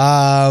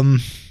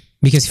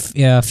 Because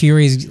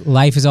Fury's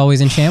life is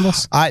always in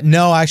shambles?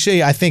 No,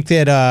 actually, I think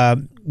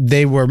that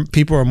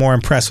people were more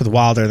impressed with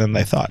Wilder than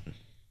they thought.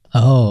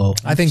 Oh,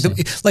 I think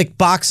like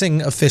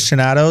boxing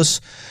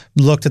aficionados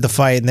looked at the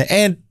fight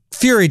and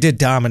Fury did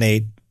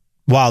dominate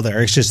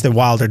Wilder. It's just that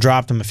Wilder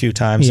dropped him a few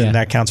times, and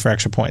that counts for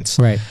extra points.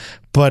 Right.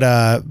 But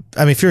I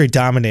mean, Fury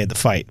dominated the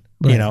fight.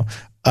 Right. You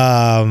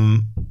know.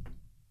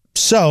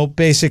 So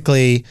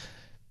basically,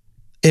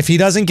 if he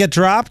doesn't get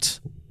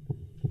dropped,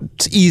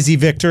 it's easy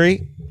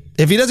victory.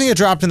 If he doesn't get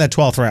dropped in that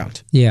 12th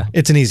round,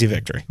 it's an easy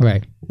victory.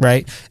 Right.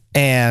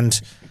 And,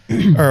 I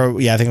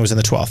think it was in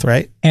the 12th,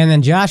 right? And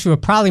then Joshua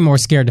probably more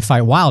scared to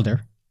fight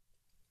Wilder.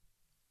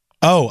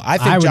 Oh, I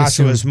think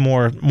Joshua is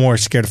more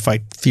scared to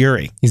fight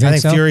Fury. I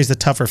think Fury's the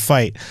tougher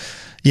fight.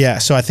 Yeah,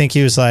 so I think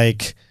he was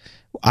like,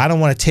 I don't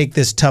want to take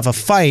this tough a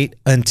fight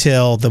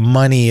until the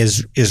money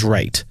is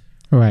right.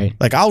 Right.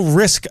 Like, I'll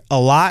risk a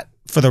lot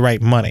for the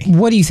right money.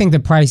 What do you think the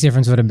price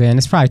difference would have been?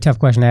 It's probably a tough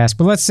question to ask,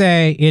 but let's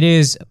say it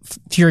is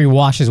Fury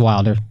washes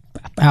Wilder,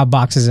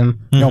 outboxes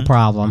him, no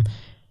problem.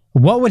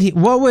 What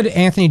would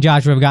Anthony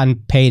Joshua have gotten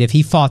paid if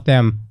he fought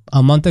them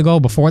a month ago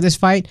before this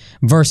fight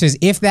versus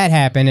if that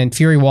happened and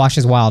Fury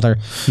washes Wilder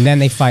and then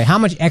they fight? How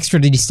much extra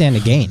did he stand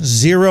to gain?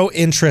 Zero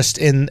interest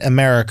in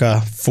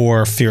America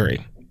for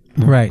Fury.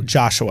 Right.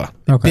 Joshua.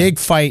 Okay. Big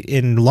fight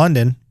in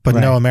London, but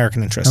no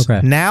American interest.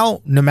 Okay.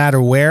 Now, no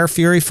matter where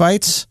Fury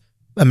fights,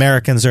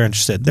 Americans are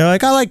interested. They're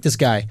like, I like this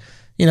guy.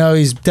 You know,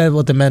 he's dealt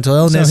with the mental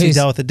illness, he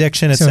dealt with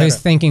addiction, etc. So his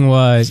thinking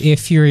was,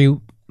 if Fury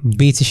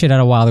beats the shit out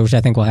of Wilder, which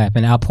I think will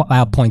happen,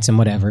 outpoints him,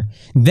 whatever,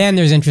 then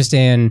there's interest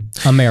in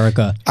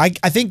America. I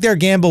think their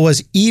gamble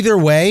was either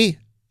way,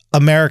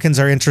 Americans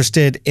are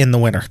interested in the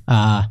winner.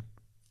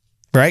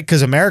 Right?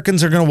 Because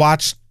Americans are going to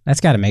watch. That's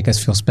got to make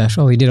us feel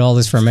special. He did all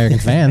this for American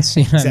fans.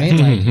 You know what I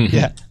mean? Like,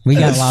 yeah. We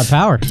got a lot of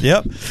power.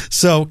 Yep.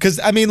 So, because,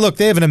 I mean, look,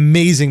 they have an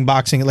amazing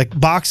boxing. Like,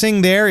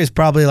 boxing there is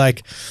probably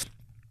like,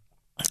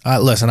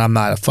 listen, I'm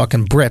not a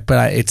fucking Brit,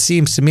 but it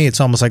seems to me it's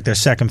almost like their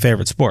second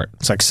favorite sport.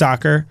 It's like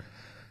soccer,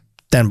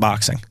 then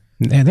boxing.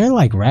 They're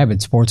like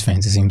rabid sports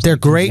fans, it seems. They're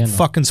like, great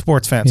fucking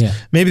sports fans. Yeah.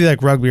 Maybe they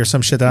like rugby or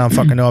some shit that I don't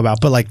fucking know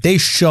about, but like they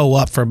show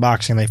up for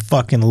boxing. They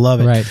fucking love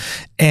it. Right.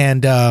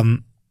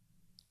 And,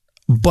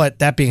 but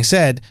that being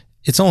said,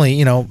 it's only,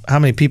 you know, how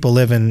many people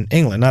live in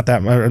England? Not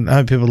that, how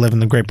many people live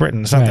in the Great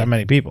Britain? It's not that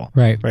many people.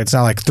 Right. It's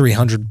not like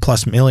 300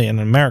 plus million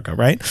in America,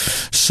 right?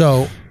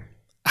 So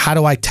how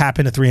do I tap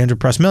into 300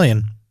 plus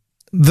million?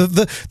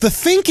 The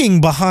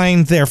thinking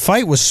behind their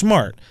fight was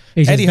smart.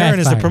 Eddie Hearn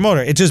is the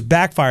promoter. It just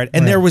backfired,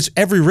 and there was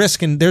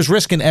there's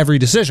risk in every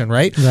decision,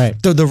 right? Right.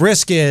 The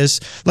risk is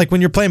like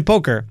when you're playing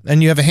poker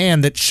and you have a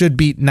hand that should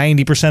beat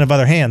 90% of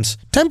other hands.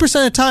 10% of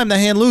the time, the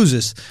hand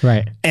loses.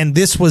 Right. And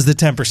this was the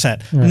 10%.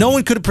 Right. No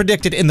one could have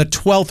predicted in the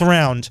 12th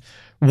round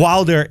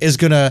Wilder is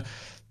gonna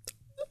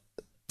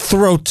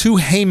throw two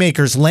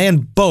haymakers,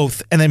 land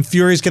both, and then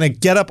Fury's gonna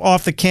get up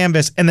off the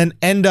canvas and then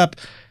end up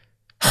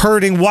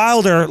hurting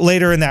Wilder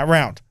later in that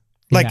round.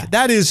 Like,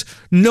 that is,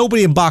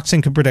 nobody in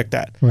boxing could predict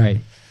that. Right.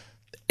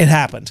 It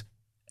happened.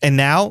 And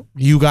now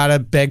you got to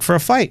beg for a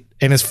fight.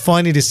 And it's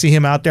funny to see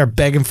him out there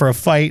begging for a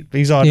fight.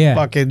 He's on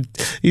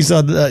he's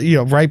on the, you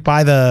know,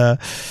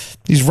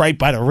 he's right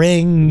by the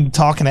ring,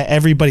 talking to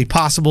everybody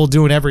possible,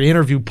 doing every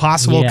interview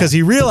possible, because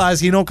he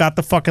realized he don't got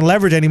the fucking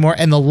leverage anymore.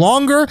 And the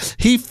longer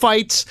he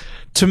fights,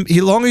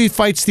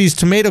 these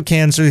tomato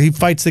cans, or he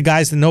fights the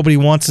guys that nobody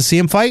wants to see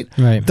him fight,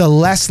 the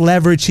less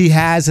leverage he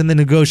has in the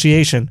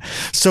negotiation.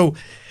 So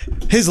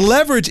his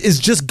leverage is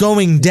just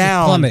going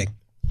down. Plummeting.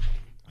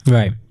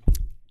 Right.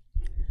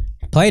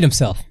 Played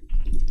himself.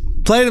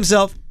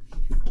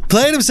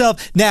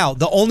 Now,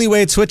 the only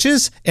way it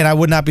switches, and I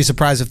would not be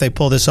surprised if they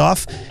pull this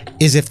off,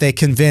 is if they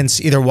convince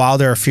either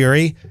Wilder or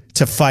Fury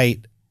to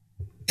fight.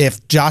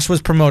 If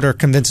Joshua's promoter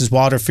convinces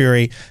Wilder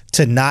Fury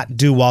to not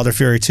do Wilder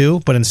Fury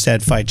 2, but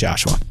instead fight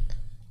Joshua.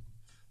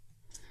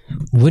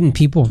 Wouldn't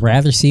people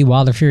rather see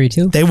Wilder Fury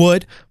 2? They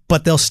would,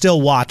 but they'll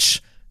still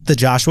watch the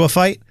Joshua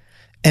fight.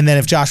 And then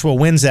if Joshua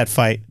wins that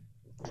fight,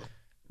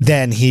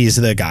 then he's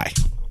the guy.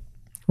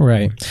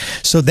 Right.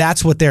 So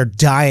that's what they're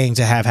dying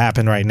to have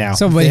happen right now.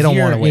 So they don't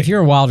want to wait. If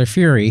you're Wilder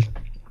Fury,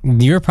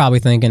 you're probably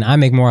thinking, I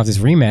make more of this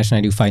rematch than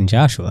I do fighting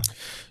Joshua.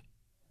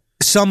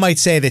 Some might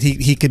say that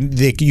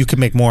you can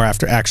make more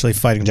after actually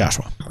fighting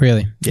Joshua.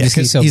 Really? Yeah,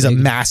 because he's a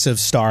massive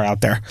star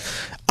out there.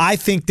 I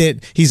think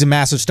that he's a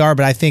massive star,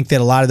 but I think that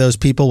a lot of those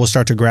people will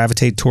start to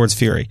gravitate towards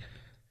Fury.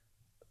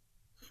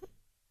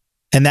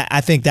 And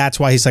I think that's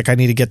why he's like, I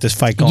need to get this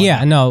fight going.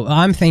 Yeah, no,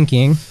 I'm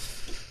thinking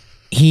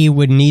he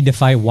would need to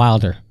fight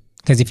Wilder.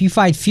 Because if you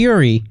fight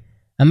Fury,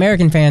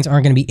 American fans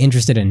aren't going to be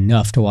interested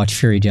enough to watch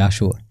Fury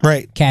Joshua.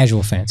 Right.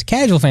 Casual fans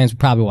would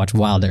probably watch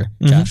Wilder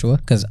Joshua,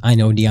 because I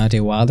know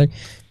Deontay Wilder.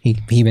 He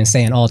been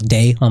saying all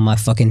day on my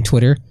fucking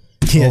Twitter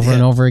over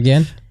and over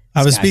again.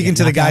 I was speaking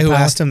to the guy who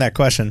asked him that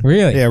question.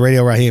 Really? Yeah,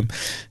 Radio Raheem.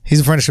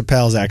 He's a friend of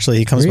Chappelle's, actually.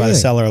 He comes by the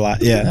cellar a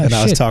lot. Yeah, and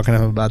I was talking to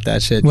him about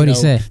that shit. What did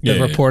he say? The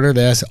reporter,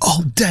 they asked,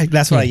 oh, dang.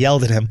 That's when I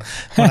yelled at him.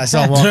 When I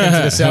saw him walk into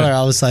the cellar,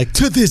 I was like,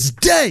 to this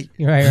day.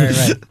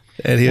 Right.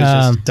 And he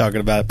was just talking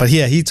about it. But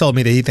yeah, he told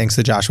me that he thinks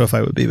the Joshua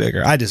fight would be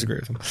bigger. I disagree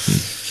with him.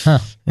 Huh.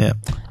 Yeah.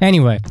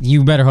 Anyway,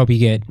 you better hope you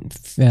get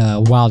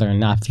Wilder and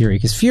not Fury.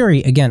 Because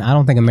Fury, again, I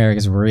don't think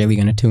America's really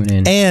going to tune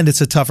in. And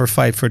it's a tougher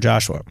fight for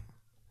Joshua.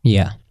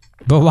 Yeah.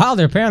 But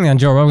Wilder apparently on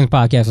Joe Rogan's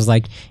podcast was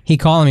like, he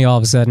calling me all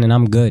of a sudden and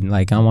I'm good.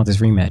 Like, I want this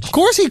rematch. Of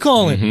course he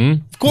calling.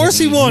 Mm-hmm. Of course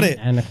he want it.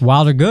 And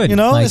Wilder good. You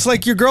know, it's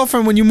like your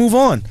girlfriend when you move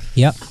on.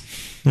 Yep.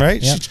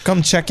 Right? Yep. She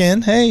come check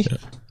in. Hey,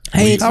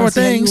 how are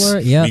things?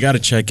 Yeah. We got to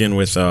check in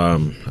with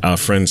our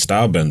friend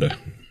Stylebender.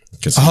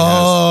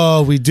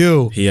 We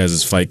do. He has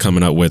his fight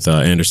coming up with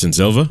Anderson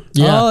Silva.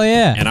 Yeah. Oh,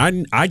 yeah.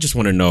 And I just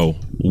want to know,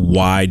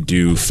 why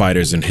do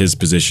fighters in his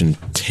position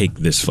take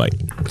this fight?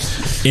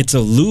 It's a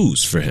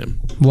lose for him.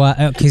 Well,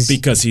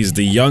 because he's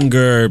the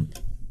younger.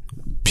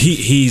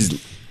 He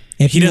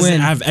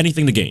doesn't have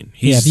anything to gain.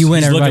 If you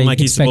win, he's looking like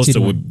he's supposed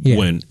to win.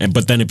 win.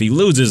 But then if he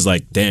loses,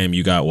 like, damn,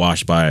 you got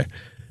washed by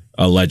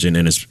a legend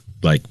and it's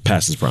like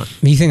past his prime.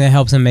 Do you think that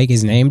helps him make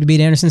his name to beat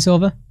Anderson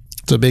Silva?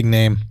 It's a big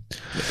name.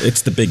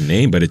 It's the big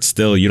name, but it's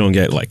still, you don't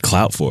get like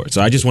clout for it.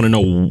 So I just want to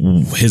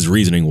know his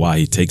reasoning why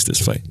he takes this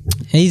fight.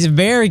 He's a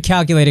very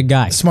calculated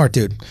guy. Smart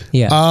dude.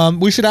 Yeah.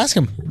 We should ask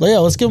him. But yeah,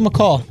 let's give him a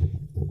call.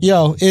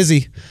 Yo,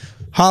 Izzy,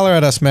 holler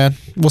at us, man.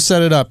 We'll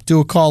set it up. Do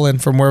a call in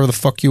from wherever the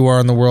fuck you are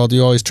in the world.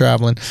 You're always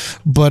traveling.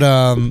 But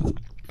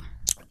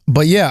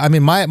yeah, I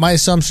mean, my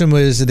assumption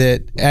was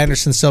that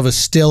Anderson Silva is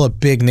still a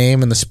big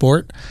name in the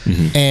sport.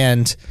 Mm-hmm.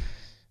 And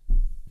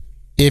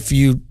if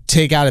you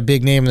take out a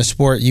big name in the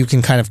sport, you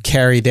can kind of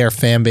carry their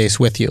fan base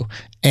with you.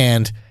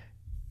 And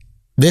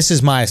this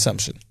is my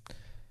assumption.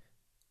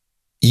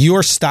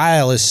 Your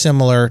style is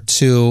similar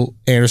to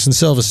Anderson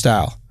Silva's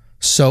style.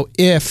 So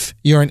if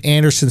you're an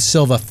Anderson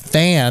Silva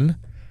fan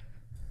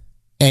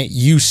and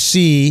you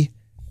see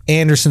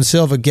Anderson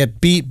Silva get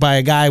beat by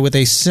a guy with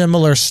a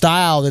similar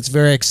style that's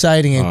very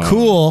exciting and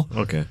cool,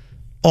 okay,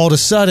 all of a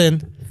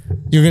sudden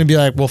you're going to be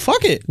like, well,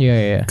 fuck it.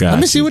 Yeah. Let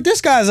me see what this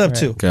guy's up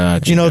to.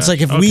 Gotcha. It's like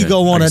if we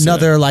go on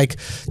another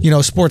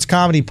sports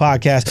comedy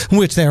podcast,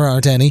 which there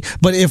aren't any,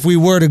 but if we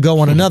were to go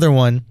on another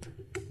one,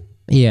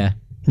 yeah,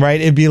 right,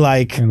 it'd be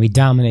like, and we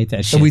dominate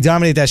that shit.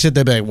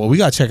 They'd be like, well, we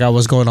got to check out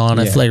what's going on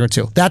at Flagrant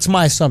 2. That's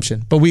my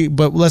assumption. But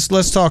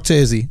let's talk to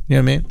Izzy. You know what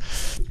I mean?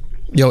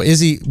 Yo,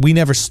 Izzy, we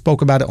never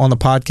spoke about it on the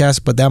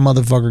podcast, but that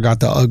motherfucker got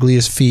the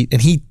ugliest feet,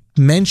 and he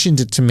mentioned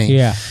it to me.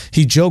 Yeah.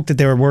 He joked that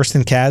they were worse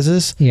than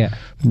Kaz's. Yeah.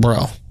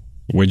 Bro.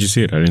 Where'd you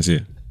see it? I didn't see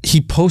it. He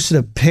posted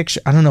a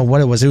picture. I don't know what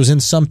it was. It was in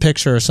some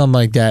picture or something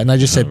like that. And I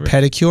just said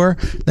pedicure.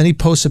 Then he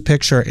posts a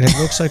picture, and it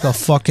looks like a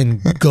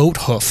fucking goat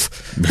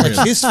hoof. Like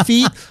his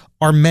feet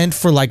are meant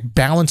for like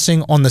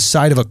balancing on the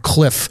side of a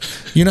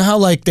cliff. You know how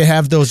like they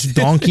have those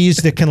donkeys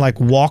that can like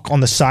walk on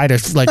the side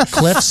of like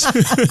cliffs?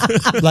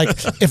 Like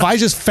if I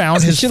just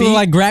found his feet,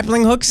 like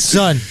grappling hooks?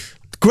 Son,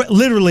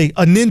 literally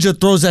a ninja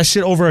throws that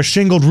shit over a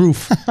shingled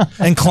roof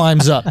and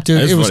climbs up.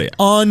 Dude, That's it was funny.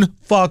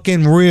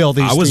 unfucking real.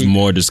 I was feet.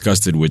 more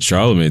disgusted with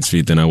Charlamagne's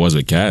feet than I was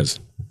with Kaz.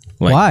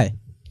 Like, Why?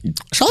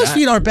 Charlotte's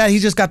feet aren't bad. He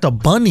just got the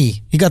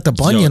bunny. He got the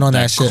bunion on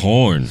that shit.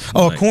 Corn.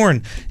 Oh, like,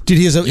 corn. Dude,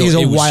 he's a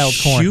wild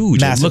corn.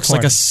 Huge. Massive It looks corn.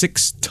 like a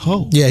 6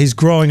 toe. Yeah, he's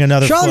growing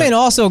another Charlamagne foot.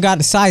 also got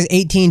the size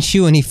 18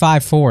 shoe and he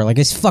 5'4". Like,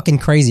 it's fucking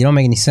crazy. It don't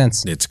make any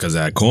sense. It's because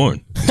of that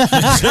corn.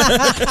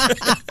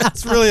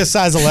 It's really a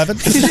size 11.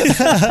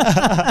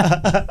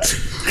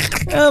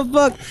 Oh,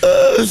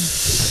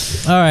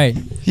 fuck. All right.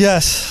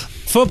 Yes.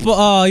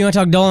 Football. You want to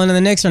talk Dolan and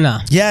the Knicks or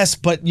not? Yes,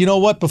 but you know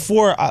what?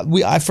 Before,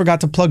 I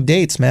forgot to plug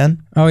dates,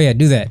 man. Oh, yeah.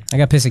 Do that. I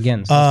got pissed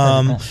again.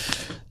 So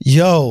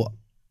Yo,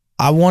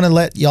 I want to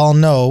let y'all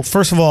know.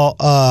 First of all,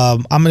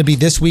 I'm going to be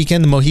this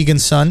weekend, the Mohegan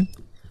Sun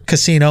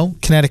Casino,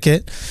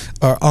 Connecticut,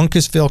 or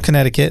Uncasville,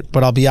 Connecticut.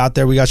 But I'll be out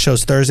there. We got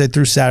shows Thursday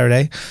through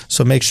Saturday.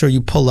 So make sure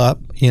you pull up,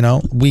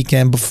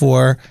 weekend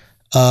before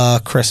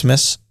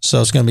Christmas. So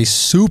it's going to be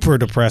super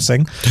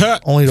depressing.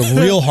 Only the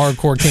real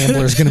hardcore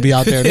gambler is going to be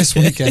out there this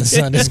weekend,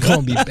 son. It's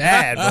going to be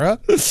bad, bro.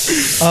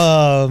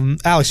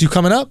 Alex, you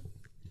coming up?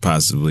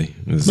 Possibly.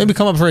 Maybe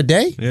come up for a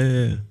day?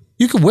 Yeah.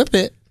 You can whip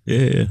it.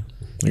 Yeah.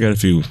 I got a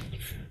few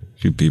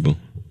people.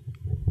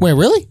 Wait,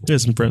 really? Yeah,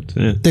 some friends.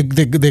 Yeah.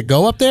 They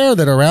go up there,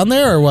 that are around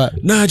there, or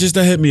what? Nah, just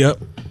hit me up.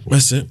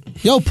 That's it.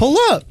 Yo, pull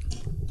up.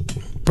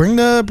 Bring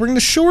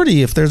the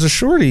shorty if there's a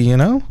shorty,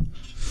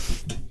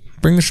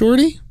 Bring the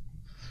shorty.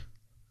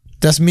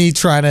 That's me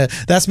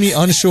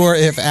unsure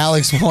if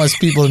Alex wants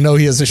people to know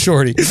he has a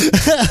shorty.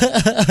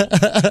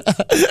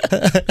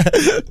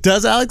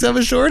 Does Alex have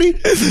a shorty?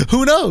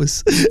 Who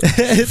knows?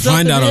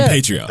 Find out on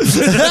Patreon.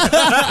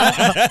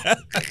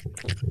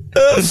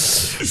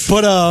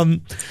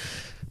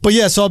 But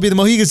yeah, so I'll be the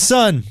Mohegan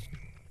Sun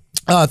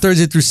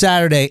Thursday through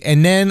Saturday,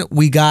 and then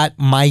we got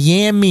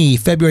Miami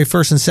February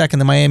 1st and 2nd,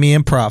 the Miami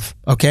Improv.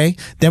 Okay,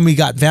 then we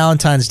got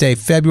Valentine's Day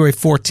February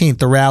 14th,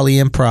 the Raleigh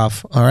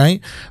Improv. All right,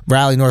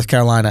 Raleigh, North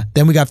Carolina.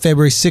 Then we got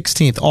February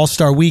 16th,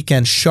 All-Star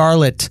Weekend,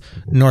 Charlotte,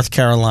 North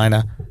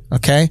Carolina.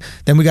 Okay,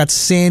 then we got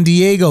San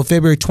Diego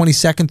February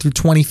 22nd through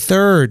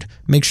 23rd.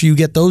 Make sure you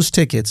get those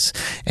tickets.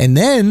 And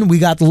then we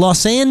got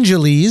Los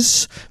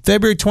Angeles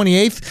February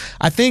 28th.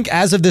 I think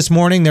as of this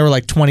morning there were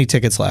like 20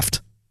 tickets left.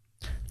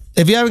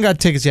 If you haven't got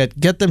tickets yet,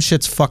 get them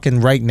shits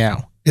fucking right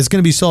now. It's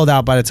going to be sold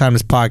out by the time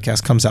this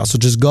podcast comes out. So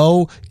just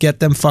go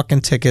get them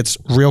fucking tickets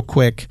real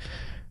quick.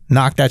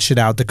 Knock that shit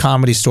out. The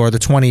Comedy Store, the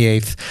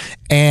 28th.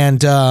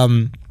 And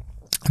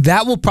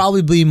that will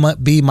probably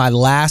be my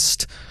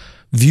last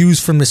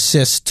Views from the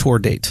Cis tour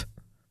date.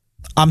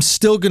 I'm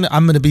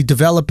going to be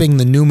developing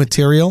the new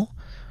material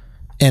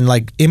and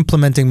like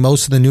implementing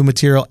most of the new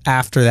material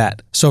after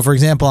that. So for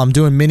example, I'm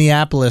doing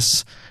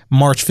Minneapolis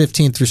March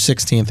 15th through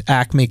 16th,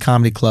 Acme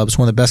Comedy Club. It's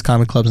one of the best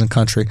comedy clubs in the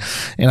country.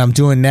 And I'm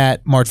doing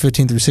that March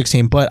 15th through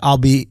 16th, but I'll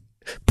be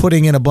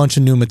putting in a bunch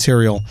of new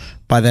material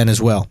by then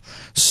as well.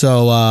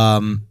 So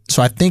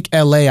I think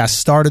LA, I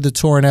started the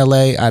tour in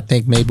LA. I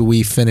think maybe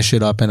we finish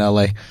it up in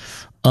LA.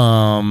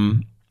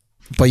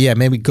 But yeah,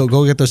 maybe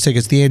go get those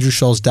tickets.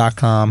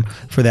 TheAndrewSchultz.com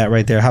for that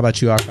right there. How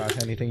about you,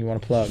 Akash? Anything you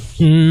want to plug?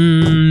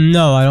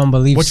 No, I don't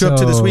believe so. What you up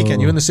to this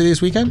weekend? You in the city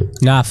this weekend?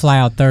 No, I fly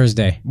out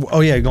Thursday.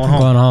 Oh yeah, you're going home.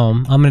 Going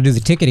home. I'm going to do the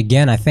ticket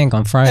again, I think,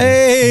 on Friday.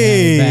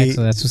 Hey! Back,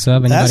 so that's what's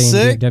up. Anybody That's in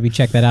sick. DFW,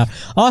 check that out.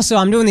 Also,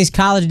 I'm doing these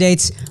college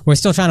dates. We're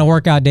still trying to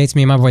work out dates,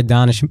 me and my boy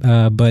Donish.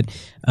 But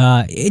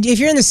if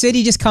you're in the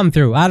city, just come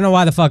through. I don't know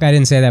why the fuck I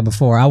didn't say that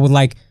before. I would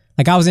like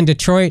I was in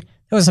Detroit.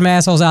 There was some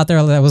assholes out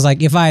there that was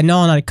like, if I had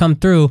known I'd come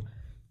through,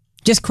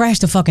 just crash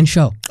the fucking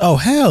show. Oh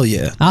hell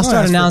yeah! I'll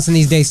start announcing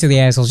these dates to the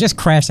assholes. Just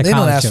crash the They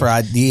college don't ask show. for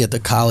ID at the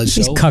college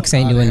These show. cucks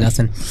ain't doing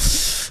nothing.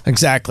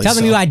 Exactly. Tell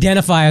them you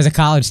identify as a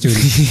college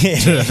student.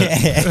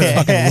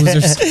 Fucking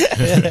losers.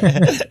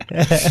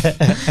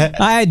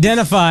 I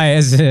identify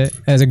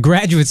as a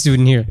graduate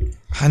student here.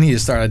 I need to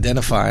start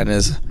identifying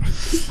as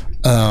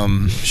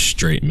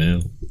Straight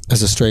male.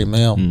 as a straight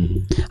male.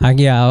 I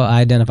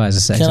identify as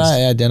a sexist. Can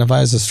I identify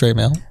as a straight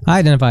male? I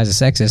identify as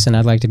a sexist, and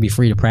I'd like to be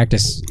free to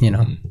practice,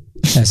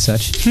 as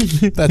such.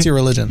 That's your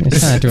religion.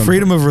 It's not to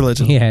Freedom of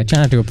religion. Yeah, try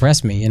not to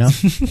oppress me, and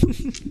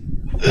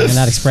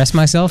not express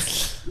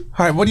myself.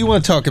 All right, what do you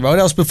want to talk about? What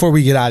else before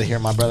we get out of here,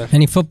 my brother?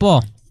 Any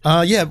football?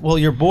 Yeah, well,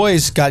 your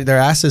boys got their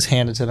asses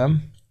handed to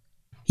them.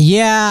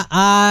 Yeah,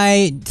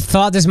 I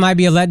thought this might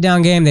be a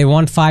letdown game. They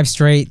won 5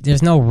 straight.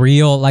 There's no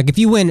real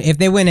if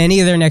they win any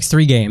of their next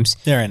 3 games,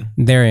 They're in.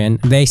 they're in.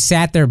 They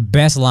sat their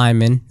best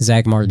lineman,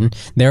 Zach Martin.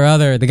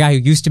 The guy who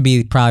used to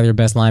be probably their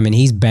best lineman,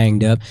 he's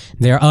banged up.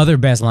 Their other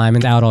best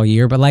lineman's out all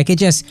year. But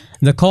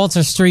the Colts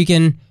are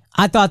streaking.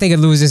 I thought they could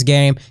lose this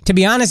game. To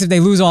be honest, if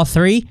they lose all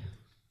 3,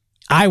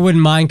 I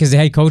wouldn't mind because the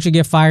head coach would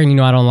get fired,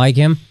 and I don't like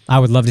him. I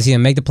would love to see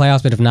him make the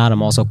playoffs, but if not,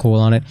 I'm also cool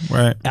on it.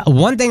 Right.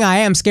 One thing I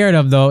am scared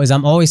of, though, is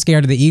I'm always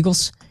scared of the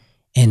Eagles.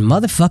 And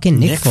motherfucking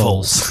Nick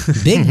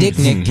Foles. Big Dick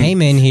Nick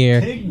came in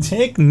here. Big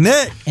Dick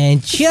Nick.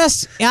 And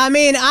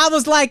I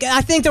was like,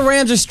 I think the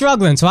Rams are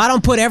struggling, so I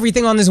don't put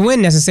everything on this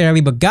win necessarily,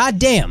 but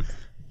goddamn,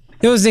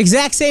 it was the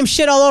exact same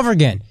shit all over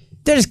again.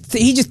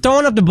 He just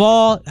throwing up the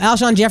ball.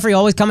 Alshon Jeffrey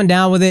always coming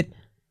down with it.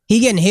 He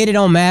getting hit, it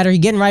don't matter. He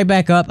getting right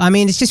back up. I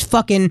mean, it's just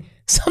fucking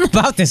something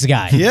about this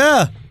guy.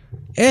 Yeah.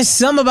 There's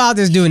something about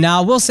this dude.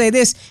 Now, I will say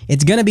this.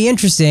 It's going to be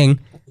interesting.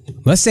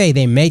 Let's say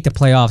they make the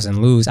playoffs and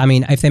lose. I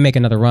mean, if they make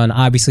another run,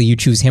 obviously you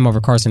choose him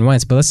over Carson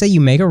Wentz. But let's say you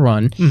make a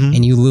run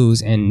and you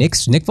lose, and Nick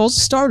Foles is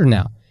a starter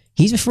now.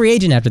 He's a free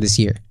agent after this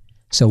year.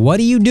 So what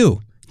do?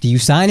 Do you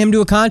sign him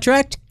to a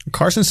contract?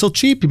 Carson's still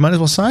cheap. You might as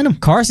well sign him.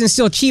 Carson's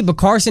still cheap, but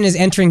Carson is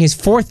entering his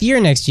 4th year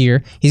next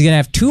year. He's going to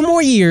have 2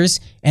 more years,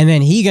 and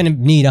then he's going to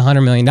need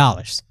 $100 million.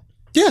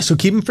 Yeah, so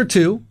keep him for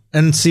 2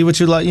 and see what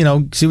you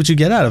see what you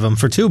get out of him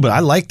for 2. But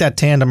I like that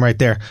tandem right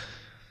there.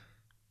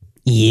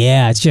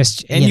 Yeah, it's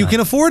just You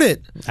can afford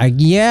it.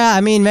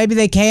 Maybe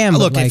they can.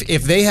 Look, but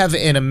if they have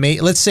an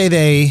amazing, let's say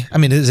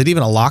is it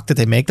even a lock that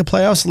they make the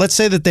playoffs? Let's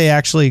say that they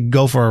actually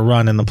go for a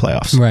run in the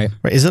playoffs. Right.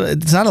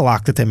 It's not a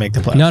lock that they make the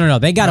playoffs. No.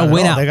 They got to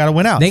win out. They got to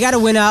win out. They got to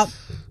win out.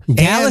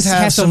 Dallas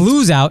has to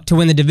lose out to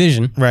win the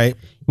division. Right.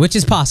 Which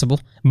is possible.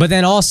 But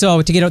then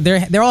also to get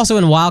they're also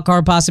in wild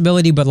card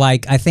possibility, but I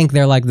think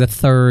they're the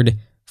 3rd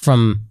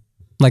from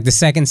the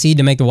 2nd seed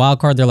to make the wild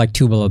card. They're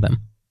 2 below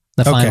them.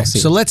 The final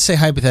seed. So let's say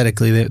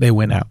hypothetically they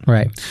win out.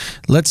 Right.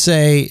 Let's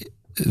say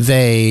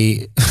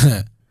they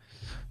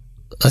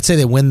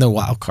win the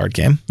wild card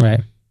game.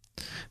 Right.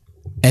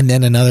 And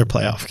then another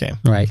playoff game.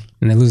 Right.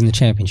 And they're losing the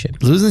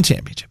championship. Losing the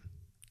championship.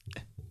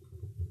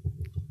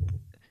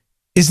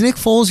 Is Nick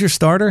Foles your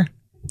starter?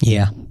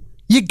 Yeah.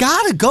 You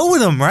gotta go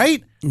with him,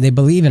 right? They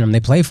believe in him.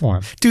 They play for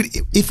him. Dude,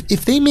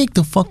 if they make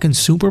the fucking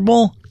Super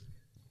Bowl,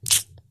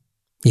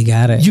 you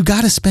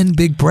gotta spend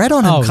big bread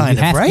on him,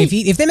 right?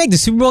 If they make the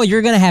Super Bowl,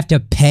 you're gonna have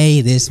to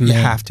pay this man. You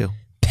have to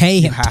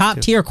pay him top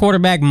tier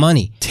quarterback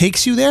money.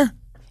 Takes you there,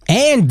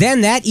 and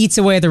then that eats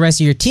away at the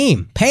rest of your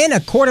team. Paying a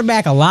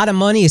quarterback a lot of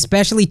money,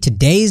 especially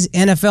today's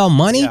NFL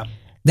money,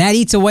 that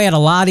eats away at a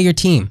lot of your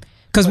team.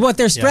 Because what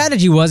their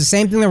strategy was, the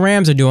same thing the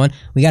Rams are doing.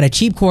 We got a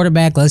cheap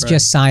quarterback. Let's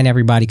just sign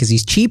everybody because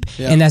he's cheap,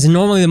 and that's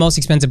normally the most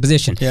expensive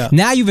position. Yeah.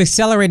 Now you've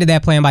accelerated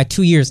that plan by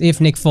 2 years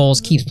if Nick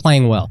Foles keeps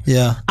playing well.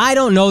 Yeah. I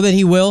don't know that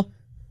he will,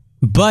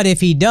 but if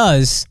he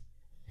does,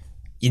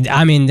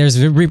 I mean,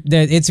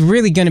 it's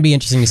really going to be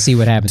interesting to see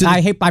what happens.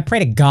 I pray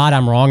to God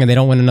I'm wrong and they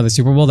don't win another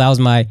Super Bowl. That was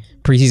my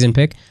preseason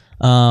pick.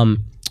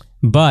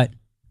 But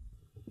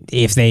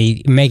if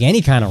they make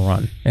any kind of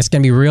run, it's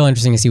going to be real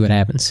interesting to see what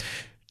happens.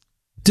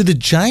 Do the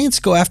Giants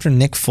go after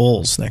Nick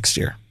Foles next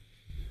year?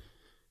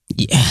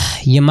 Yeah,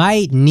 you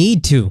might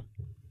need to.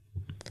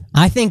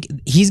 I think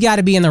he's got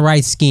to be in the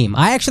right scheme.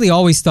 I actually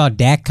always thought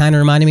Dak kind of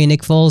reminded me of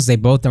Nick Foles. They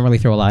both don't really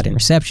throw a lot of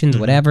interceptions,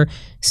 whatever.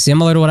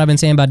 Similar to what I've been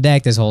saying about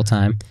Dak this whole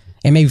time.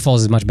 And maybe Foles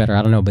is much better.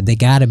 I don't know. But they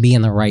got to be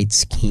in the right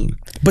scheme.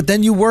 But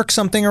then you work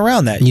something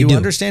around that. You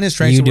understand his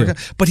strengths.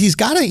 But he's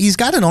got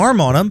an arm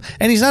on him,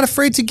 and he's not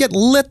afraid to get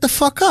lit the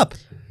fuck up.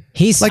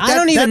 He's like I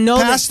don't even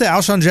know pass to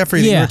Alshon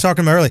Jeffrey that you were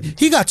talking about earlier.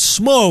 He got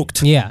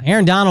smoked. Yeah,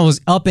 Aaron Donald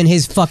was up in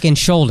his fucking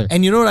shoulder.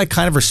 And you know what I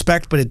kind of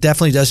respect, but it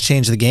definitely does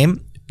change the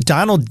game?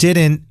 Donald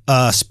didn't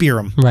spear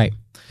him. Right.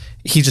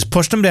 He just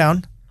pushed him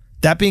down.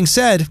 That being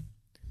said,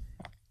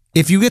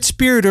 if you get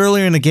speared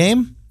earlier in the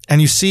game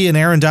and you see an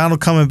Aaron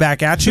Donald coming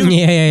back at you,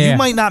 you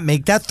might not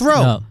make that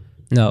throw.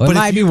 No, it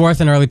might be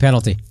worth an early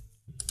penalty.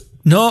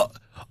 No.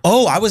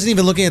 Oh, I wasn't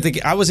even looking at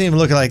it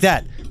like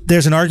that.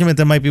 There's an argument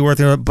that might be worth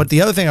it, but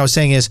the other thing I was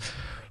saying is,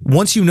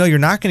 once you know you're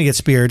not going to get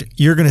speared,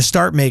 you're going to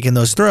start making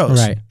those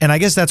throws. Right. And I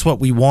guess that's what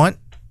we want.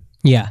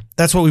 Yeah.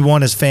 That's what we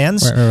want as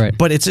fans. Right.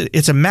 But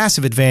it's a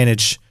massive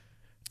advantage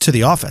to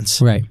the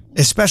offense. Right.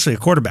 Especially a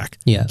quarterback.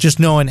 Yeah. Just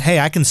knowing, hey,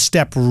 I can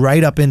step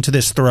right up into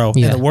this throw,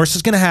 and the worst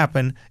that's going to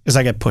happen is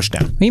I get pushed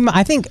down.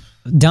 I think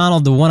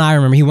Donald, the one I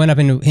remember, he went up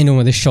into him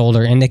with his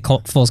shoulder, and Nick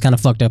Foles kind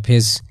of fucked up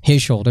his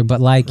shoulder. But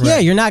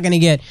you're not going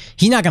to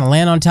he's not going to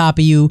land on top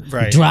of you,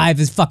 drive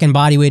his fucking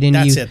body weight into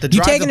you. That's it. The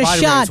drive the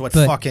body weight is what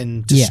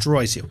fucking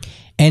destroys you.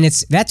 And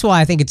that's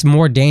why I think it's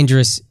more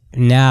dangerous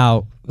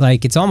now.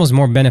 Like, it's almost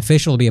more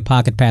beneficial to be a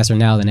pocket passer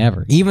now than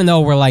ever. Even though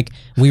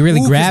we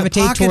really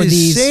gravitate toward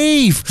these.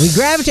 Safe. We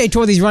gravitate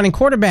toward these running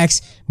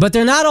quarterbacks, but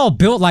they're not all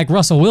built like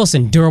Russell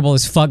Wilson, durable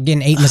as fuck,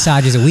 getting 8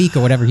 massages a week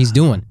or whatever he's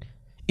doing.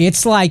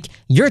 It's like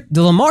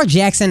the Lamar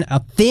Jackson, a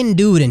thin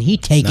dude, and he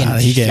taking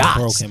shots. He getting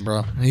broken,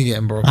 bro. He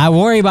getting broken. I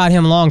worry about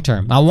him long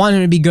term. I want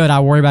him to be good. I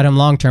worry about him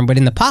long term. But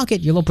in the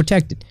pocket, you're a little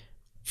protected.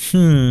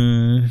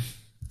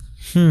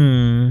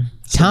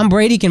 Tom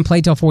Brady can play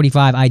till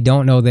 45. I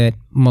don't know that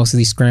most of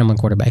these scrambling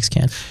quarterbacks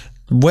can.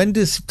 When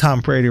does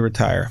Tom Brady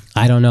retire?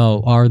 I don't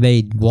know. Are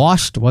they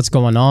washed? What's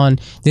going on?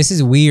 This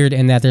is weird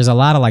in that there's a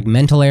lot of like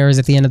mental errors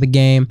at the end of the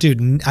game.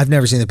 Dude, I've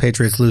never seen the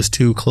Patriots lose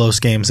 2 close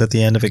games at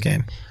the end of a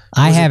game.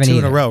 I haven't 2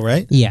 either. in a row,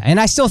 right? Yeah, and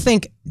I still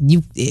think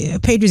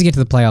Patriots get to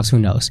the playoffs. Who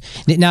knows?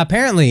 Now,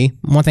 apparently,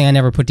 one thing I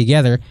never put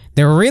together,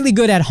 they're really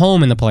good at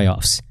home in the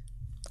playoffs.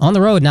 On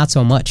the road, not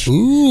so much.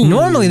 Ooh.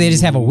 Normally, they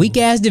just have a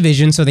weak-ass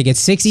division, so they get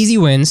 6 easy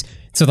wins.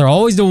 So they're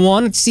always the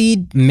 1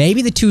 seed,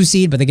 maybe the 2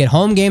 seed, but they get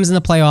home games in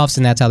the playoffs,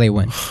 and that's how they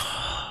win.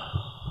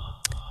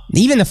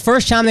 Even the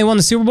first time they won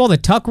the Super Bowl, the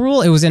Tuck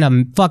rule, it was in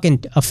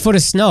a foot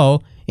of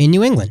snow in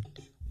New England.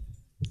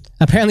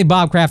 Apparently,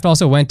 Bob Kraft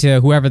also went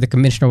to whoever the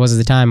commissioner was at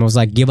the time and was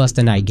like, give us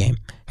the night game.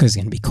 Because it's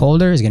going to be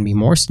colder, it's going to be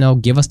more snow,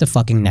 give us the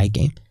fucking night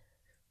game.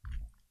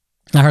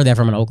 I heard that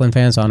from an Oakland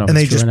fan, so I don't know. And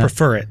they just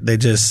prefer it. They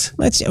just...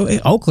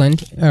 Oakland,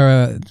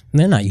 they're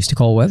not used to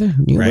cold weather.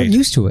 We're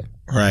used to it.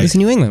 Right. It's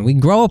New England. We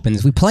grow up in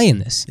this. We play in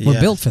this. We're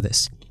built for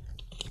this.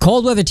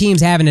 Cold weather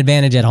teams have an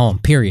advantage at home,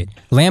 period.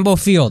 Lambeau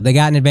Field, they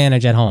got an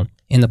advantage at home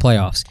in the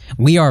playoffs.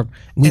 We live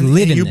in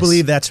this. You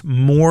believe that's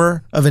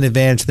more of an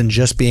advantage than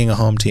just being a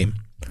home team?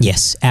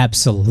 Yes,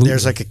 absolutely.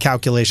 There's like a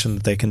calculation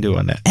that they can do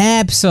on that.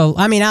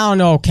 Absolutely. I mean, I don't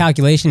know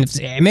calculation.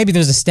 Maybe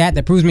there's a stat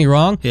that proves me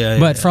wrong.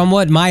 But from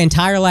what my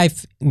entire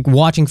life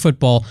watching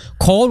football,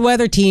 cold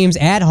weather teams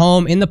at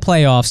home in the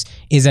playoffs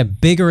is a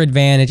bigger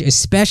advantage,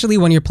 especially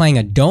when you're playing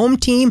a dome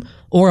team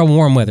or a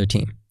warm weather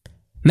team.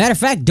 Matter of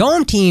fact,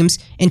 dome teams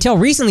until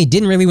recently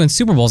didn't really win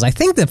Super Bowls. I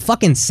think the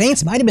fucking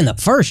Saints might have been the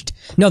first.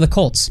 No, the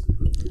Colts.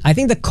 I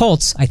think the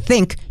Colts,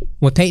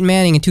 with Peyton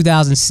Manning in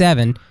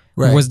 2007...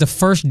 Right. Was the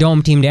first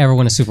dome team to ever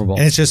win a Super Bowl.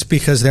 And it's just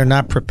because they're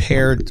not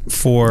prepared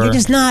for... You're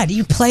just not.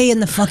 You play in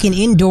the fucking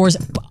indoors,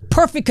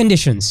 perfect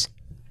conditions.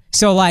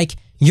 So, like,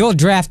 you'll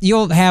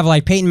have,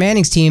 like, Peyton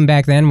Manning's team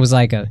back then was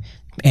like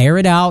air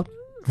it out,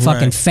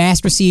 fucking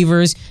fast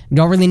receivers,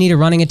 don't really need a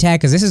running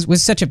attack, because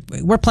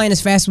we're playing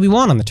as fast as we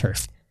want on the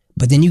turf.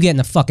 But then you get in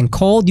the fucking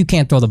cold, you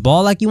can't throw the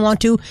ball like you want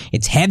to,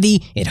 it's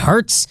heavy, it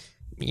hurts,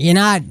 you're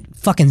not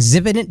fucking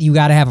zipping it. You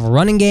got to have a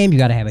running game. You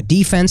got to have a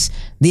defense.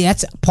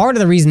 That's part of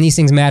the reason these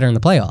things matter in the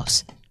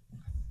playoffs.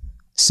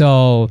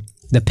 So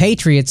the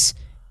Patriots,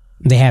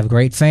 they have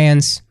great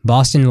fans.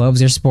 Boston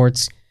loves their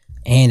sports,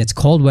 and it's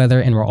cold weather.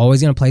 And we're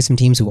always going to play some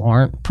teams who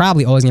aren't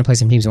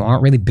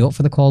really built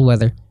for the cold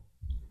weather.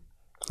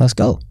 Let's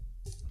go.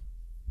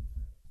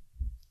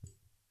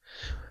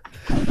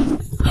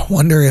 I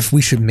wonder if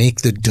we should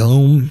make the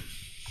dome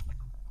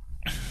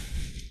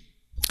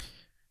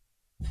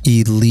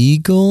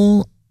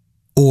illegal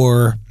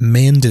or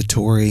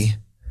mandatory,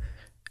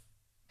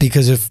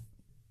 because if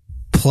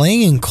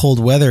playing in cold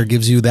weather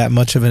gives you that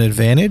much of an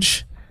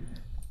advantage,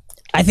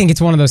 I think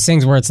it's one of those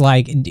things where it's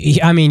like,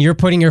 I mean, you're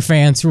putting your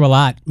fans through a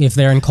lot if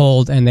they're in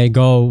cold and they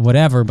go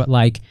whatever, but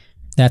like,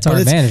 that's our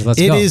advantage. Let's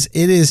go. It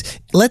is.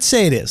 Let's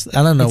say it is.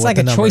 I don't know. It's like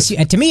a choice.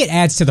 To me, it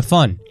adds to the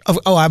fun.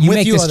 I'm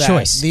with you on that.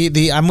 Choice.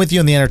 I'm with you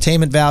on the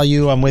entertainment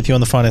value. I'm with you on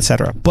the fun,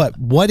 etc. But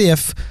what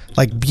if,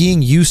 like,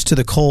 being used to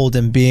the cold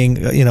and being,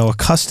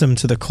 accustomed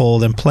to the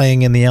cold and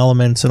playing in the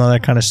elements and all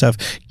that kind of stuff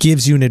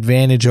gives you an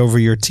advantage over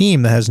your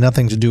team that has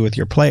nothing to do with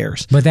your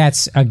players? But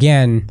that's,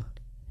 again,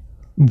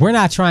 we're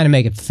not trying to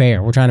make it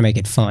fair. We're trying to make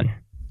it fun.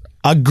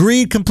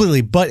 Agreed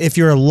completely. But if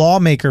you're a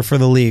lawmaker for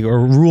the league or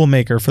a rule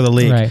maker for the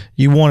league,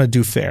 you want to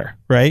do fair,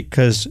 right?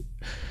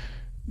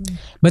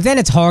 But then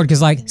it's hard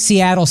because, like,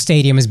 Seattle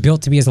Stadium is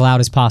built to be as loud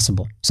as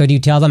possible. So do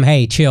you tell them,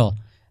 hey, chill,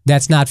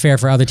 that's not fair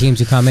for other teams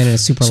who come in and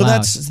it's super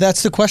loud? So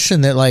that's the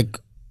question that, like...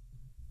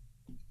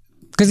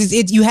 Because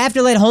you have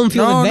to let home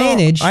field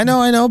advantage. No,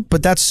 I know.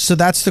 But that's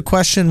the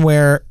question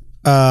where...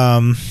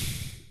 So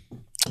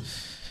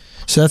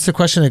that's the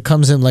question that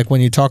comes in, like,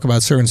 when you talk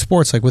about certain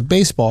sports, like with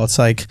baseball, it's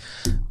like...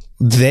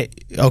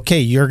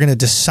 you're going to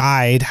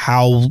decide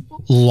how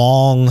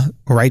long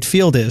right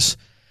field is,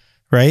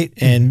 right?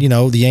 And,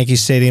 the Yankee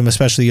Stadium,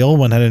 especially the old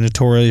one, had a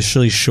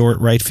notoriously short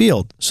right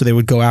field. So they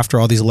would go after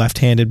all these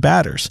left-handed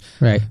batters.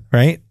 Right.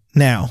 Right?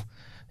 Now,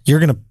 you're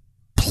going to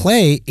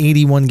play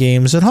 81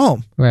 games at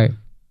home. Right.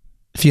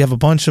 If you have a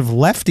bunch of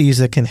lefties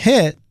that can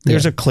hit,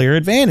 there's a clear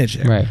advantage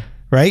there. Right.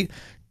 Right?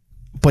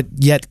 But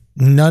yet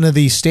none of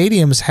these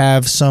stadiums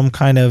have some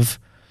kind of,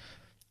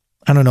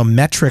 I don't know,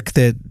 metric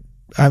that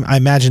I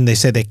imagine they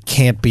say they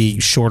can't be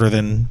shorter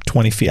than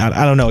 20 feet.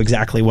 I don't know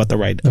exactly what the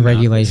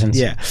regulations.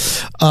 Yeah.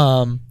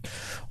 All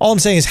I'm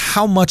saying is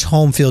how much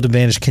home field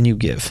advantage can you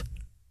give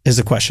is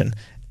the question.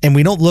 And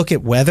we don't look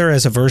at weather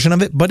as a version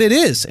of it, but it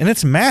is, and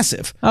it's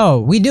massive. Oh,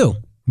 we do.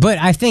 But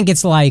I think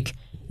it's like,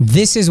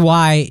 this is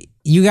why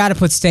you got to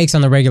put stakes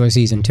on the regular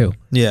season too.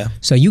 Yeah.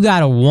 So you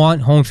got to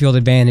want home field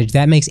advantage.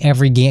 That makes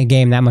every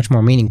game that much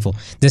more meaningful.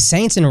 The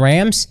Saints and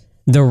Rams,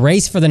 the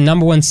race for the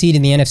number 1 seed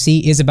in the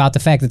NFC is about the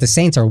fact that the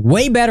Saints are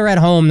way better at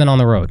home than on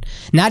the road.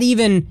 Not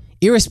even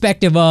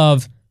irrespective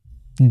of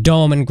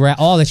dome and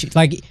all that shit.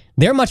 Like,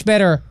 they're much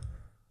better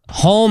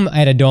home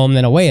at a dome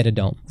than away at a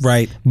dome.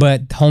 Right.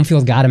 But home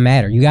field got to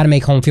matter. You got to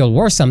make home field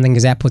worth something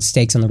because that puts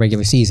stakes on the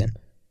regular season.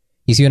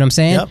 You see what I'm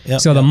saying?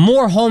 Yep, the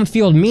more home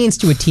field means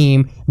to a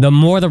team, the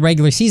more the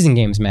regular season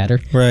games matter.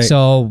 Right.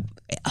 So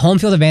home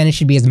field advantage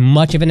should be as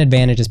much of an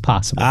advantage as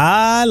possible.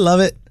 I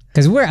love it.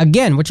 Because we're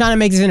trying to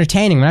make this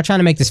entertaining. We're not trying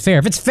to make this fair.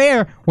 If it's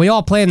fair, we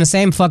all play in the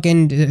same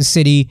fucking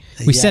city.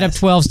 We set up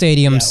 12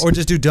 stadiums. Yeah, or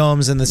just do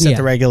domes and then set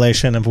the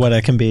regulation of what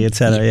it can be, et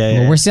cetera.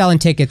 Well, we're selling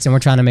tickets and we're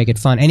trying to make it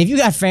fun. And if you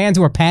got fans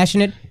who are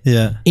passionate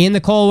in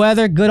the cold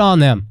weather, good on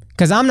them.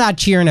 Because I'm not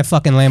cheering at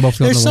fucking Lambeau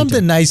Field. There's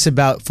something nice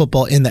about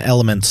football in the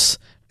elements.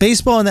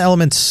 Baseball in the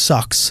elements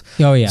sucks.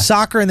 Oh, yeah.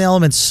 Soccer in the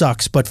elements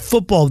sucks. But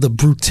football, the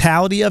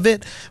brutality of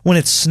it, when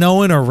it's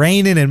snowing or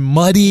raining and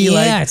muddy.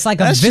 Yeah, it's like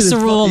a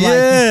visceral,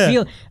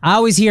 feel. I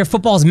always hear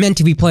football's meant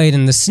to be played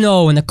in the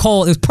snow and the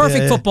cold. It was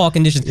perfect football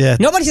conditions. Yeah.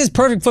 Nobody says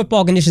perfect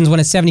football conditions when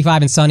it's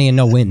 75 and sunny and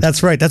no wind.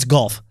 That's right. That's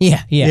golf.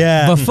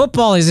 Yeah. But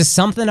football is just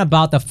something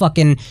about the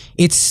fucking,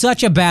 it's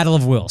such a battle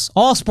of wills.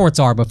 All sports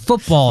are, but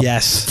football,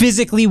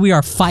 physically we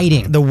are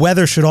fighting. The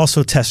weather should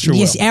also test your will.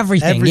 Yes,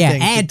 everything. Yeah,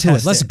 add to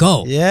it. Let's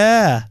go.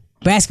 Yeah.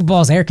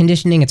 Basketball's air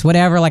conditioning. It's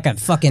whatever, like a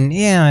fucking,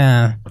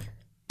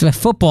 But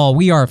football,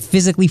 we are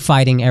physically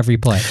fighting every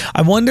play.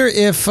 I wonder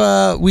if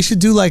we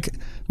should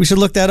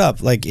look that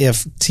up. Like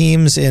if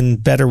teams in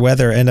better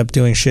weather end up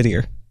doing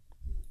shittier.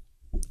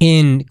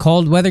 In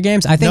cold weather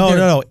games? I think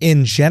No.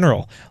 In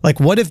general. Like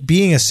what if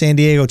being a San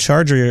Diego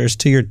Charger is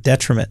to your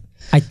detriment?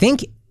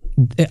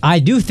 I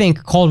do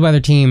think cold weather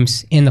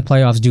teams in the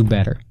playoffs do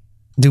better.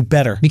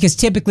 Because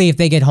typically if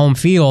they get home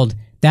field,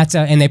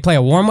 and they play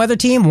a warm weather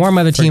team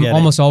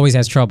almost always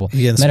has trouble.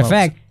 Matter of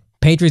fact,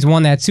 Patriots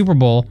won that Super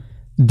Bowl.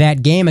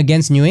 That game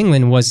against New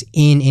England was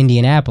in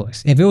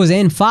Indianapolis. If it was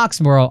in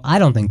Foxborough, I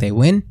don't think they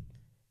win.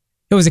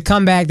 It was a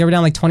comeback. They were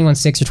down like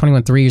 21-6 or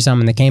 21-3 or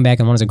something. They came back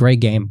and won. It was a great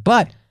game.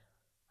 But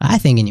I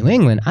think in New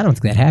England, I don't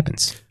think that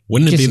happens.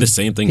 Wouldn't it be the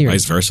same thing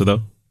vice versa,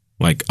 though?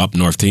 Like up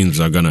north teams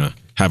are going to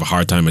have a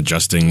hard time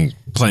adjusting,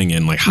 playing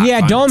in like hot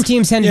climates. Dome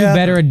teams tend to do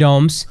better at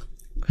domes.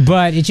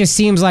 But it just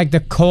seems like the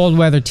cold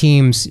weather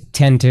teams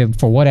tend to,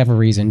 for whatever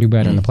reason, do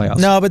better in the playoffs.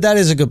 No, but that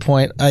is a good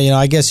point.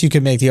 I guess you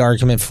could make the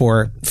argument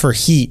for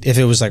heat if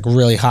it was like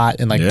really hot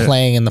and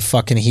playing in the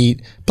fucking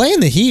heat. Playing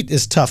the heat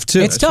is tough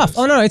too. It's tough.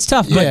 Oh no, it's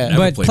tough.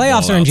 But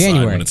playoffs are in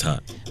January. When it's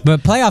hot.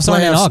 But playoffs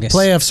aren't in August.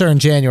 Playoffs are in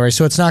January,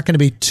 so it's not going to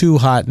be too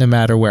hot no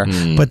matter where.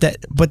 But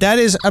that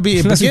is,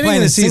 beginning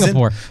of the season,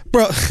 Singapore.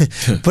 Bro.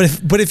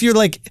 but if you're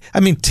like,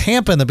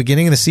 Tampa in the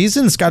beginning of the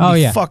season, it's got to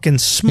be fucking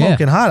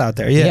smoking hot out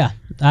there. Yeah.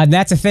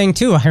 That's a thing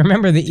too. I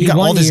remember you got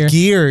all this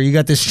gear. You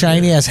got this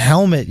shiny ass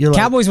helmet. You're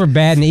Cowboys were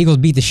bad, and the Eagles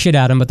beat the shit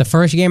out of them. But the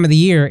first game of the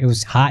year, it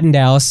was hot in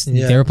Dallas.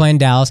 Yeah. They were playing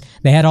Dallas.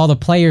 They had all the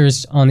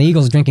players on the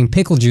Eagles drinking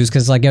pickle juice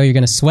because you're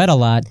going to sweat a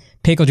lot.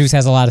 Pickle juice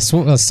has a lot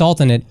of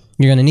salt in it.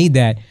 You're going to need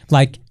that.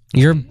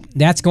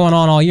 That's going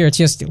on all year. It's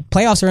just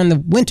playoffs are in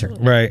the winter,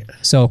 right?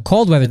 So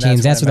cold weather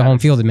teams, that's where the home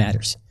field it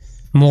matters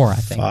more. I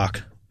think.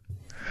 Fuck,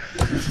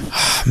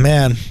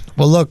 man.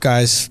 Well, look,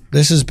 guys,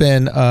 this has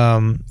been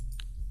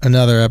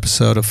another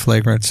episode of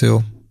Flagrant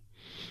 2,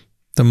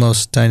 the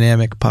most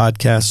dynamic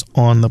podcast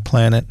on the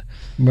planet.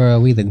 Bro,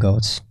 we the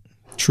GOATs.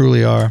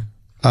 Truly are.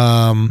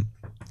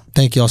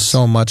 Thank y'all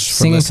so much for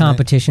singing listening.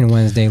 Competition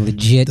Wednesday,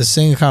 legit. The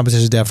singing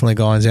competition is definitely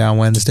going down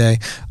Wednesday.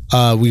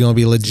 We're going to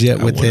be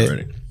legit with it.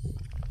 Already.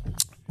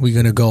 We're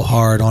going to go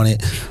hard on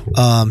it.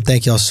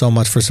 Thank y'all so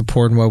much for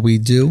supporting what we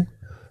do.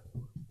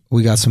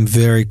 We got some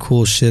very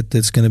cool shit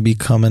that's going to be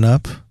coming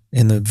up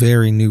in the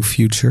very new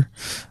future.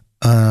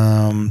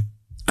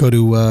 Go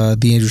to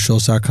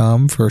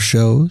theandrewschultz.com for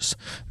shows.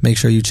 Make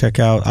sure you check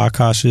out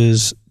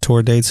Akash's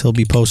tour dates. He'll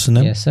be posting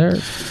them. Yes, sir.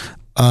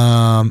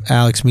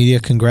 Alex Media,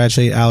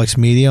 congratulate Alex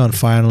Media on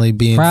finally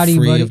being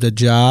free of the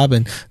job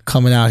and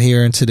coming out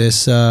here into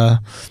this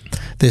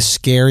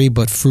scary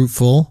but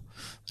fruitful,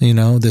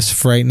 this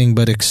frightening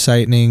but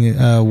exciting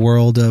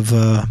world of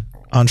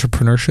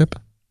entrepreneurship.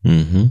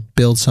 Mm-hmm.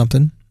 Build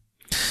something.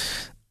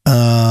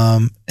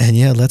 And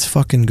yeah, let's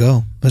fucking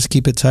go. Let's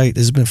keep it tight.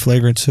 This has been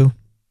Flagrant 2.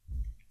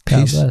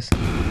 Peace. God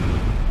bless.